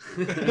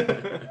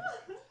 true.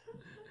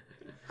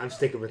 I'm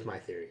sticking with my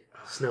theory.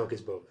 Snoke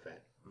is Boba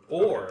Fett.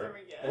 Or There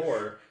we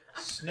go.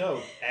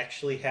 Snoke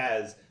actually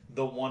has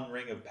the one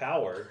ring of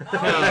power.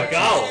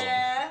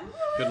 Yeah.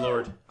 Good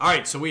lord. All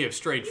right, so we have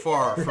strayed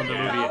far from the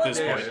movie at this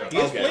Yeah. point. He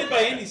was Okay. played by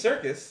Andy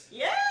Serkis.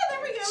 Yeah, there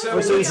we go.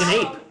 So he's an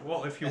ape.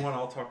 Well, if you want,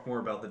 I'll talk more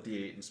about the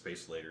D8 in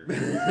space later.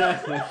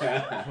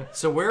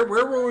 So where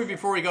were we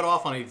before we got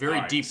off on a very All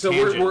right, deep so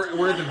tangent?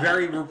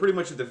 we're pretty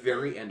much at the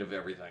very end of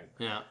everything.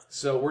 Yeah.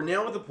 So we're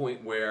now at the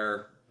point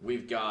where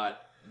we've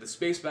got the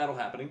space battle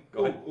happening.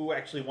 Go ahead. Ooh,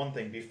 actually, one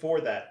thing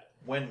before that,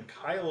 when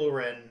Kylo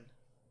Ren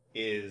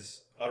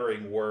is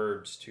uttering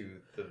words to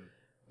the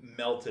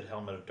melted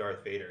helmet of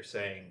Darth Vader,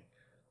 saying,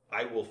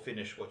 "I will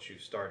finish what you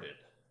started."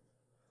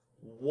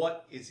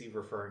 what is he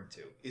referring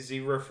to? Is he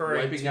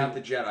referring Wiping to out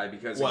the Jedi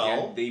because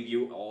again, they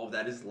view all of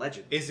that as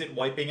legend. Is it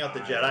wiping out the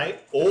Jedi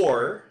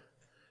or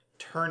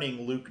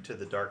turning Luke to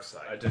the dark I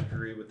side?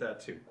 disagree with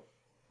that too.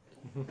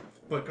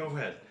 But go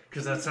ahead,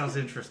 because that sounds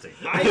interesting.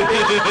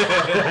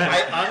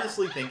 I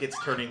honestly think it's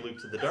turning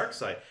Luke to the dark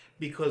side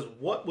because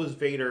what was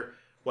Vader?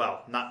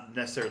 Well, not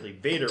necessarily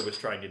Vader was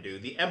trying to do.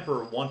 The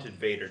Emperor wanted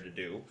Vader to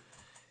do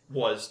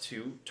was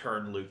to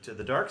turn Luke to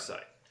the dark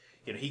side.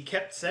 He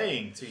kept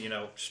saying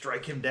to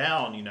strike him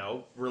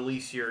down.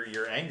 Release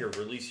your anger,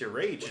 release your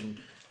rage,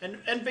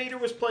 and Vader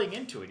was playing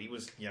into it. He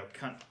was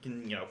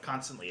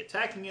constantly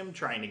attacking him,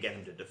 trying to get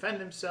him to defend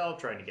himself,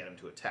 trying to get him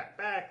to attack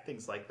back,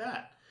 things like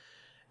that.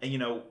 And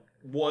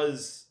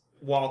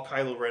while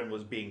Kylo Ren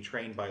was being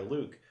trained by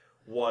Luke,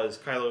 was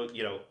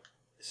Kylo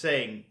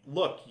saying,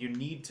 look, you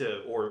need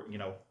to, or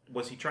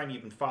was he trying to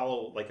even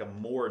follow like a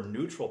more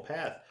neutral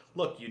path?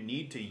 Look, you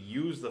need to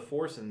use the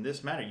Force in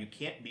this manner. You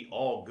can't be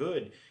all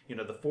good.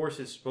 The Force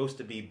is supposed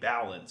to be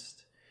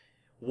balanced.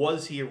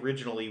 Was he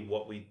originally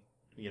what we,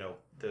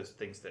 those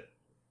things that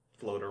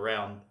float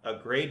around, a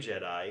gray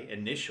Jedi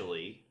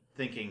initially,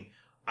 thinking,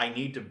 I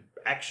need to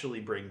actually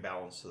bring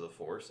balance to the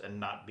Force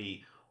and not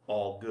be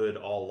all good,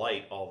 all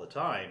light, all the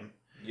time.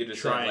 You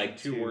just said like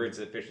two words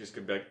that fishes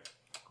could be like...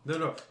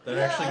 No, that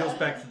actually goes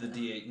back to the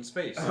D8 in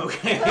space.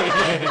 Okay.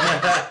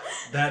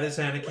 That is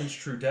Anakin's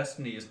true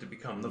destiny, is to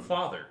become the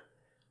Father.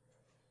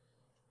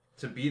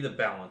 To be the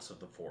balance of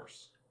the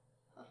Force.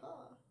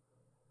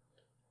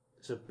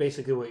 So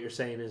basically what you're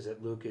saying is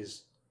that Luke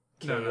is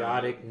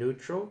chaotic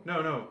neutral?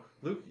 No.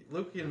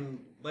 Luke and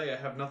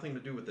Leia have nothing to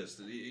do with this.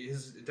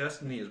 His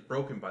destiny is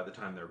broken by the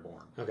time they're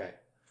born. Okay.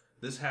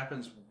 This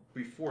happens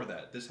before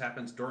that. This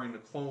happens during the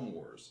Clone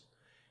Wars.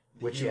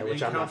 Which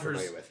I'm not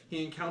familiar with.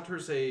 He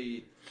encounters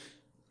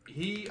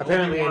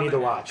Apparently I need to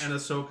watch. And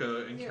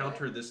Ahsoka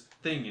encounter this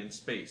thing in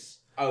space.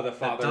 Oh, the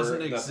father, that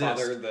doesn't exist.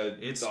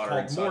 It's daughter,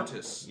 called and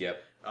Mortis.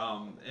 Yep.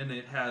 And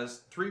it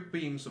has 3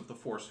 beings of the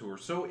Force who are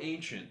so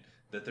ancient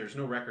that there's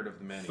no record of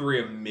them anymore.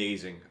 3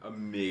 amazing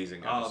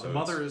episodes. The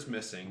mother is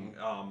missing.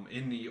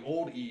 In the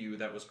old EU,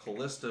 that was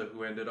Callista,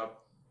 who ended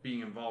up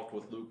being involved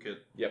with Luke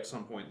at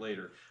some point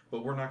later.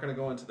 But we're not going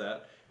to go into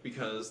that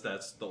because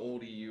that's the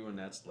old EU and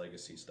that's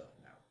legacy stuff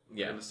now.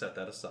 We're going to set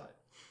that aside.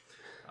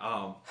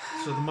 So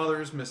the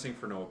mother is missing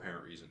for no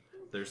apparent reason.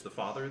 There's the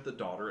father, the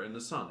daughter, and the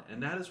son.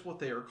 And that is what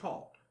they are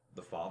called.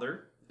 The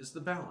father is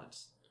the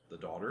balance. The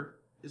daughter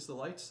is the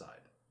light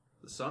side.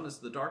 The son is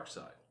the dark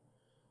side.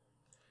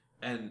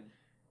 And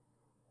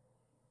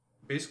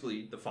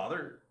basically, the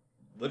father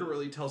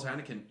literally tells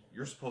Anakin,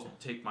 you're supposed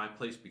to take my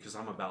place because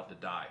I'm about to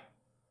die.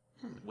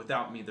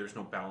 Without me, there's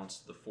no balance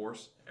to the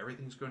Force.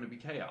 Everything's going to be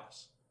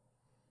chaos.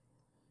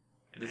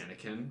 And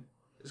Anakin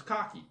is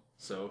cocky,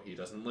 so he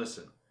doesn't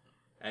listen.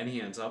 And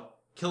he ends up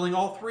killing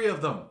all 3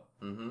 of them.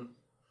 Mm-hmm.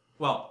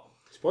 Well,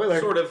 spoiler.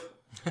 Sort of.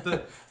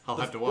 I'll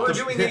have to watch. We're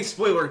doing a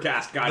spoiler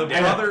cast,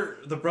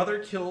 goddammit. The brother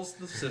kills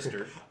the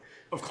sister.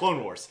 Of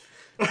Clone Wars.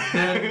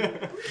 Then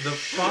the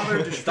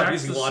father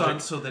distracts the son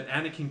so that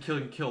Anakin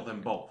can kill them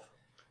both.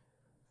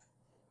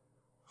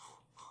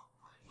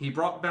 He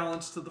brought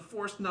balance to the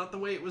Force, not the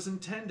way it was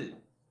intended.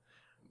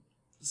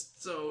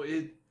 So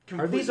it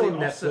completely Are these on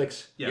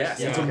Netflix? Yes.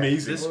 Yeah, It's okay.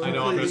 amazing. This I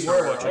know I'm going to completely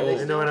start watching.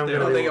 I know what I'm going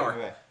to do. They are.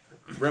 Okay.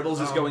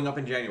 Rebels is going up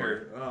in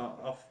January.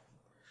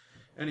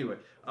 Anyway,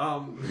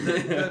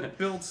 that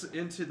builds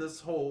into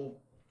this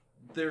whole.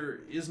 There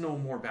is no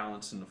more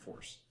balance in the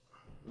Force.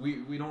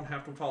 We don't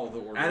have to follow the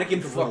order.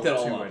 Anakin the fucked rule it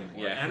all two up.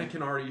 anymore. Yeah.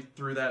 Anakin already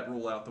threw that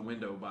rule out the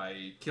window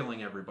by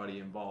killing everybody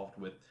involved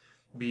with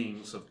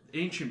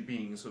ancient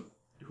beings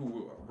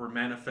who were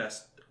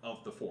manifest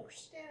of the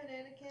Force. Damn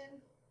it, Anakin.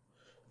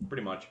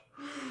 Pretty much.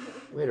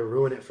 Way to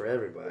ruin it for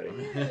everybody.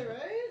 Yeah,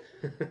 right?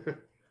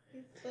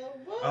 It's the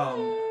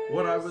worst.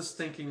 What I was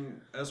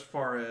thinking as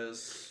far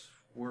as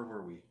where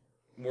were we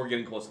We're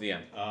getting close to the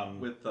end.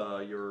 with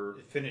your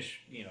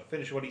Finish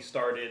what he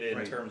started in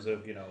Right. terms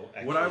of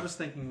What I was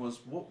thinking was,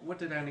 what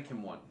did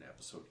Anakin want in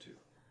Episode 2?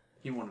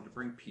 He wanted to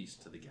bring peace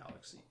to the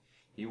galaxy.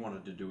 He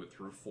wanted to do it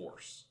through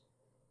Force.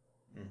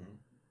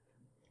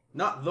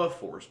 Not the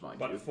Force, mind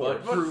But you.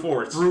 Force. But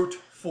Force. Brute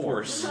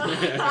Force.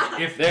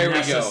 If There we go.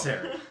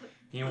 necessary.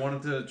 He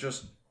wanted to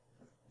just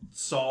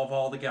solve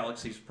all the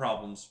galaxy's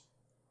problems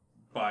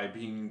by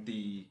being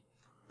the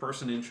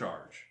person in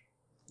charge.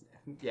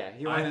 Yeah,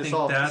 he I wanted to think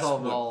solve that's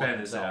solve it what all Ben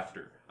is himself.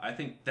 after. I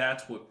think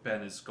that's what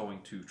Ben is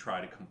going to try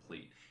to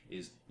complete,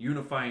 is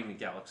unifying the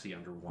galaxy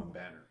under one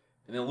banner.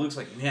 And then Luke's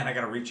like, man, I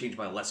gotta rechange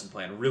my lesson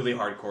plan really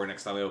hardcore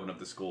next time I open up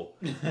the school.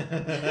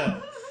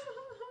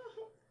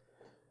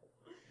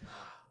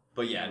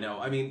 But yeah, no,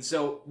 I mean,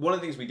 so one of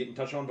the things we didn't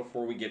touch on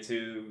before we get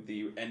to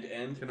the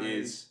end Can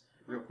is...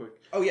 Real quick.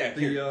 Oh yeah,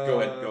 here, go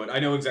ahead. I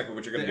know exactly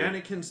what you're The going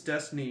to do. Anakin's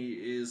Destiny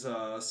is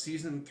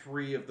Season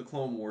 3 of the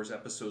Clone Wars,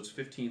 Episodes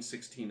 15,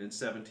 16, and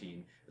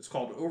 17. It's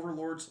called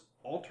Overlords,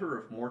 Altar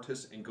of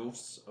Mortis, and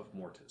Ghosts of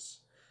Mortis.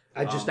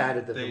 I just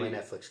added them they- to my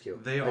Netflix queue.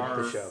 They like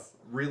are the show.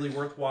 really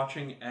worth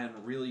watching and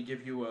really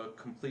give you a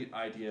complete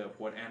idea of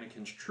what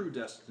Anakin's true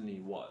destiny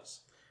was.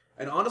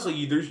 And honestly,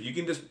 you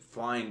can just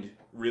find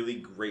really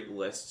great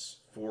lists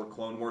for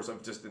Clone Wars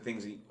of just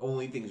the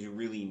only things you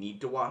really need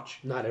to watch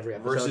Not every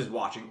episode. versus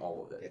watching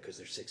all of Yeah, it. because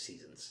there's 6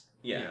 seasons.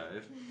 Yeah.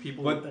 If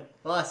people, But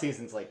The last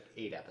season's like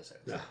 8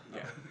 episodes. Yeah.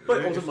 yeah.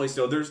 But ultimately,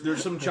 still,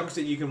 there's some chunks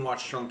that you can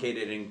watch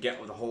truncated and get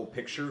with a whole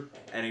picture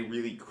and a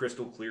really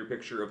crystal clear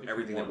picture of if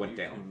everything you that want, went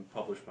you down. can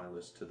publish my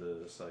list to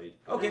the site.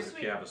 Okay. If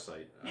you have a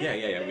site.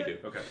 Yeah, we do.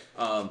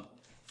 Okay.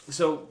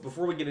 So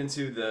before we get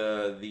into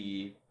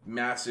the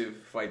massive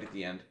fight at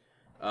the end,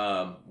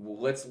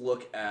 let's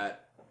look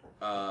at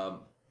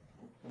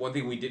one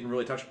thing we didn't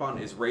really touch upon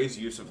is Rey's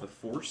use of the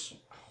Force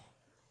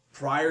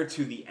prior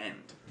to the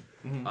end.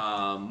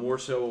 More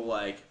so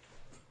like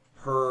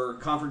her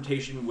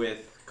confrontation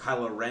with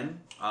Kylo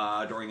Ren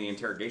during the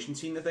interrogation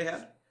scene that they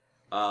had.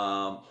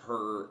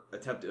 Her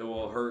attempt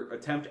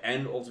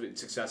and ultimate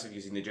success of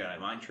using the Jedi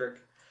mind trick.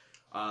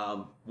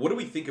 What do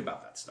we think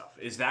about that stuff?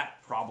 Is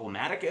that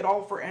problematic at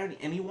all for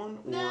anyone?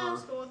 Or... No,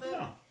 let's go with it.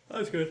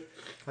 That's good.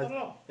 I don't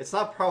know. It's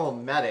not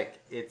problematic.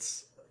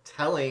 It's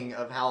telling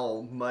of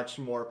how much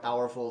more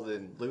powerful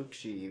than Luke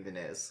she even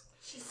is.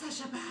 She's such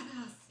a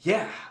badass.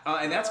 Yeah,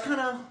 and that's kind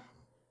of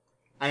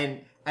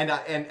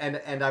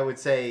And I would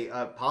say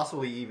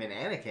possibly even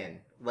Anakin.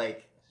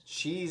 Like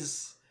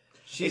she's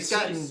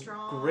gotten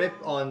strong. grip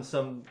on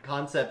some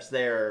concepts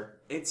there.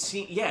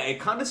 it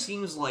kind of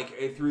seems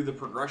like through the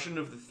progression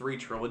of the 3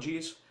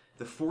 trilogies,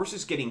 the Force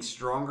is getting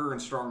stronger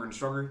and stronger and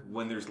stronger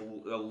when there's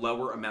a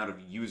lower amount of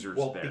users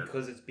Well, there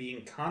because it's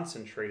being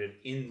concentrated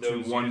in To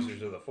those one-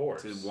 users of the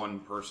Force. to one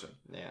person.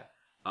 Yeah.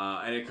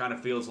 And it kind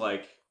of feels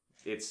like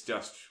it's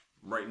just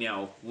right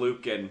now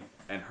Luke and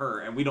her,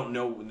 and we don't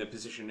know the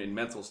position and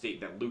mental state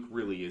that Luke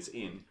really is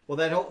in. Well,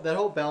 that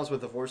whole balance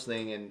with the Force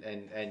thing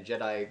and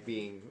Jedi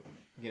being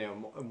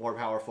more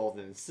powerful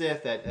than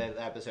Sith at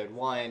Episode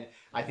 1,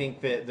 I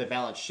think that the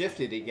balance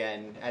shifted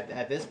again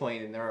at this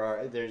point, and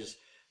there's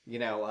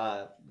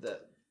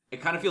It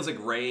kind of feels like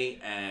Rey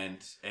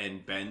and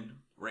Ben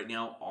right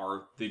now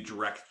are the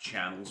direct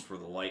channels for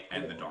the light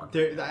and the dark.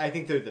 I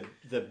think they're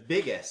the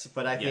biggest,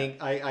 but I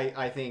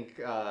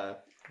think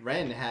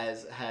Ren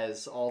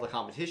has all the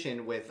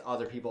competition with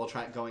other people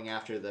going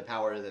after the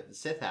power that the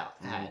Sith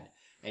had,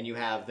 and you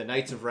have the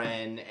Knights of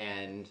Ren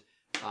and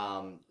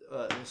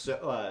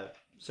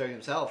so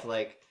himself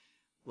like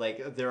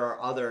there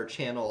are other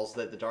channels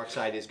that the dark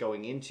side is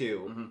going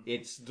into.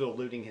 It's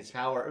dilutes his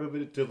power,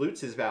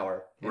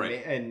 and,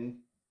 Right. and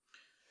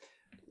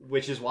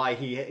which is why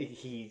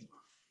he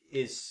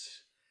is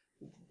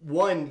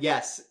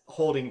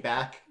holding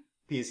back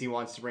because he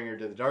wants to bring her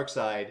to the dark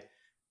side,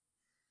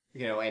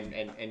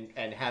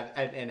 and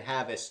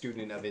have a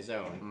student of his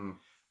own.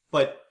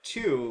 But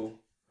 2,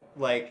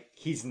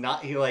 he's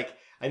not.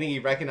 I think he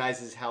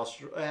recognizes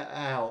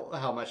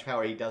how much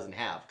power he doesn't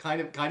have.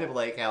 Kind of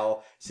like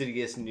how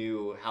Sidious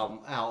knew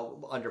how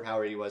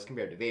underpowered he was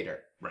compared to Vader.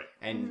 Right.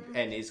 And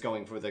is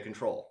going for the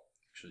control.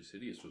 Actually,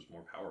 Sidious was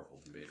more powerful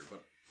than Vader,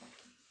 but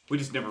We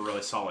just never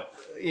really saw it.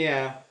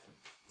 Yeah.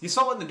 You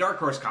saw it in the Dark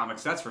Horse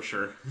comics, that's for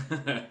sure.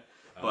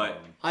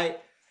 But I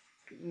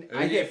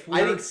If think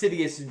we're-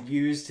 Sidious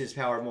used his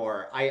power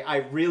more. I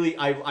really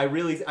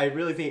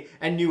think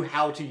and knew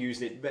how to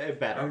use it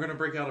better. I'm going to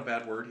break out a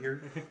bad word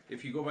here.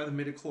 If you go by the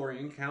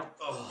midichlorian count,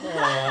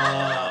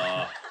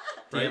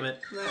 Damn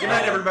it. good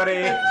night,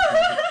 everybody.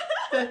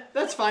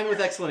 That's fine with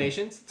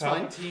explanations. It's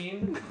fine.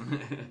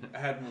 Palpatine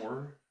had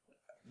more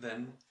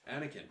than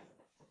Anakin.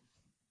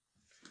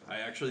 I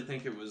actually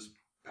think it was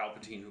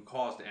Palpatine who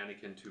caused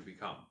Anakin to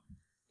become.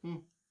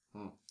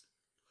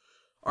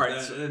 All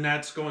right, so, And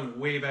that's going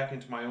way back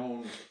into my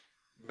own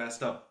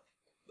messed up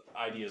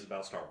ideas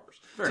about Star Wars.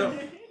 fair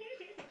enough.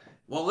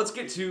 Well, let's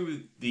get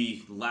to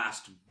the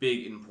last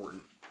big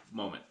important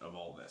moment of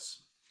all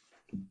this.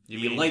 The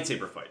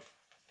lightsaber fight.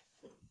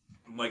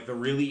 Like the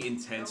really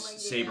intense Oh my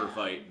saber God.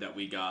 fight that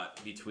we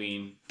got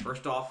between,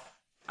 first off,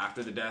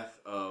 after the death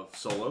of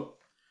Solo,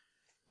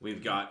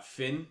 we've got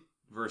Finn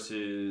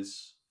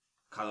versus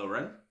Kylo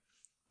Ren.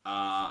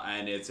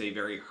 And it's a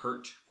very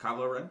hurt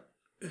Kylo Ren.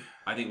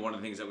 I think one of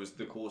the things that was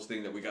the coolest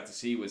thing that we got to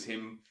see was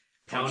him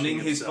pounding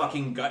Punching his himself.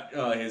 fucking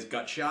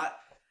gut shot.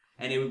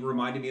 And it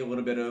reminded me a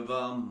little bit of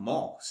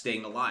Maul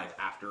staying alive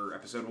after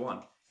Episode 1.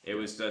 It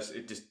was just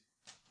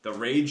the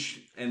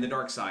rage and the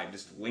dark side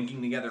just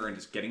linking together and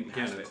just getting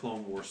past Again, a it.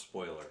 Clone Wars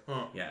spoiler.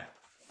 Yeah.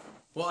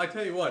 Well, I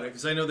tell you what,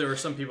 because I know there were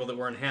some people that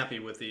weren't happy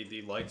with the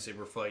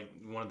lightsaber fight.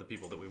 One of the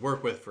people that we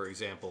work with, for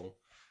example,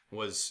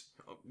 was,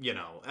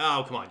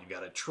 oh, come on, you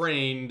got a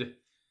trained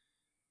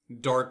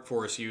Dark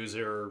Force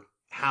user.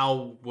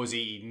 How was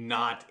he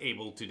not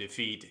able to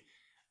defeat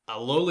a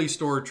lowly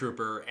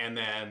stormtrooper and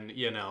then,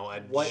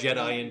 a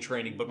Jedi in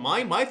training? But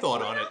my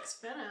thought on it...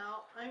 Spin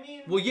out. I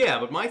mean, Well, yeah,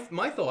 but my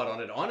thought on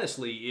it,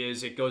 honestly,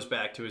 is it goes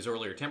back to his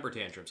earlier temper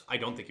tantrums. I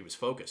don't think he was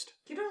focused.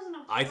 he doesn't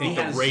know. I think He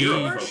the has rage...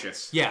 zero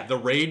focus. Yeah, the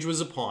rage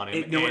was upon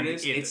him. No, and it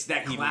is. It's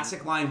that he-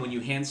 classic line when you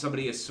hand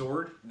somebody a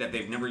sword that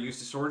they've never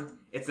used a sword.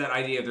 It's that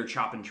idea of they're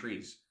chopping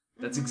trees.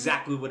 That's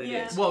exactly what it is.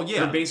 Yeah. Well,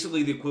 yeah. They're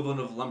basically the equivalent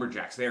of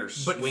lumberjacks. They are But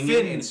swinging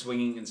Finn- and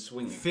swinging and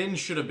swinging. Finn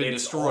should have been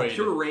It's destroyed. all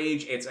pure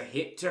rage. It's a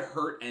hit to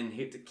hurt and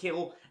hit to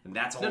kill, and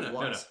that's all it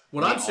was.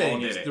 What They I'm all saying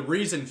did is it. the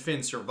reason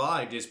Finn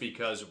survived is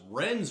because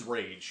Ren's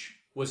rage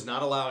was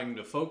not allowing him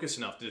to focus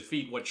enough to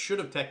defeat what should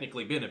have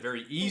technically been a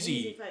very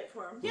easy fight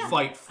for him. Yeah,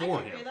 fight I for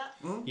can agree him. with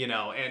that. You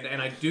know,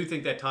 and I do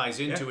think that ties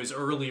into his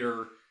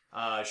earlier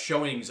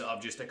showings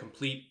of just a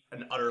complete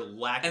and utter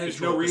lack And of there's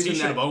control. no 'Cause reason he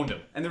should have that- owned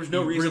him. And there was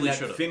no He reason really that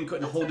should've. Finn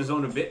couldn't hold his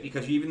own a bit,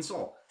 because you even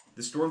saw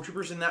the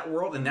stormtroopers in that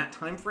world, in that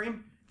time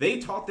frame, they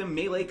taught them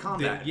melee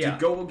combat yeah. to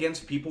go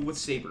against people with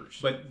sabers.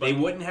 But- they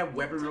wouldn't have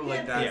weaponry He like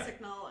had that.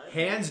 basic knowledge.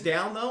 Hands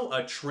down, though,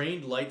 a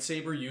trained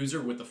lightsaber user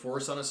with the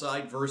Force on his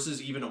side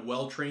versus even a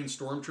well-trained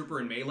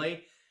stormtrooper in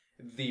melee,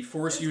 the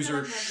Force It's user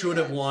gonna have should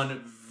the have edge.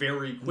 won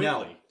very quickly.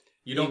 No.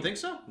 You don't think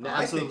so? No,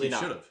 I absolutely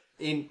think he not. should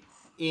have.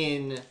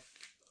 In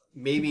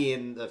maybe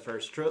in the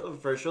first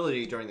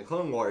trilogy during the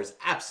Clone Wars,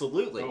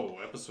 absolutely. Oh,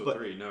 episode But-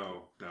 3,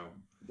 no.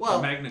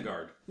 Well, Magna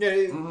Guard.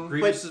 no,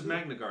 Grievous but is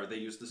Magna Guard. They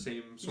use the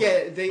same sword.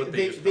 yeah, they but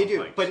just they don't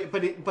do.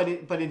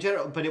 fight. But in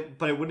general, but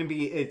it wouldn't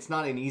be. It's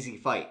not an easy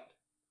fight.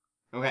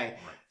 Okay,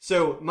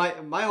 so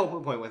my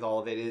whole point with all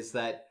of it is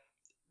that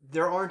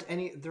there aren't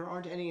any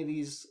of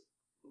these,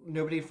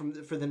 nobody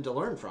for them to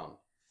learn from.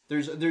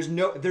 There's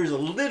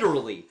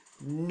literally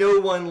no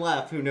one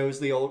left who knows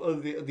the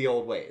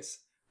old ways.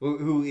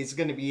 Who is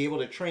going to be able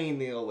to train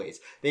the old ways?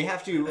 They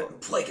have to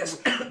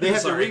Plagueis. they have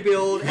to Sorry.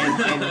 rebuild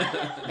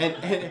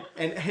and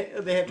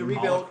they have to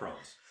rebuild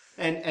Holocrons.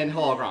 and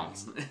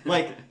holograms.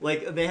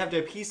 like they have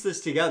to piece this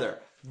together.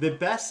 The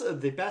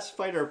best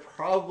fighter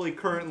probably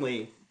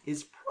currently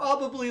is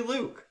probably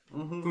Luke,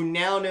 who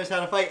now knows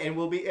how to fight and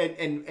will be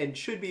and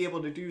should be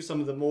able to do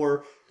some of the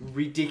more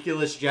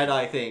ridiculous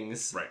Jedi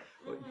things. Right.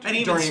 And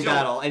even During still,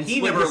 battle, and he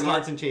split never his learned.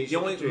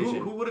 concentration-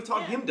 Who would have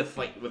taught him to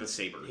fight with a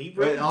saber?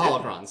 Right,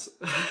 holograms.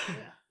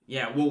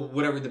 Yeah, well,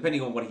 whatever,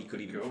 depending on what he could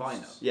even Ghosts.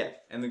 find, though. Yeah.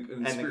 And the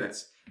the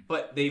spirits.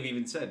 But they've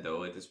even said,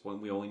 though, at this point,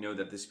 we only know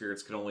that the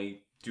spirits can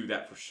only do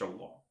that for so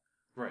long.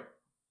 Right.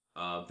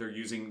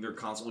 They're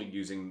constantly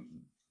using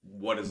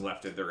what is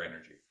left of their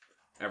energy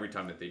every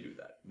time that they do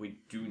that. We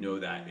do know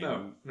that.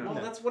 No. Well,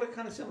 that's what it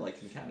kind of sounded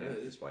like in Canada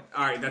at this point.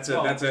 All right,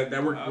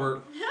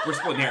 Well, we're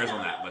splitting hairs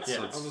on that. Let's,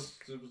 I was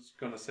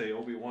going to say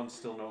Obi-Wan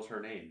still knows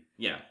her name.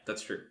 yeah,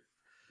 that's true.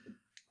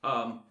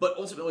 But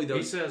ultimately, though,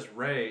 He says,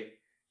 Rey,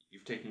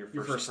 you've taken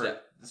your first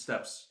step.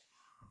 steps.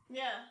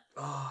 Yeah.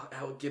 oh,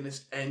 Alec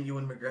Guinness and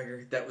Ewan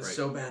McGregor, that was Right.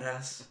 so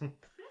badass.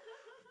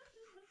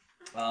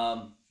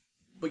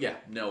 But yeah,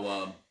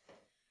 no.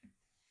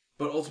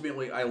 But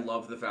ultimately, I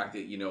love the fact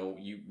that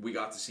we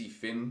got to see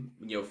Finn.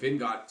 Finn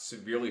got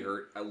severely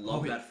hurt. I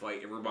love that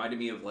fight. It reminded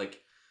me of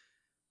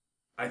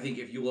I think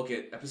if you look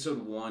at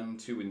episode 1,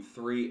 2, and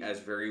 3 as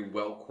very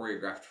well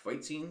choreographed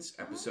fight scenes,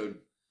 episode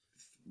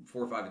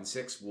 4, 5, and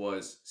 6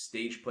 was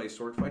stage play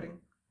sword fighting,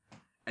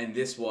 and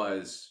this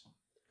was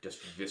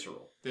just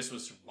visceral. This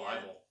was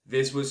survival.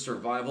 This was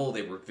survival.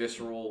 They were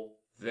visceral.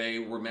 They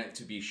were meant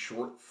to be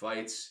short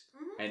fights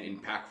and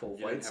impactful You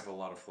didn't fights. have a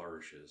lot of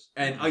flourishes.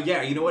 And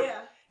yeah, you know what?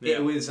 Yeah.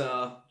 It was Just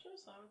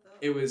fine with that.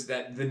 it was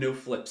that the no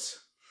flips.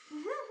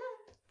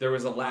 There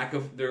was a lack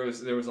of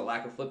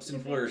flips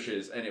and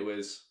flourishes, and it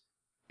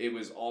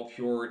was all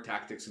pure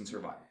tactics and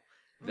survival.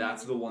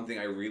 That's the one thing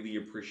I really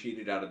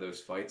appreciated out of those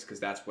fights, because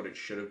that's what it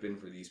should have been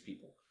for these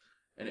people,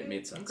 and it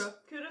made sense. Okay.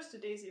 Kudos to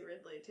Daisy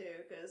Ridley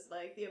too, because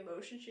the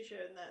emotion she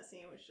showed in that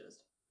scene was just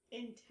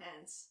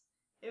intense.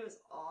 It was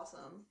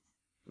awesome.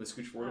 Let's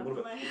scooch forward a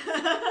little bit.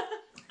 My-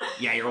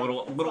 Yeah, you're a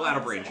little out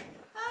of range.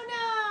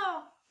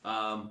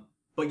 Oh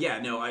But yeah,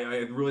 no, I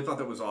really thought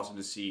that was awesome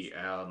to see,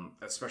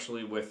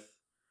 especially with,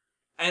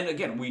 and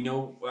again,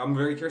 I'm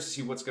very curious to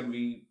see what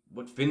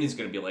Finn is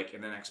going to be like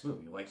in the next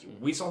movie.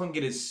 We saw him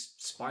get his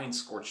spine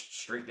scorched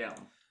straight down,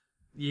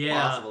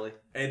 Yeah. Possibly.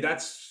 and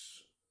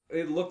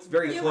it looked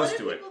very no! Yeah, close what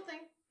to do it. people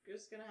think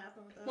is going to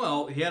happen with that?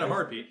 Well, he had a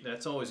heartbeat.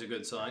 That's always a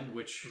good sign,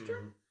 which,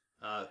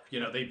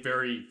 they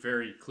very,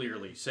 very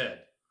clearly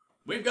said,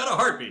 we've got a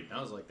heartbeat. I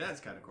was like, that's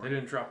kind of They corny.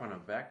 didn't drop on a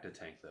Bacta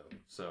tank, though,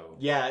 so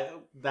Yeah,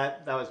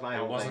 that was my it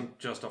whole wasn't thing.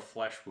 just a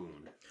flesh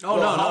wound. Oh,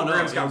 Well, no.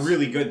 holograms got It's-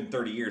 really good in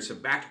 30 years, so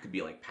back could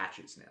be like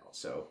patches now.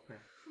 So.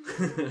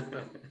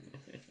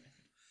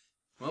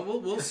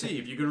 Well, we'll see.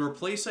 If you can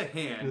replace a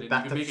hand and you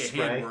Back can to make a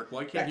spray. hand work,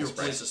 why can't you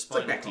replace a It's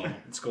like spinal back to you.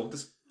 column? It's cool.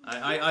 Just,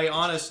 I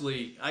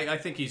honestly, I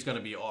think he's going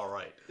to be all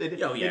right. It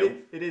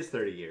is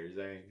 30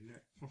 years.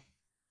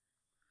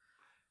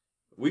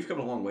 we've come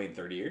a long way in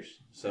 30 years,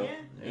 so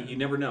Yeah. you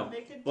never know.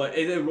 They could But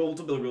it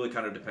ultimately really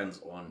kind of depends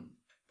on.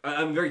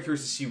 I'm very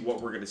curious to see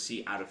what we're going to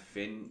see out of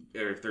Finn,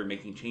 or if they're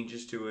making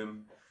changes to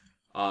him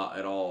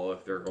at all,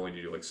 if they're going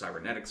to do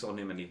cybernetics on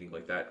him, anything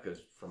like that. Because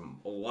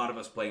from a lot of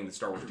us playing the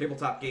Star Wars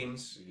tabletop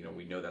games,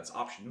 we know that's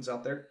options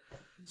out there.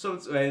 So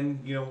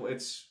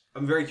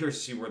I'm very curious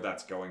to see where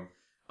that's going.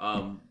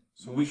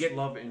 So which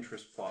love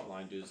interest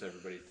plotline does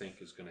everybody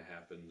think is going to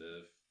happen?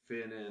 The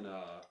Finn and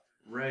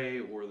Ray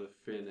or the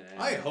Finn and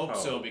I hope Poe.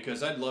 so,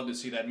 because I'd love to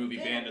see that movie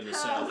banned in the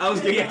South. I was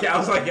going with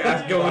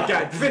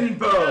that. Finn and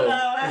Poe.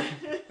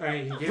 I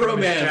mean, he gave him his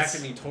Bromance. jacket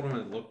and he told him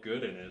it looked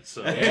good in it.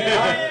 So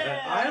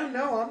I don't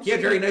know. He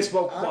had very nice,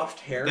 well coiffed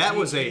hair. That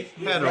was a That's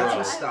hetero,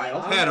 his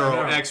style.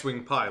 hetero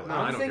X-wing pilot. I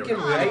I'm don't thinking care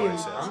what Ray. anyone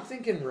says. I'm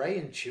thinking Ray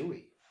and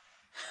Chewie.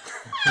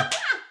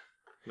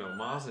 no,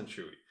 Maz and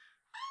Chewie.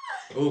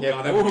 Oh, Yeah, God.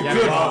 that That would- would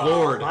Good Yeah.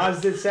 lord.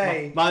 Maz did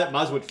say.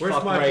 Maz would Where's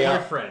fuck my Ray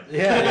up. boyfriend?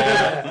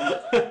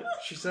 Yeah.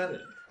 She said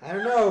it. I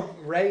don't know.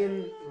 Ray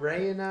and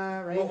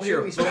Well,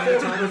 here, Chewie spend their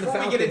time in the before we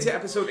Falcon. get into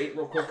episode 8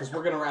 real quick, because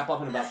we're going to wrap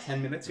up in about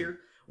 10 minutes here,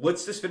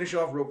 let's just finish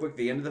off real quick.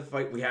 The end of the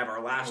fight, we have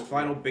our last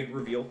final big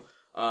reveal.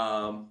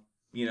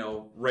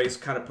 Rey's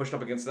kind of pushed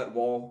up against that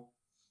wall.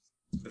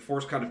 The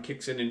Force kind of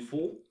kicks in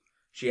full.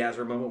 She has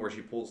her moment where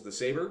she pulls the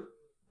saber,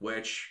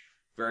 which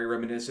very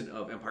reminiscent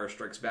of Empire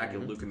Strikes Back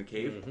and Luke in the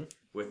cave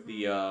with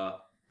the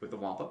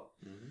Wampa,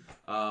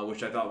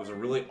 which I thought was a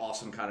really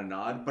awesome kind of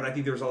nod. But I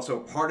think there was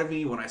also a part of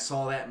me when I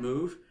saw that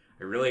move,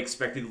 I really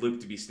expected Luke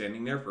to be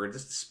standing there for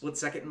just a split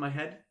second in my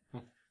head,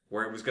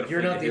 where it was going to.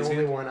 You're not the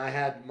only one. I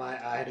had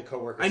a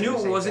coworker. I say knew the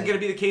it same wasn't thing.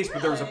 going to be the case,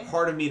 but there was a Really?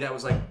 part of me that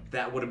was like,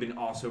 that would have been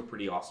also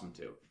pretty awesome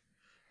too.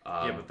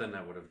 Yeah, but then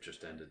that would have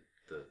just ended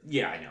the.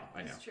 Yeah, I know.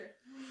 It's true.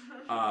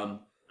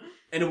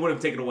 And it would have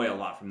taken away a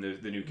lot from the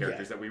new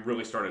characters that we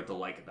really started to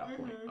like at that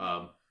point.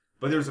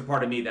 But there was a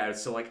part of me that was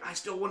still like, I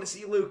still want to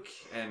see Luke,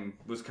 and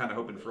was kind of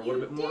hoping for a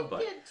little bit more.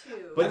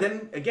 But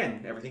then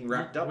again, everything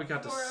wrapped up. We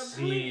got to For a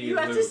see movie, you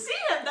have to Luke. see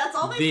him. That's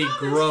all they The promised,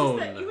 groan.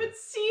 is that you would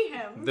see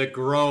him. The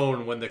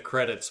groan when the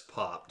credits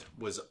popped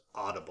was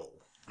audible.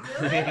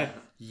 Really?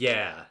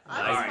 Yeah.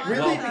 I was I- fine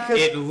Really? with that.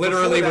 Because it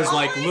literally before was that-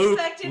 like All I Luke,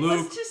 expected was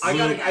Luke, to I see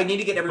Luke. him. I need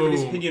to get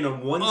everybody's Boom. opinion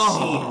on one Oh.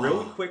 scene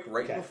really quick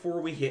right Okay.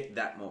 before we hit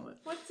that moment.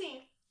 What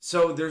scene?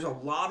 So there's a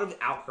lot of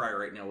outcry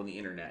right now on the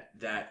internet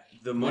that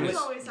the moment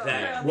always outcry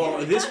that on the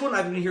internet. this one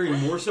I've been hearing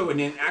more so, and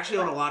then actually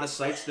on a lot of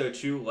sites though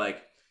too,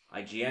 like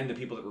IGN, the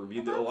people that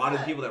reviewed a lot of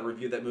the people that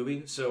reviewed that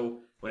movie. So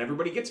when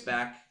everybody gets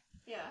back,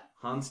 Yeah.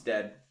 Han's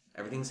dead.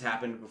 Everything's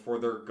happened before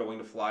they're going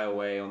to fly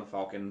away on the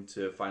Falcon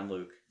to find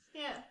Luke.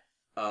 Yeah.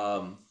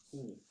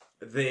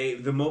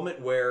 The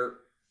moment where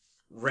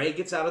Rey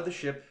gets out of the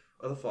ship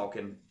of the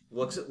Falcon,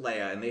 looks at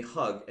Leia, and they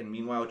hug, and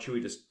meanwhile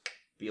Chewie just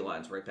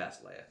beelines right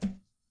past Leia.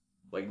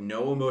 Like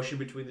no emotion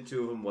between the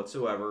two of them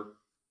whatsoever.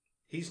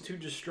 He's too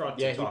distraught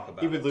Yeah, to talk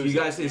about he would it. Do lose. you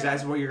guys, is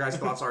that what your guys'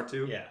 thoughts are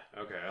too? Yeah.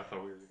 Okay, I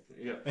thought we were.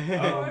 Yeah.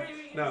 What do you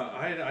mean? No,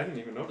 I didn't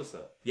even notice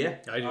that. Yeah.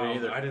 I didn't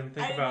either. I didn't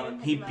think I didn't about even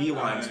it. He think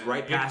about beelines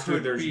right It past her.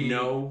 could There's be-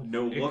 no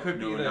it look, could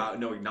be no that-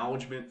 no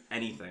acknowledgement,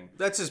 anything.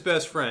 That's his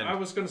best friend. I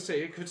was gonna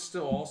say it could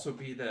still also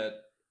be that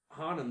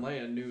Han and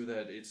Leia knew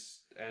that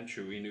and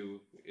Chewie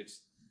knew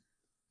it's,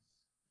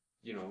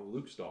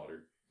 Luke's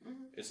daughter.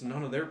 It's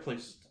none of their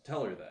places to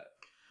tell her that.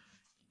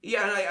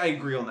 Yeah, and I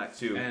agree on that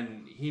too.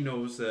 And he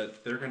knows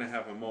that they're gonna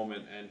have a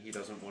moment, and he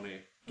doesn't want to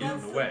get in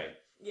That's the way.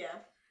 Yeah.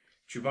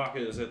 Chewbacca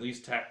is at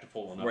least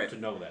tactful enough Right. to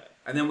know that.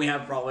 And then we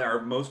have probably our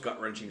most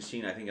gut wrenching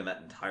scene I think in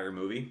that entire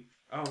movie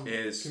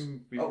is.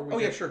 Before we Oh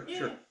yeah, get- sure, Yeah.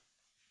 sure.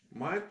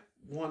 My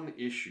one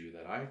issue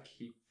that I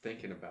keep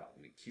thinking about,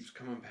 and it keeps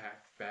coming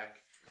back.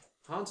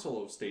 Han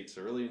Solo states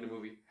early in the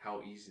movie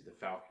how easy the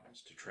Falcon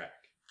is to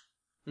track.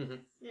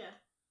 Yeah.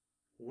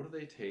 What do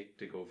they take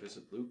to go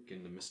visit Luke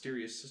in the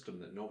mysterious system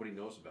that nobody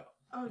knows about?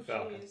 Oh,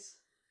 Falcon. jeez.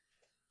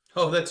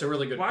 Oh, that's a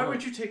really good Why point.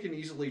 would you take an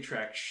easily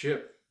tracked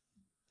ship?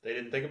 They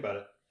didn't think about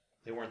it.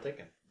 They weren't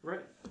thinking. Right.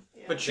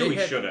 Yeah. But They Chewie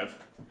had- should have.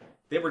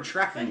 They were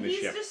tracking But the he's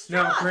ship.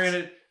 distraught. Now,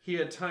 granted, he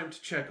had time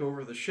to check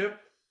over the ship,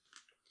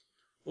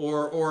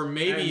 Or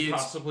maybe and it's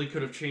possibly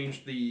could have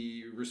changed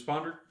the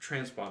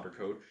transponder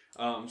code,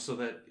 so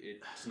that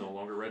it's no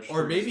longer registered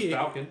or as maybe the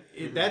Falcon.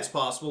 that's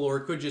possible, or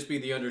it could just be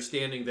the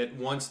understanding that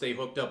once they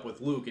hooked up with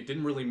Luke, it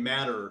didn't really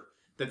matter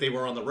that they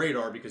were on the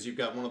radar because you've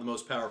got one of the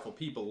most powerful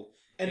people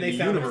And in they the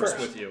found him universe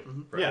first. with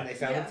you. Yeah. And they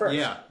found him Yeah. first.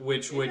 Yeah,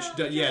 which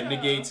Yeah.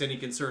 negates any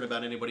concern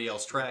about anybody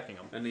else tracking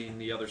them. And then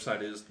the other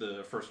side is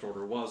the First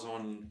Order was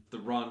on the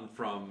run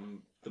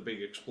from the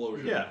big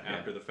explosion Yeah.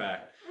 after the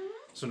fact.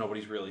 So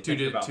nobody's really Too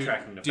thinking about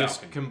tracking the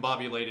Falcon.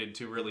 discombobulated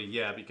to really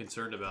be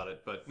concerned about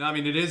it. But no, I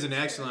mean, it is an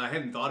excellent. I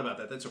hadn't thought about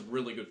that. That's a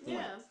really good point.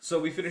 Yeah. So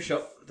we finish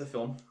up the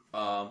film,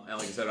 and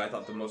like I said, I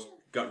thought the most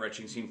gut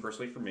wrenching scene,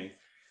 personally for me,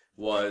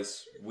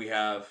 was we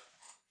have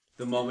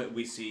the moment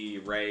we see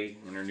Rey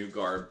in her new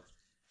garb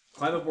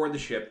climb aboard the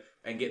ship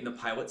and get in the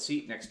pilot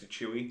seat next to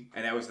Chewie,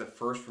 and that was the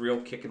first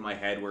real kick in my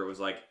head where it was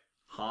like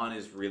Han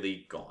is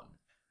really gone.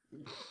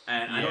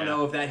 And I don't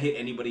know if that hit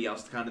anybody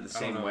else kind of the I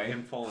don't same know, way.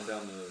 him falling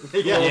down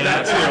the...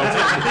 Yeah,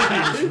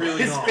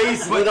 his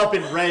face lit up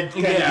in red.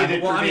 Kind Yeah, of did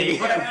it well, for I me. mean,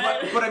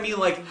 but I mean,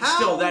 like,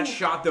 still, that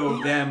shot though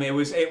of them, it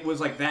was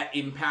like that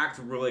impact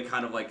really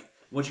kind of like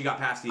once you got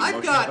past the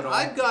emotion of it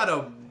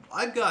all.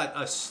 I've got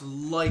a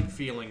slight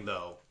feeling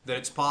though that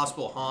it's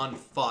possible Han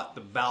fought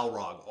the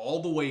Balrog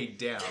all the way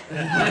down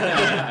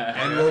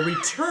and will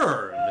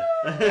return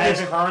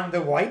As Han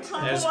the White.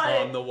 as White.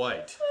 Han the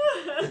White.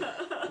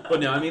 But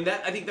no, I mean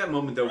I think that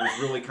moment though was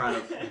really kind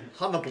of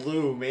On the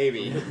blue,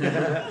 maybe.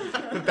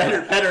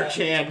 better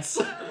chance.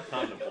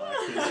 On the black,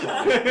 it's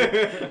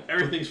fine.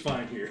 Everything's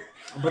fine here.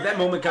 But that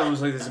moment kind of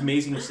was like this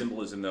amazing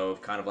symbolism, though,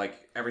 of kind of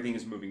like everything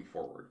is moving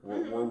forward.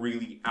 We're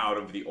really out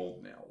of the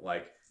old now.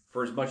 Like,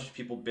 for as much as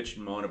people bitch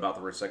and moan about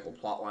the recycled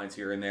plot lines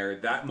here and there,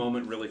 that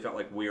moment really felt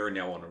like we are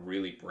now on a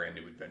really brand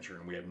new adventure,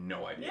 and we have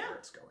no idea where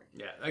it's going.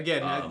 Yeah.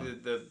 Again,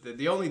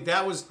 the only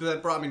that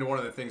brought me to one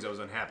of the things I was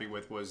unhappy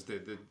with was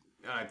the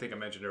I think I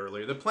mentioned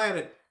earlier, the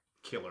planet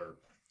killer.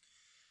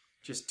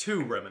 Just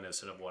too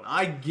reminiscent of one.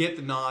 I get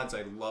the nods.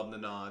 I love the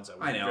nods. I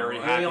was I know. very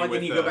I happy mean, like with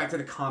when you go back to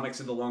the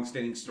comics and the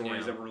long-standing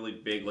stories that were really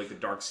big, like the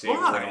Dark Saber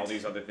and all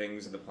these other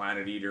things, and the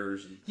Planet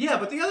Eaters. And yeah,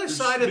 but the other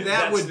side of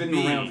that would been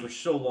be around for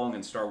so long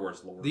in Star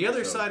Wars lore. the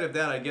other side of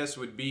that, I guess,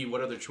 would be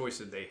what other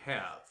choices they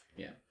have.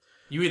 Yeah.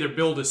 You either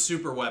build a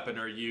super weapon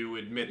or you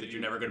admit that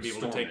you're never going to be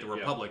able to take the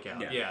Republic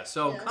out. Yeah,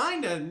 so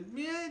kind of.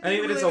 Yeah, I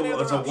mean, it's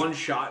a one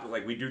shot.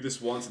 Like we do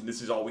this once, and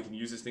this is all we can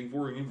use this thing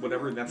for, and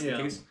whatever. And that's the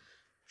case.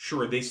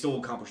 Sure, they still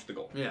accomplish the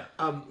goal. Yeah.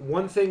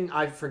 One thing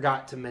I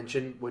forgot to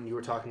mention when you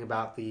were talking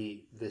about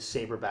the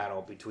saber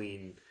battle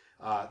between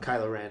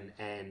Kylo Ren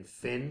and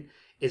Finn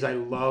is I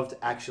loved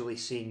actually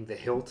seeing the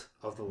hilt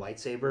of the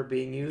lightsaber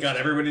being used. Got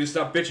everybody to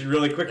stop bitching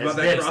really quick about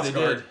that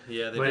crossguard.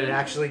 Yeah, they when did. it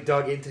actually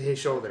dug into his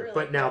shoulder. Really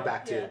but now cool.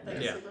 back to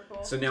that's super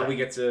cool. So now we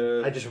get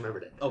to. I just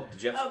remembered it. Oh,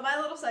 did you? Oh, my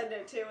little side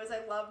note too is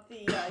I love the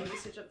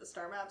usage of the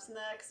star maps in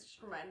that because it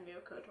just reminded me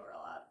of KOTOR a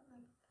lot.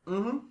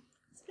 Mm-hmm.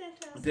 It's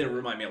fantastic. It did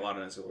remind me a lot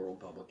of Knights of the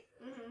Old Republic.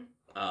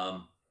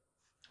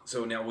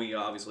 So now we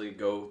obviously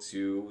go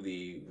to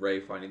the Rey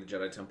finding the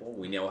Jedi Temple.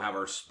 We now have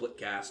our split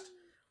cast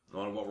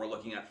on what we're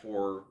looking at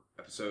for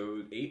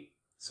Episode 8.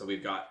 So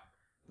we've got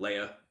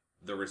Leia,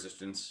 the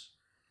Resistance,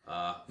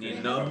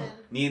 Nien Nub,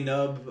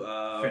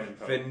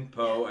 Finn,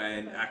 Poe,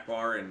 and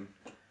Akbar, and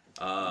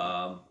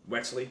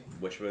Wexley,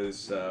 which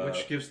was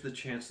Which gives the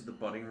chance of the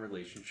budding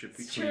relationship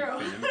between true.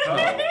 Finn and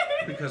Poe,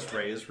 because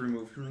Rey is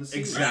removed from the scene.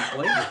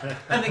 exactly,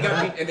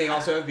 and they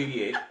also have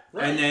BB-8,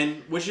 and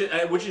then which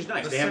is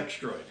nice. The They have sex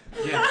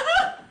droid. yeah,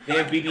 they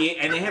have BB-8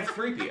 and they have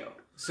 3PO.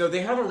 So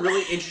they have a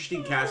really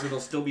interesting cast that'll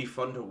still be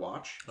fun to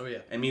watch. Oh yeah.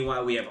 And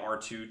meanwhile, we have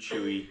R2,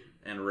 Chewie,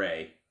 and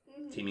Rey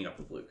teaming up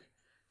with Luke.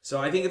 So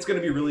I think it's going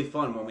to be really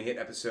fun when we hit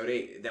Episode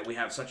 8 that we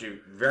have such a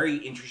very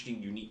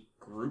interesting, unique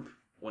group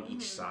on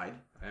each side.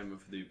 I am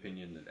of the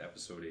opinion that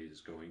Episode 8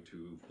 is going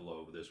to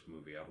blow this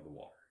movie out of the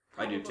water.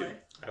 I do too.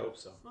 I hope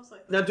so. Most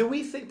likely. Now, do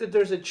we think that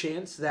there's a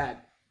chance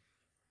that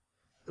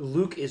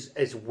Luke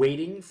is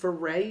waiting for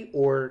Rey,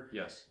 or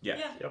Yes. Yeah.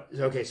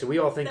 okay? So we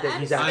all think that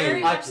he's very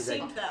actually. much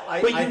seemed that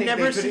way. But I you think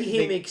never they could- see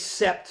him they-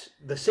 accept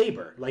the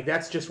saber. Like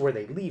that's just where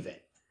they leave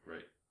it.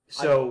 Right.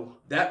 So,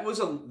 There was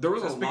a That's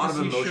lot of because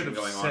he should emotion have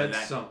going on said in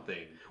that.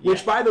 something.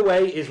 which by the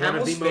way is one of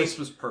Hamill's the face most.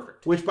 was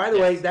perfect. Which by the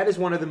way, that is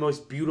one of the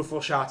most beautiful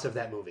shots of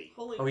that movie.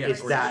 Holy Oh, yeah,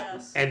 Christ, Is that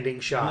yes. ending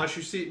shot? Unless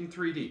you see it in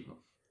 3D.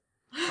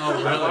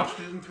 Oh I watched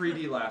it in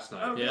 3D last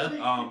night. Oh,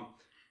 really?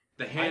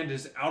 The hand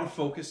is out of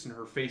focus and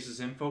her face is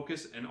in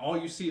focus, and all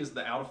you see is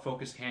the out of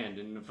focus hand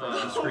in front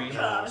of the screen,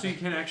 gosh. so you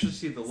can actually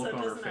see the So look it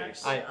on her doesn't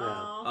face. actually-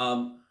 I-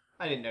 oh.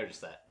 I didn't notice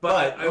that.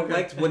 But I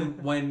liked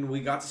when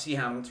we got to see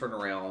Hamill turn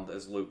around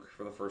as Luke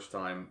for the first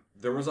time.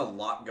 There was a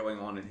lot going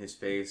on in his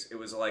face. It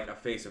was like a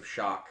face of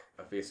shock,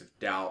 a face of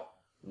doubt,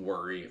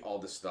 worry, all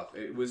this stuff.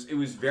 It was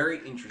very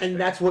interesting. And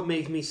that's what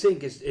makes me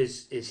think: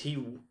 is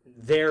he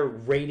there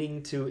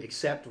waiting to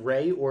accept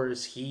Rey, or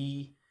is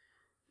he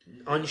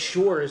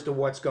unsure as to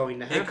what's going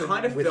to happen?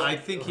 kind of with felt- I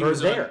think he her was.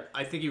 there.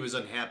 I think he was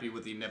unhappy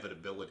with the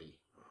inevitability.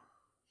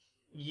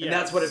 And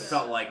that's what it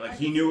felt like. Like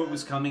he knew it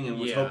was coming and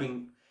was Yeah.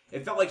 hoping.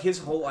 It felt like his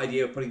whole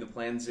idea of putting the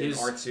plans in His-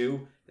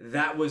 R2.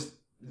 That was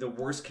the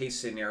worst case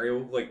scenario,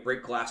 like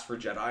break glass for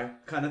Jedi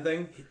kind of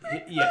thing.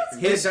 Yeah,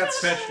 His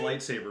fetched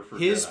lightsaber for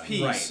his Jedi.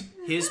 piece.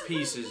 His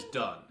piece is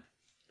done.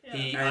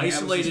 He And that was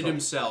his isolated hope.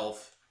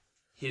 himself.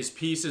 His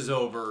piece is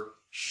over.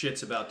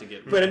 Shit's about to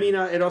get. But I mean,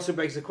 it also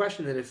begs the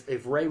question that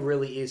if Rey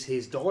really is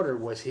his daughter,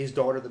 was his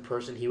daughter the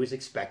person he was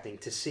expecting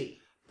to see?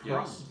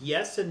 Yes.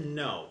 Yes and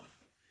no.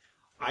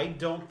 I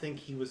don't think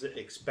he was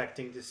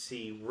expecting to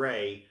see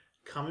Rey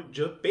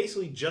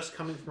basically just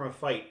coming from a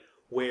fight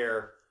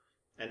where,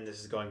 and this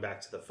is going back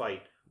to the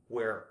fight,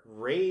 where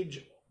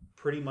rage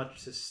pretty much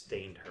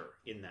sustained her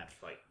in that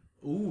fight.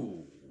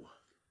 Ooh.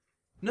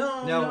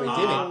 No, No, it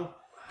didn't.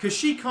 Because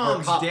she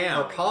calms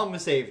down. Her calm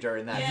saved her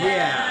in that.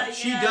 Yeah,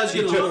 she does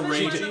get a little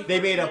ragey.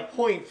 They made a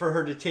point for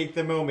her to take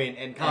the moment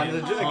and calm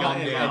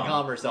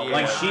herself.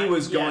 Like down. she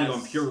was going Yes.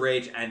 on pure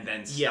rage and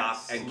then stopped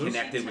Yes. and Luke-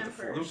 connected with the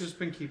Tempered. Force. Luke has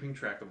been keeping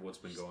track of what's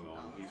been going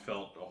on. He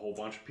felt a whole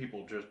bunch of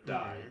people just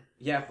die.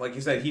 Yeah, like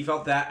you said, he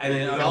felt that, and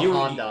then He felt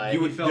Han die.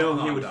 you would He felt know he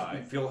Han would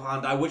die. feel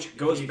Han die, which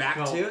goes He back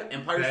felt to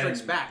Empire Ben.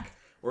 Strikes Back,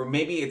 or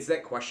maybe it's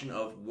that question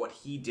of what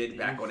he did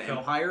back on felt-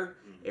 Empire,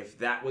 if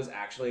that was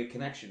actually a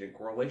connection and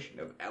correlation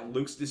of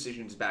Luke's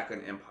decisions back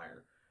on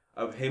Empire,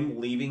 of him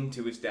leaving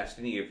to his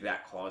destiny, if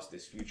that caused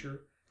this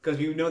future, because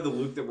you know the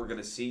Luke that we're going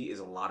to see is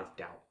a lot of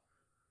doubt.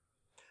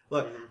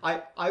 Look,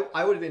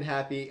 I would have been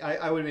happy.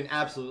 I would have been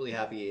absolutely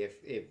happy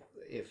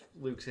if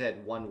Luke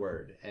said one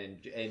word and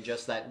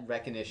just that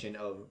recognition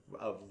of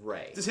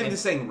Rey. Just him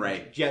just saying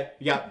Rey.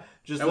 Yeah.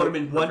 Just That would've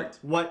been perfect.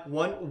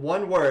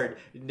 One word,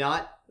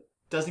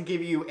 doesn't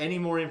give you any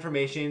more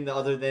information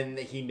other than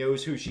that he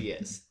knows who she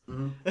is.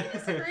 I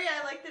disagree.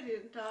 I like that he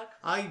didn't talk.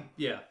 I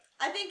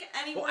think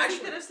any Well, word he actually-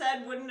 could have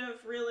said wouldn't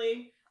have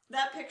really.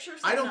 That picture.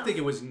 I don't think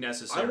it was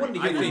necessary. I wanted to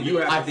hear think what you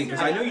have to think,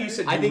 because I know you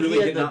said I you think really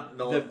he did had not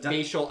know the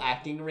facial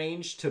acting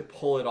range to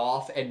pull it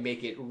off and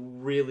make it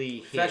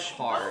really hit Fesh-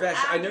 hard. Fesh,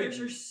 I know actors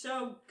you- are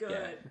so good.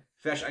 Yeah.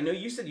 Fesh, I know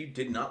you said you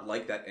did not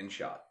like that end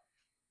shot.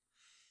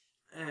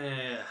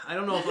 I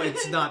don't know if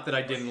it's not that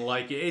I didn't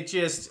like it. It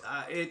just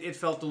it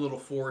felt a little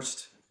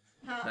forced.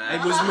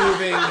 It was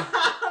moving.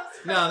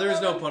 No,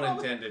 there's no pun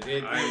intended.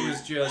 It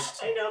was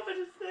just. I know, but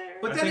it's there.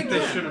 But I then think again,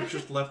 they should have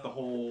just left the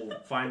whole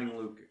finding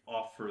Luke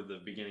off for the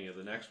beginning of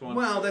the next one.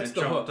 Well, that's and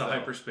the jumped hook, to though.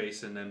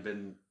 hyperspace and then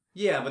been.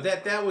 Yeah, but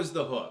that was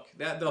the hook.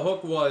 The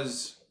hook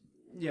was,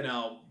 The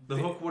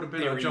hook would have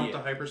been there a he jump to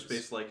is.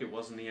 hyperspace like it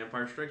was in The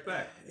Empire Strikes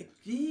Back.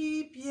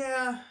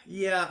 Yeah.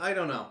 I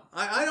don't know.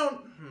 I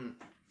don't.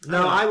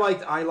 No, I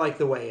like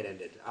the way it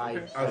ended. I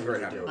was very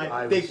really happy do. with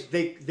I They, was-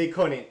 they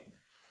couldn't.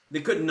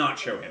 They could not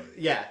show him.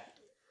 Yeah.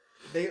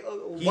 They,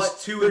 He's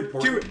too for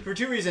important. for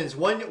two reasons.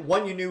 One,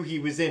 you knew he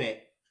was in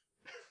it,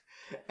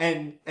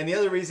 and the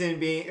other reason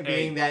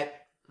being that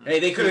Hey,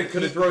 they could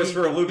have thrown us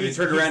for a loop and he's-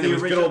 turned around and it he's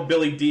was the good original- old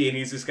Billy D and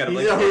he's just kind of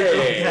He's like, the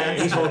original hey.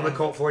 cast. He's holding the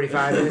Colt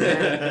 45 in his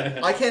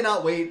hand. I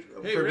cannot wait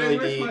Hey, for Ray, Billy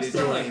where's D my to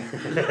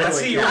son? join. Let's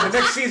see you on the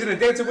next season of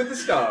Dancing with the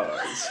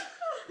Stars.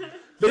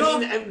 But I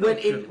mean,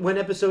 and when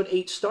episode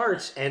 8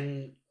 starts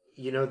and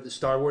the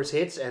Star Wars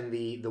hits and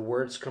the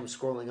words come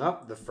scrolling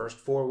up, the first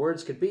 4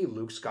 words could be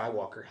Luke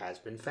Skywalker has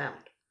been found.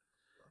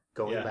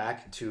 Going Yeah.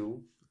 back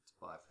to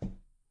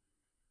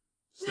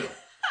Still.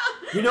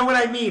 you know what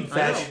I mean,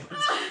 I Fesh.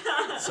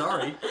 know.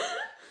 Sorry.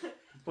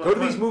 Go to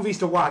these movies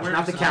to watch, Where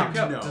not to does it count.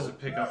 pick up? No. Does it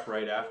pick up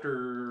right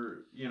after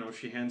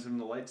she hands him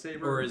the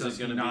lightsaber, Or is it does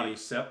he gonna not be-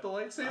 accept the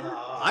lightsaber?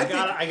 I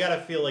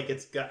gotta feel like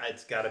it's got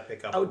to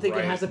pick up. I would think it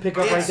right has to pick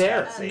up right at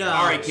there. that same No. time.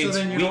 All right, So kids,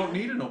 then you we- don't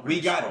need an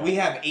opening scroll. We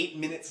have 8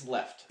 minutes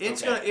left.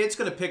 It's Okay.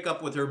 gonna pick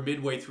up with her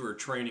midway through her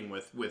training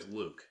with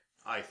Luke.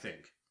 I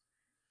think.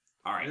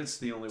 All right. It's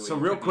the only way. So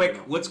you real could quick,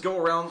 even- let's go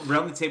around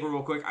the table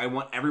real quick. I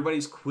want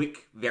everybody's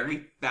quick,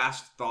 very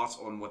fast thoughts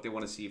on what they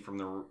want to see from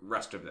the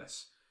rest of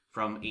this,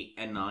 from 8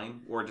 and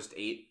 9, or just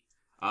 8.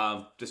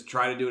 Just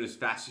try to do it as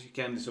fast as you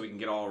can, so we can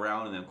get all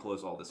around and then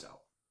close all this out.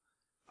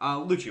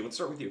 Lucci, let's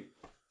start with you.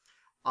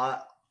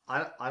 I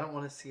don't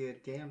want to see a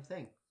damn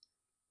thing.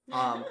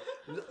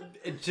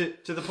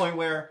 To the point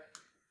where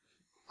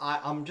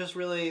I'm just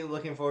really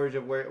looking forward to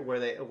where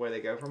they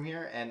go from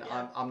here, and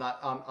Yeah. I'm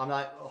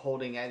not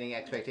holding any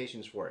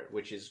expectations for it,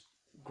 which is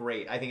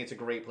great. I think it's a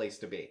great place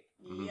to be.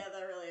 Yeah,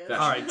 that really is.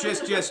 All right,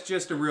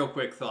 just a real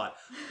quick thought.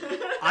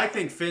 I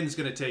think Finn's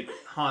going to take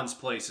Han's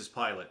place as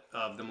pilot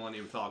of the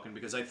Millennium Falcon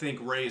because I think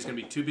Rey is going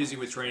to be too busy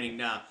with training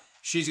now.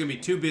 She's going to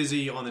be too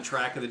busy on the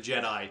track of the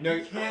Jedi. No,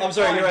 can't I'm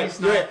sorry. find You're right. he's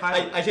You're not right.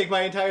 pilot. I take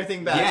my entire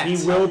thing back. Yeah.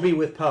 He will be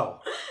with Poe.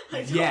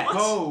 Yes.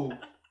 Oh,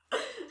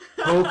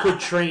 Poe could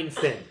train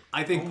Finn.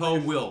 I think Poe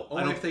will. I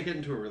only don't, if they get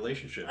into a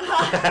relationship.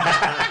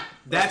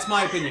 that's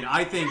my opinion.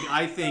 I think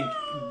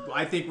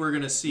we're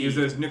going to see. Use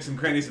those nooks and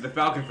crannies of the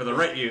Falcon for the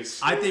right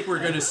use. I think we're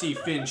going to see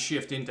Finn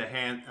shift into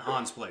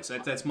Han's place.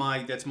 That's my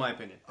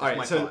opinion. All That's right,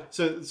 my so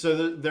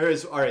thought. there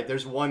is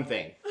There's one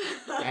thing,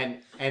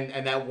 and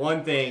that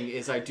one thing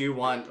is I do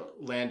want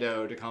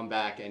Lando to come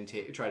back and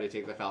try to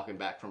take the Falcon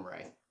back from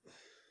Rey.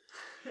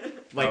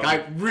 Like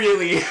I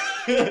really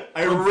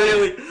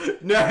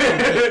no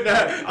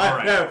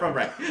from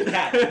Rey.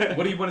 Kat,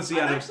 what do you want to see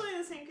I'm out of actually in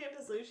the same camp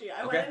as Lucci.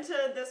 I Okay. went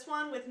into this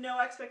one with no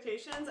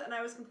expectations, and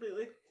I was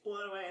completely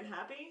blown away and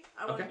happy.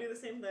 I want to Okay. do the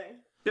same thing.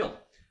 Bill?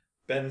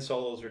 Ben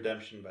Solo's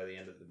redemption by the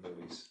end of the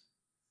movies.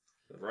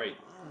 Right.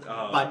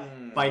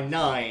 By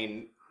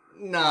 9,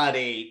 not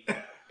 8.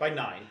 By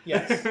 9,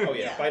 yes. Oh yeah,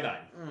 Yeah. by 9.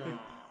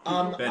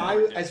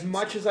 Ben As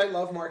much as I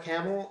love Mark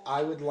Hamill,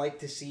 I would like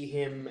to see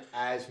him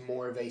as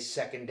more of a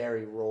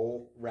secondary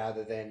role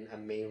rather than a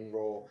main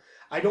role.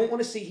 I don't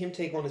want to see him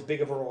take on as big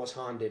of a role as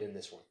Han did in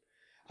this one.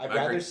 I'd I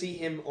rather agree. see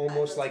him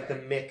almost That's like the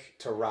fair. Mick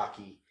to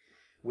Rocky,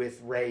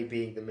 with Rey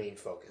being the main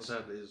focus.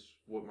 That is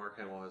what Mark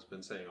Hamill has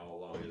been saying all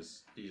along.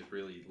 Is he's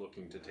really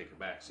looking to take a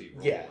backseat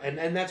role. Yeah,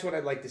 and that's what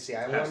I'd like to see.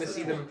 I want to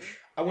see them.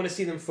 I want to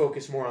see them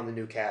focus more on the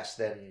new cast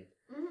than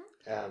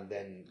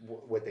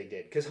what they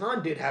did, because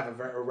Han did have a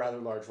rather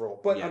large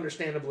role, but Yeah.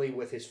 understandably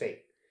with his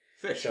fate.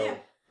 Fish. So Yeah.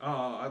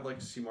 I'd like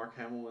to see Mark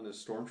Hamill in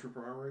his stormtrooper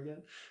armor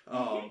again.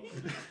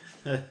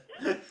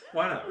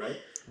 Why not, right?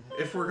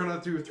 If we're gonna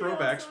do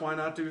throwbacks, why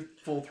not do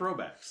full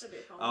throwbacks? That'd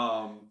be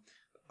fun.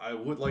 I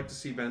would like to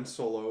see Ben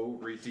Solo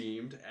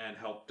redeemed and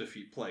help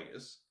defeat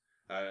Plagueis.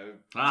 I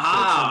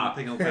Aha!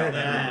 said something about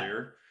that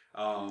earlier.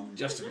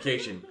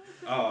 Justification.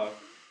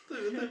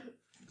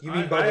 you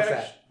mean I Boba actu-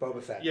 Fett?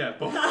 Boba Fett. Yeah,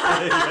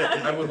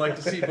 I would like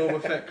to see Boba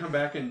Fett come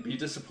back and be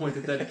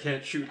disappointed that he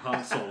can't shoot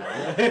Han Solo.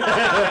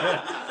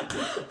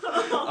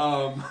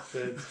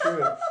 That's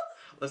true.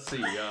 Let's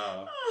see.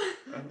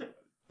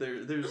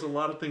 there's a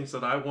lot of things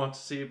that I want to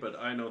see, but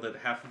I know that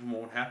half of them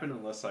won't happen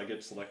unless I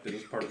get selected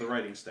as part of the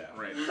writing staff.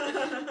 Right.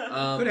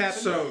 Could happen.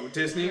 So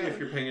Disney, if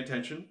you're paying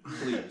attention,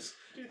 please.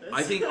 Do this.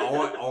 I think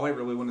all I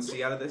really want to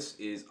see out of this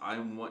is I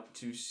want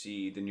to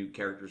see the new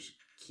characters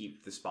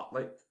keep the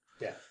spotlight.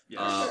 Yeah.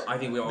 I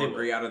think we all They will.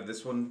 agree out of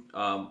this one.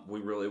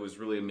 It was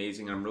really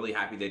amazing. I'm really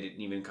happy they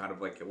didn't even kind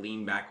of like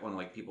lean back on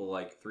like people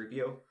like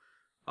 3PO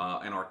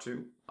and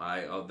R2.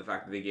 The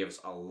fact that they gave us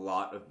a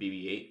lot of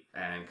BB-8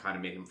 and kind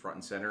of made him front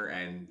and center,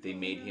 and they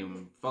made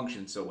him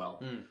function so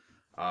well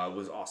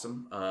was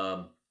awesome.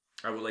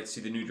 I would like to see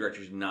the new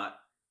directors not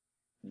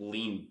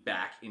lean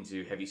back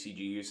into heavy CG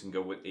use and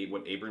go with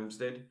what Abrams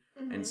did,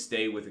 and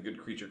stay with a good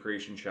creature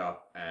creation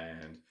shop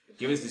and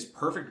give us this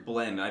perfect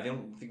blend. I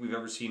don't think we've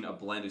ever seen a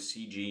blend of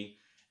CG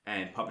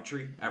and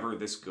puppetry ever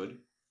this good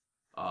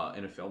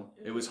in a film.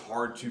 It was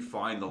hard to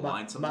find the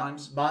line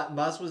sometimes.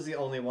 Moss was the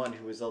only one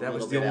who was a That little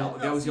was bit the out. only,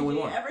 that was the only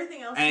one.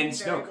 Everything else And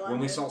seemed very Snoke, when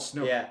we blended. saw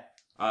Snoke,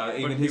 Yeah.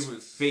 even But his he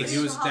was-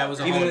 face, that was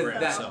a even hologram.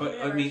 that, so.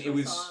 but I mean, it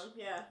was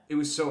Yeah. it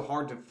was so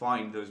hard to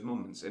find those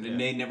moments, and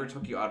they never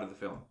took you out of the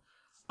film.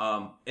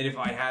 And if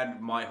I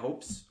had my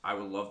hopes, I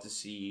would love to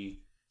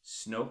see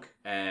Snoke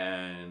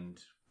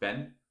and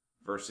Ben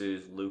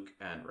versus Luke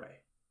and Rey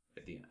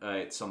at the end,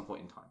 at some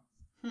point in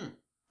time.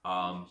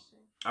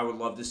 I would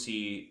love to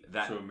see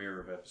that So a mirror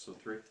of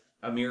episode 3.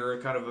 a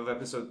mirror kind of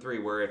episode 3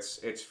 where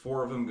it's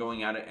 4 of them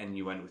going at it and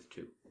you end with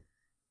 2.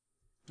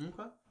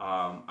 Okay.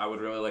 I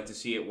would really like to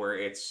see it where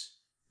it's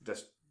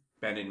just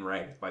Ben and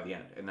Rey by the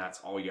end, and that's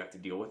all you have to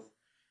deal with.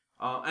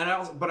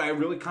 But I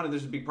really kind of,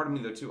 there's a big part of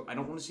me though too. I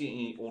don't want to see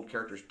any old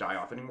characters die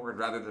off anymore. I'd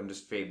rather them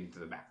just fade into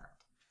the background.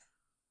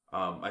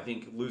 I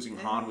think losing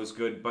Han was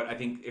good, but I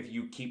think if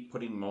you keep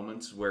putting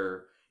moments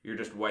where you're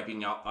just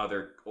wiping out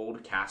other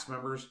old cast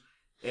members,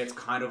 it's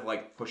kind of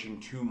like pushing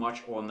too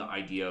much on the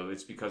idea of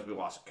it's because we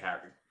lost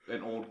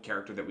an old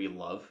character that we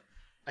love.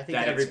 I think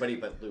That it's- everybody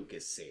but Luke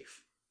is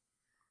safe.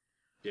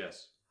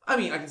 Yes. I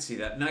mean, I can see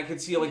that. And I could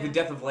see, like, the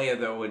death of Leia,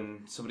 though,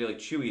 and somebody like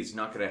Chewie is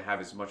not going to have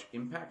as much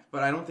impact.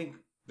 But I don't think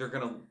they're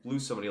going to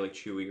lose somebody like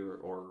Chewie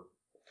or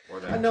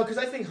that. No, because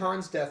I think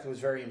Han's death was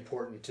very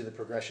important to the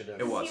progression of,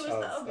 It was. He was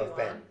the of Obi-Wan.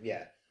 Ben.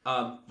 Yeah.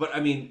 But, I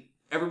mean,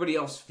 everybody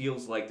else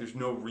feels like there's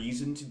no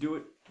reason to do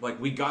it. Like,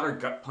 we got our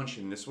gut punch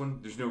in this one.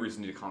 There's no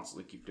reason to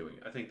constantly keep doing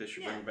it. I think they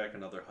should Yeah. bring back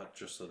another hut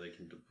just so they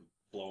can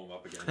blow him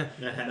up again.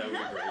 That would be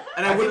great.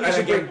 And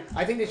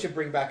I think they should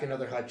bring back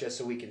another hut just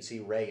so we can see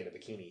Rey in a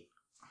bikini.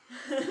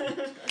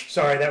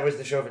 Sorry, that was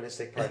the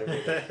chauvinistic part of me.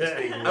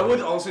 I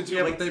would also, too,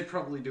 Yeah, like, but they'd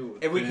probably do it.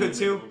 with If we Finn, could,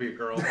 too. It would be a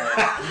girl.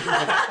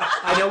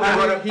 I know we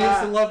brought up... He's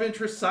the love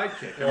interest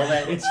sidekick. Well,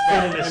 that It's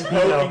Finn and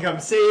Poe can come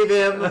save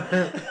him.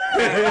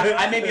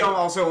 I may be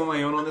also on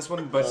my own on this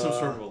one, but Some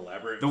sort of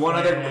elaborate the one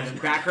other plan.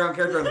 background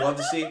character I'd love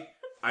to see,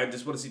 I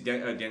just want to see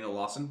Daniel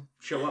Lawson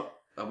show up.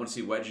 I want to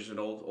see Wedge as an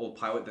old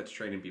pilot that's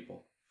training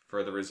people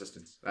for the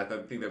Resistance. I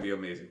think that'd be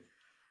amazing.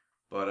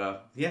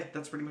 But yeah,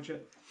 that's pretty much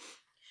it.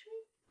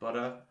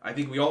 But I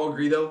think we all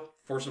agree though,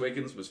 Force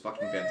Awakens was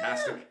fucking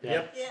fantastic.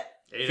 Yep. Yeah.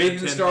 Faith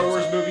in the Star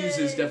Wars movies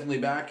is definitely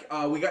back.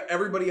 We got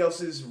everybody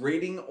else's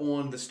rating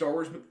on the Star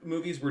Wars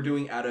movies. We're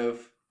doing out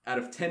of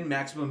 10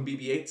 maximum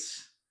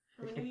BB-8s.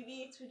 How many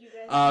BB-8s would you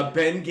guys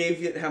Ben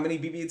gave it how many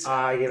BB-8s?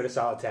 I gave it a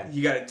solid 10.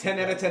 You got a 10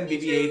 out of 10 Me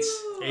BB-8s.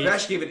 too.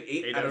 Vash gave it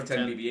 8 Eight out of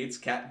 10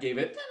 BB-8s. Kat gave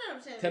it 10 out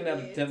of 10. 10 out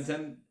of BB-8s.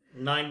 10.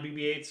 9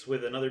 BB-8s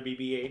with another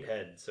BB-8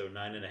 head, so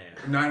 9.5.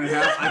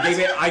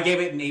 9.5. I gave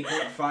it an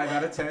 8.5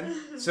 out of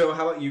 10. So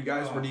how about you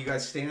guys? Where do you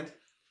guys stand?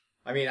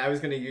 I mean, I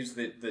was going to use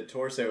the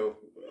torso.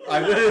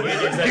 You did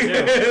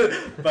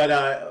that But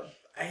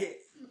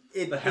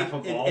The half a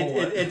ball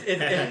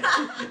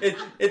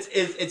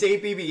it's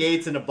 8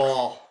 BB-8s and a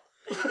ball.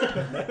 So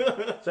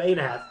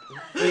 8.5.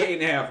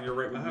 8.5. You're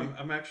right with me.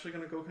 I'm actually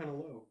going to go kind of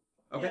low.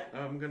 Okay.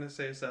 I'm going to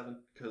say a 7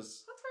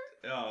 because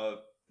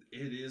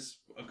it is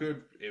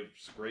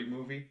it's a great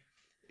movie.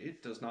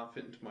 It does not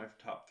fit into my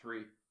top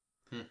 3.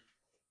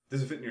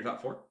 Does it fit in your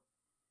top 4?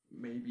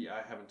 Maybe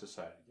I haven't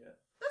decided yet.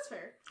 That's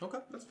fair. Okay,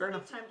 that's fair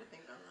enough. Time to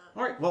think on that.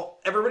 All right. Well,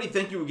 everybody,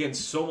 thank you again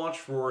so much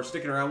for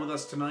sticking around with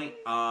us tonight.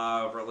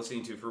 For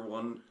listening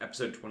to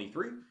episode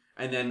 23,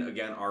 and then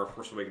again our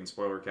Force Awakens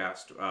spoiler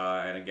cast.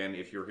 And again,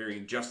 if you're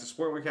hearing just the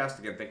spoiler cast,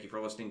 again, thank you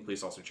for listening.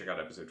 Please also check out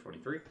episode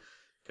 23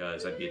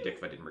 because I'd be a dick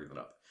if I didn't bring that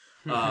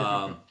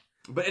up.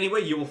 But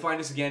anyway, you will find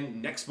us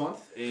again next month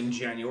in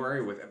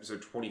January with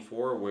episode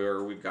 24,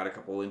 where we've got a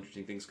couple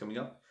interesting things coming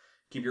up.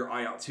 Keep your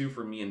eye out, too,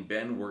 for me and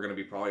Ben. We're going to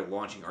be probably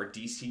launching our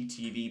DC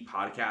TV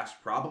podcast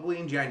probably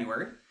in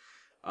January.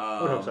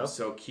 hope so.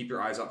 So keep your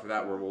eyes out for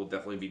that, where we'll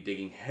definitely be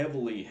digging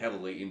heavily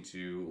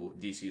into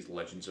DC's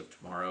Legends of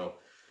Tomorrow.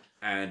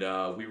 And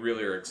we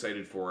really are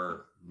excited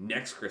for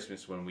next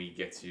Christmas when we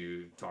get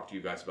to talk to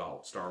you guys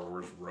about Star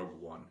Wars Rogue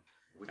One.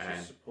 Which And-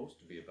 is supposed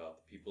to be about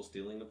the people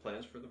stealing the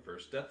plans for the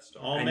first Death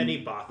Star. All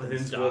many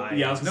Bothans Well, die.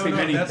 yeah, I was No, gonna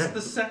say many. that's the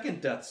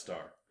second Death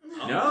Star.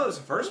 No, it's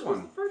the first What was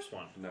one. the first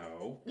one?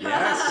 No.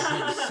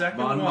 Yes. The second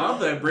Mon one.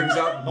 Mothma brings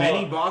up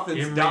many Bothans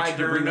In died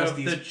to Return bring us of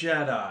these. the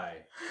Jedi.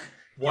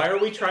 Why are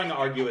we trying to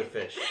argue with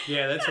fish?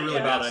 Yeah, that's a really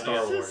Yeah. bad Star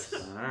idea. Wars.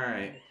 All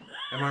right.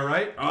 Am I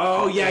right?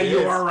 Oh yeah, It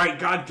you is. are right.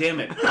 God damn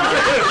it. All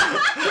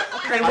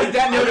right. And with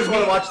that I note, just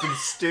want to watch them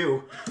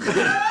stew.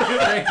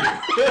 Thank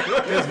you.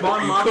 because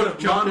Mon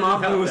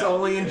Mothma was help.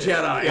 only in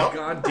Jedi. Yep.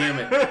 God damn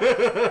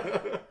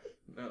it.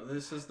 No,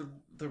 this is the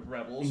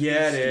rebels.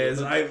 Yeah, it Steal is.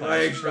 the I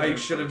classes for their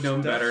should have first known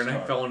Death better, and I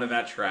Star. fell into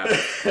that trap.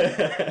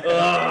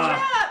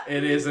 Ugh,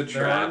 it is a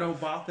There are trap. no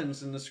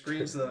Bothans in the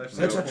screens that I've seen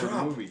That's a before the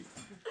trap. movie.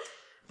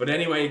 But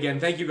anyway, again,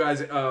 thank you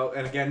guys.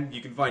 And again, you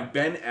can find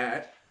Ben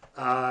at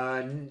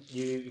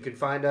You can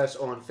find us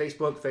on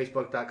Facebook,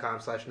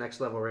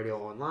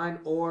 facebook.com/nextlevelradioonline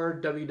or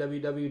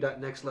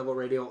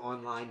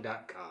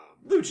www.nextlevelradioonline.com.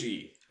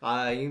 Lucci, You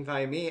can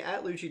find me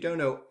at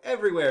Lucidono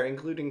everywhere,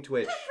 including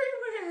Twitch.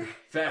 Everywhere.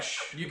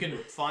 Fesh, You can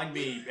find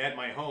me at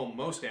my home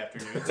most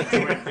afternoons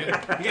enjoying dinner.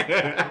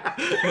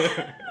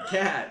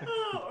 Cat,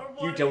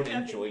 You don't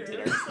enjoy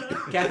dinner.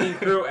 Caffeine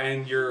Crew,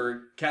 and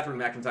your Catherine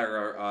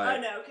McIntyre. Oh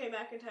no, Kay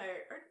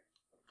McIntyre. Or,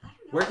 I don't know.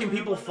 Where can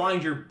people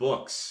find your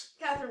books?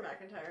 Catherine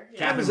McIntyre. Yeah.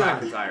 Catherine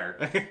Amazon.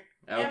 McIntyre. Okay.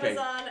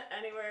 Amazon,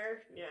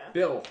 anywhere. Yeah.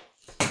 Bill.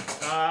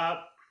 Uh,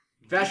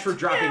 Fesh for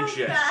dropping Bill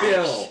shit. Fesh.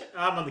 Bill.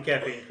 I'm on the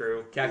Caffeine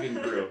Crew. Caffeine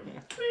Crew.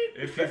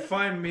 If you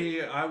find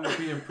me, I will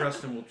be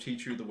impressed and will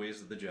teach you the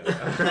ways of the Jedi.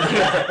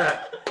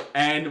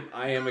 And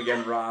I am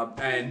again Rob.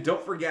 And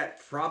don't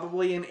forget,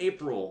 probably in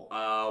April,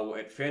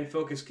 at Fan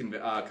Focus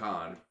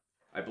Con,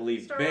 I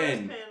believe Star Wars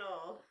Ben,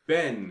 panel.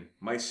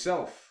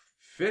 myself,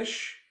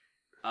 Fish,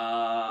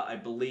 I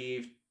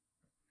believe.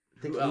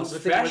 I think, Who else? I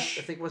think, Fesh?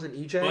 I think it wasn't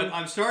EJ. But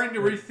I'm starting to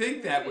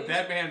rethink that with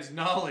that man's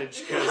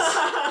knowledge because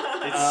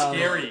it's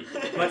scary.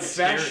 But It's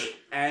Fesh scary.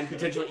 and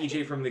potentially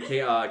EJ from the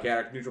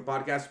Chaotic Neutral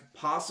podcast,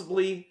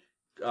 possibly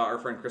our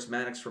friend Chris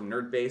Mannix from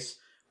Nerd Base.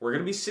 We're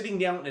going to be sitting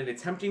down and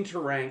attempting to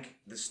rank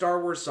the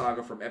Star Wars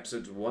saga from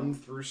episodes 1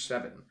 through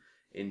 7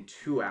 in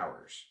 2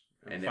 hours.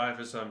 And 5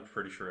 is, I'm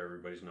pretty sure,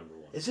 everybody's number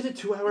 1. Is it a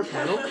 2-hour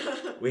panel?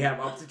 We have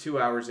up to 2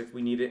 hours if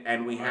we need it,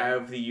 and we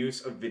have the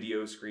use of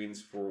video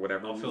screens for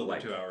whatever I'll we fill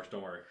like. the 2 hours,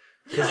 don't worry.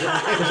 Because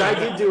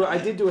I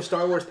did do a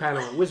Star Wars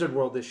panel at Wizard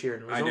World this year,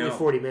 and it was I only know.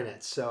 40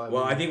 minutes. So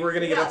Well, I think we're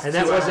going to get Yeah. up to and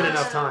 2 that wasn't hours.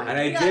 enough time. And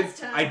We got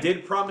time. I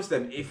did promise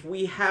them if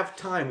we have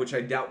time, which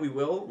I doubt we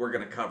will, we're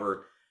going to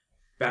cover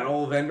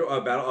Battle of Endor,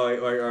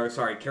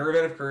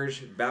 Caravan of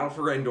Courage, Battle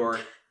for Endor,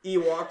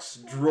 Ewoks,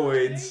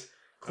 Droids,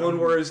 Clone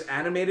Wars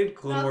animated,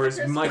 Clone Not the Wars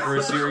Christmas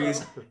micro special.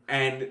 series,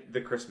 and the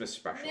Christmas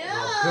special. No.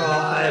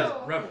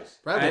 God. Rebels.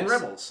 And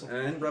Rebels.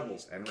 And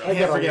Rebels. And Rebels.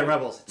 Can't forget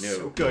Rebels. It's No.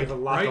 so We good. have a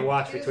lot to Right?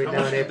 watch between How now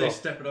much and did they April.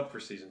 step it up for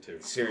season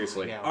 2?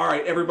 Seriously. Yeah. All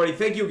right, everybody.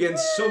 Thank you again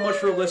so much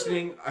for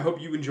listening. I hope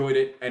you enjoyed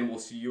it, and we'll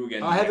see you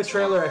again. I have a next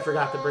trailer month. I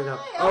forgot to bring up.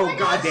 Oh,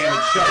 God damn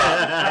it. Shut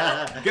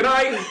up. Good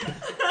night.